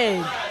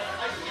 Listen.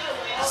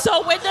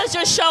 So when does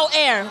your show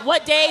air?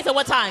 What days and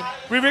what time?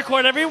 We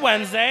record every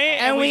Wednesday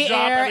and we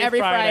drop air every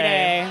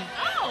Friday.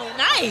 Oh,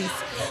 nice.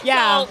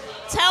 Yeah. So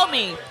tell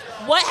me,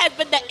 what has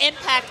been the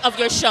impact of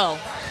your show?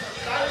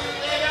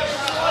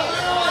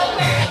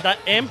 The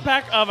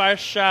impact of our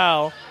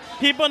show.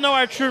 People know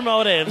our true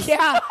motives.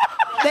 Yeah.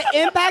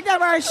 The impact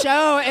of our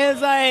show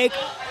is like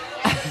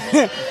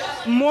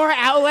more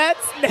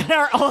outlets that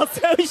are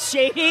also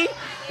shady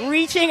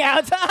reaching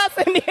out to us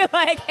and be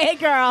like, hey,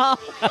 girl.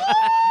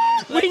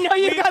 We know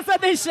you've got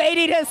something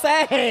shady to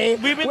say.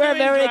 We've been We're doing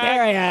very drag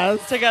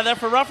curious. together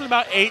for roughly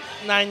about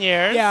 8-9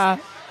 years. Yeah.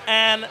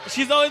 And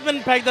she's always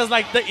been pegged as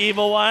like the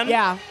evil one.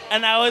 Yeah.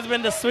 And I've always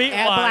been the sweet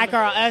And one. black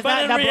girl.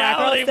 But in the black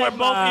girl reality, we're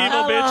both stigma.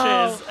 evil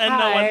bitches, and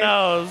no one Hi.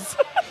 knows.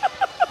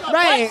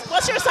 Right.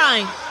 What's your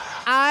sign?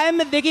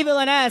 I'm Vicky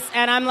Villaness,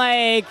 and I'm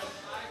like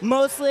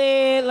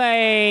mostly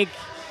like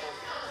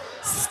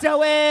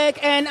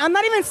stoic, and I'm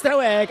not even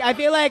stoic. I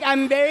feel like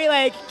I'm very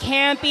like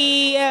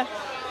campy.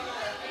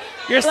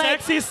 You're like,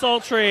 sexy,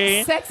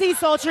 sultry. Sexy,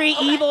 sultry,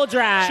 evil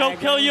drag. She'll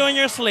kill you in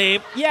your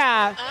sleep.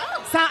 Yeah.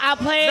 So I'll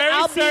play. Very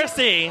I'll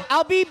Cersei.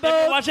 I'll be both.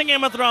 If you're watching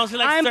Game of Thrones, you're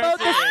like I'm Cersei. both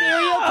the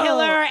serial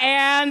killer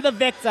and the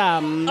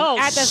victim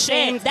at the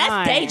same time.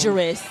 That's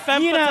dangerous.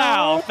 Femme You know.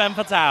 fatale. Femme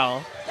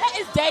fatale. That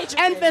is dangerous.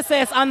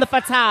 Emphasis on the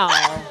fatale.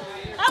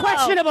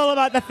 Questionable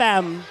about the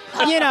femme.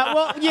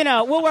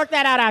 We'll work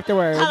that out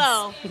afterwards.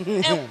 Hello.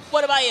 And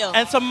what about you?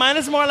 And so mine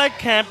is more like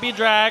campy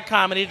drag,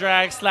 comedy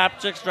drag,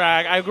 slapchicks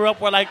drag. I grew up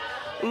with like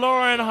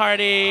Lauren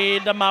Hardy,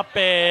 the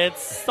Muppets,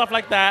 stuff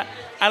like that.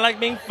 I like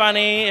being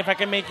funny. If I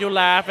can make you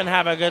laugh and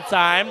have a good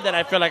time, then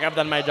I feel like I've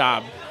done my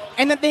job.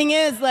 And the thing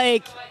is,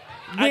 like,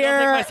 I don't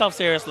take myself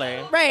seriously.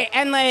 Right,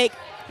 and like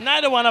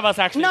neither one of us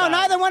actually. No, does.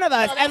 neither one of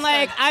us. And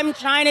like I'm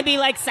trying to be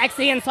like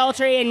sexy and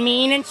sultry and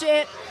mean and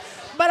shit,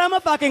 but I'm a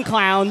fucking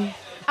clown.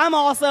 I'm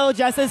also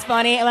just as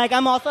funny, like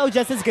I'm also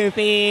just as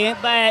goofy,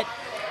 but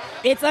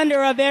it's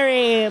under a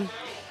very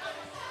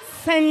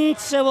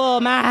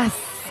sensual mask.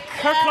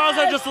 Her claws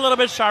are just a little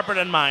bit sharper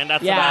than mine.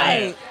 That's about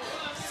it.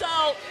 So,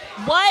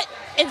 what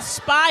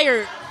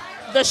inspired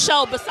the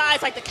show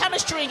besides like the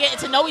chemistry and getting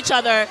to know each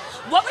other?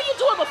 What were you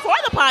doing before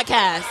the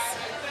podcast?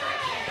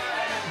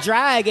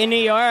 Drag in New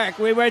York.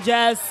 We were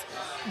just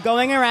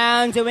going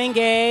around doing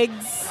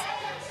gigs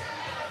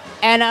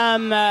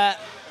and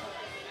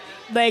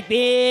like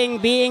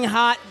being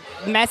hot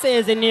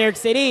messes in New York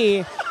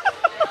City.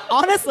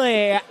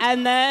 Honestly.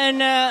 And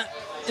then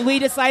we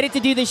decided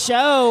to do the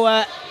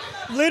show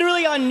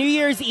literally on New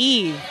Year's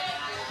Eve.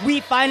 We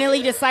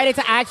finally decided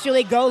to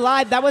actually go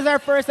live. That was our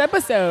first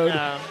episode.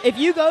 Yeah. If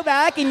you go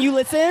back and you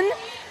listen,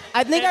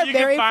 I think our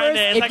very first.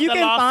 If you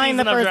can find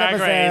the first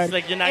episode,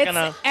 like you're not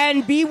gonna.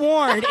 And be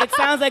warned, it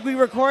sounds like we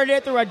recorded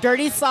it through a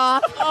dirty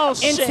sock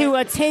into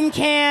a tin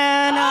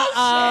can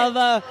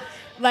of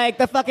like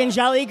the fucking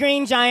Jolly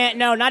Green Giant.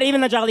 No, not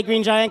even the Jolly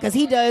Green Giant, because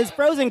he does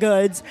frozen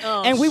goods,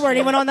 and we weren't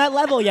even on that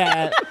level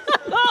yet.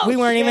 We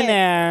weren't even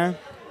there,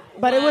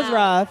 but it was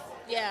rough.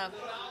 Yeah.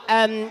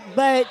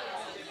 But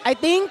I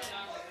think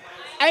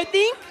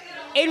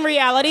in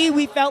reality,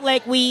 we felt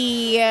like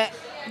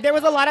there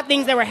was a lot of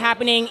things that were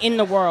happening in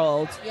the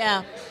world.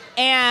 Yeah.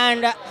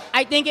 And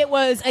I think it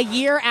was a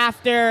year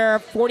after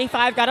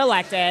 45 got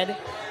elected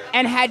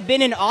and had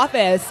been in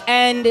office.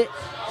 And the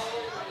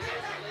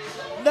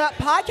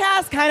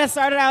podcast kind of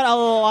started out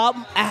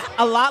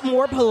a lot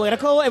more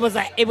political. It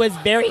was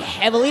very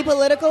heavily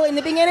political in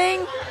the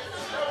beginning.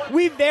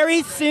 we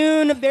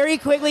very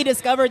quickly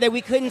discovered that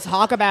we couldn't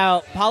talk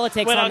about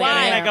politics Without on the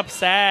getting air. like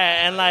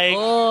upset and like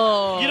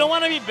you don't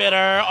want to be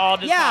bitter all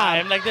the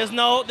time. Like there's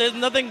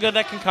nothing good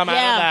that can come out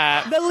of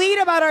that. The lead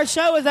about our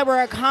show is that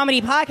we're a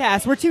comedy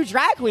podcast. We're two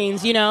drag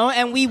queens, you know,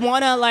 and we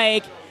want to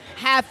like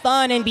have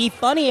fun and be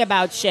funny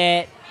about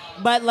shit,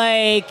 but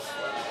like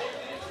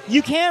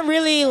you can't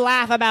really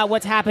laugh about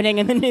what's happening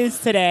in the news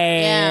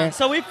today. Yeah.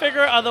 So we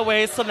figure other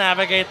ways to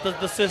navigate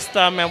the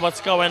system and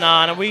what's going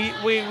on. And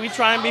we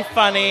try and be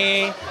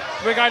funny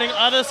regarding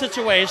other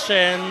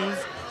situations,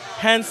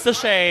 hence the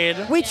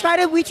shade. We try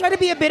to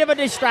be a bit of a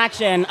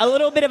distraction, a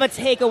little bit of a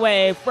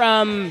takeaway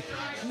from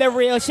the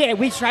real shit.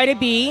 We try to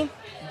be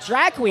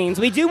drag queens.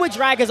 We do what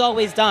drag has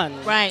always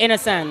done, right? In a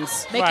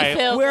sense. Make you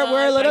feel We're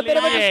a little bit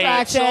of a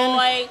distraction.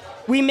 Joy.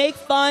 We make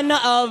fun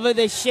of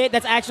the shit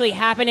that's actually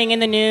happening in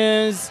the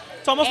news.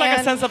 It's almost like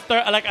a sense of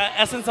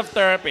essence of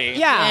therapy.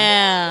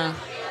 Yeah.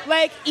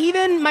 Like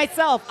even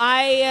myself,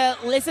 I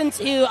listen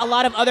to a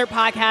lot of other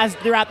podcasts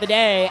throughout the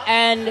day,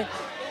 and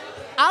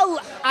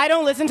I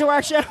don't listen to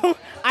our show.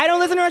 I don't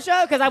listen to our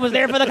show because I was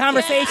there for the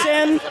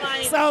conversation.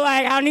 So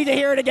like I'll need to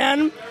hear it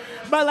again.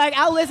 But like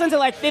I'll listen to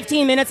like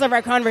 15 minutes of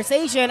our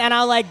conversation and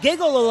I'll like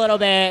giggle a little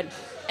bit,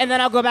 and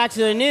then I'll go back to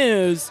the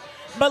news.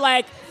 But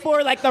like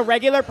for like the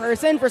regular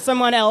person, for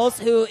someone else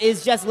who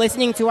is just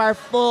listening to our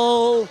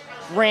full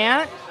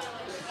rant,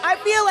 I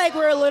feel like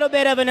we're a little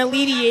bit of an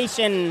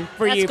alleviation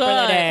for you for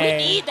the day.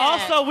 We need that.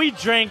 Also, we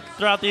drink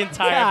throughout the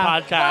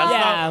entire podcast.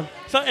 Yeah.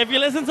 So if you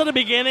listen to the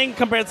beginning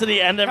compared to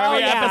the end of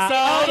every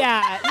episode,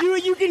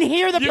 you can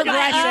hear the you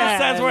progression. can get a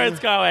sense where it's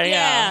going.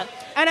 Yeah.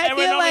 And I we're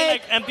feel normally,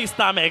 like empty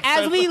stomachs.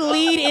 as we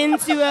lead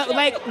into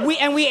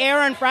we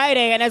air on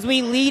Friday, and as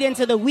we lead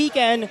into the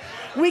weekend,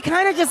 we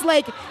kind of just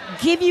like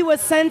give you a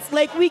sense,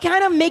 like we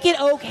kind of make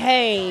it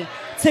okay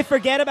to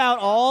forget about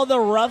all the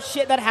rough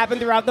shit that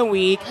happened throughout the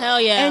week. Hell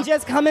yeah. And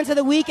just come into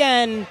the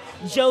weekend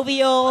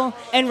jovial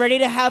and ready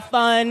to have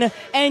fun.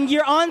 And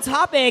you're on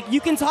topic.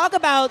 You can talk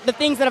about the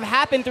things that have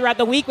happened throughout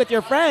the week with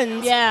your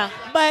friends. Yeah.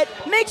 But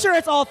make sure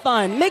it's all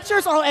fun. Make sure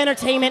it's all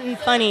entertainment and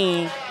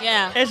funny.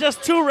 Yeah. It's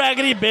just two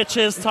raggedy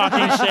bitches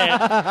talking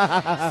shit.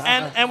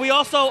 And we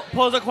also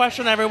pose a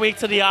question every week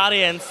to the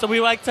audience. So we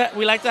like to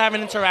have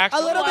an interaction.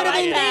 A little bit of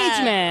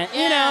engagement.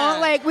 You know,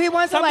 like we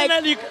want to something like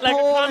that a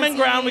common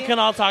ground we can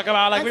all talk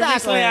about. Like we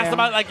recently asked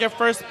about like your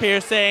first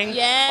piercing or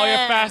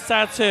your fast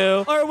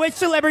tattoo. Or which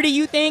celebrity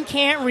you think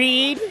can't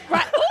read.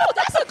 Right. Oh,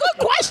 that's a good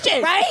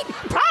question. Right?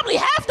 Probably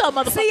half the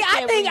motherfuckers. See,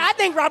 I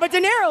think Robert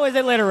De Niro is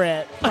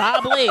illiterate.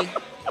 Probably.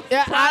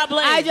 Yeah,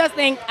 Probably. I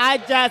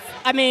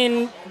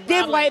mean,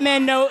 give white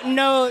men no freedom.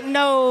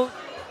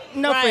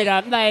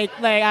 Like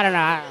I don't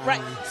know.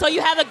 Right. So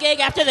you have a gig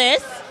after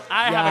this.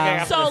 I have a gig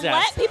after so this. Yes.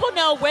 let people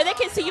know where they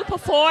can see you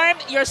perform,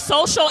 your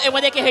social, and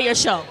where they can hear your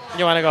show.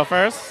 You want to go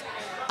first?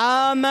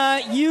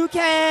 You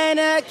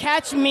can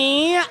catch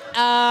me.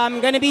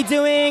 I'm going to be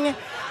doing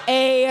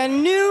a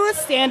new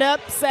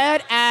stand-up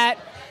set at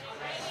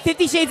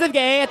 50 Shades of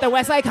Gay at the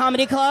Westside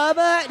Comedy Club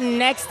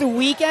next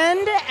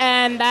weekend,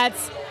 and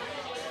that's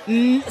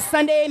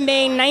Sunday,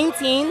 May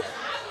 19th.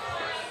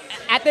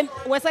 At the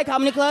Westside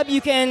Comedy Club, you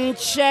can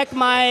check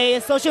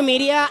my social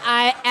media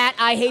at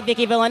I Hate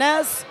Vicky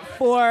Villainess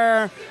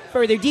for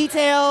further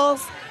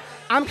details.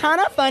 I'm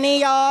kind of funny,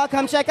 y'all.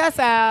 Come check us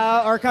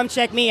out, or come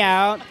check me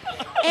out.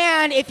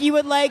 And if you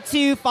would like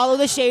to follow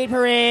the Shade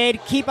Parade,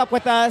 keep up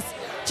with us,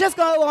 just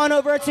go on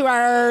over to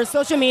our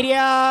social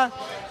media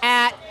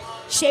at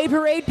Shade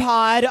Parade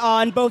Pod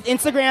on both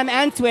Instagram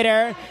and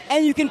Twitter,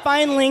 and you can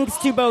find links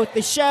to both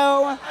the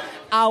show,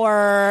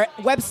 our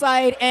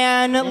website,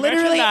 and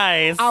literally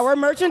our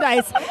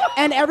merchandise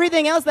and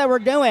everything else that we're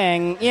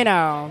doing, you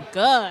know.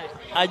 Good.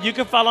 You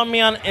can follow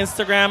me on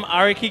Instagram,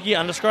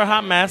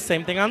 arikiki_hotmess.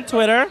 Same thing on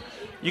Twitter.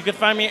 You can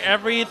find me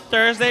every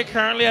Thursday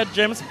currently at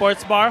Jim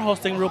Sports Bar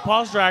hosting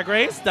RuPaul's Drag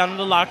Race down in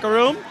the locker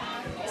room.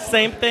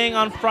 Same thing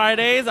on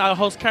Fridays. I'll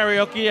host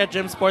karaoke at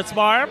Jim Sports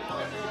Bar.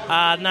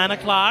 9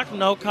 o'clock,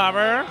 no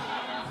cover.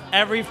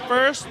 Every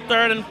first,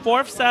 third, and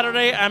fourth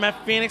Saturday, I'm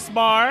at Phoenix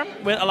Bar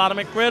with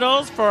Alana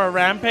McGriddles for a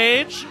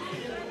Rampage.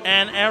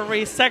 And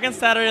every second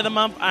Saturday of the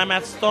month, I'm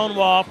at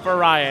Stonewall for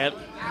Riot.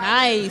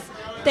 Nice.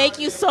 Thank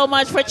you so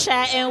much for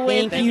chatting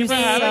with me. Thank you so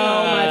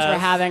much for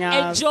having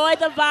us. Enjoy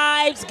the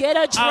vibes. Get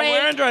a drink.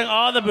 We're enjoying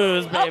all the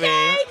booze, baby.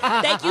 Okay.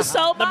 Thank you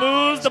so much. The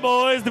booze, the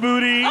boys, the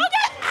booty.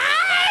 Okay.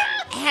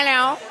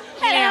 Hello.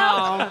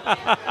 Hello.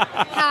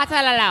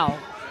 Hello.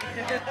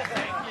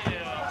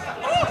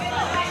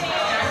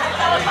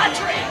 That was my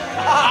drink.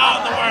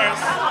 Oh, the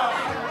worst.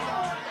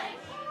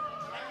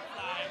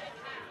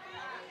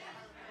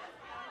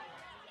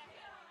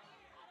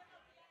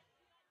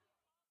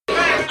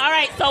 All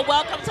right, so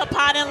welcome to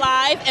Podden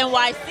Live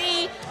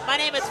NYC. My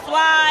name is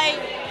Fly.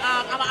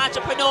 I'm an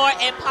entrepreneur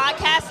and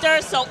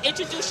podcaster, so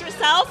introduce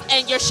yourself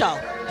and your show.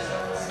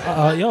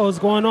 Yo, what's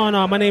going on?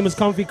 My name is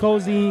Comfy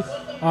Cozy,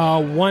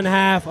 one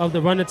half of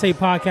the Run the Tape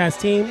podcast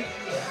team.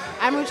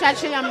 I'm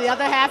Muchachi. I'm the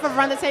other half of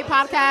Run the Tape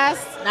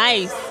podcast.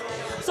 Nice.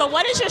 So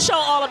what is your show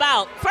all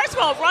about? First of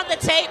all, Run the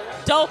Tape,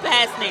 dope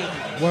ass name.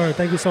 Word,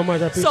 thank you so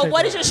much. I appreciate So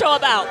what that. is your show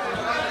about?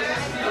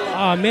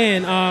 Oh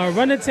man,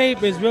 Run the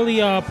Tape is really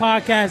a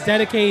podcast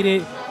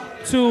dedicated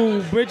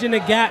to bridging the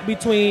gap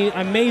between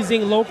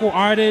amazing local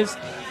artists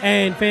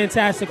and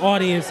fantastic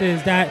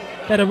audiences that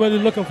are really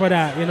looking for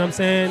that. You know what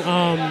I'm saying?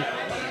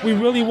 We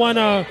really want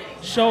to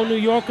show New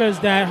Yorkers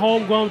that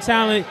homegrown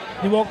talent,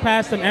 you walk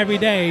past them every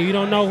day. You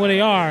don't know who they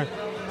are.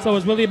 So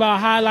it's really about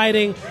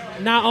highlighting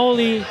not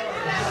only,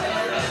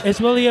 it's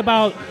really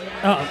about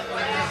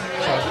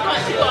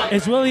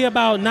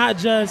not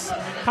just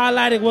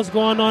highlighting what's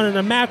going on in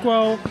the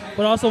macro,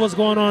 but also what's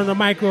going on in the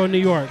micro in New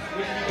York.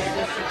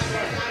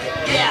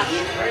 Yeah.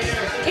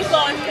 Keep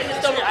going.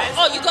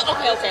 Oh, you go.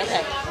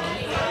 Okay.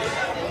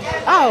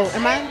 Oh,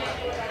 am I?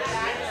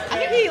 I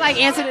think he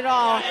answered it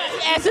all.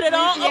 He answered it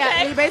all? Yeah,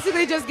 Okay. we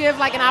basically just give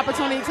an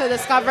opportunity to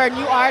discover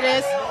new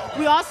artists.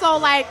 We also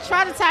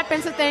try to tap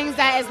into things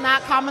that is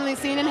not commonly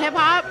seen in hip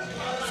hop.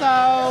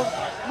 So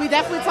we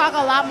definitely talk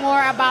a lot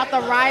more about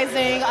the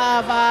rising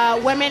of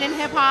women in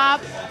hip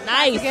hop.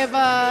 Nice. Give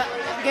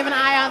an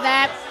eye on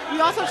that. We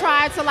also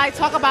try to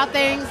talk about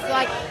things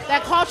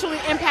that culturally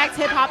impact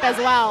hip hop as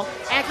well,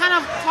 and kind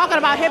of talking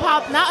about hip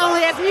hop not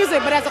only as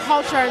music but as a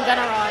culture in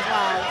general as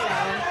well. So.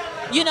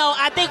 You know,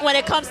 I think when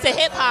it comes to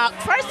hip hop,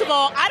 first of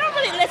all, I don't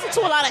really listen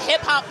to a lot of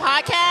hip hop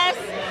podcasts,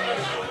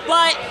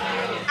 but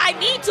I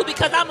need to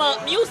because I'm a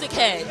music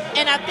head.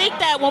 And I think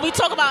that when we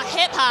talk about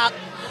hip hop,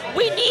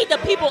 we need the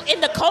people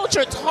in the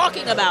culture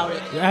talking about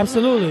it. Yeah,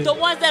 absolutely. The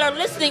ones that are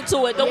listening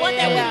to it, the ones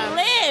that we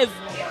live,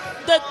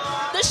 the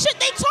shit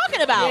they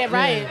talking about. Yeah,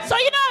 right. So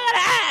I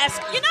gotta ask.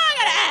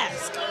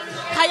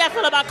 How y'all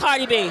feel about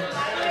Cardi B?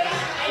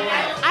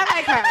 I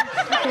like her.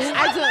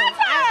 I do.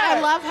 I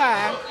love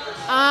her.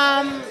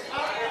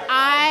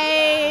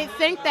 I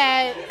think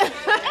that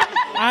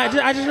I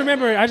just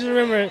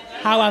remember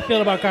how I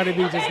feel about Cardi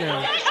B just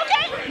now.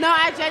 No,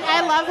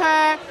 I love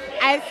her.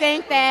 I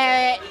think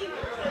that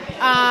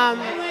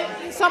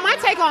so my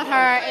take on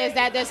her is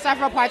that there's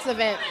several parts of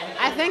it.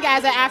 I think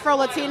as an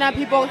Afro-Latina,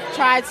 people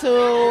try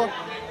to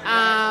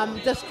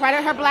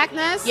discredit her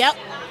blackness. Yep.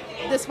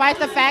 Despite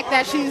the fact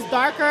that she's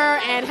darker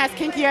and has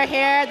kinkier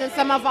hair than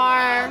some of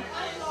our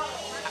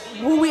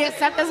who we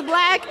accept as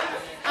black.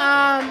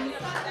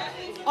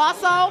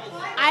 Also,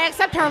 I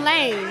accept her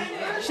lane.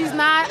 She's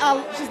not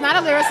a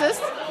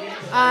lyricist.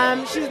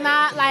 She's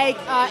not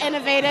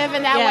innovative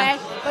in that way,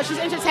 but she's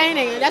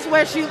entertaining. That's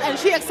where she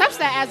accepts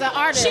that as an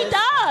artist. She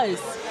does.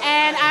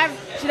 And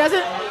she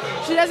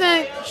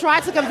doesn't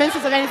try to convince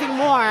us of anything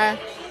more.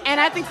 And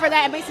I think for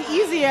that it makes it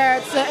easier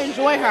to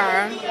enjoy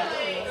her.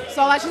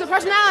 So she's a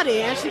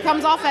personality and she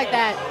comes off like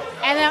that.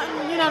 And then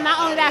not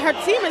only that, her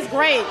team is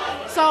great.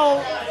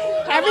 So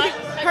her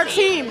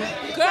team,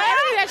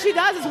 everything that she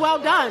does is well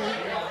done.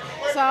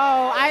 So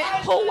I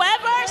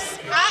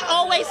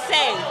always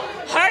say,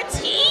 her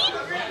team,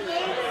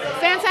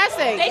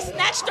 fantastic. They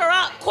snatched her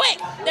up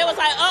quick. They was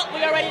like, oh,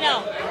 we already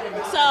know.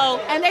 So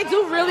and they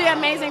do really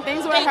amazing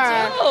things with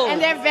her. Do. And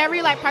they're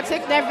very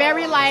particular. They're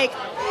very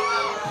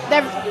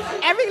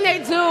everything they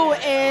do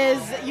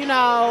is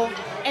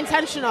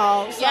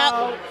intentional. So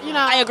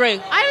I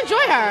agree. I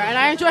enjoy her, and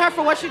I enjoy her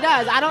for what she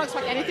does. I don't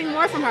expect anything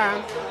more from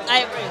her. I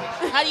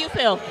agree. How do you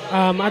feel?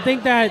 I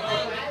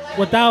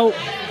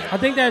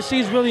think that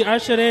she's really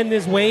ushered in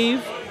this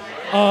wave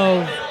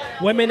of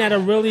women that are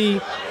really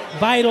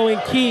vital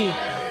and key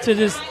to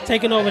just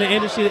taking over the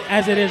industry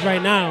as it is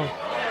right now.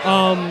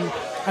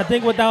 I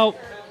think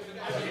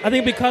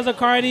because of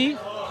Cardi,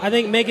 I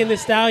think Megan Thee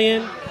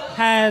Stallion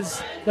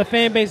has the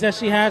fan base that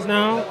she has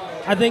now.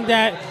 I think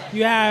that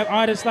you have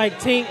artists like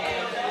Tink,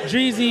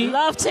 Dreezy.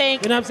 Love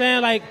Tink. You know what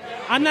I'm saying?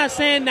 I'm not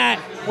saying that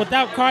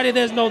without Cardi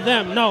there's no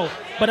them, no.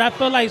 But I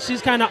feel like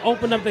she's kind of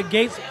opened up the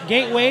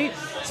gateway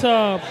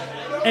to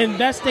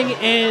investing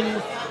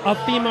in a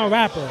female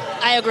rapper.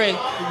 I agree.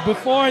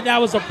 Before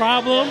that was a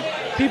problem.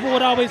 People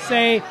would always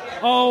say,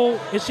 oh,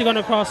 is she going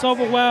to cross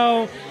over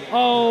well?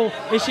 Oh,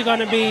 is she going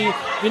to be,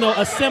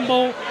 a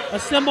symbol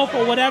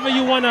for whatever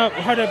you want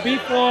her to be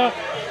for?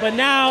 But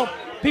now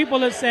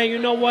people are saying, you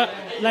know what?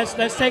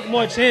 Let's take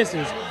more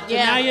chances. So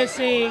now you're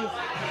seeing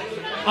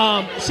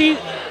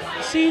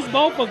she's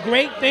both a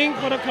great thing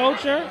for the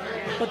culture,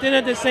 but then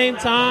at the same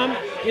time,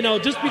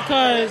 just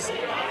because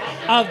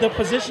of the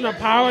position of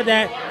power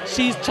that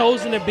she's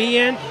chosen to be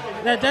in,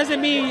 that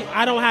doesn't mean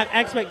I don't have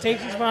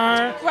expectations for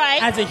her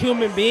as a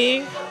human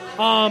being.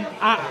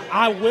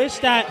 I wish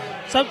that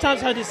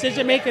sometimes her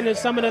decision making and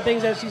some of the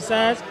things that she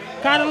says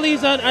kind of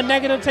leaves a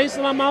negative taste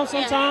in my mouth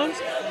sometimes.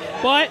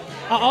 But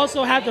I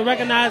also have to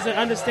recognize and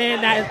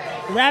understand that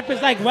rap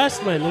is like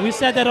wrestling, and we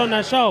said that on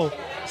our show.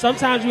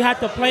 Sometimes you have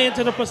to play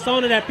into the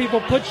persona that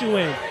people put you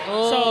in.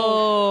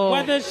 So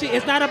whether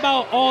it's not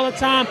about all the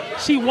time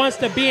she wants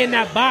to be in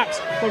that box,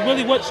 but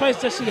really what choice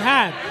does she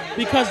have?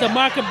 Because the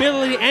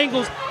marketability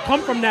angles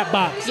come from that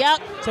box.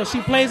 Yep. So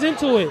she plays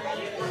into it.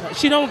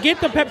 She don't get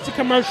the Pepsi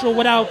commercial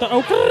without the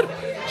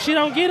she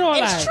don't get all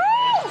that. It's true.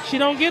 She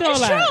don't get all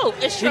that.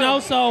 It's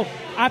true. So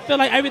I feel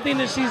like everything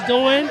that she's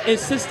doing is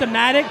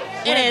systematic.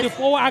 Whereas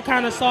before, I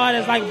kind of saw it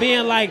as like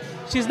being like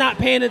she's not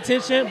paying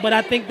attention, but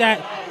I think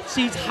that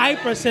she's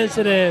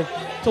hypersensitive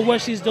to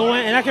what she's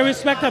doing, and I can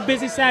respect her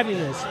business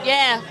savviness.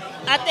 Yeah,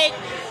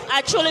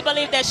 I truly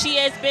believe that she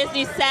is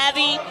business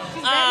savvy.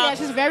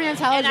 She's very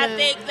intelligent. And I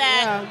think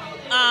that,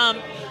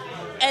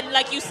 and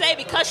like you say,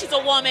 because she's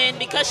a woman,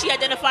 because she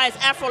identifies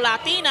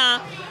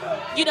Afro-Latina,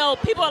 you know,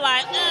 people are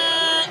like,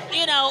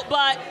 you know,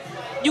 but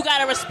you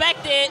gotta respect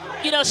it.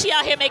 You know, she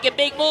out here making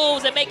big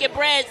moves and making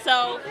bread,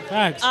 so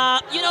Facts.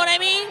 you know what I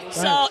mean?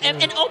 Facts, So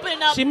and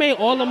opening up. She made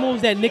all the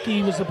moves that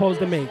Nicki was supposed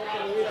to make.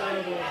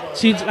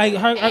 She's like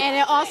her and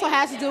it also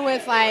has to do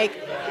with like,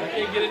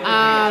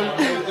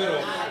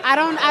 I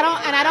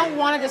don't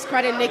want to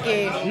discredit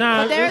Nicki.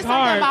 Nah, but there's it's something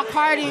hard. about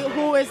Cardi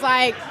who is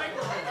like,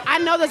 I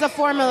know there's a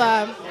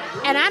formula,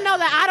 and I know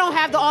that I don't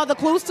have all the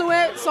clues to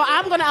it, so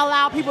I'm gonna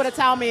allow people to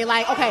tell me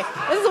like, okay,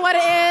 this is what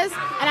it is,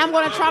 and I'm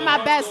gonna try my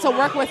best to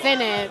work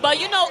within it. But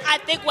you know, I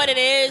think what it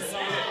is,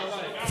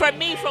 for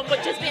me, from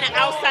just being an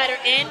outsider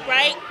in,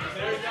 right?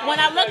 When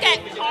I look at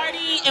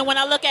Cardi and when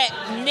I look at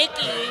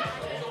Nicki,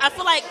 I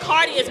feel like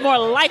Cardi is more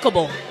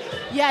likable.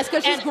 Yes,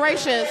 because she's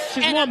gracious.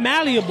 She's more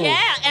malleable.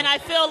 Yeah, and I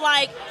feel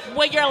like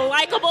when you're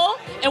likable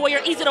and when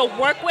you're easy to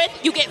work with,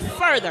 you get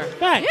further.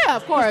 Right. Yeah,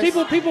 of course.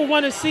 People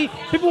want to see.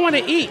 People want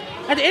to eat.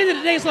 At the end of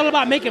the day, it's all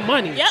about making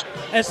money. Yep.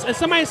 As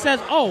somebody says,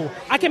 "Oh,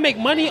 I can make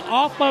money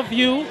off of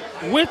you,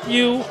 with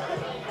you,"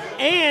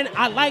 and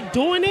I like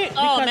doing it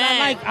because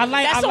I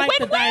like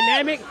the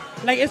dynamic.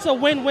 Like it's a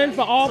win-win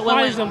for all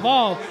parties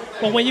involved.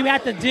 But when you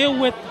have to deal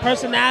with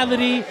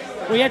personality,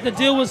 when you have to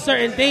deal with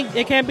certain things,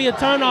 it can be a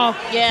turnoff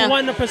to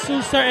wanting to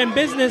pursue certain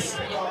business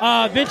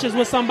ventures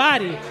with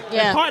somebody.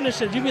 And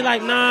partnerships. You be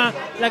like, nah,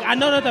 like I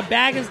know that the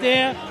bag is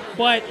there,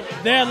 but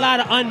there are a lot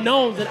of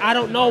unknowns that I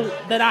don't know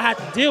that I have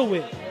to deal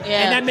with.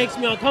 Yeah. And that makes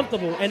me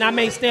uncomfortable, and I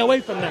may stay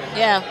away from that.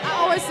 Yeah. I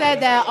always said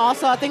that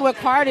also, I think with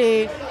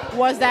Cardi,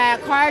 was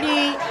that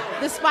Cardi,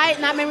 despite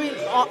not maybe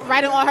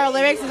writing all her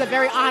lyrics, is a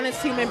very honest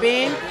human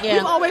being. Yeah.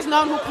 You've always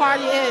known who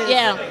Cardi is.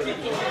 Yeah.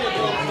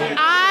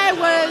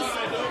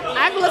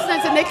 I've been listening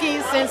to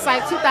Nicki since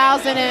like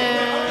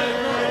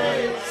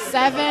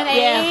 2007,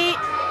 8.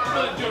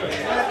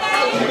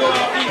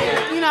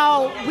 You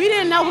know, we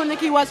didn't know who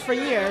Nicki was for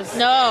years.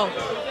 No.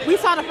 We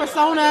saw the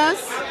personas.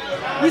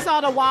 We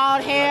saw the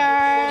wild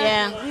hair.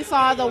 Yeah. We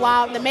saw the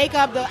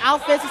makeup, the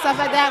outfits and stuff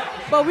like that.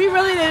 But we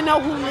really didn't know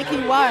who Nicki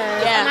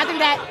was. Yeah. And I think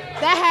that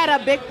had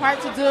a big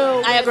part to do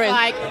with, I agree.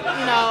 like,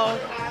 you know,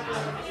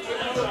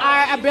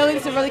 our ability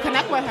to really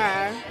connect with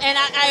her. And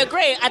I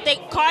agree. I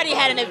think Cardi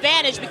had an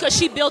advantage because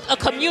she built a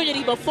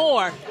community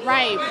before.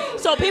 Right.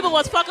 So people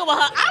was fucking with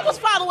her. I was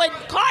following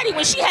Cardi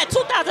when she had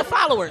 2,000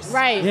 followers.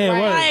 Right. Yeah,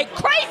 word. Like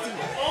crazy.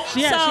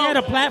 She had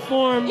a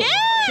platform. Yeah.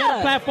 She had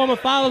a platform of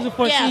followers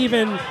before she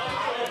even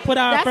put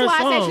out That's her first why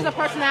song. I say she's a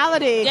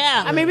personality.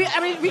 Yeah. I mean, we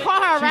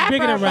call her a She's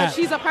bigger rapper, than rap. but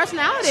she's a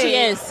personality. She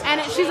is.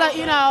 And she's a,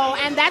 you know,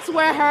 and that's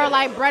where her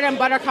like bread and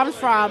butter comes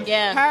from.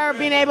 Yeah. Her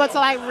being able to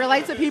like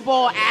relate to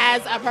people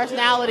as a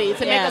personality,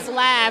 to make us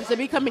laugh, to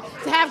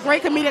have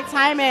great comedic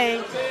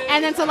timing,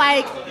 and then to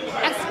like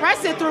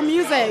express it through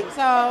music.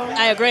 So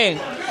I agree.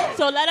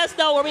 So let us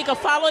know where we can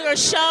follow your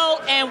show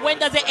and when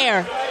does it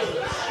air.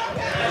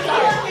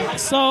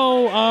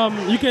 So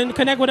you can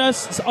connect with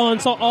us on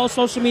all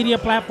social media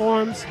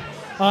platforms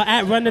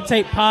at Run the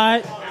Tape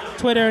Pod,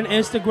 Twitter and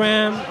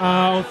Instagram,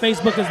 on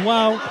Facebook as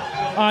well.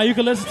 You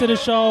can listen to the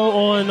show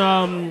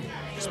on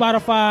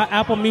Spotify,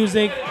 Apple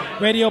Music,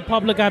 Radio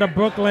Public out of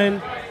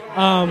Brooklyn.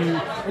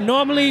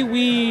 Normally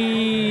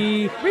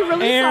we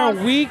air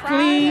on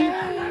weekly.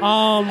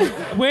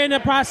 We're in the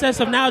process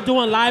of now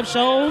doing live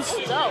shows.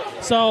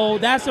 So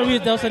that's the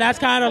reason. So that's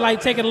kind of like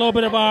taking a little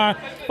bit of our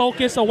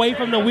focus away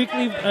from the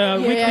weekly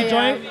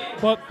joint.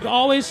 But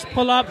always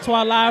pull up to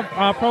our live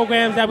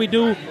programs that we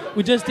do.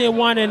 We just did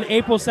one in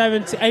April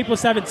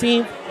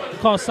 17th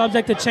called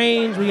Subject to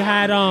Change. We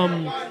had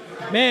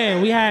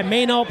we had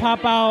Mano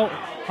pop out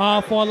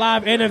for a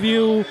live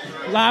interview,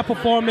 live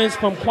performance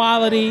from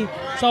Quality.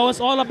 So it's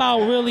all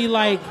about really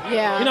like,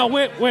 you know,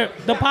 we're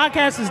the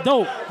podcast is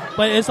dope,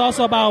 but it's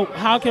also about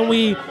how can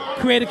we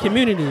create a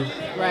community.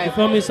 Right. You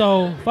feel me?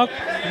 So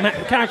can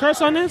I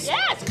curse on this?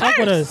 Yes, Fuck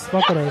with curse. us.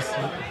 Fuck with us.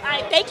 All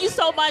right, thank you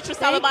so much for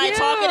stopping by and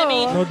talking to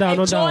me. No doubt,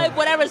 no Enjoy doubt.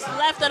 whatever's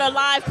left of the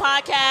live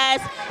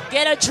podcast.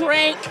 Get a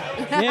drink.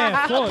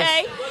 Yeah, of course.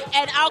 Okay?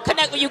 And I'll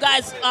connect with you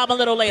guys a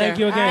little later. Thank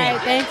you again. All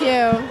right, thank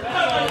you.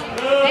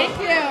 Thank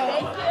you.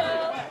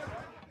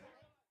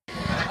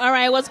 All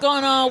right, what's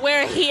going on?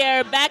 We're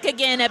here back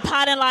again at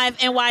Pod and Live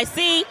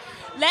NYC.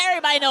 Let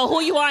everybody know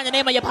who you are and the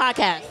name of your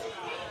podcast.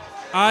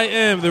 I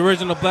am the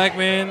original black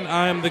man.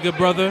 I am the good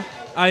brother.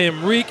 I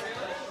am Reek.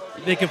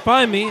 They can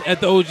find me at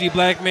the OG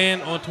Black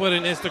Man on Twitter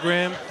and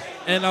Instagram.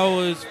 And I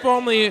was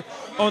formerly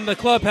on the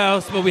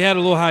Clubhouse, but we had a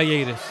little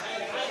hiatus.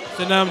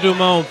 So now I'm doing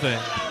my own thing.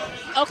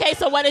 Okay,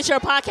 so what is your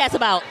podcast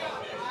about?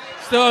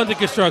 Still under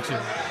construction.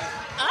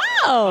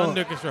 Oh.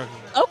 Under construction.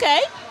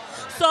 Okay.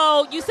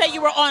 So you said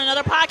you were on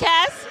another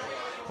podcast?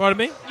 Pardon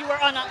me? You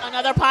were on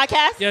another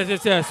podcast?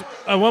 Yes.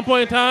 At one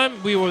point in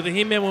time, we were the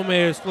He-Man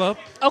Women's Club.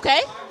 Okay.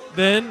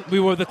 Then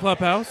we were the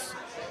Clubhouse.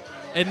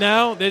 And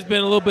now there's been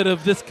a little bit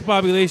of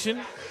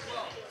discombobulation.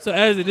 So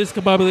as the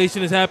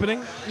discombobulation is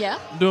happening, Yeah.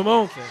 I'm doing my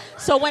own thing.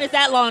 So when is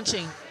that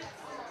launching?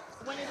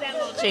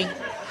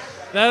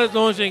 That is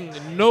launching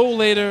no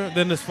later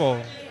than this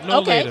fall. No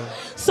okay. later.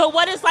 So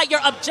what is like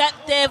your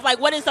objective? Like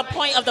what is the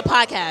point of the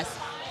podcast?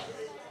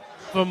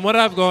 From what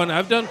I've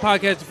done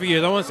podcasts for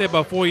years. I want to say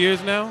about 4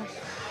 years now.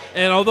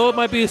 And although it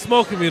might be a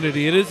small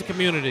community, it is a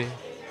community.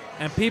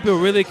 And people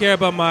really care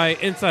about my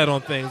insight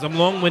on things. I'm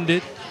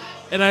long-winded.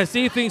 And I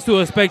see things to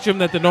a spectrum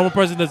that the normal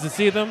person doesn't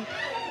see them.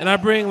 And I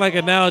bring like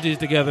analogies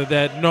together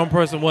that the normal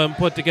person wouldn't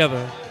put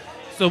together.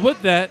 So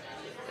with that,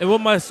 and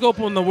with my scope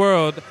in the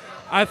world,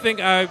 I think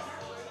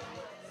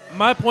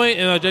my point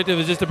and objective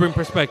is just to bring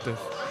perspective.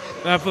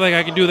 And I feel like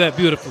I can do that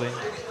beautifully.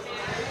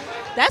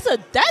 That's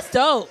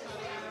dope.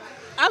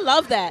 I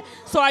love that.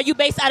 So are you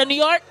based out of New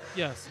York?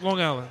 Yes, Long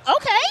Island.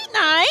 Okay,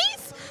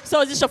 nice.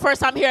 So is this your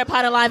first time here at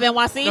Pod Live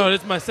NYC? No,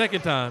 this is my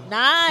second time.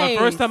 Nice. My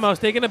first time I was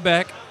taken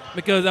aback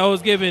because I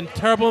was given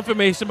terrible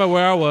information about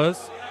where I was.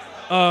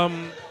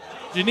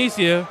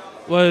 Janicia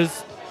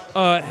was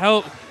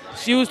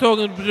she was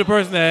talking to the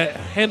person that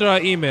handled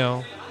our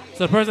email.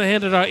 So the person that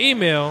handled our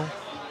email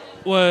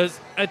was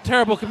a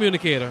terrible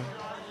communicator.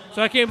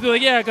 So I came through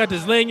like, yeah, I got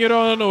this lanyard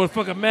on, I don't know what the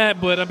fuck I'm at,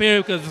 but I'm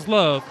here because it's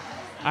love.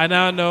 I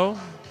now know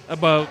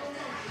about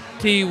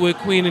Tea with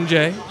Queen and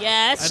Jay.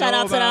 Yes, shout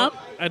out to them.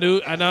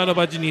 I now know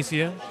about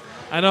Janicia.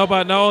 I know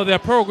about not only their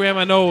program,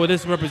 I know what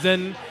this is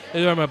representing.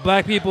 This is representing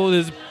black people,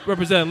 this is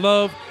representing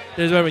love,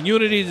 this is representing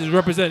unity, this is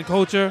representing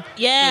culture.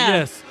 Yeah. So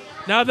yes.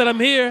 Now that I'm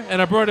here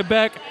and I brought it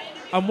back,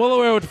 I'm well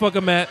aware what the fuck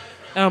I'm at,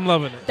 and I'm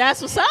loving it.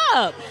 That's what's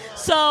up.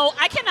 So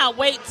I cannot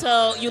wait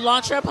till you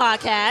launch your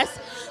podcast.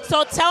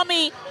 So tell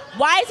me,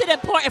 why is it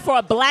important for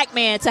a black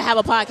man to have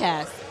a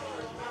podcast?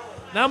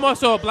 Now I'm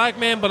also a black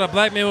man, but a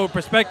black man with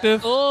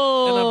perspective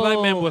and a black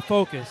man with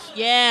focus.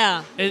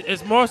 Yeah.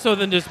 It's more so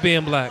than just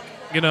being black,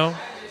 you know?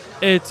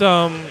 It's,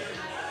 I'm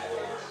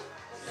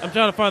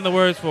trying to find the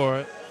words for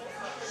it.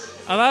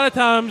 A lot of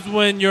times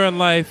when you're in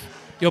life,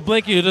 you'll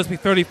blink, you'll just be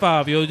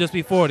 35, you'll just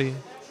be 40.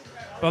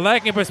 But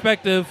lacking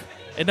perspective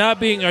and not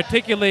being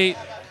articulate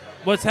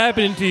what's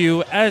happening to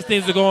you as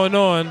things are going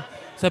on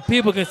so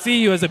people can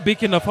see you as a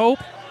beacon of hope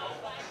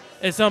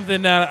is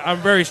something that I'm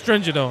very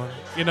stringent on,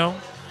 you know?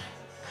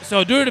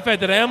 So due to the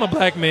fact that I am a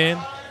black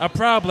man, a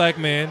proud black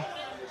man,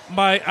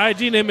 my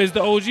IG name is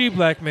the OG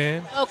Black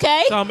Man.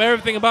 Okay. So I'm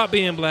everything about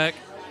being black.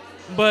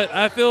 But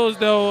I feel as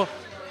though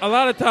a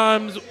lot of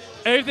times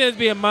everything that's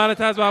being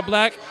monetized about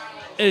black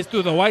is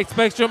through the white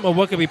spectrum of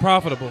what could be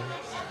profitable.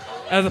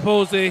 As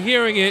opposed to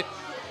hearing it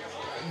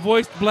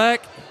voiced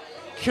black,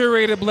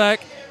 curated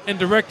black, and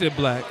directed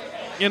black.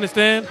 You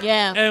understand?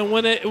 Yeah. And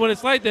when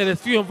it's like that,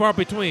 it's few and far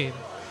between.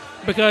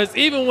 Because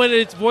even when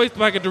it's voiced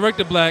black and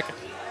directed black,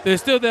 there's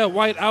still that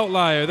white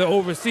outlier that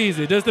oversees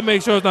it just to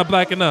make sure it's not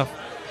black enough.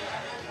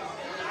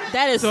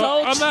 That is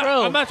so true.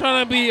 I'm not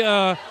trying to be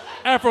an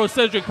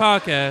Afrocentric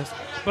podcast,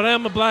 but I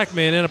am a black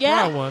man and a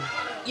proud one.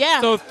 Yeah.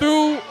 So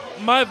through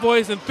my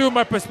voice and through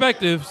my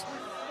perspectives,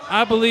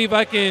 I believe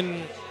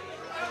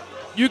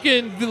you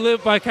can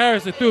live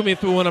vicariously through me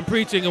through what I'm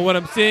preaching and what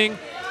I'm seeing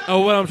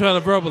or what I'm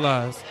trying to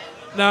verbalize.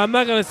 Now, I'm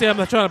not going to say I'm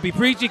not trying to be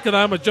preachy because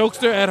I'm a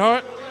jokester at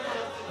heart,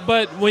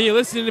 but when you're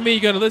listening to me, you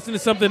got to listen to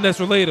something that's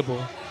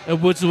relatable,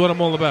 which is what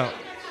I'm all about.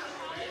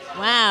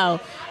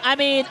 Wow. I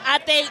mean, I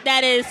think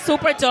that is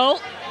super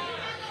dope.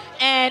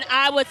 And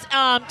I was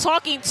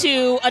talking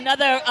to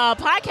another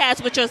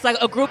podcast, which was like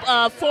a group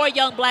of 4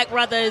 young black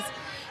brothers,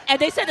 and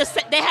they said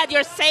they had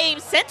your same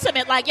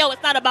sentiment, like, yo,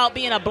 it's not about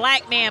being a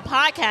black man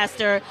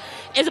podcaster.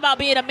 It's about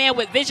being a man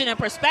with vision and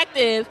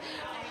perspective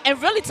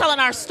and really telling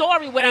our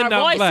story with And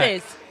our I'm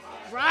voices.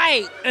 black.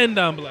 Right. And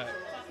I'm black.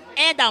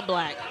 And I'm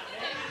black.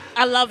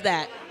 I love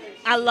that.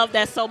 I love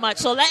that so much.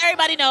 So let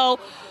everybody know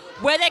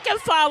where they can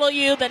follow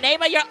you, the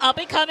name of your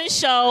up-and-coming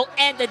show,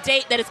 and the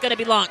date that it's going to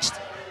be launched.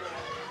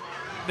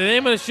 The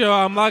name of the show,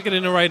 I'm locking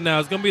in it right now.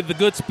 It's going to be The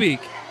Good Speak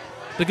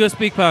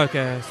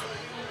podcast.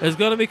 It's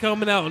going to be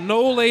coming out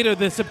no later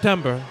than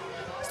September.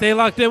 Stay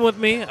locked in with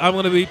me. I'm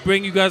going to be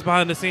bringing you guys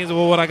behind the scenes of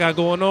what I got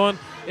going on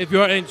if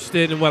you're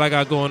interested in what I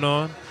got going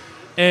on.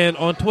 And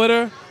on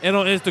Twitter and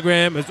on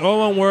Instagram, it's all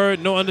one word,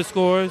 no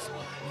underscores,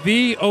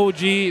 The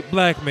OG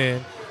Black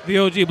Man. The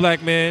OG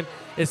Black Man.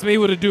 It's me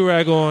with a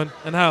do-rag on,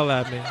 and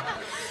holla at me.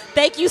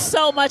 Thank you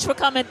so much for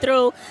coming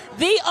through.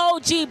 The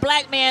OG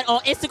Black Man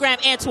on Instagram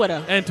and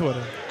Twitter. And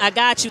Twitter. I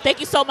got you. Thank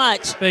you so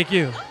much. Thank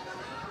you.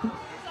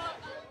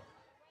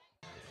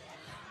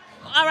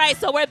 All right,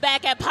 so we're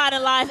back at Pod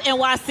Live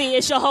NYC.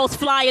 It's your host,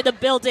 Fly, in the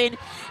building.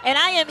 And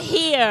I am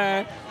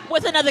here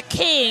with another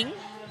king,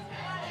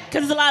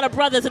 because there's a lot of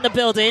brothers in the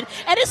building.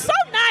 And it's so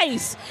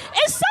nice.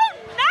 It's so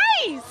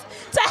nice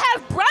to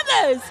have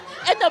brothers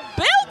in the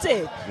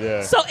building.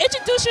 Yeah. So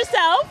introduce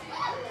yourself.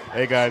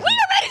 Hey, guys. We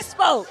already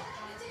spoke.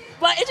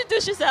 But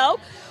introduce yourself.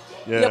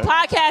 Yeah. Your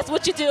podcast,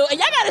 what you do, and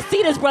y'all gotta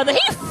see this brother.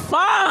 He's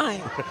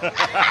fine.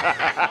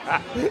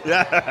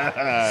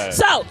 Yeah.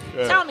 So,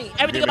 tell me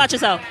everything about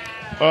yourself.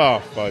 Oh,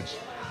 fudge.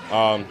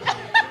 I'm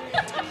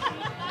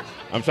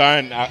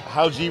trying.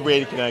 How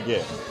G-rated can I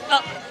get?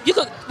 You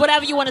could,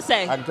 whatever you want to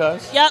say. I can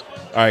cuss? Yep.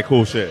 All right,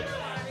 cool shit.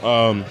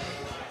 I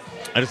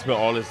just spilled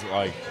all this,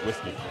 like,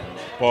 whiskey.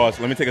 Pause.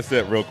 Let me take a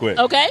sip real quick.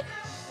 Okay.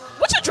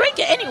 What you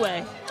drinking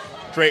anyway?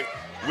 Straight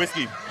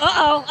whiskey.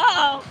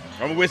 Uh-oh.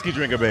 I'm a whiskey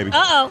drinker, baby.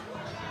 Uh-oh.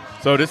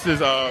 So this is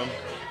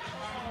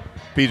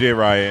PJ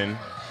Ryan,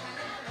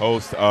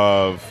 host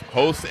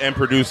and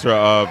producer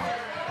of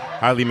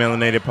Highly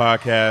Melanated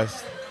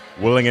Podcast,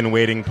 Willing and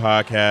Waiting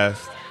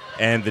Podcast,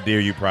 and the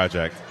Dear You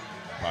Project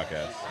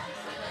podcast.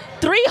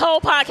 3 whole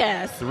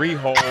podcasts. 3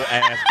 whole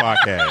ass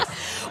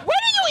podcasts. Where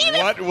do you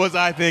even? What was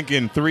I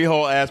thinking? 3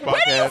 whole ass podcasts.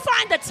 Where do you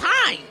find the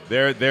time?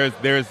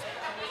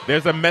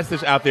 There's a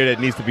message out there that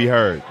needs to be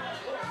heard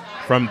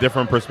from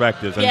different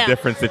perspectives and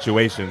different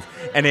situations,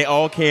 and they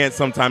all can't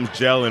sometimes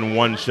gel in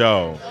one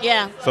show.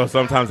 Yeah. So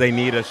sometimes they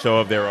need a show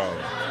of their own,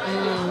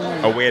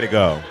 a way to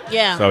go.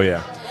 Yeah. So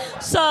yeah.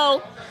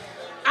 So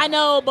I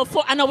know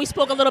we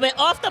spoke a little bit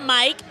off the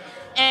mic,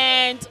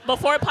 and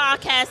before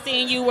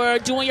podcasting, you were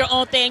doing your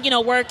own thing,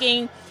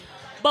 working.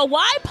 But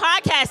why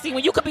podcasting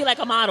when you could be like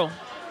a model?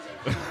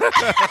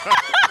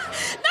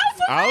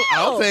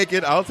 I'll take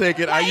it.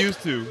 Like, I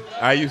used to.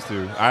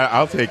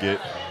 I'll take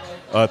it.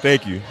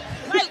 Thank you.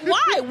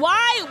 Like,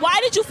 why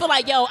did you feel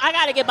like, yo, I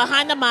got to get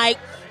behind the mic.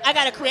 I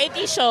got to create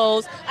these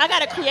shows. I got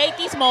to create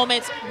these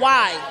moments.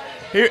 Why?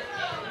 Here's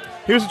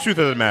the truth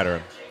of the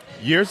matter.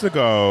 Years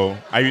ago,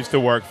 I used to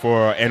work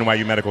for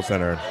NYU Medical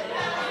Center.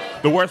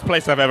 The worst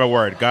place I've ever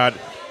worked. God,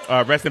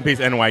 rest in peace,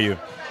 NYU.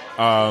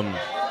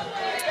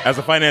 As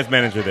a finance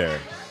manager there.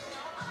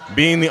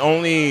 Being the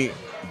only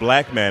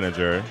black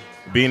manager,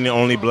 being the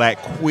only black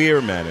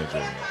queer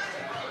manager.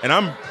 And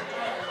I'm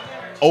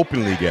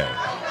openly gay.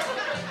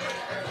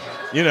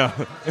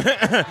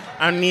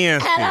 I'm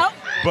nasty. Hello?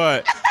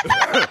 But,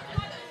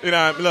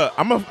 look,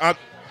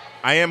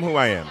 I am who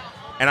I am.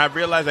 And I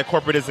realize that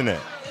corporate isn't it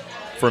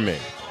for me.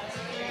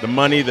 The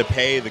money, the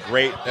pay, the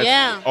great,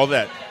 all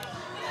that.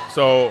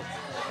 So,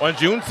 on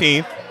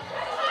Juneteenth,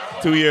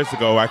 2 years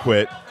ago, I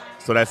quit.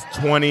 So that's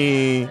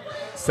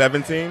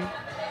 2017.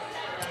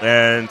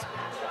 And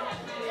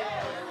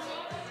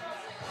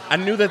I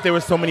knew that there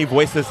were so many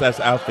voices that's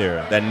out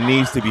there that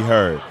needs to be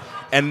heard.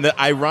 And the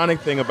ironic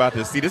thing about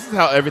this, this is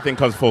how everything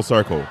comes full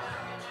circle.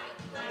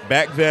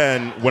 Back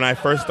then, when I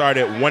first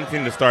started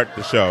wanting to start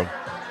the show,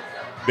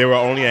 there were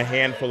only a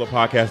handful of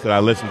podcasts that I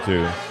listened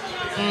to.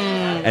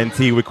 And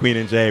Tea with Queen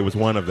and Jay was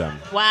one of them.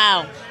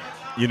 Wow.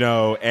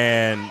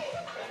 And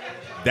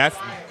that's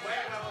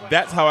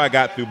how I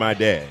got through my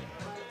day.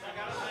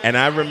 And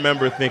I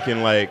remember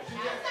thinking, like,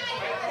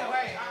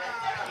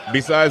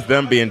 besides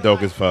them being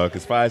dope as fuck,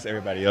 as far as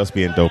everybody else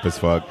being dope as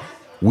fuck,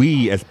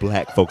 we as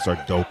black folks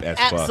are dope as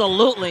fuck.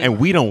 Absolutely. And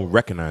we don't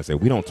recognize it.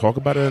 We don't talk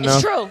about it enough.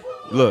 It's true.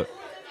 Look,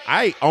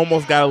 I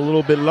almost got a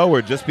little bit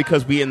lower just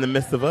because we in the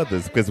midst of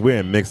others, because we're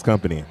in mixed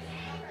company.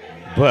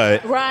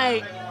 But...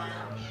 Right.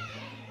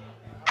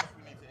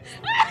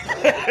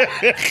 No,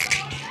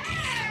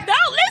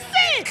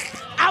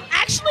 listen. I'm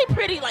actually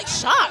pretty,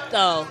 shocked,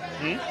 though.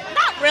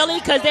 Not really,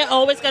 because they're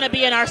always going to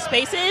be in our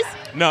spaces.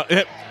 No,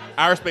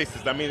 our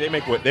spaces. I mean, they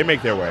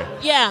make their way.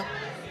 Yeah.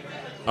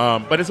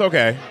 But it's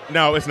okay.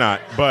 No, it's not.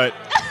 But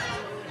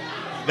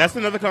that's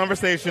another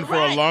conversation for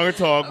a longer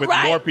talk with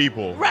more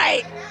people.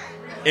 Right.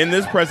 In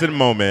this present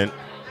moment,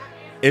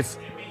 it's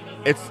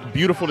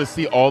beautiful to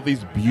see all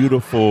these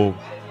beautiful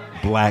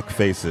black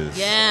faces.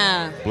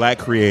 Yeah. Black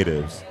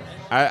creatives.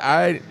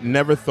 I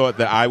never thought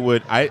that I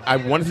would. I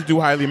wanted to do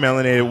Highly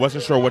Melanated.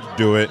 Wasn't sure what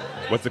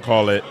to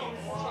call it.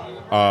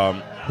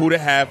 Who to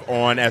have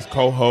on as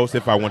co-host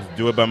if I wanted to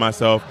do it by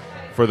myself.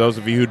 For those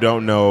of you who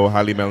don't know,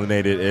 Highly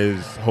Melanated is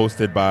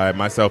hosted by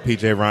myself,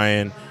 PJ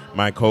Ryan,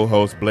 my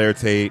co-host Blair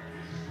Tate,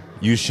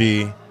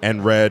 Yushi,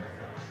 and Red,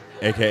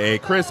 a.k.a.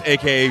 Chris,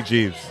 a.k.a.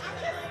 Jeeves.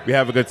 We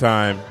have a good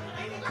time.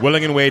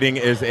 Willing and Waiting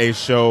is a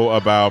show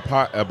about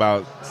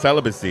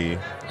celibacy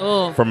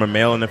from a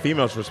male and a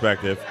female's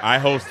perspective. I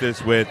host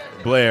this with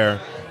Blair.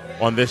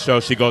 On this show,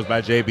 she goes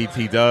by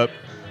JBT Dub.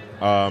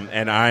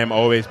 And I am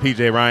always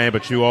PJ Ryan,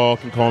 but you all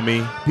can call me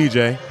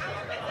PJ.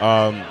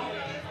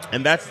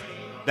 And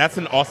that's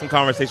an awesome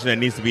conversation that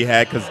needs to be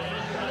had, because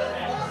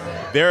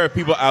there are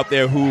people out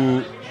there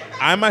who,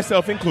 I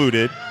myself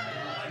included,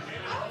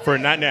 for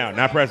not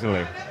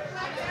presently.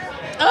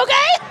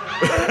 Okay.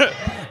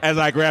 As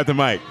I grab the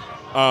mic.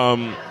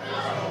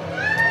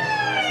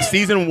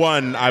 Season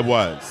 1, I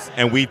was,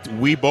 and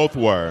we both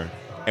were,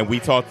 and we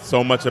talked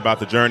so much about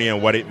the journey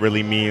and what it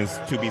really means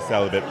to be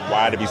celibate,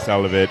 why to be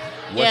celibate,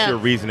 what's your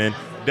reasoning.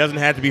 It doesn't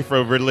have to be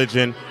for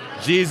religion.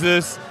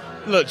 Jesus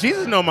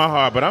know my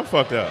heart, but I'm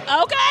fucked up.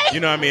 Okay. You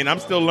know what I mean? I'm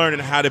still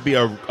learning how to be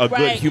a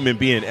good human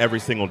being every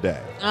single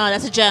day. Oh,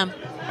 that's a gem.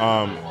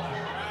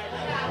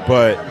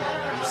 But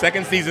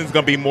second season's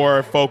gonna be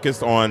more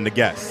focused on the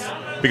guests,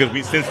 because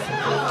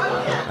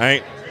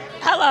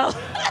Hello.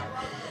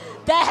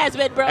 That has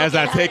been broken. as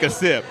I take a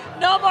sip.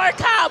 No more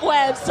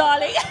cobwebs,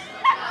 darling.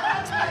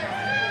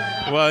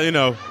 Well, you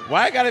know,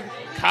 why I gotta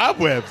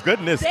cobwebs?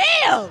 Goodness.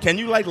 Damn. Can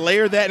you like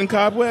layer that in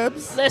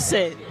cobwebs?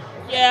 Listen,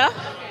 yeah.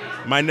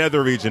 My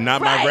nether region,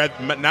 not my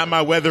not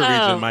my weather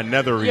region, my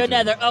nether region. Your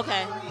nether,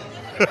 okay.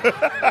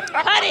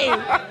 Honey,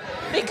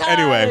 because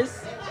Anyway,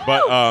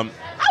 but how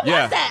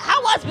yeah, was that?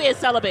 How was being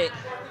celibate?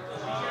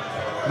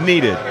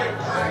 needed.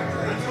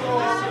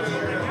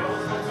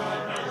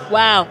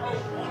 Wow.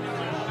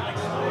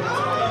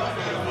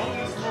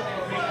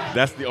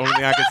 That's the only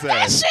thing I can say.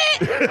 That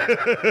shit.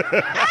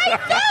 I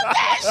felt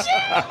that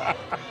shit.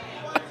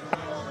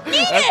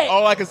 Needed. That's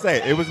all I can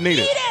say. It was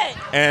needed. Needed.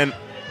 And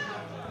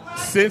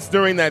since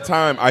during that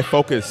time, I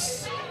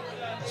focused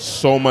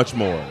so much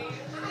more.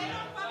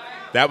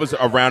 That was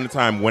around the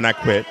time when I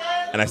quit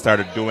and I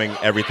started doing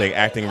everything,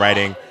 acting,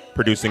 writing,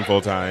 producing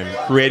full-time,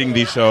 creating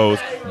these shows,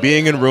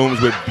 being in rooms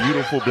with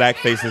beautiful black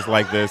faces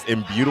like this,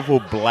 in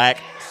beautiful black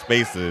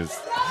spaces.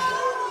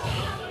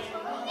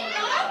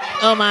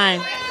 Oh,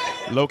 my.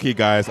 Low-key,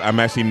 guys,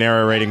 I'm actually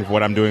narrating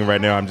what I'm doing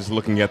right now. I'm just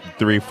looking at the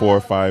 3, 4,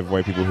 5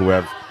 white people who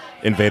have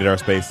invaded our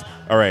space.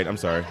 All right, I'm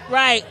sorry.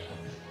 Right.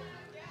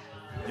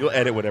 You'll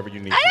edit whatever you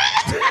need.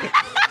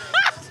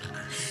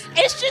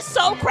 It's just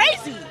so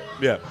crazy.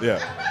 Yeah.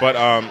 But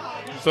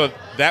so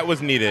that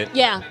was needed.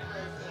 Yeah.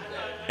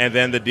 And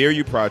then the Dear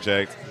You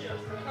project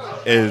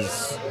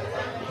is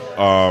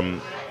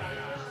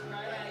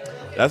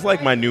that's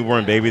like my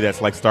newborn baby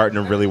that's like starting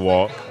to really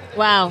walk.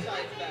 Wow.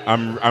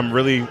 I'm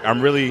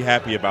really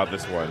happy about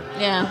this one.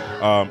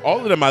 Yeah.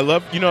 All of them I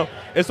love. You know,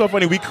 it's so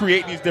funny. We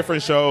create these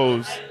different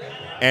shows,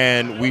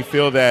 and we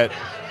feel that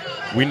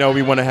we know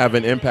we want to have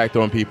an impact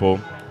on people.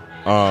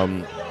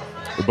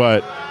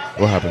 But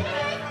what happened?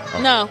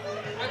 No,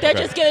 they're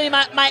Okay. just giving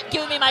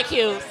me my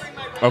cues.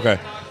 Okay.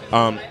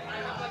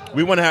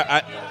 We want to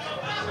have.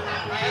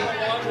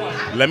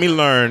 Let me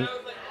learn.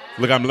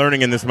 Look, I'm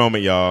learning in this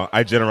moment, y'all.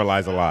 I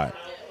generalize a lot.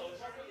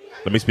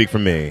 Let me speak for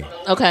me.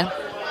 Okay.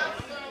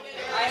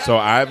 So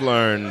I've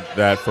learned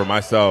that for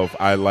myself,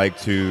 I like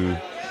to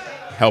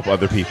help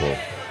other people.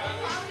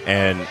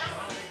 And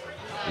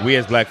we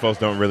as black folks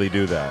don't really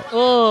do that.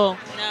 Oh,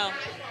 no.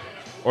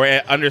 Or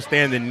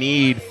understand the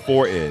need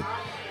for it.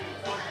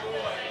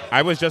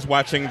 I was just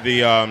watching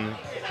the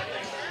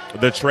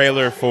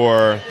trailer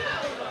for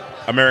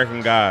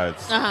American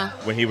Gods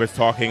when he was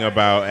talking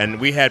about, and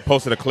we had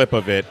posted a clip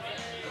of it.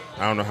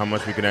 I don't know how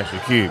much we can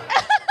actually keep.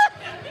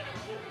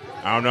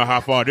 I don't know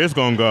how far this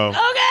gonna go.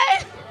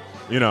 Okay.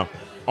 You know,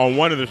 on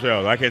one of the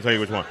shows, I can't tell you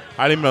which one.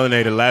 Highly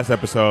Melanated, last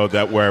episode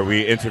where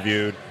we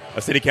interviewed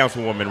a city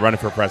councilwoman running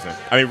for president.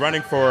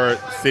 running for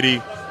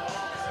city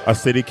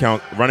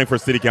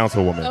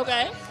councilwoman.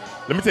 Okay.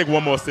 Let me take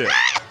one more sip.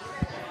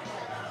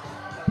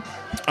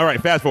 All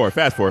right, fast forward,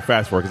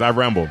 because I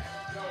rambled.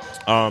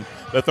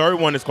 The third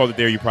one is called the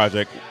Dare You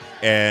Project,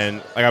 and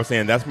like I was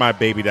saying, that's my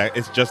baby that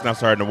it's just now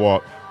starting to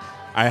walk.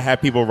 I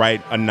have people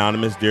write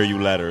anonymous Dare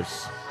You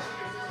letters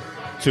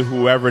to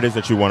whoever it is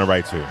that you want to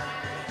write to.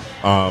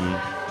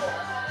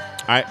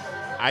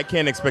 I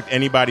can't expect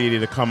anybody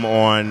to come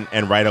on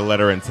and write a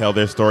letter and tell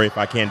their story if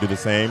I can't do the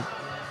same.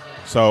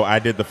 So I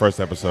did the first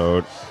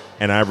episode,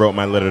 and I wrote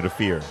my letter to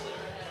fear.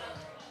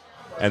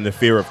 And the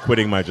fear of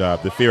quitting my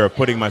job, the fear of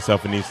putting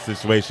myself in these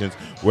situations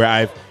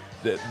where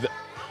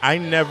I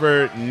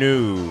never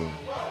knew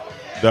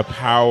the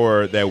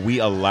power that we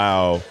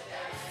allow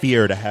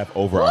fear to have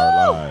over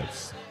our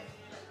lives.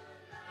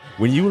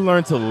 When you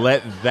learn to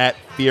let that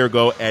fear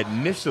go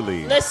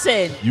initially,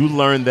 listen, you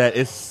learn that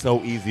it's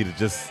so easy to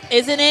just,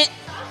 isn't it?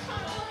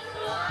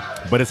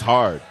 But it's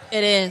hard.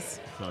 It is.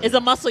 It's a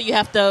muscle you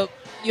have to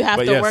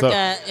work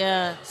at.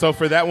 Yeah. So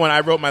for that one,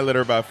 I wrote my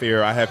letter about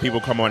fear. I have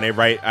people come on. They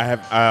write. I have.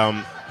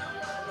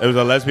 It was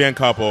a lesbian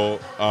couple,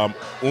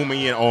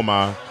 Umi and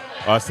Oma,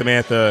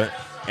 Samantha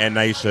and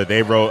Naisha.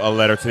 They wrote a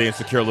letter to the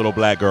insecure little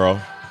black girl.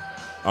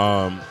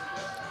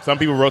 Some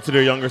people wrote to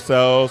their younger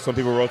selves. Some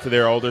people wrote to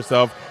their older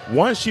self.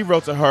 One, she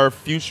wrote to her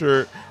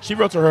future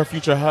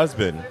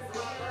husband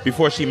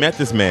before she met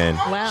this man.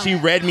 Wow. She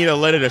read me the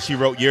letter that she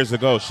wrote years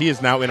ago. She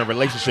is now in a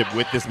relationship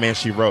with this man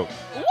she wrote.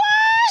 What?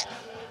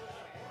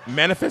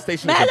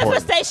 Manifestation is important.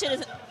 Manifestation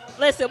is.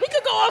 Listen, we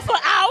could go on for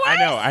hours.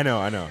 I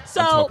know.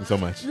 So I'm talking so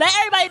much. Let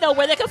everybody know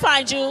where they can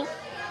find you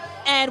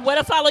and where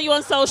to follow you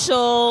on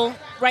social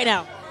right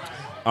now.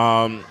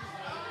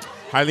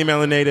 Highly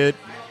Melanated.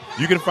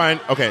 You can find,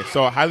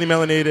 so Highly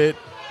Melanated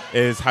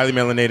is Highly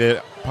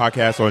Melanated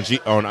podcast on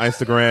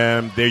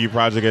Instagram. Dare You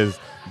Project is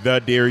the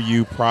Dare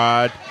You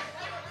Prod.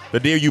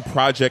 The Dare You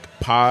Project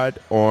Pod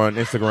on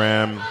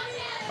Instagram.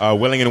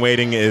 Willing and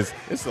Waiting is,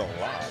 it's a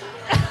lot.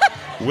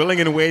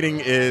 Willing and Waiting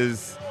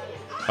is,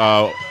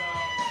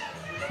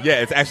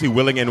 it's actually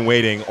Willing and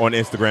Waiting on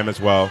Instagram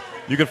as well.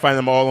 You can find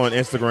them all on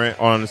Instagram,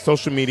 on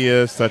social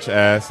media such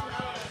as,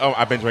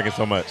 I've been drinking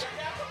so much.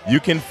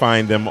 You can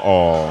find them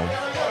all.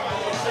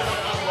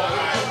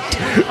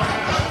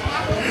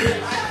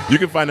 You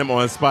can find them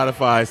on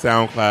Spotify,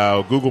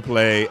 SoundCloud, Google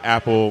Play,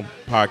 Apple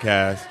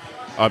Podcasts.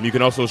 You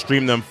can also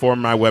stream them from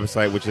my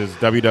website, which is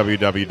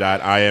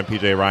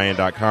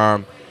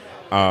www.impjryan.com.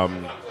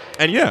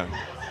 And yeah.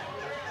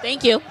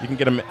 Thank you. You can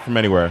get them from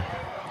anywhere.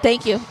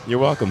 Thank you. You're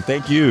welcome.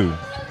 Thank you.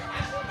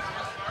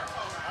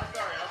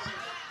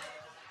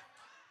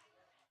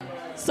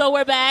 So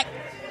we're back.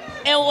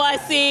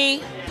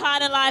 NYC,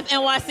 Pod and Live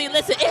NYC.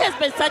 Listen, it has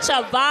been such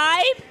a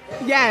vibe.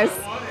 Yes.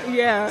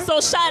 Yeah. So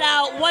shout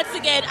out once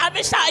again. I've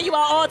been shouting you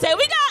out all day.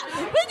 We got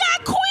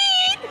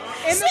Queen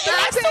in the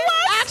next to us.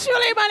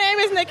 Actually, my name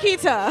is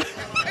Nikita.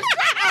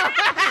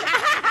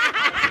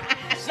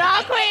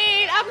 No,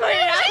 Queen. I'm Queen.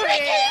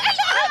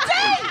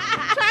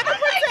 Trying to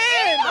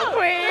pretend. I'm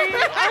Queen.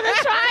 I'm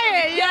just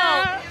trying.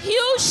 Yo,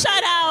 huge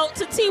shout out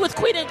to Tea with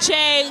Queen and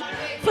Jay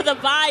for the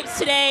vibes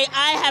today.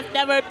 I have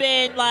never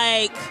been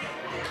like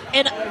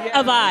in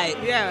a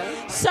vibe.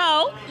 Yeah.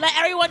 So let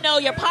everyone know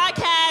your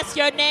podcast,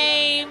 your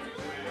name,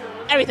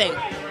 everything.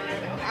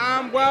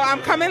 Well,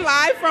 I'm coming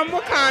live from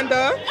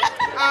Wakanda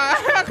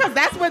because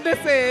that's what this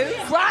is.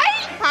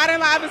 Right? Pod and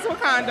Live is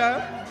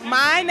Wakanda.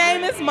 My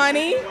name is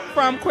Money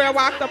from Queer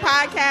Walk the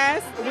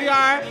Podcast. We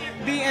are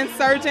the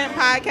insurgent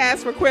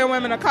podcast for queer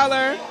women of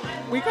color.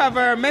 We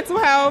cover mental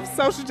health,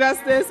 social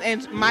justice,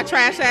 and my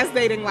trash-ass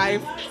dating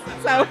life.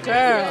 So,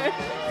 girl.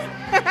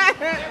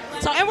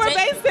 And we're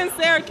based in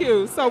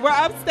Syracuse, so we're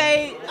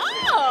upstate.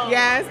 Oh.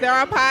 Yes, there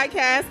are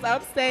podcasts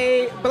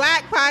upstate,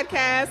 Black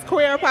podcasts,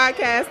 queer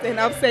podcasts in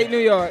upstate New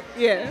York.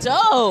 Yeah.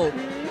 Dope.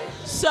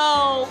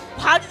 So,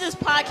 how did this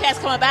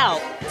podcast come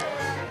about?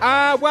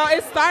 Well,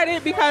 it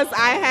started because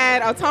I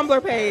had a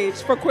Tumblr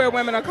page for queer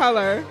women of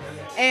color,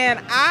 and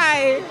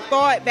I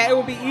thought that it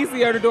would be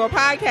easier to do a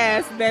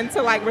podcast than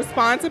to like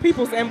respond to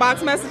people's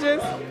inbox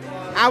messages.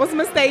 I was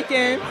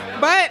mistaken,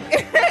 but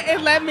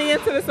it led me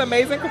into this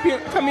amazing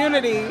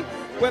community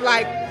with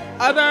like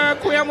other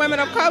queer women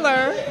of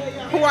color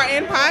who are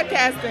in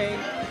podcasting,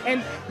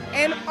 and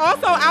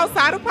also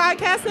outside of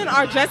podcasting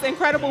are just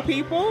incredible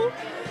people,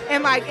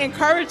 and like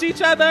encourage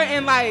each other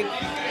and like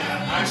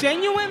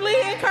genuinely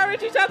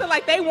encourage each other.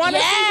 Like they want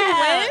to see you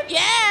win.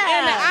 Yeah.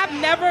 And I've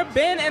never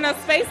been in a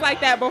space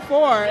like that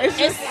before. It's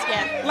just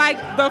like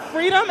the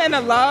freedom and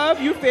the love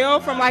you feel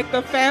from like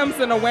the femmes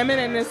and the women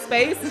in this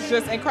space is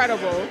just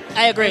incredible.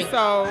 I agree. And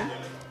so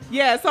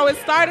yeah, so it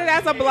started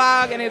as a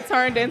blog and it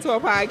turned into a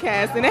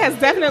podcast, and it has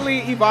definitely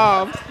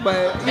evolved.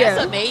 But yeah,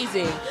 that's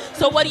amazing.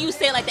 So what do you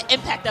say like the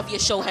impact of your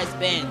show has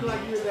been?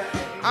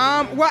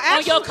 Well,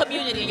 actually, on your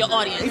community, your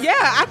audience. Yeah,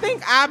 I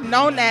think I've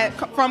known that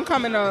from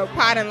coming to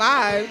Pod and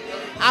Live.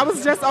 I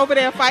was just over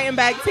there fighting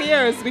back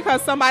tears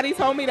because somebody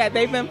told me that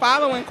they've been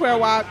following Queer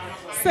Walk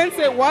since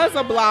it was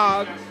a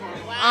blog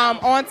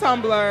on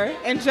Tumblr,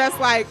 and just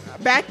like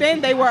back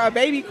then they were a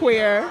baby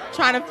queer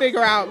trying to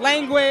figure out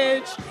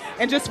language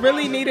and just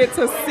really needed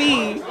to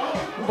see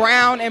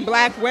brown and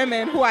black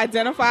women who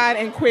identified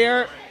in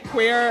queer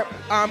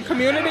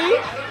community.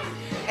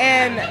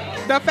 And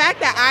the fact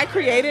that I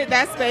created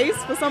that space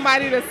for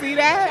somebody to see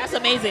that, that's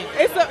amazing.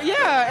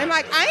 And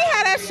like I ain't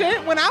had that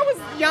shit when I was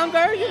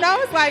younger, you know.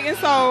 It's like, and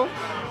so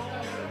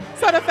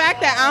the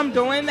fact that I'm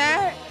doing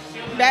that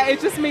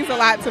it just means a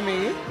lot to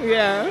me.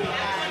 Yeah.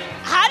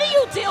 How do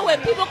you deal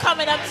with people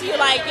coming up to you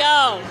like,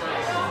 yo,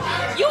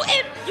 you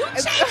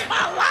changed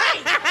my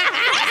life?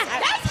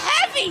 That's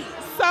heavy.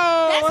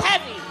 That's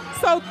heavy.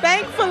 So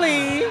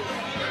thankfully,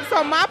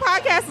 my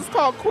podcast is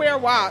called Queer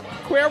Walk,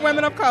 Queer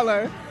Women of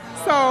Color.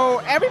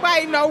 So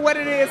everybody know what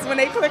it is when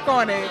they click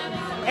on it.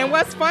 And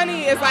what's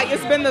funny is like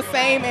it's been the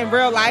same in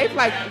real life,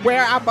 like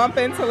where I bump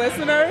into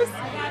listeners.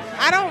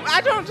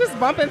 I don't just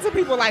bump into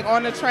people like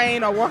on the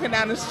train or walking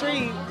down the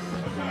street.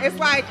 It's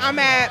like I'm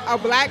at a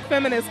black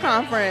feminist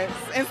conference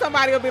and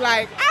somebody will be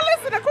like, I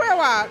listen to Queer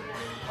Walk.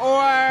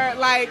 Or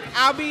like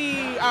I'll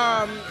be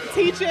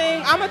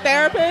teaching. I'm a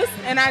therapist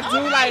and I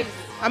do like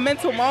a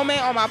mental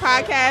moment on my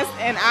podcast,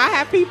 and I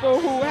have people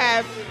who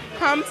have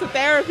come to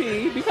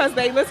therapy because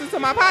they listen to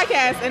my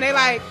podcast and they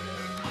like,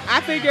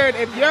 I figured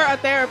if you're a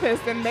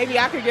therapist then maybe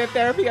I could give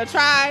therapy a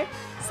try.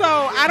 So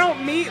I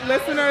don't meet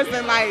listeners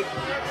in like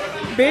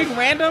big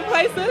random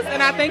places,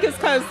 and I think it's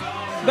because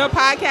the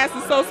podcast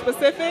is so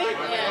specific.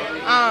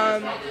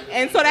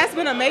 And so that's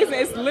been amazing.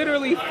 It's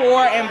literally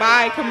for and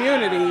by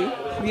community.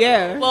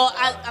 Yeah. Well,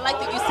 I like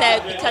that you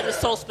said because it's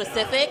so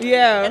specific.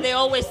 Yeah. And they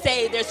always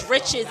say there's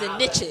riches and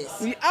niches.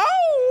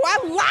 Oh, I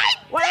like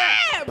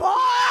that, boys.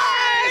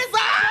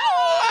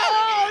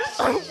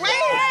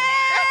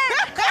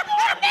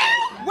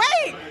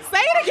 Wait,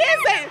 say it again.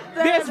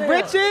 There's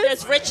riches.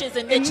 There's riches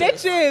and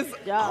niches.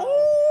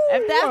 Oh.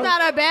 If that's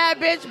not a bad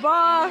bitch,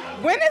 boy.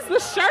 When is the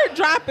shirt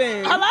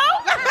dropping? Hello?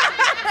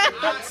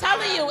 I'm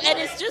telling you, and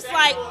it's just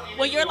like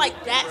when you're like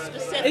that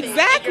specific.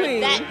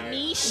 Exactly. And you're that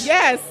niche.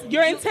 Yes,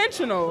 you're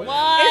intentional.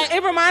 What?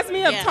 It reminds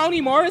me of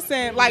Toni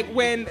Morrison, like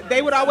when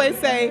they would always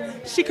say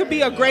she could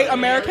be a great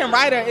American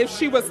writer if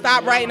she would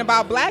stop writing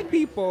about black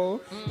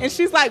people. And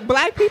she's like,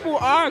 black people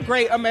are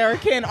great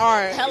American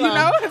art. Hello. You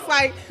know, it's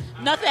like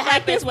nothing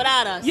happens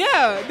without us.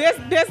 Yeah,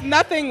 there's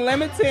nothing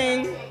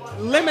limiting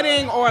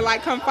or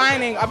like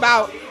confining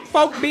about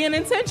folk being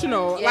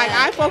intentional. Yeah. Like,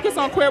 I focus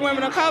on queer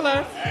women of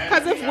color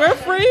because if we're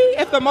free,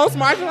 if the most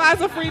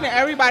marginalized are free, then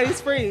everybody's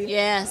free.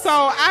 Yes. So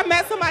I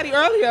met somebody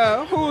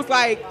earlier who's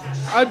like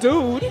a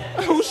dude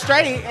who's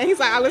straight, and he's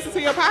like, I listen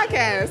to your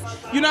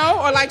podcast, you know,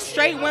 or like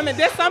straight women.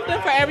 There's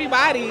something for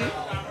everybody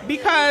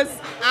because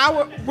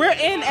we're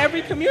in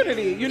every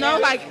community, you know,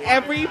 like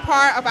every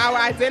part of our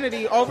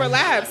identity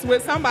overlaps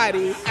with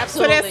somebody. Absolutely.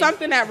 So there's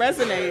something that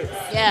resonates.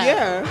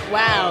 Yeah.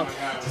 Wow.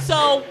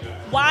 So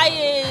why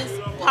is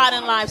Pod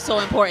and Live so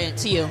important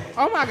to you?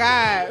 Oh my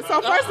God.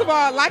 So first of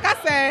all, like I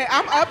said,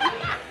 I'm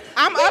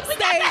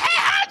upstate.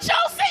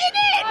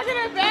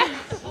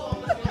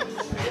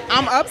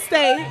 I'm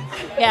upstate.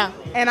 Yeah.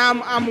 And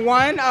I'm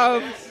one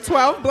of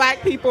 12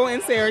 black people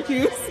in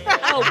Syracuse.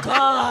 Oh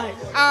God.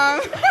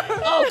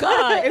 Oh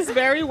God. It's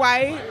very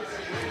white,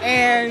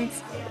 and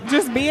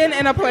just being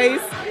in a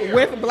place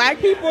with black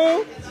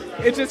people,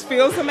 it just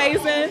feels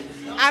amazing.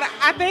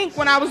 I think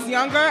when I was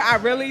younger, I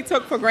really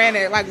took for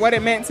granted like what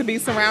it meant to be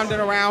surrounded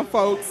around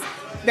folks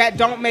that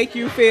don't make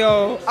you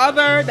feel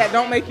other, that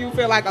don't make you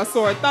feel like a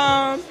sore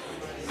thumb,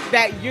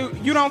 that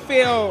you don't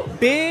feel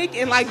big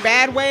in like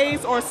bad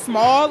ways or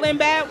small in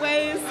bad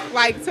ways.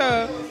 Like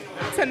to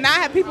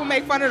not have people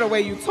make fun of the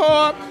way you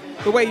talk,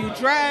 the way you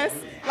dress,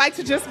 like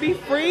to just be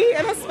free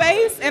in a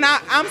space. And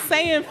I'm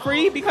saying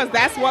free because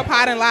that's what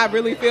Pod and Live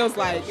really feels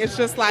like. It's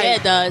just like, yeah,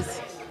 it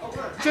does.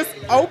 Just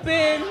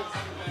open,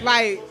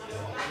 like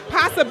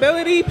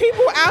possibility.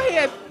 People out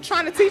here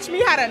trying to teach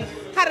me how to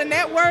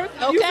network.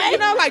 Okay. You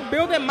know, like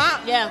building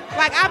like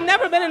I've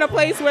never been in a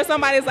place where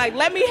somebody's like,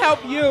 let me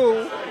help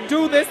you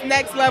do this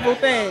next level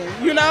thing,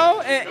 you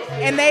know?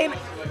 And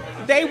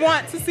they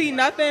want to see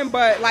nothing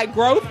but like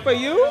growth for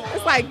you.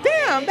 It's like,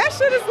 damn, that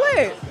shit is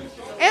lit.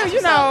 And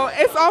you know,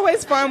 it's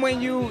always fun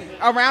when you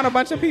around a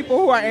bunch of people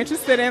who are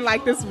interested in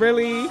like this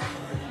really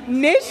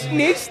niche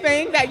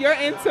thing that you're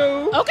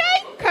into. Okay.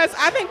 Because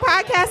I think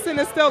podcasting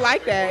is still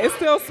like that. It's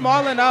still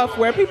small enough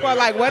where people are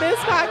like, what is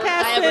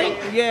podcasting? I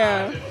agree.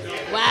 Yeah.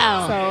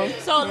 Wow.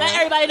 So let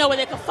everybody know where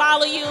they can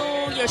follow you,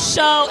 your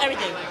show,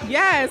 everything.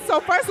 Yes. So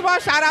first of all,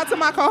 shout out to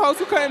my co-host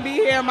who couldn't be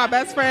here, my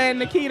best friend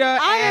Nikita.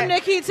 I am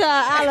Nikita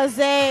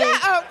Alizé.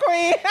 Shut up,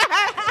 queen.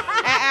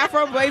 At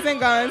Afro Blazing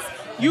Guns.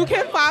 You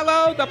can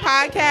follow the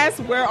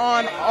podcast. We're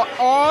on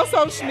all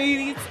social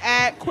medias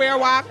at Queer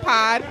WOC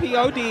Pod,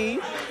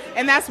 P-O-D.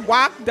 And that's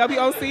WOC,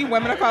 W-O-C,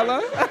 Women of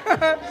Color.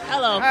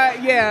 Hello.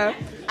 Yeah.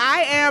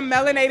 I am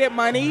Melanated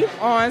Money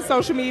on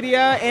social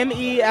media,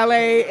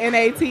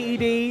 MELANATED,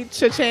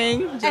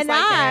 cha-ching. And like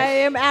I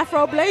am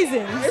Afro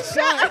Blazing.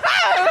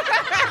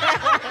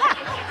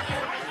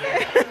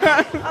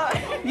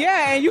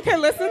 Yeah, and you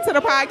can listen to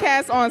the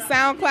podcast on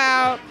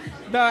SoundCloud,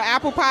 the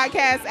Apple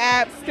Podcast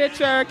app,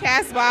 Stitcher,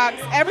 CastBox,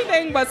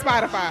 everything but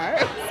Spotify.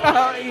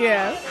 So,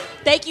 yeah.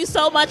 Thank you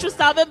so much for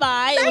stopping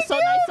by. It was so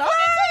nice talking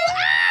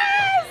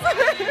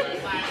to you.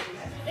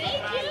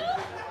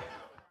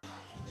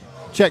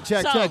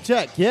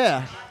 Check.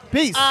 Yeah.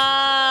 Peace.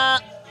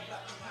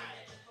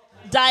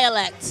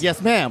 Dialect.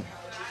 Yes, ma'am.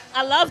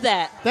 I love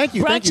that. Thank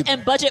you. Brunch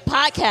and Budget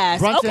Podcast.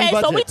 Brunch and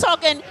Budget.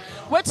 So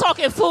we're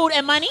talking food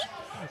and money.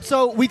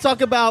 So we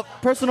talk about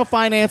personal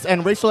finance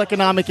and racial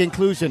economic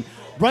inclusion.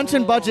 Brunch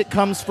and Budget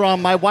comes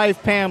from my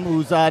wife, Pam,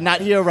 who's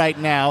not here right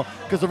now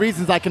because of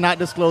reasons I cannot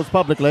disclose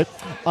publicly.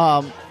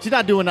 She's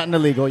not doing nothing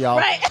illegal, y'all.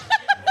 Right.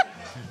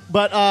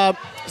 But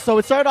so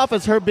it started off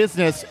as her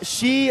business.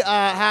 She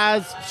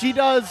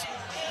does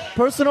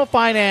personal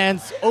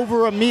finance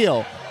over a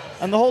meal.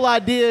 And the whole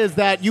idea is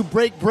that you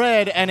break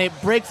bread and it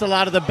breaks a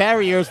lot of the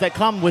barriers that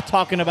come with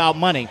talking about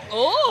money.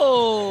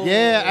 Oh.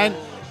 Yeah, and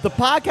the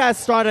podcast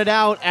started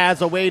out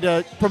as a way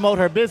to promote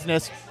her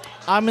business.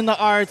 I'm in the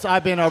arts.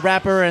 I've been a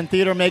rapper and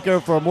theater maker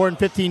for more than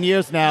 15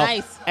 years now.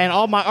 Nice. And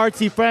all my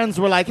artsy friends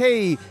were like,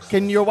 hey,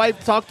 can your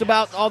wife talk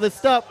about all this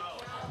stuff?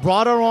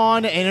 Brought her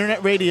on an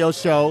internet radio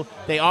show.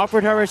 They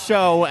offered her a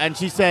show, and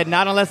she said,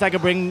 not unless I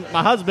could bring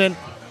my husband,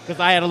 because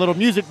I had a little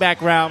music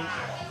background.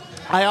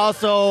 I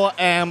also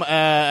am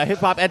a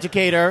hip-hop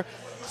educator,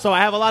 so I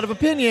have a lot of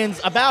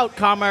opinions about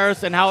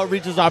commerce and how it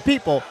reaches our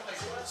people.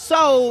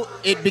 So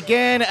it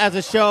began as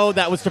a show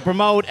that was to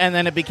promote, and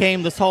then it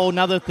became this whole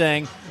nother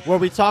thing where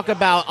we talk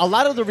about a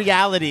lot of the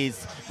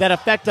realities that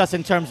affect us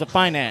in terms of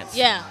finance.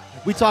 Yeah.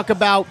 We talk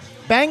about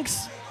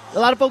banks. A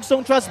lot of folks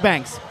don't trust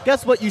banks.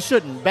 Guess what? You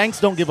shouldn't. Banks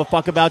don't give a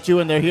fuck about you,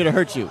 and they're here to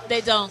hurt you.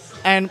 They don't.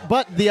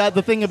 But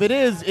the thing of it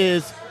is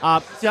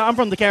see, I'm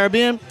from the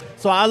Caribbean,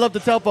 so I love to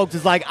tell folks,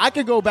 it's like, I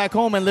could go back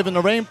home and live in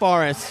the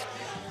rainforest,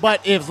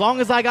 but as long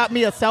as I got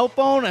me a cell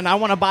phone and I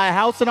want to buy a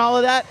house and all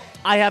of that,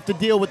 I have to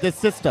deal with this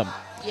system.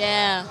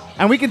 Yeah.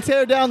 And we can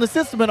tear down the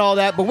system and all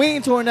that, but we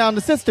ain't torn down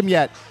the system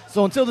yet.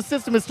 So until the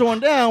system is torn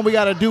down, we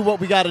got to do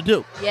what we got to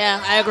do.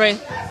 Yeah, I agree.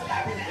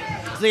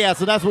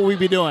 So that's what we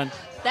be doing.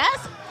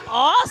 That's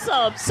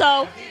awesome.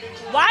 So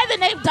why the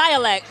name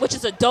Dialect, which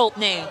is a dope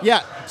name?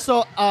 Yeah,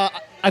 so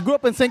I grew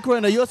up in St. Croix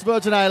in the U.S.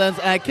 Virgin Islands,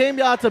 and I came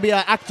here to be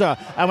an actor.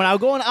 And when I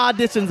would go on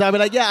auditions, I'd be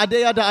like, yeah, I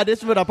did the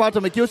audition for the part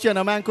of Mercutio and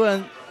a man,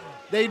 and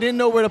they didn't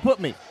know where to put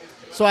me.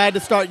 so I had to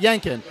start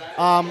yanking.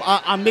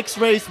 I'm mixed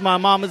race. My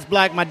mom is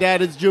black. My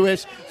dad is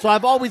Jewish. So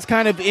I've always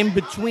kind of in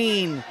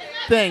between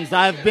things.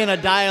 I've been a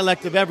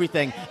dialect of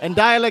everything. And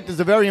dialect is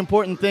a very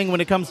important thing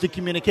when it comes to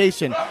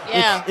communication.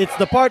 Yeah. It's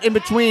the part in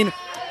between.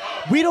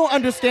 We don't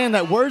understand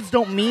that words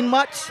don't mean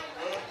much.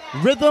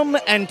 Rhythm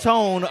and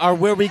tone are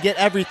where we get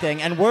everything,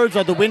 and words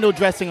are the window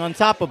dressing on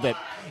top of it.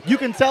 You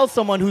can tell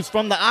someone who's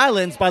from the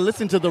islands by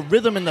listening to the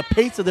rhythm and the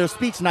pace of their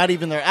speech, not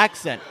even their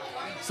accent.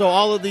 So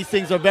all of these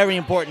things are very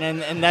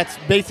important, and that's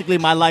basically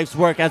my life's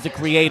work as a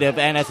creative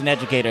and as an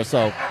educator.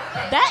 So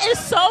that is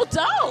so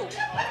dope.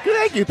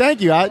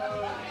 Thank you.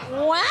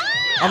 Wow.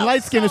 I'm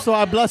light-skinned, so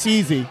I blush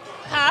easy.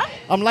 Huh?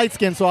 I'm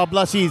light-skinned, so I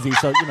blush easy,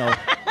 so, you know.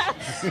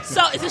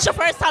 So is this your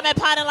first time at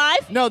Pod and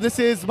Life? No, this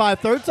is my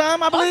third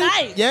time, I believe. Oh,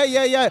 nice.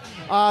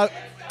 Yeah.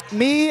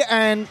 Me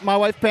and my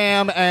wife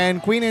Pam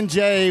and Queen and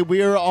Jay,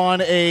 we're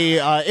on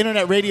a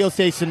internet radio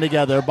station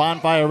together,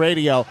 Bonfire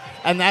Radio,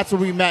 and that's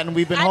where we met, and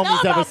we've been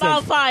homies ever since.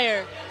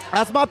 Bonfire.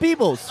 That's my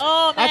peoples.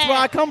 Oh, man. That's where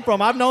I come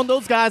from. I've known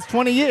those guys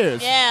 20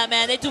 years. Yeah,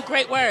 man, they do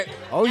great work.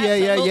 Oh,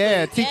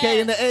 yeah.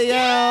 TK in the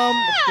AM,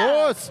 of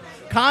course.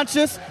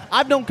 Conscious.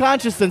 I've known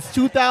Conscious since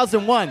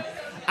 2001.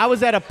 I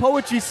was at a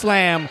poetry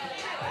slam.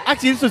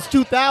 Actually, this was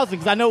 2000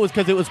 because I know it was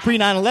because it was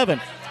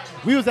pre-9/11.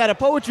 We was at a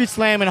poetry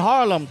slam in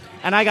Harlem,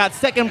 and I got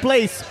second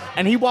place,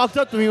 and he walked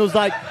up to me and was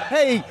like,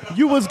 hey,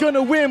 you was going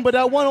to win, but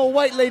that one old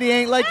white lady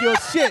ain't like your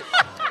shit.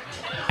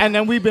 And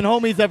then we've been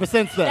homies ever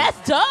since then.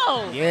 That's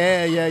dope.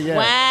 Yeah.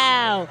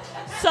 Wow.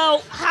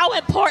 So how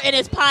important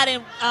is Pod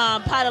and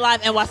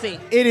Live NYC?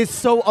 It is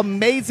so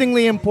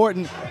amazingly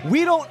important.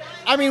 We don't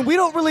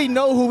really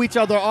know who each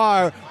other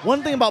are.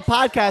 One thing about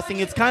podcasting,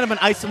 it's kind of an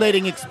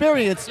isolating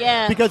experience.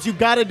 Yeah. Because you've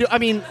got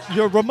to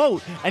you're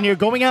remote and you're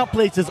going out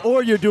places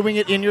or you're doing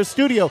it in your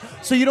studio.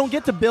 So you don't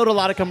get to build a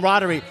lot of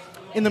camaraderie.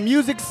 In the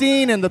music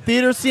scene and the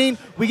theater scene,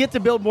 we get to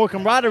build more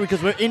camaraderie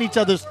because we're in each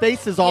other's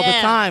faces all the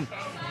time.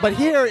 But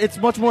here, it's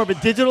much more of a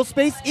digital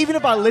space. Even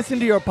if I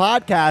listen to your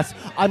podcast,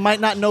 I might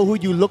not know who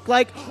you look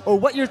like or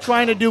what you're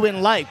trying to do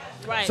in life.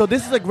 Right. So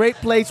this is a great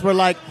place where,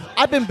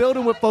 I've been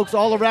building with folks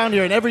all around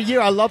here, and every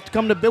year I love to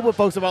come to build with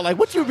folks about,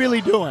 what you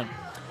really doing?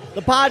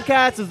 The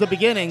podcast is the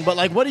beginning, but,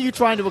 what are you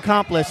trying to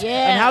accomplish?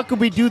 Yeah. And how can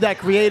we do that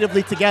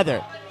creatively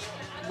together?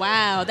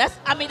 Wow. That's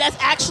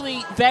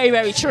actually very,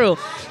 very true.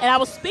 And I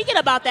was speaking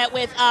about that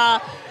with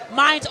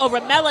Minds Over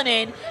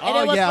Melanin. And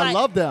it was I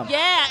love them.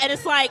 Yeah, and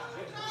it's like,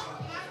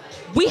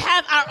 we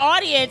have our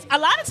audience. A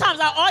lot of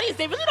times our audience,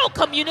 they really don't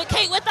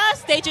communicate with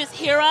us. They just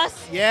hear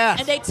us. Yeah.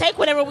 And they take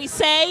whatever we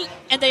say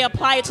and they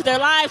apply it to their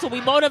lives, or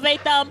we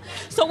motivate them.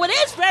 So it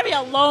is very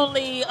a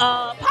lonely,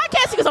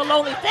 podcasting is a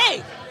lonely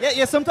thing.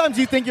 Yeah, sometimes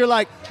you think you're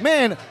like,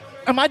 man,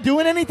 am I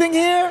doing anything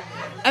here?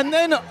 And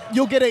then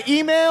you'll get an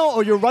email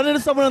or you'll run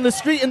into someone on the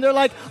street and they're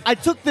like, I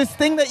took this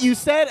thing that you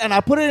said and I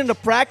put it into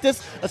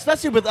practice,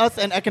 especially with us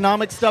and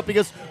economic stuff,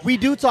 because we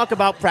do talk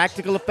about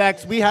practical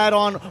effects. We had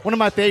on, one of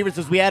my favorites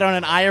is we had on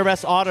an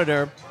IRS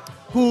auditor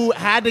who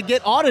had to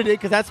get audited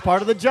because that's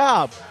part of the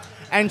job.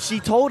 And she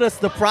told us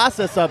the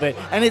process of it.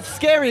 And it's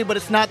scary, but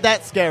it's not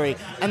that scary.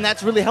 And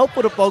that's really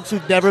helpful to folks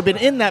who've never been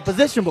in that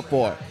position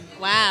before.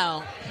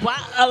 Wow. Those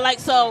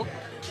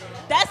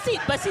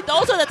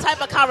are the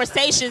type of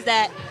conversations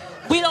that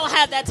we don't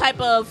have that type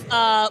of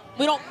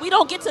we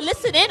don't get to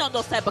listen in on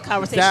those type of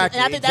conversations. Exactly,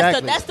 and I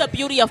think that's the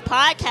beauty of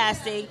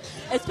podcasting,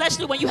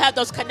 especially when you have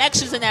those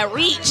connections and that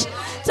reach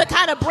to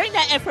kind of bring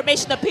that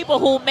information to people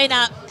who may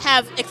not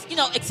have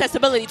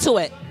accessibility to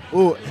it.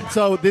 Ooh,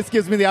 so this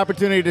gives me the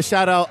opportunity to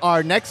shout out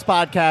our next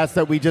podcast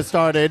that we just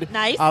started.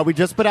 Nice. We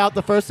just put out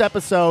the first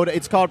episode.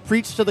 It's called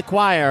Preach to the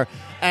Choir.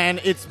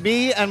 And it's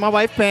me and my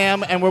wife,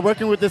 Pam, and we're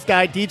working with this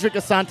guy, Diedrich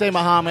Asante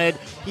Muhammad.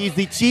 He's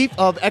the Chief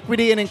of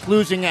Equity and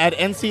Inclusion at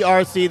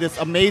NCRC, this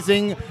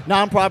amazing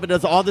nonprofit,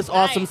 does all this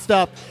awesome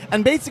stuff.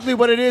 And basically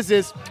what it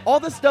is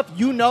all the stuff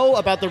you know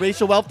about the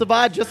racial wealth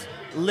divide, just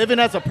living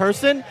as a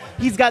person,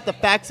 he's got the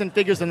facts and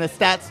figures and the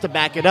stats to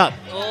back it up.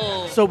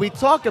 Oh. So we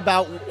talk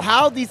about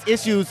how these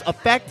issues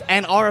affect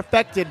and are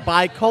affected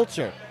by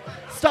culture.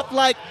 Stuff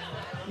like,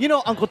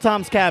 Uncle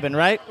Tom's Cabin,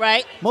 right?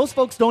 Right. Most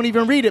folks don't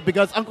even read it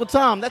because Uncle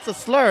Tom, that's a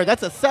slur,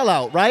 that's a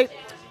sellout, right?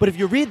 But if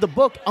you read the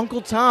book,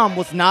 Uncle Tom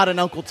was not an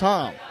Uncle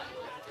Tom.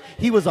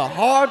 He was a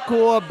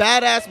hardcore,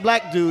 badass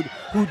black dude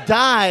who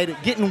died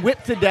getting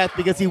whipped to death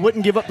because he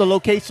wouldn't give up the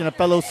location of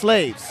fellow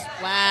slaves.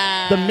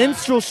 Wow. The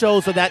minstrel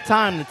shows of that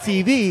time, the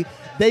TV,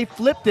 they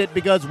flipped it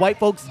because white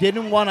folks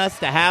didn't want us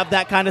to have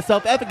that kind of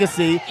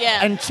self-efficacy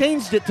and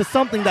changed it to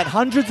something that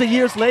hundreds of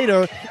years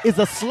later is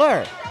a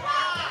slur.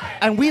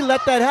 And we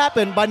let that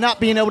happen by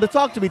not being able to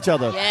talk to each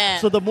other. Yeah.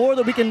 So the more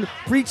that we can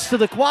preach to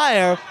the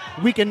choir,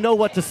 we can know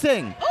what to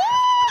sing. Ooh,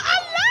 I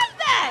love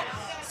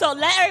that. So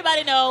let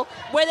everybody know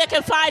where they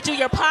can find you,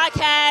 your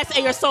podcast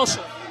and your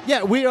social.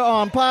 Yeah, we are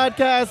on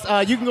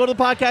podcasts. You can go to the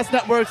podcast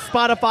network,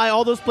 Spotify,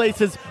 all those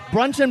places.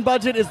 Brunch and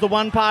Budget is the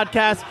one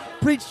podcast.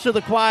 Preach to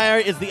the Choir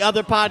is the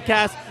other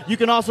podcast. You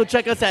can also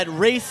check us at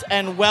Race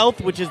and Wealth,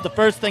 which is the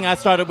first thing I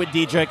started with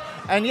Diedrich.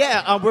 And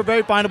we're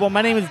very findable.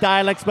 My name is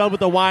Dialect, spelled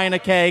with a Y and a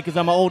K, because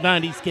I'm an old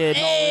 90s kid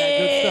and all that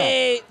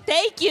good stuff. right.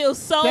 Thank you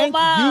so Thank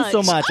much. you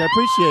so much. I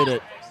appreciate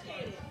it.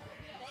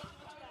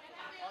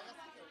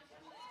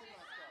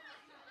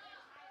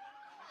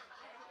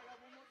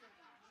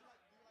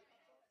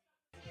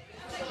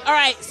 All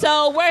right,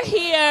 so we're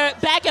here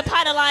back at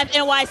Pint Live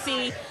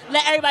NYC.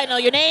 Let everybody know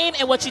your name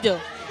and what you do.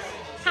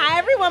 Hi,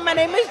 everyone. My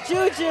name is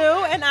Juju,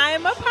 and I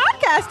am a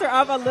podcaster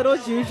of A Little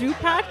Juju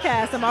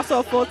podcast. I'm also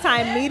a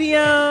full-time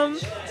medium,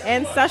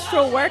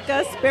 ancestral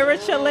worker,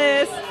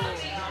 spiritualist,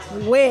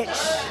 witch,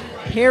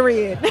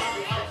 period.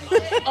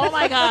 Oh,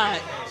 my God.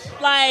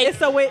 Like,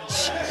 it's a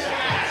witch.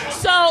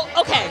 So,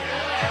 okay.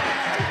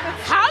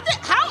 How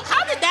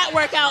did that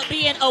work out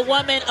being a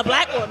woman, a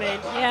black woman?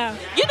 Yeah.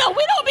 You know,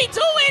 we don't be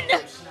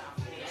doing...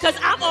 Because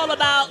I'm all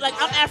about, like,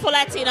 I'm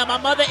Afro-Latina. My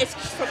mother is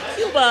from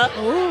Cuba,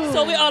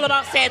 so we're all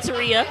about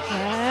Santeria.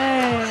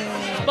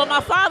 Nice. But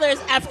my father is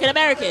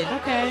African-American.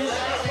 Okay.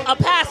 A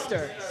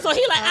pastor. So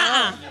he like,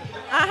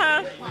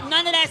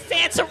 none of that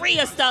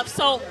Santeria stuff.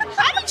 So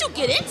how did you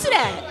get into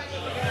that?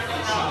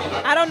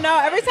 I don't know.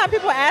 Every time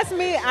people ask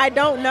me, I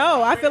don't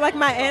know. I feel like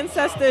my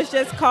ancestors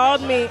just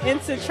called me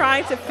into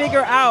trying to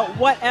figure out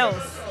what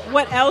else.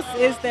 What else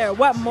is there?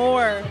 What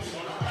more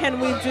can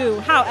we do?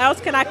 How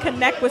else can I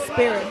connect with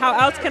spirit? How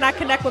else can I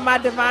connect with my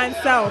divine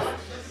self?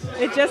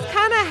 It just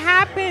kind of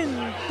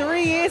happened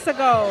 3 years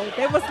ago.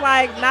 They was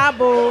like, nah,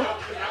 boo,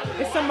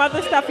 there's some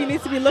other stuff you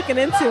need to be looking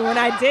into. And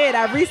I did.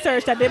 I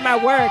researched. I did my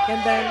work.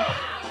 And then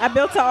I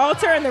built an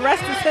altar, and the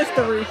rest is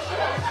history.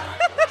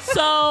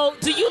 So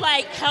do you,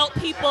 like, help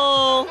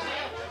people?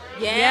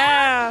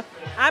 Yeah.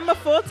 I'm a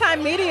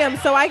full-time medium,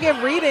 so I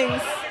give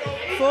readings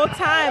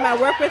full-time. I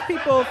work with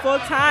people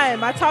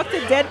full-time. I talk to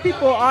dead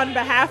people on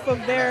behalf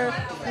of their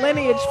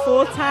lineage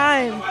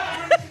full-time.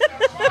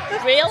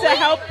 Really? To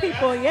help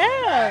people,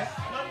 yeah.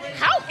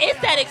 How is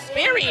that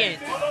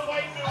experience?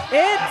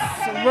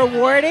 It's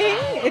rewarding.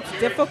 It's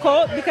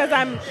difficult because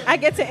I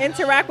get to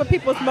interact with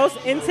people's most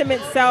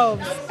intimate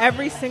selves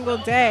every single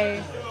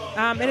day.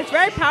 And it's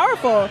very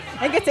powerful.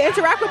 And get to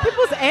interact with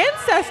people's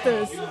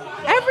ancestors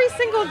every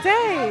single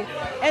day.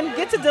 And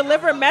get to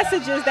deliver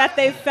messages that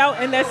they felt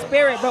in their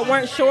spirit but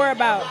weren't sure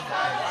about.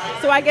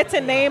 So I get to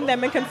name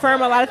them and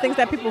confirm a lot of things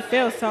that people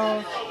feel. So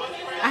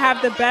I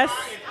have the best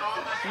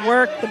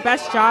work, the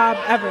best job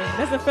ever. It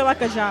doesn't feel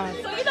like a job.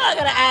 So you know I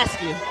gotta ask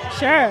you.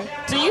 Sure.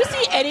 Do you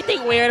see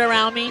anything weird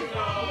around me?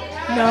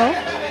 No.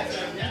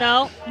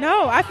 No?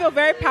 No, I feel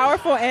very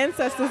powerful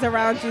ancestors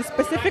around you,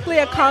 specifically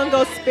a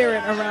Congo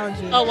spirit around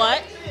you. A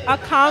what? A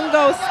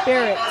Congo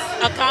spirit.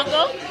 A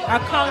Congo? A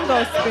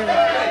Congo spirit.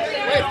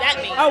 What does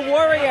that mean? A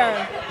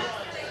warrior.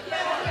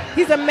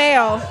 He's a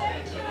male.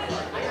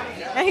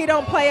 And he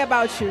don't play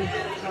about you.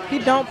 He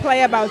don't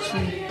play about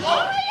you.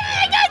 Oh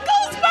yeah, I got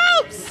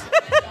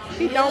goosebumps!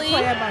 He don't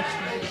play about you.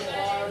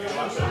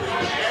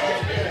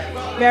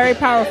 Very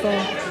powerful.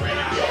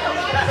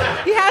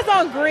 He has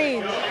on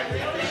green.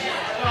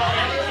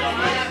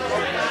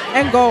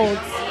 And golds.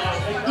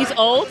 He's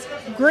old?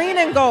 Green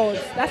and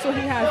golds. That's what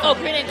he has. Oh,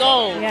 green and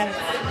gold. Yes.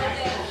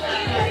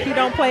 He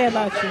don't play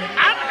about you.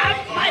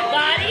 My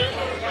body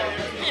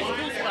has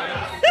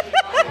goosebumps.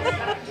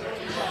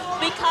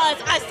 Because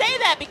I say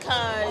that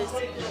because,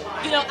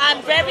 you know,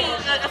 I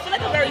feel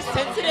like I'm very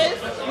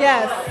sensitive.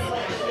 Yes.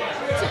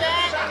 To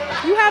that.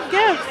 You have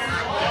gifts.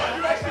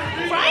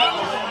 Right?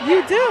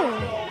 You do.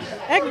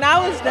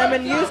 Acknowledge them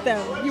and use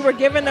them. You were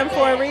given them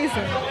for a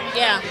reason.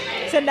 Yeah.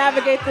 To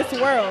navigate this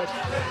world.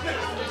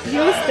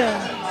 Use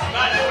them.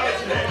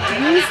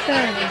 Use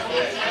them.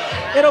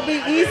 It'll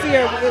be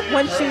easier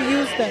once you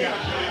use them.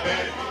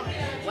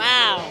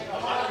 Wow.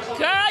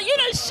 Girl, you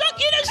done shook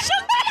me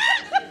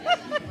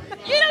up.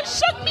 You done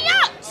shook me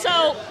up.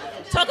 So,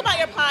 talk about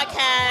your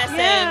podcast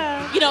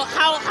and, you know,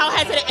 how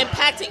has it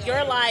impacted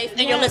your life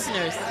and your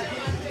listeners?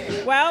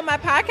 Well, my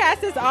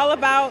podcast is all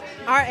about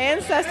our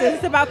ancestors.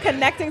 It's about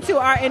connecting to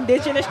our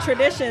indigenous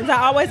traditions.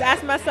 I always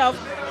ask myself,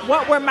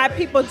 what were my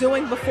people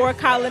doing before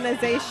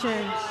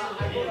colonization?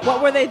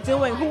 What were they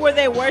doing? Who were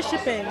they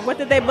worshiping? What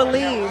did they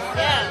believe?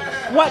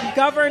 Yeah. What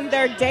governed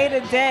their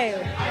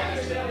day-to-day?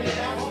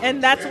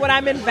 And that's what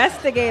I'm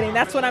investigating.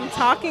 That's what I'm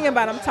talking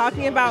about. I'm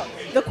talking about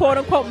the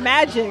quote-unquote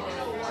magic.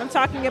 I'm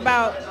talking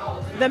about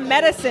the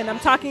medicine. I'm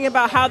talking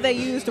about how they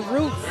used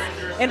roots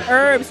and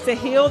herbs to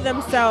heal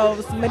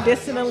themselves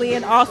medicinally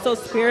and also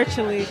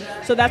spiritually.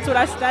 So that's what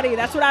I study.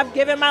 That's what I've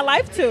given my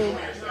life to.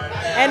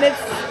 And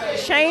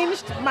it's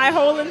changed my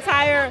whole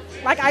entire,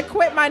 like I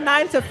quit my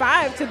 9 to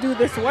 5 to do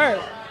this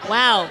work.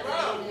 Wow.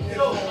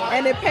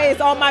 And it pays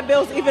all my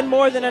bills even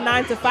more than a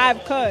 9 to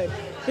 5 could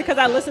because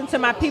I listen to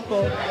my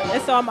people.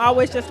 And so I'm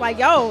always just like,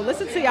 yo,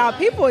 listen to y'all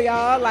people,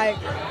 y'all. Like,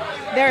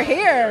 they're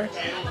here.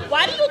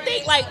 Why do you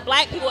think, like,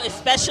 black people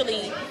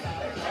especially,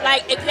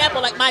 like,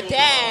 example, like my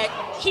dad,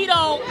 he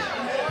don't,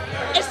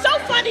 it's so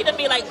funny to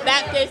me, like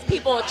Baptist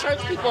people, church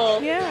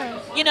people,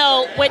 you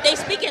know, when they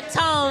speak in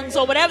tongues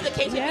or whatever the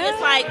case may be, it's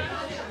like,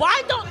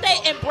 why don't they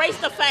embrace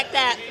the fact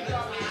that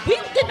we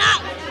did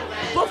not,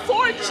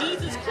 before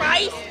Jesus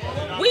Christ,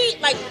 we,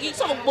 like, you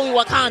saw the movie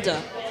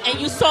Wakanda, and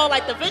you saw,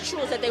 like, the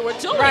rituals that they were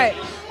doing. Right.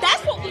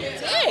 That's what we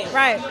did.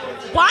 Right.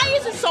 Why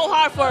is it so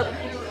hard for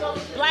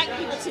black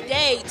people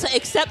today to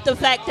accept the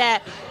fact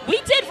that we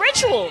did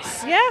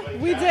rituals. Yeah,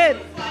 we did.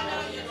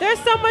 There's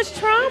so much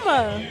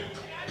trauma.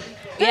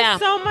 There's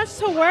so much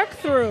to work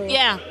through.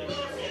 Yeah.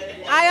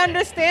 I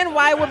understand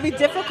why it would be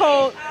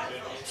difficult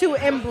to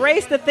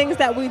embrace the things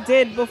that we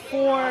did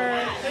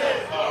before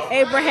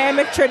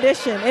Abrahamic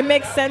tradition. It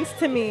makes sense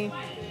to me.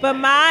 But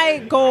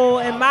my goal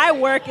and my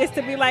work is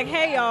to be like,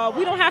 hey, y'all,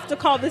 we don't have to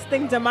call this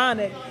thing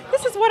demonic.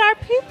 This is what our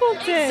people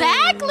did.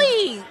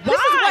 Exactly. This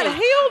is what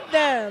healed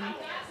them.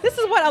 This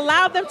is what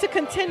allowed them to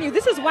continue.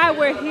 This is why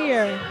we're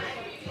here.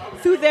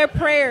 Through their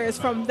prayers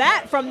from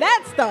that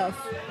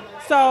stuff.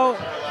 So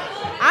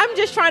I'm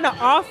just trying to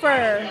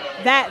offer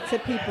that to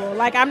people.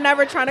 Like, I'm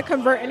never trying to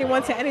convert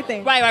anyone to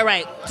anything.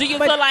 Right. Do you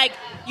feel like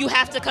you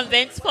have to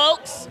convince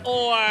folks,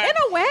 or? In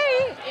a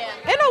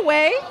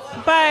way.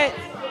 But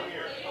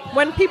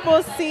when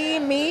people see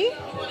me,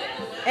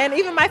 and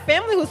even my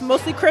family who's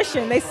mostly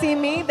Christian, they see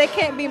me, they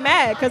can't be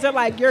mad because they're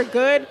like, you're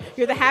good.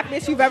 You're the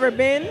happiest you've ever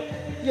been.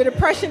 Your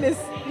depression is,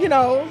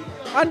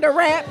 under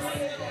wraps.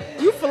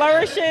 You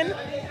flourishing.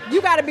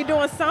 You got to be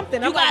doing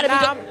something.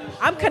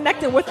 I'm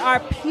connecting with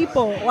our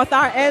people, with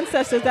our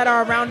ancestors that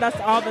are around us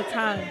all the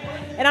time.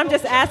 And I'm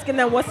just asking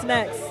them what's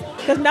next.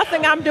 Because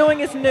nothing I'm doing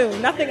is new.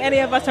 Nothing any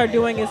of us are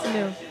doing is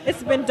new.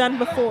 It's been done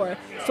before.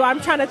 So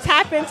I'm trying to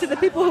tap into the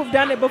people who've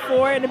done it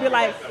before and to be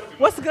like,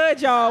 what's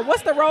good, y'all?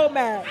 What's the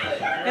roadmap?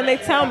 And they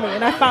tell me,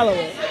 and I follow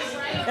it.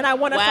 And I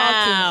want us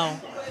all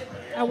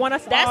to. I want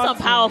us all to. That's some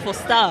powerful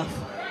stuff.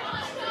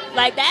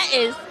 Like, that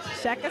is...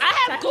 I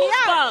have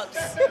goosebumps.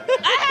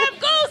 I have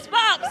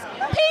goosebumps,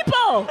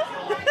 people,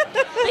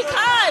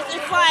 because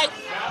it's like,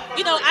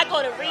 I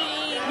go to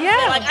read,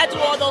 and like I do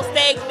all those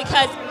things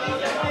because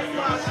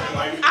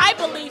I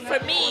believe for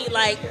me,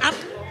 like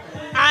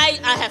I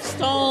have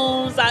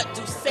stones, I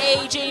do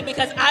saging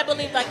because I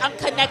believe like I'm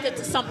connected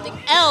to something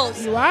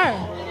else. You are,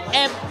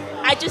 and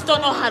I just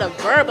don't know how to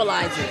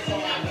verbalize it.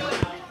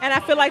 And I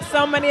feel like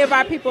so many of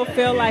our people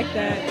feel like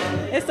that.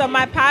 And so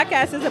my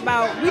podcast is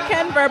about we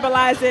can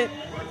verbalize it.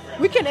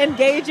 We can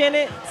engage in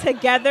it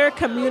together,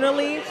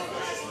 communally,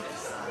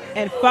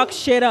 and fuck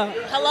shit up.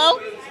 Hello?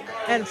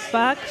 And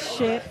fuck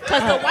shit up.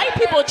 Because the white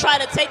people try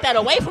to take that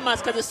away from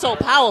us because it's so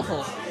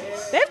powerful.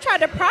 They've tried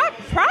to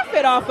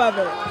profit off of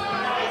it.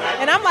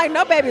 And I'm like,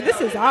 no, baby, this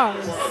is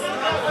ours.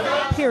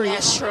 Period.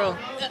 That's true.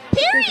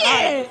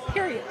 Period.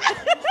 Period.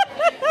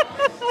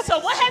 So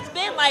what has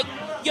been, like,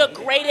 your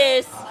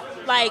greatest,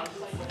 like,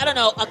 I don't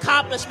know,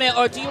 accomplishment?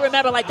 Or do you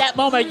remember, like, that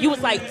moment you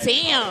was like,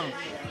 damn,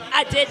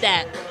 I did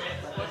that?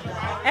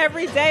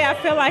 Every day I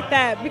feel like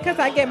that because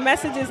I get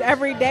messages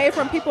every day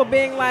from people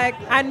being like,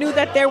 I knew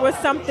that there was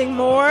something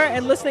more,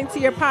 and listening to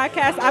your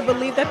podcast, I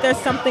believe that there's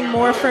something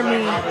more for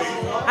me.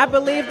 I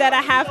believe that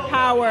I have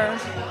power.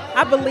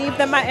 I believe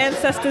that my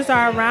ancestors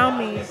are around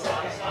me.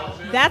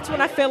 That's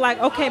when I feel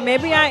like, okay,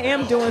 maybe I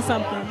am doing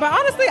something. But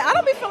honestly, I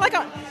don't be feel like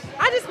I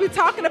just be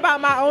talking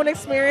about my own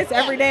experience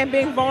every day and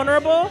being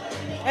vulnerable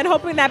and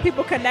hoping that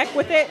people connect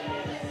with it.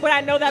 But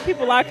I know that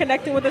people are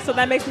connecting with it, so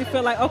that makes me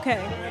feel like,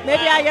 okay,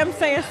 maybe I am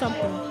saying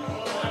something.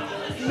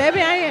 Maybe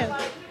I am.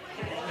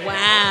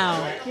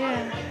 Wow.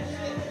 Yeah.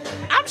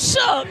 I'm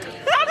shook.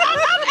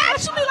 I'm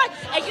actually like,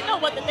 and you know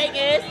what the thing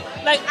is?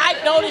 Like,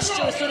 I noticed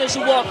you as soon as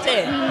you walked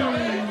in.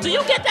 Do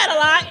you get that a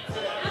lot?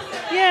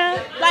 Yeah.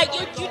 Like,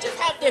 you just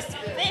have this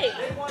thing,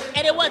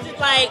 and it wasn't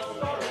like,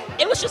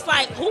 it was just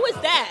like, who is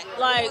that?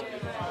 Like,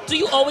 do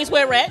you always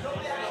wear red?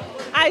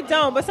 I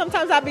don't, but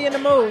sometimes I'll be in the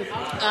mood.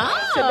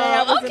 Oh, today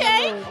I was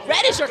okay. in the mood.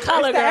 Red is your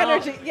color, it's the girl.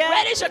 Energy. Yeah.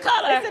 Red is your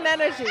color. It's an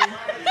energy.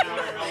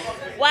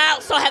 Wow,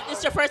 so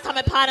this your first time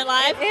at Pod and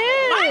Live? It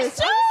is. Mine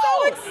too. I'm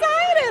so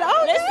excited.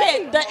 Oh,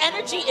 listen, the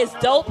energy is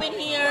dope in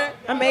here.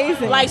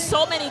 Amazing. Like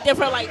so many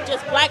different, like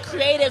just black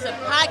creatives and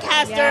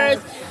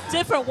podcasters,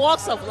 different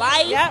walks of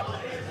life. Yep.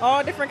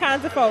 All different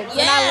kinds of folks.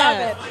 Yeah. And I love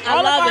it. I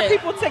All love of our it.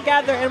 people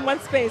together in one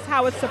space,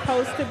 how it's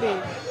supposed to be.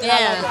 And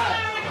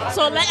Yeah.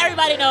 So let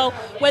everybody know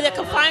where they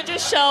can find your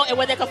show and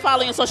where they can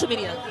follow you on social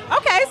media.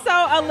 Okay,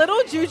 so A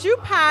Little Juju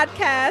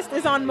Podcast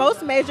is on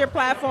most major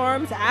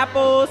platforms,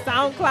 Apple,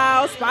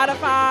 SoundCloud,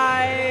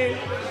 Spotify,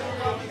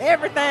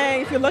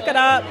 everything, if you look it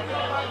up.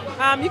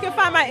 You can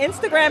find my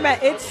Instagram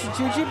at It's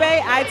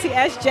Jujubae,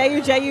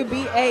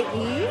 ITSJUJUBAE.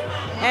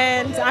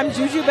 And I'm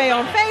Jujubae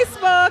on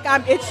Facebook.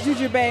 I'm It's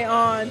Jujubae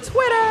on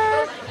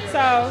Twitter.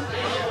 So,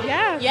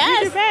 yeah,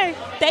 Yes. Jujubae.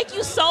 Thank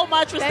you so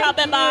much for Thank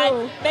stopping you.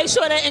 by. Make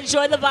sure to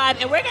enjoy the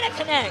vibe, and we're going to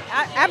connect.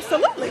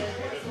 Absolutely.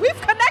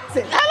 We've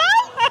connected. Hello?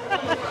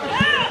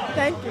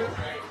 Thank you.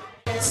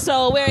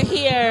 So we're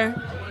here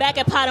back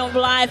at Pod on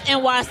Live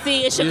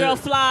NYC. It's your girl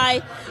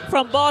Fly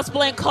from Boss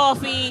Blend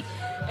Coffee,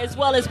 as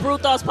well as Brew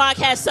Thoughts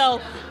Podcast.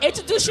 So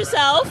introduce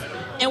yourself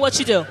and what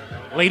you do.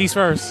 Ladies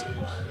first.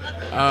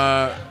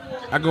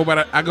 I go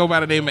by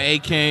the name of A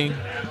King,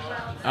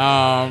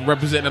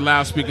 representing the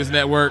Loudspeakers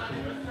Network.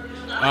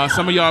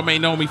 Some of y'all may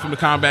know me from the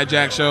Combat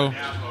Jack Show,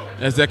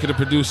 executive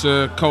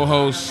producer,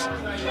 co-host,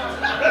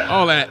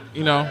 all that,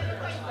 you know.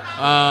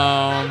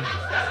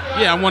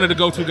 I'm one of the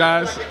go-to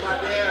guys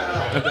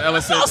at the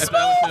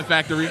Elephant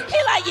Factory.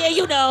 He like, yeah,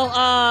 you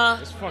know,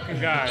 this fucking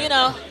guy. You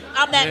know,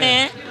 I'm that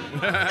man.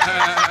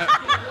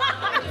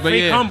 But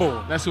Fake yeah,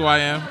 humble. That's who I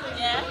am.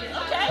 Yeah.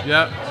 Okay.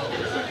 Yep.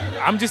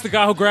 I'm just the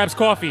guy who grabs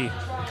coffee.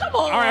 Come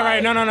on. All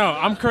right. No.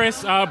 I'm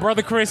Chris,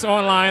 Brother Chris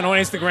online on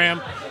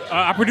Instagram.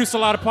 I produce a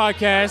lot of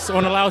podcasts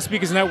on the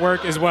Loudspeakers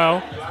Network as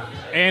well.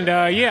 And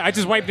yeah, I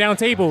just wipe down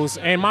tables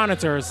and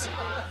monitors.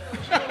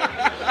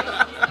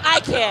 I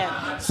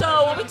can.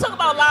 So when we talk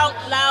about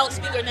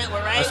loudspeaker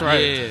network, right? That's right.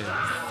 Yeah.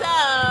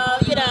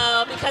 So, you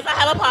know, because I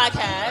have a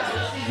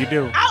podcast, You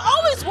do. I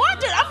always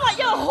wondered, I'm like,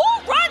 yo, who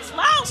runs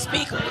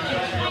loudspeaker?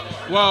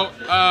 Well,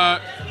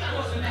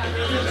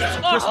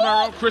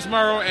 Chris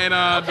Murrow, and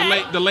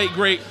the late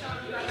great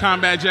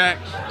Combat Jack.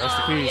 Rest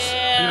in peace.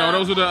 You know,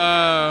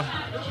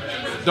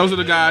 those are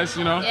the guys.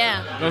 You know.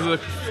 Yeah. Those are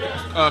the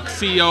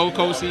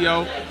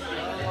co-CEO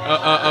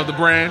of the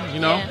brand. You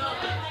know.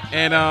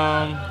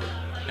 Yeah.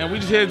 And we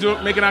just here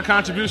making our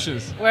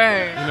contributions.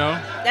 Word. You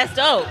know. That's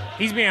dope.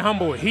 He's being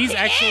humble. He's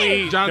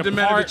actually Jonathan the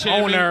Mender, part the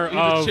champion. owner He's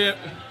the of. champ.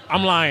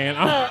 I'm lying.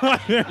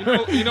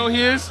 You know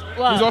he is?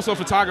 What? He's also a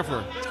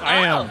photographer.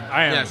 I am.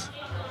 Yes.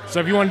 So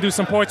if you want to do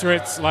some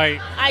portraits,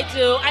 like. I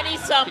do. I need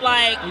some,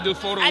 like. We do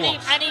photo I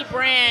walks. need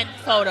brand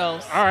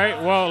photos. All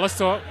right. Well, let's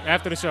talk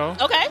after the show.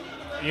 Okay.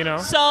 You know.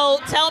 So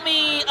tell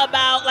me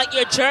about, like,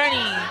 your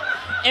journey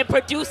in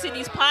producing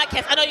these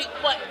podcasts. I know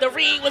the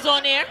Reed was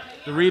on there.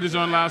 The Reed is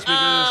on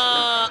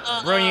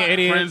loudspeakers. Brilliant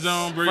Idiots. Friend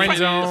Zone. Friend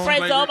Zone.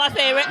 Friend Zone, my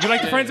favorite. You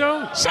like the Friend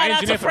Zone? Shout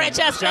out to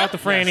Francesca. Shout out to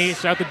Franny.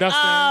 Shout out to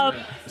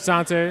Dustin.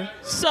 Sante.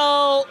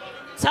 So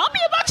tell me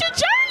about your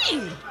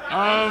journey.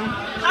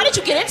 How did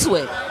you get into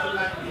it?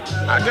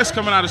 I guess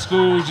coming out of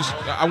school,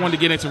 I wanted to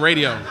get into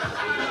radio,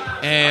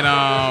 and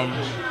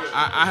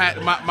I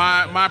had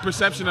my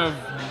perception of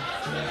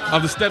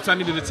the steps I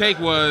needed to take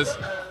was,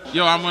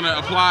 yo, I'm gonna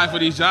apply for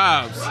these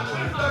jobs,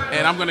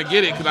 and I'm gonna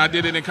get it because I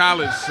did it in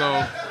college.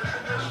 So,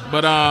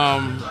 but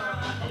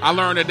I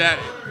learned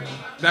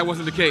that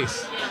wasn't the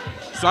case.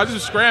 So I just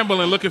was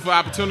scrambling, looking for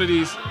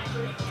opportunities.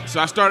 So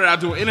I started out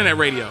doing internet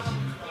radio,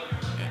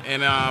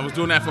 and I was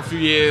doing that for a few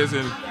years,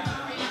 and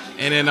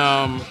then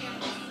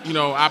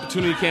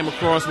opportunity came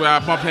across where I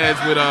bumped heads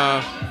with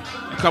a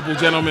couple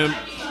gentlemen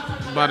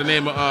by the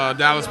name of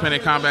Dallas Penn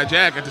and Combat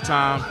Jack at the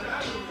time,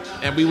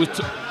 and we was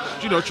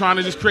trying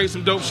to just create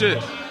some dope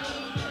shit,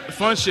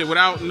 fun shit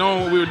without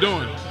knowing what we were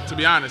doing, to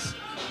be honest.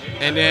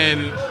 And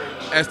then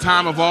as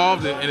time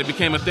evolved and it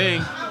became a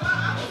thing,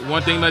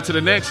 one thing led to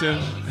the next,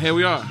 and here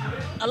we are.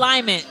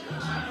 Alignment.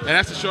 And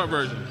that's the short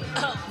version.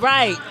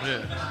 Right.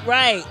 Yeah.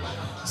 Right.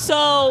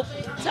 So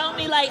tell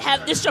me, like,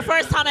 this your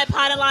first time at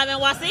Pod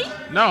Alignment, Wasi?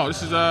 No,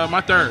 this is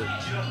my third.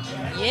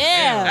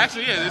 Yeah.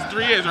 Actually, yeah, it's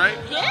 3 years, right?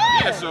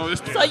 Yeah. So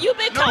it's So you've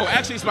been No,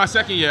 actually, it's my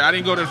second year. I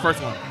didn't go to the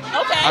first one.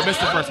 Okay. I missed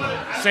the first one.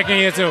 Second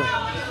year too.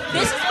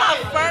 This is my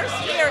first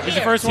year It's here.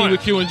 your first T one.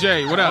 with Q and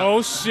J. What up?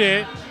 Oh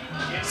shit.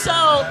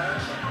 So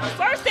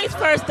first things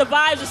first, the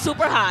vibes are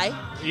super high.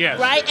 Yes.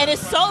 Right? And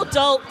it's so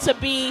dope to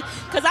be,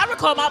 because I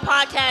record my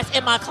podcast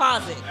in my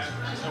closet.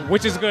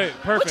 Which is good.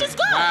 Perfect. Which is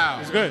good. Wow.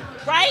 It's good.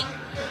 Right?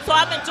 So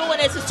I've been doing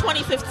this since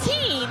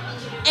 2015,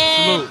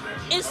 and Salute.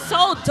 it's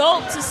so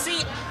dope to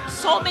see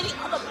so many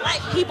other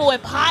black people in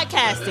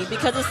podcasting,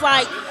 because it's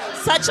like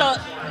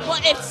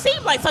it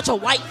seemed like such a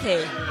white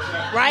thing,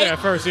 right? Yeah, at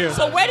first, yeah.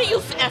 So where do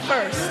you, at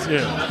first?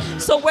 Yeah.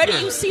 So where do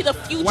you see the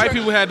future? White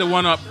people had the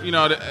one up,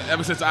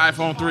 ever since the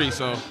iPhone 3,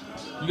 so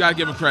you gotta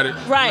give them credit.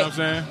 Right. You know what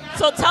I'm saying?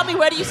 So tell me,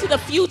 where do you see the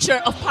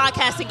future of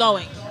podcasting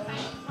going?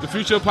 The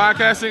future of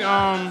podcasting,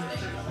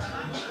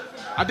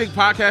 I think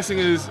podcasting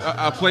is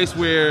a place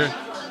where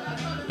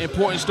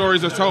important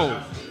stories are told.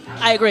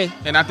 I agree.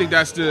 And I think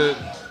that's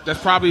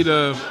probably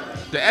the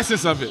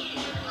essence of it.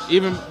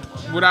 Even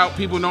without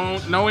people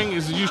knowing,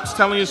 is you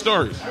telling your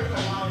story.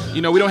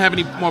 We don't have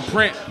any more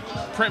print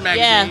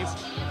magazines.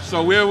 Yeah.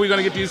 So where are we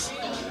gonna get these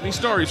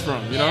stories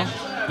from? You know,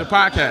 the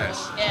podcast.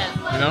 Yeah.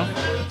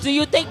 Do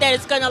you think that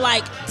it's gonna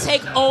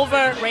take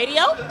over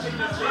radio?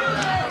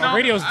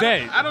 Radio's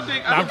dead. I don't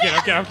think. I'm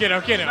kidding.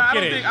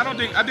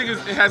 I think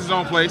it has its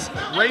own place.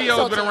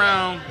 Radio's been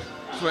around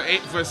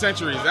for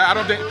centuries.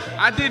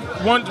 I did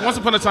once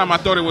upon a time I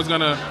thought it was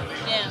gonna,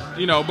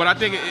 but I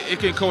think it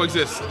can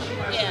coexist.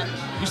 Yeah.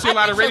 You see a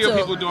lot of think so, radio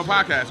too. people doing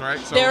podcasts, right?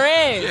 So, There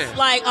is, yeah.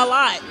 a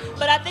lot.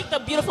 But I think the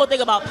beautiful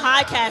thing about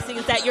podcasting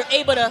is that you're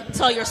able to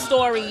tell your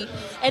story,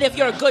 and if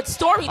you're a good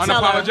storyteller,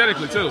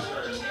 Unapologetically too.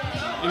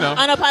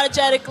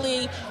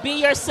 Unapologetically, be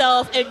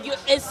yourself, and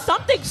it's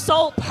something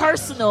so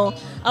personal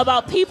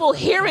about people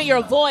hearing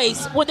your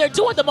voice when they're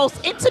doing the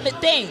most intimate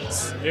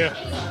things. Yeah.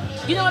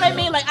 You know what I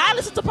mean? Like, I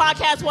listen to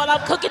podcasts while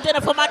I'm cooking dinner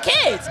for my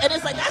kids, and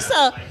it's like that's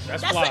fly.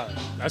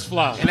 That's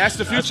fly. And that's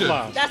the future.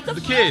 That's the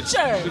kids.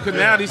 future. Because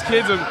now these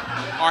kids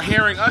are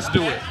hearing us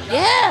do it.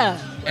 Yeah.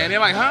 And they're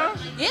like, huh?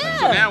 Yeah.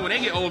 So now when they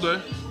get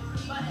older,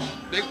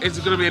 it's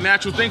going to be a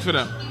natural thing for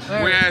them.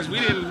 Right. Whereas we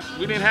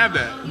didn't have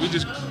that. We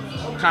just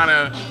kind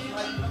of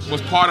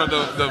was part of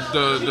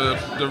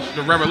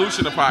the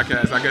revolution of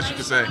podcasts, I guess you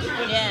could say.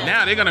 Yeah.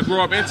 Now they're going to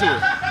grow up into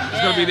it.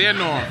 It's going to be their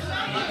norm.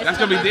 That's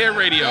going to be their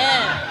radio.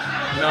 Yeah.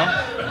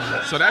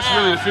 So that's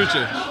really the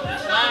future.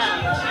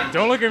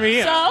 Don't look at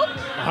me. So?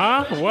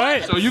 Huh?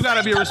 What? So you got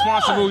to be a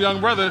responsible young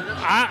brother.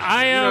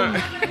 I am.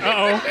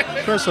 Uh-oh.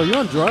 Chris, are you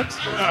on drugs?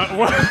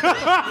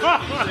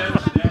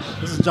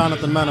 This is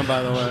Jonathan Mena,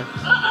 by the way.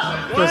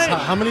 Chris,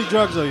 how many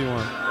drugs are you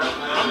on?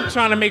 I'm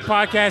trying to make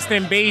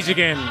podcasting beige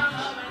again.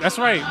 That's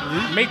right.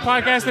 Make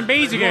podcasting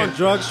beige You're again. on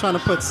drugs trying to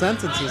put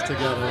sentences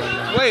together right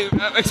now. Wait,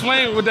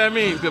 explain what that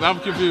means, because I'm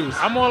confused.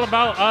 I'm all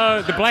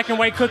about the black and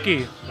white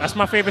cookie. That's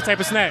my favorite type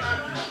of snack.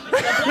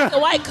 Black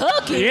and white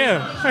cookie?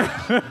 Yeah.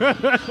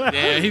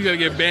 Yeah, he's going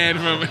to get banned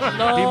from it. He's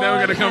never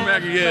going to come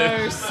back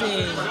again.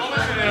 Mercy.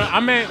 I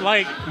meant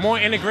like more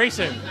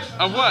integration.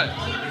 Of what?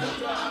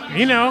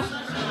 You know,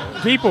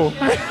 people.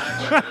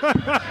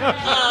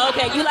 Oh,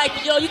 okay. You like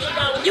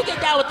you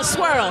get down with the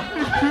swirl.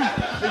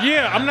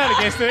 Yeah, I'm not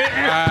against it.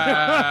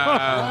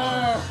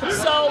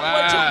 So,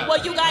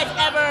 would you guys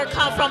ever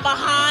come from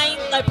behind,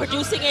 like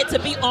producing it, to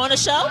be on a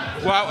show?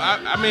 Well,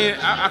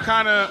 I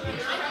kind of,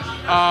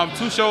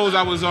 2 shows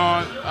I was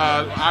on,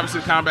 obviously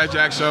the Combat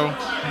Jack show,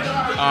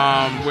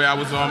 where I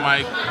was on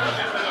mic,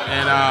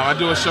 and I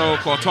do a show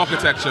called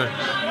Talkitecture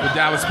with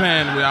Dallas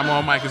Penn, where I'm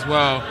on mic as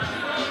well.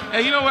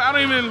 And you know what,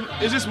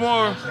 it's just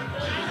more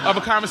of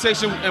a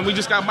conversation, and we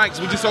just got mics.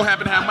 We just so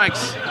happen to have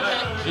mics,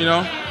 you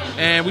know?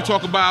 And we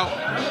talk about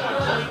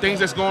things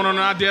that's going on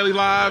in our daily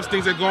lives,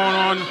 things that are going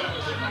on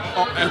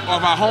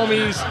of our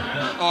homies,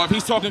 or if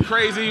he's talking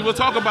crazy, we'll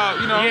talk about,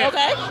 you know. Yeah.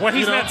 Okay. What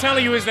he's not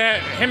telling you is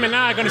that him and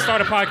I are going to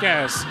start a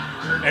podcast.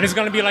 And it's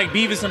going to be like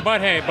Beavis and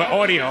Butthead, but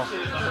audio.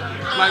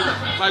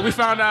 Like we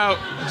found out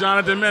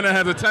Jonathan Mena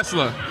has a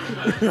Tesla.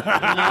 You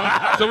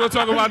know? So we'll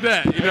talk about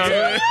that, you know what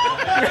I mean?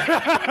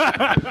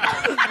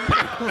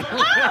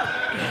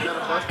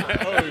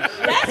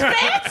 That's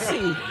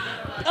fancy.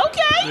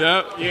 Okay.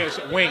 Yep. Yes,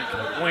 wink.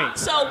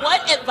 So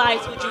what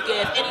advice would you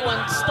give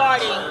anyone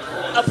starting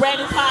a brand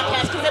new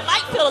podcast? Because it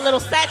might feel a little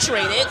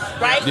saturated,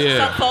 right? Yeah. For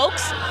some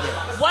folks.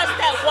 What's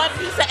that one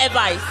piece of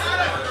advice?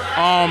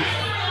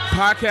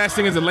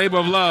 Podcasting is a labor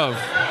of love.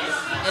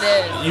 It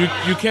is.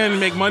 You can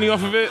make money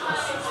off of it,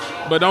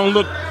 but don't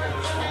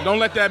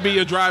let that be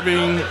your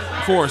driving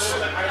force.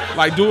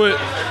 Like, do it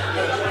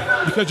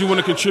because you want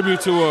to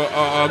contribute to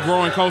a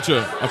growing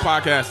culture of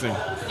podcasting.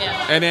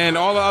 Yeah. And then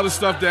all the other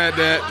stuff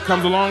that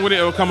comes along with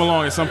it will come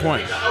along at some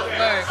point.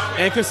 Word.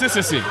 And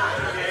consistency.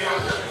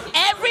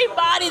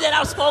 Everybody that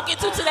I've spoken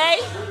to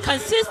today,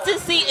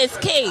 consistency is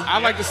key. I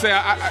like to say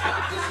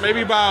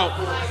maybe about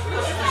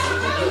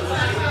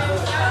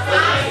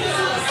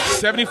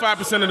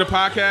 75% of the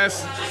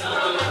podcast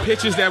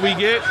pitches that we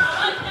get,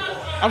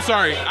 I'm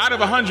sorry, out of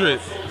 100,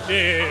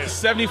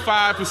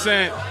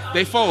 75%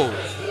 they fold.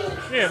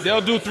 Yeah. They'll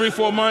do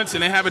 3-4 months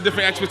and they have a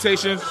different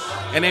expectation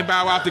and they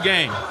bow out the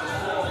game.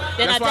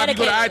 That's why if you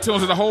go to iTunes,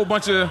 there's a whole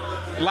bunch of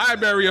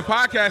library of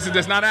podcasts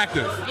that's not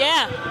active.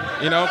 Yeah.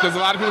 You know, because a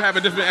lot of people have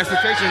a different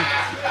expectation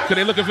because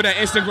they're looking for that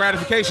instant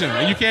gratification,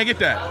 and you can't get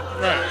that.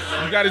 Right.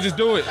 You got to just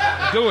do it.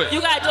 Do it. You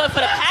got to do it for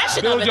the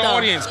passion Build of it, your though.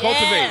 audience.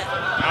 Cultivate.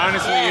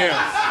 Honestly, yeah.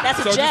 That's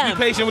a so gem. just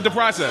be patient with the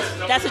process.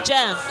 That's a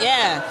gem,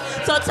 yeah.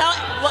 So go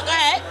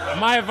ahead.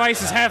 My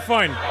advice is have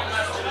fun.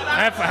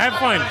 Have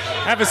fun.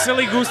 Have a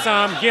silly goose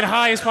time. Get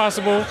high as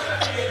possible.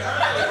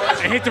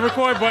 And hit the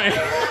record button.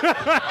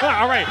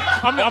 All right.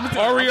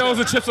 Oreos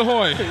or Chips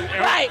Ahoy?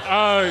 Right.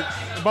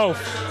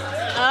 Both.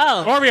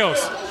 Oh. Oreos.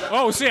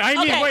 Oh, shit. I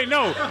mean, Okay. wait,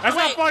 no. That's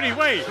not funny.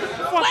 Wait.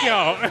 Fuck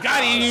y'all.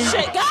 Got him.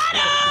 Shit, got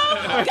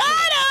him. Got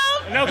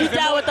him. No, You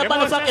down with the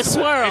motherfucking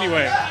swirl.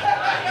 Anyway.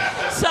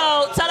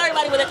 So tell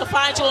everybody where they can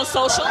find you on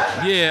social.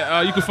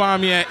 Yeah, you can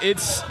find me at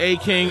It's A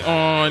King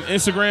on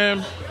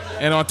Instagram,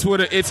 and on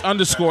Twitter, it's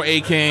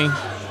 _A King.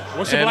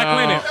 What's your Black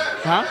Planet?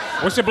 Huh?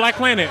 What's your Black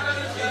Planet?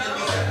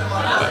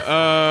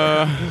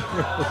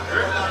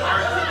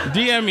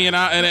 DM me and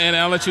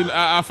I'll let you.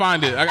 I'll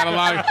find it. I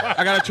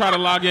gotta try to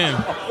log in.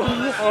 Okay.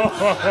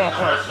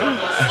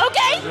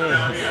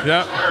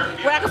 Yep.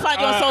 Where I can find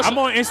you on social. I'm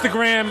on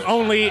Instagram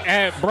only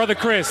at Brother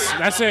Chris.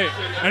 That's it.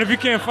 And if you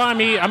can't find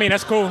me, I mean,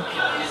 that's cool.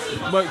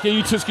 But can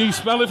you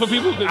spell it for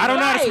people? I don't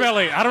know how to spell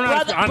it. I don't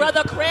know.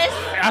 Brother Chris.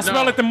 I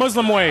spell it the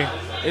Muslim way.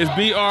 It's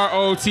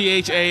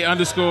BROTHA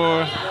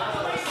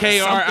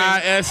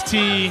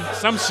 _KRIST.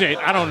 Some shit.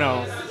 I don't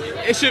know.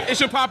 It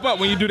should pop up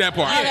when you do that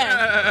part. Okay.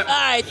 All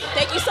right.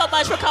 Thank you so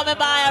much for coming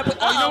by.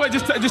 Oh, you know what?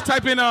 Just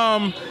type in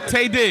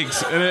Tay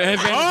Diggs.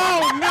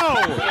 Oh no!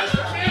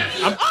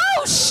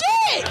 Oh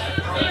shit! You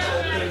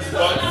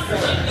know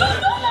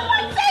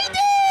like Tay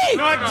Diggs.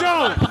 No, I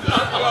don't.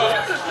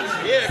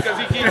 Yeah, because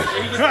he keeps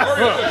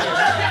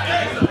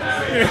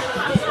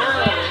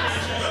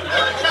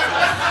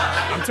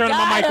I'm turning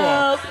my mic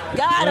off.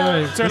 Got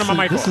him. Hey, Turning my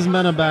mic This off. is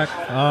Mena back.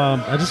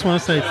 I just want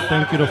to say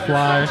thank you to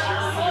Fly.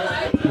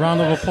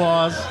 Round of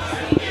applause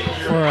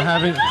for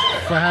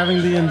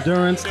having the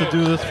endurance to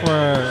do this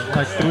for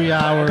like 3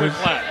 hours.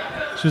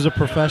 She's a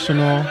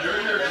professional.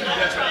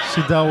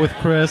 She dealt with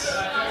Chris.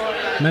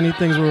 Many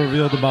things were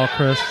revealed about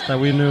Chris that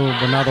we knew,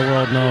 but now the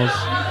world knows.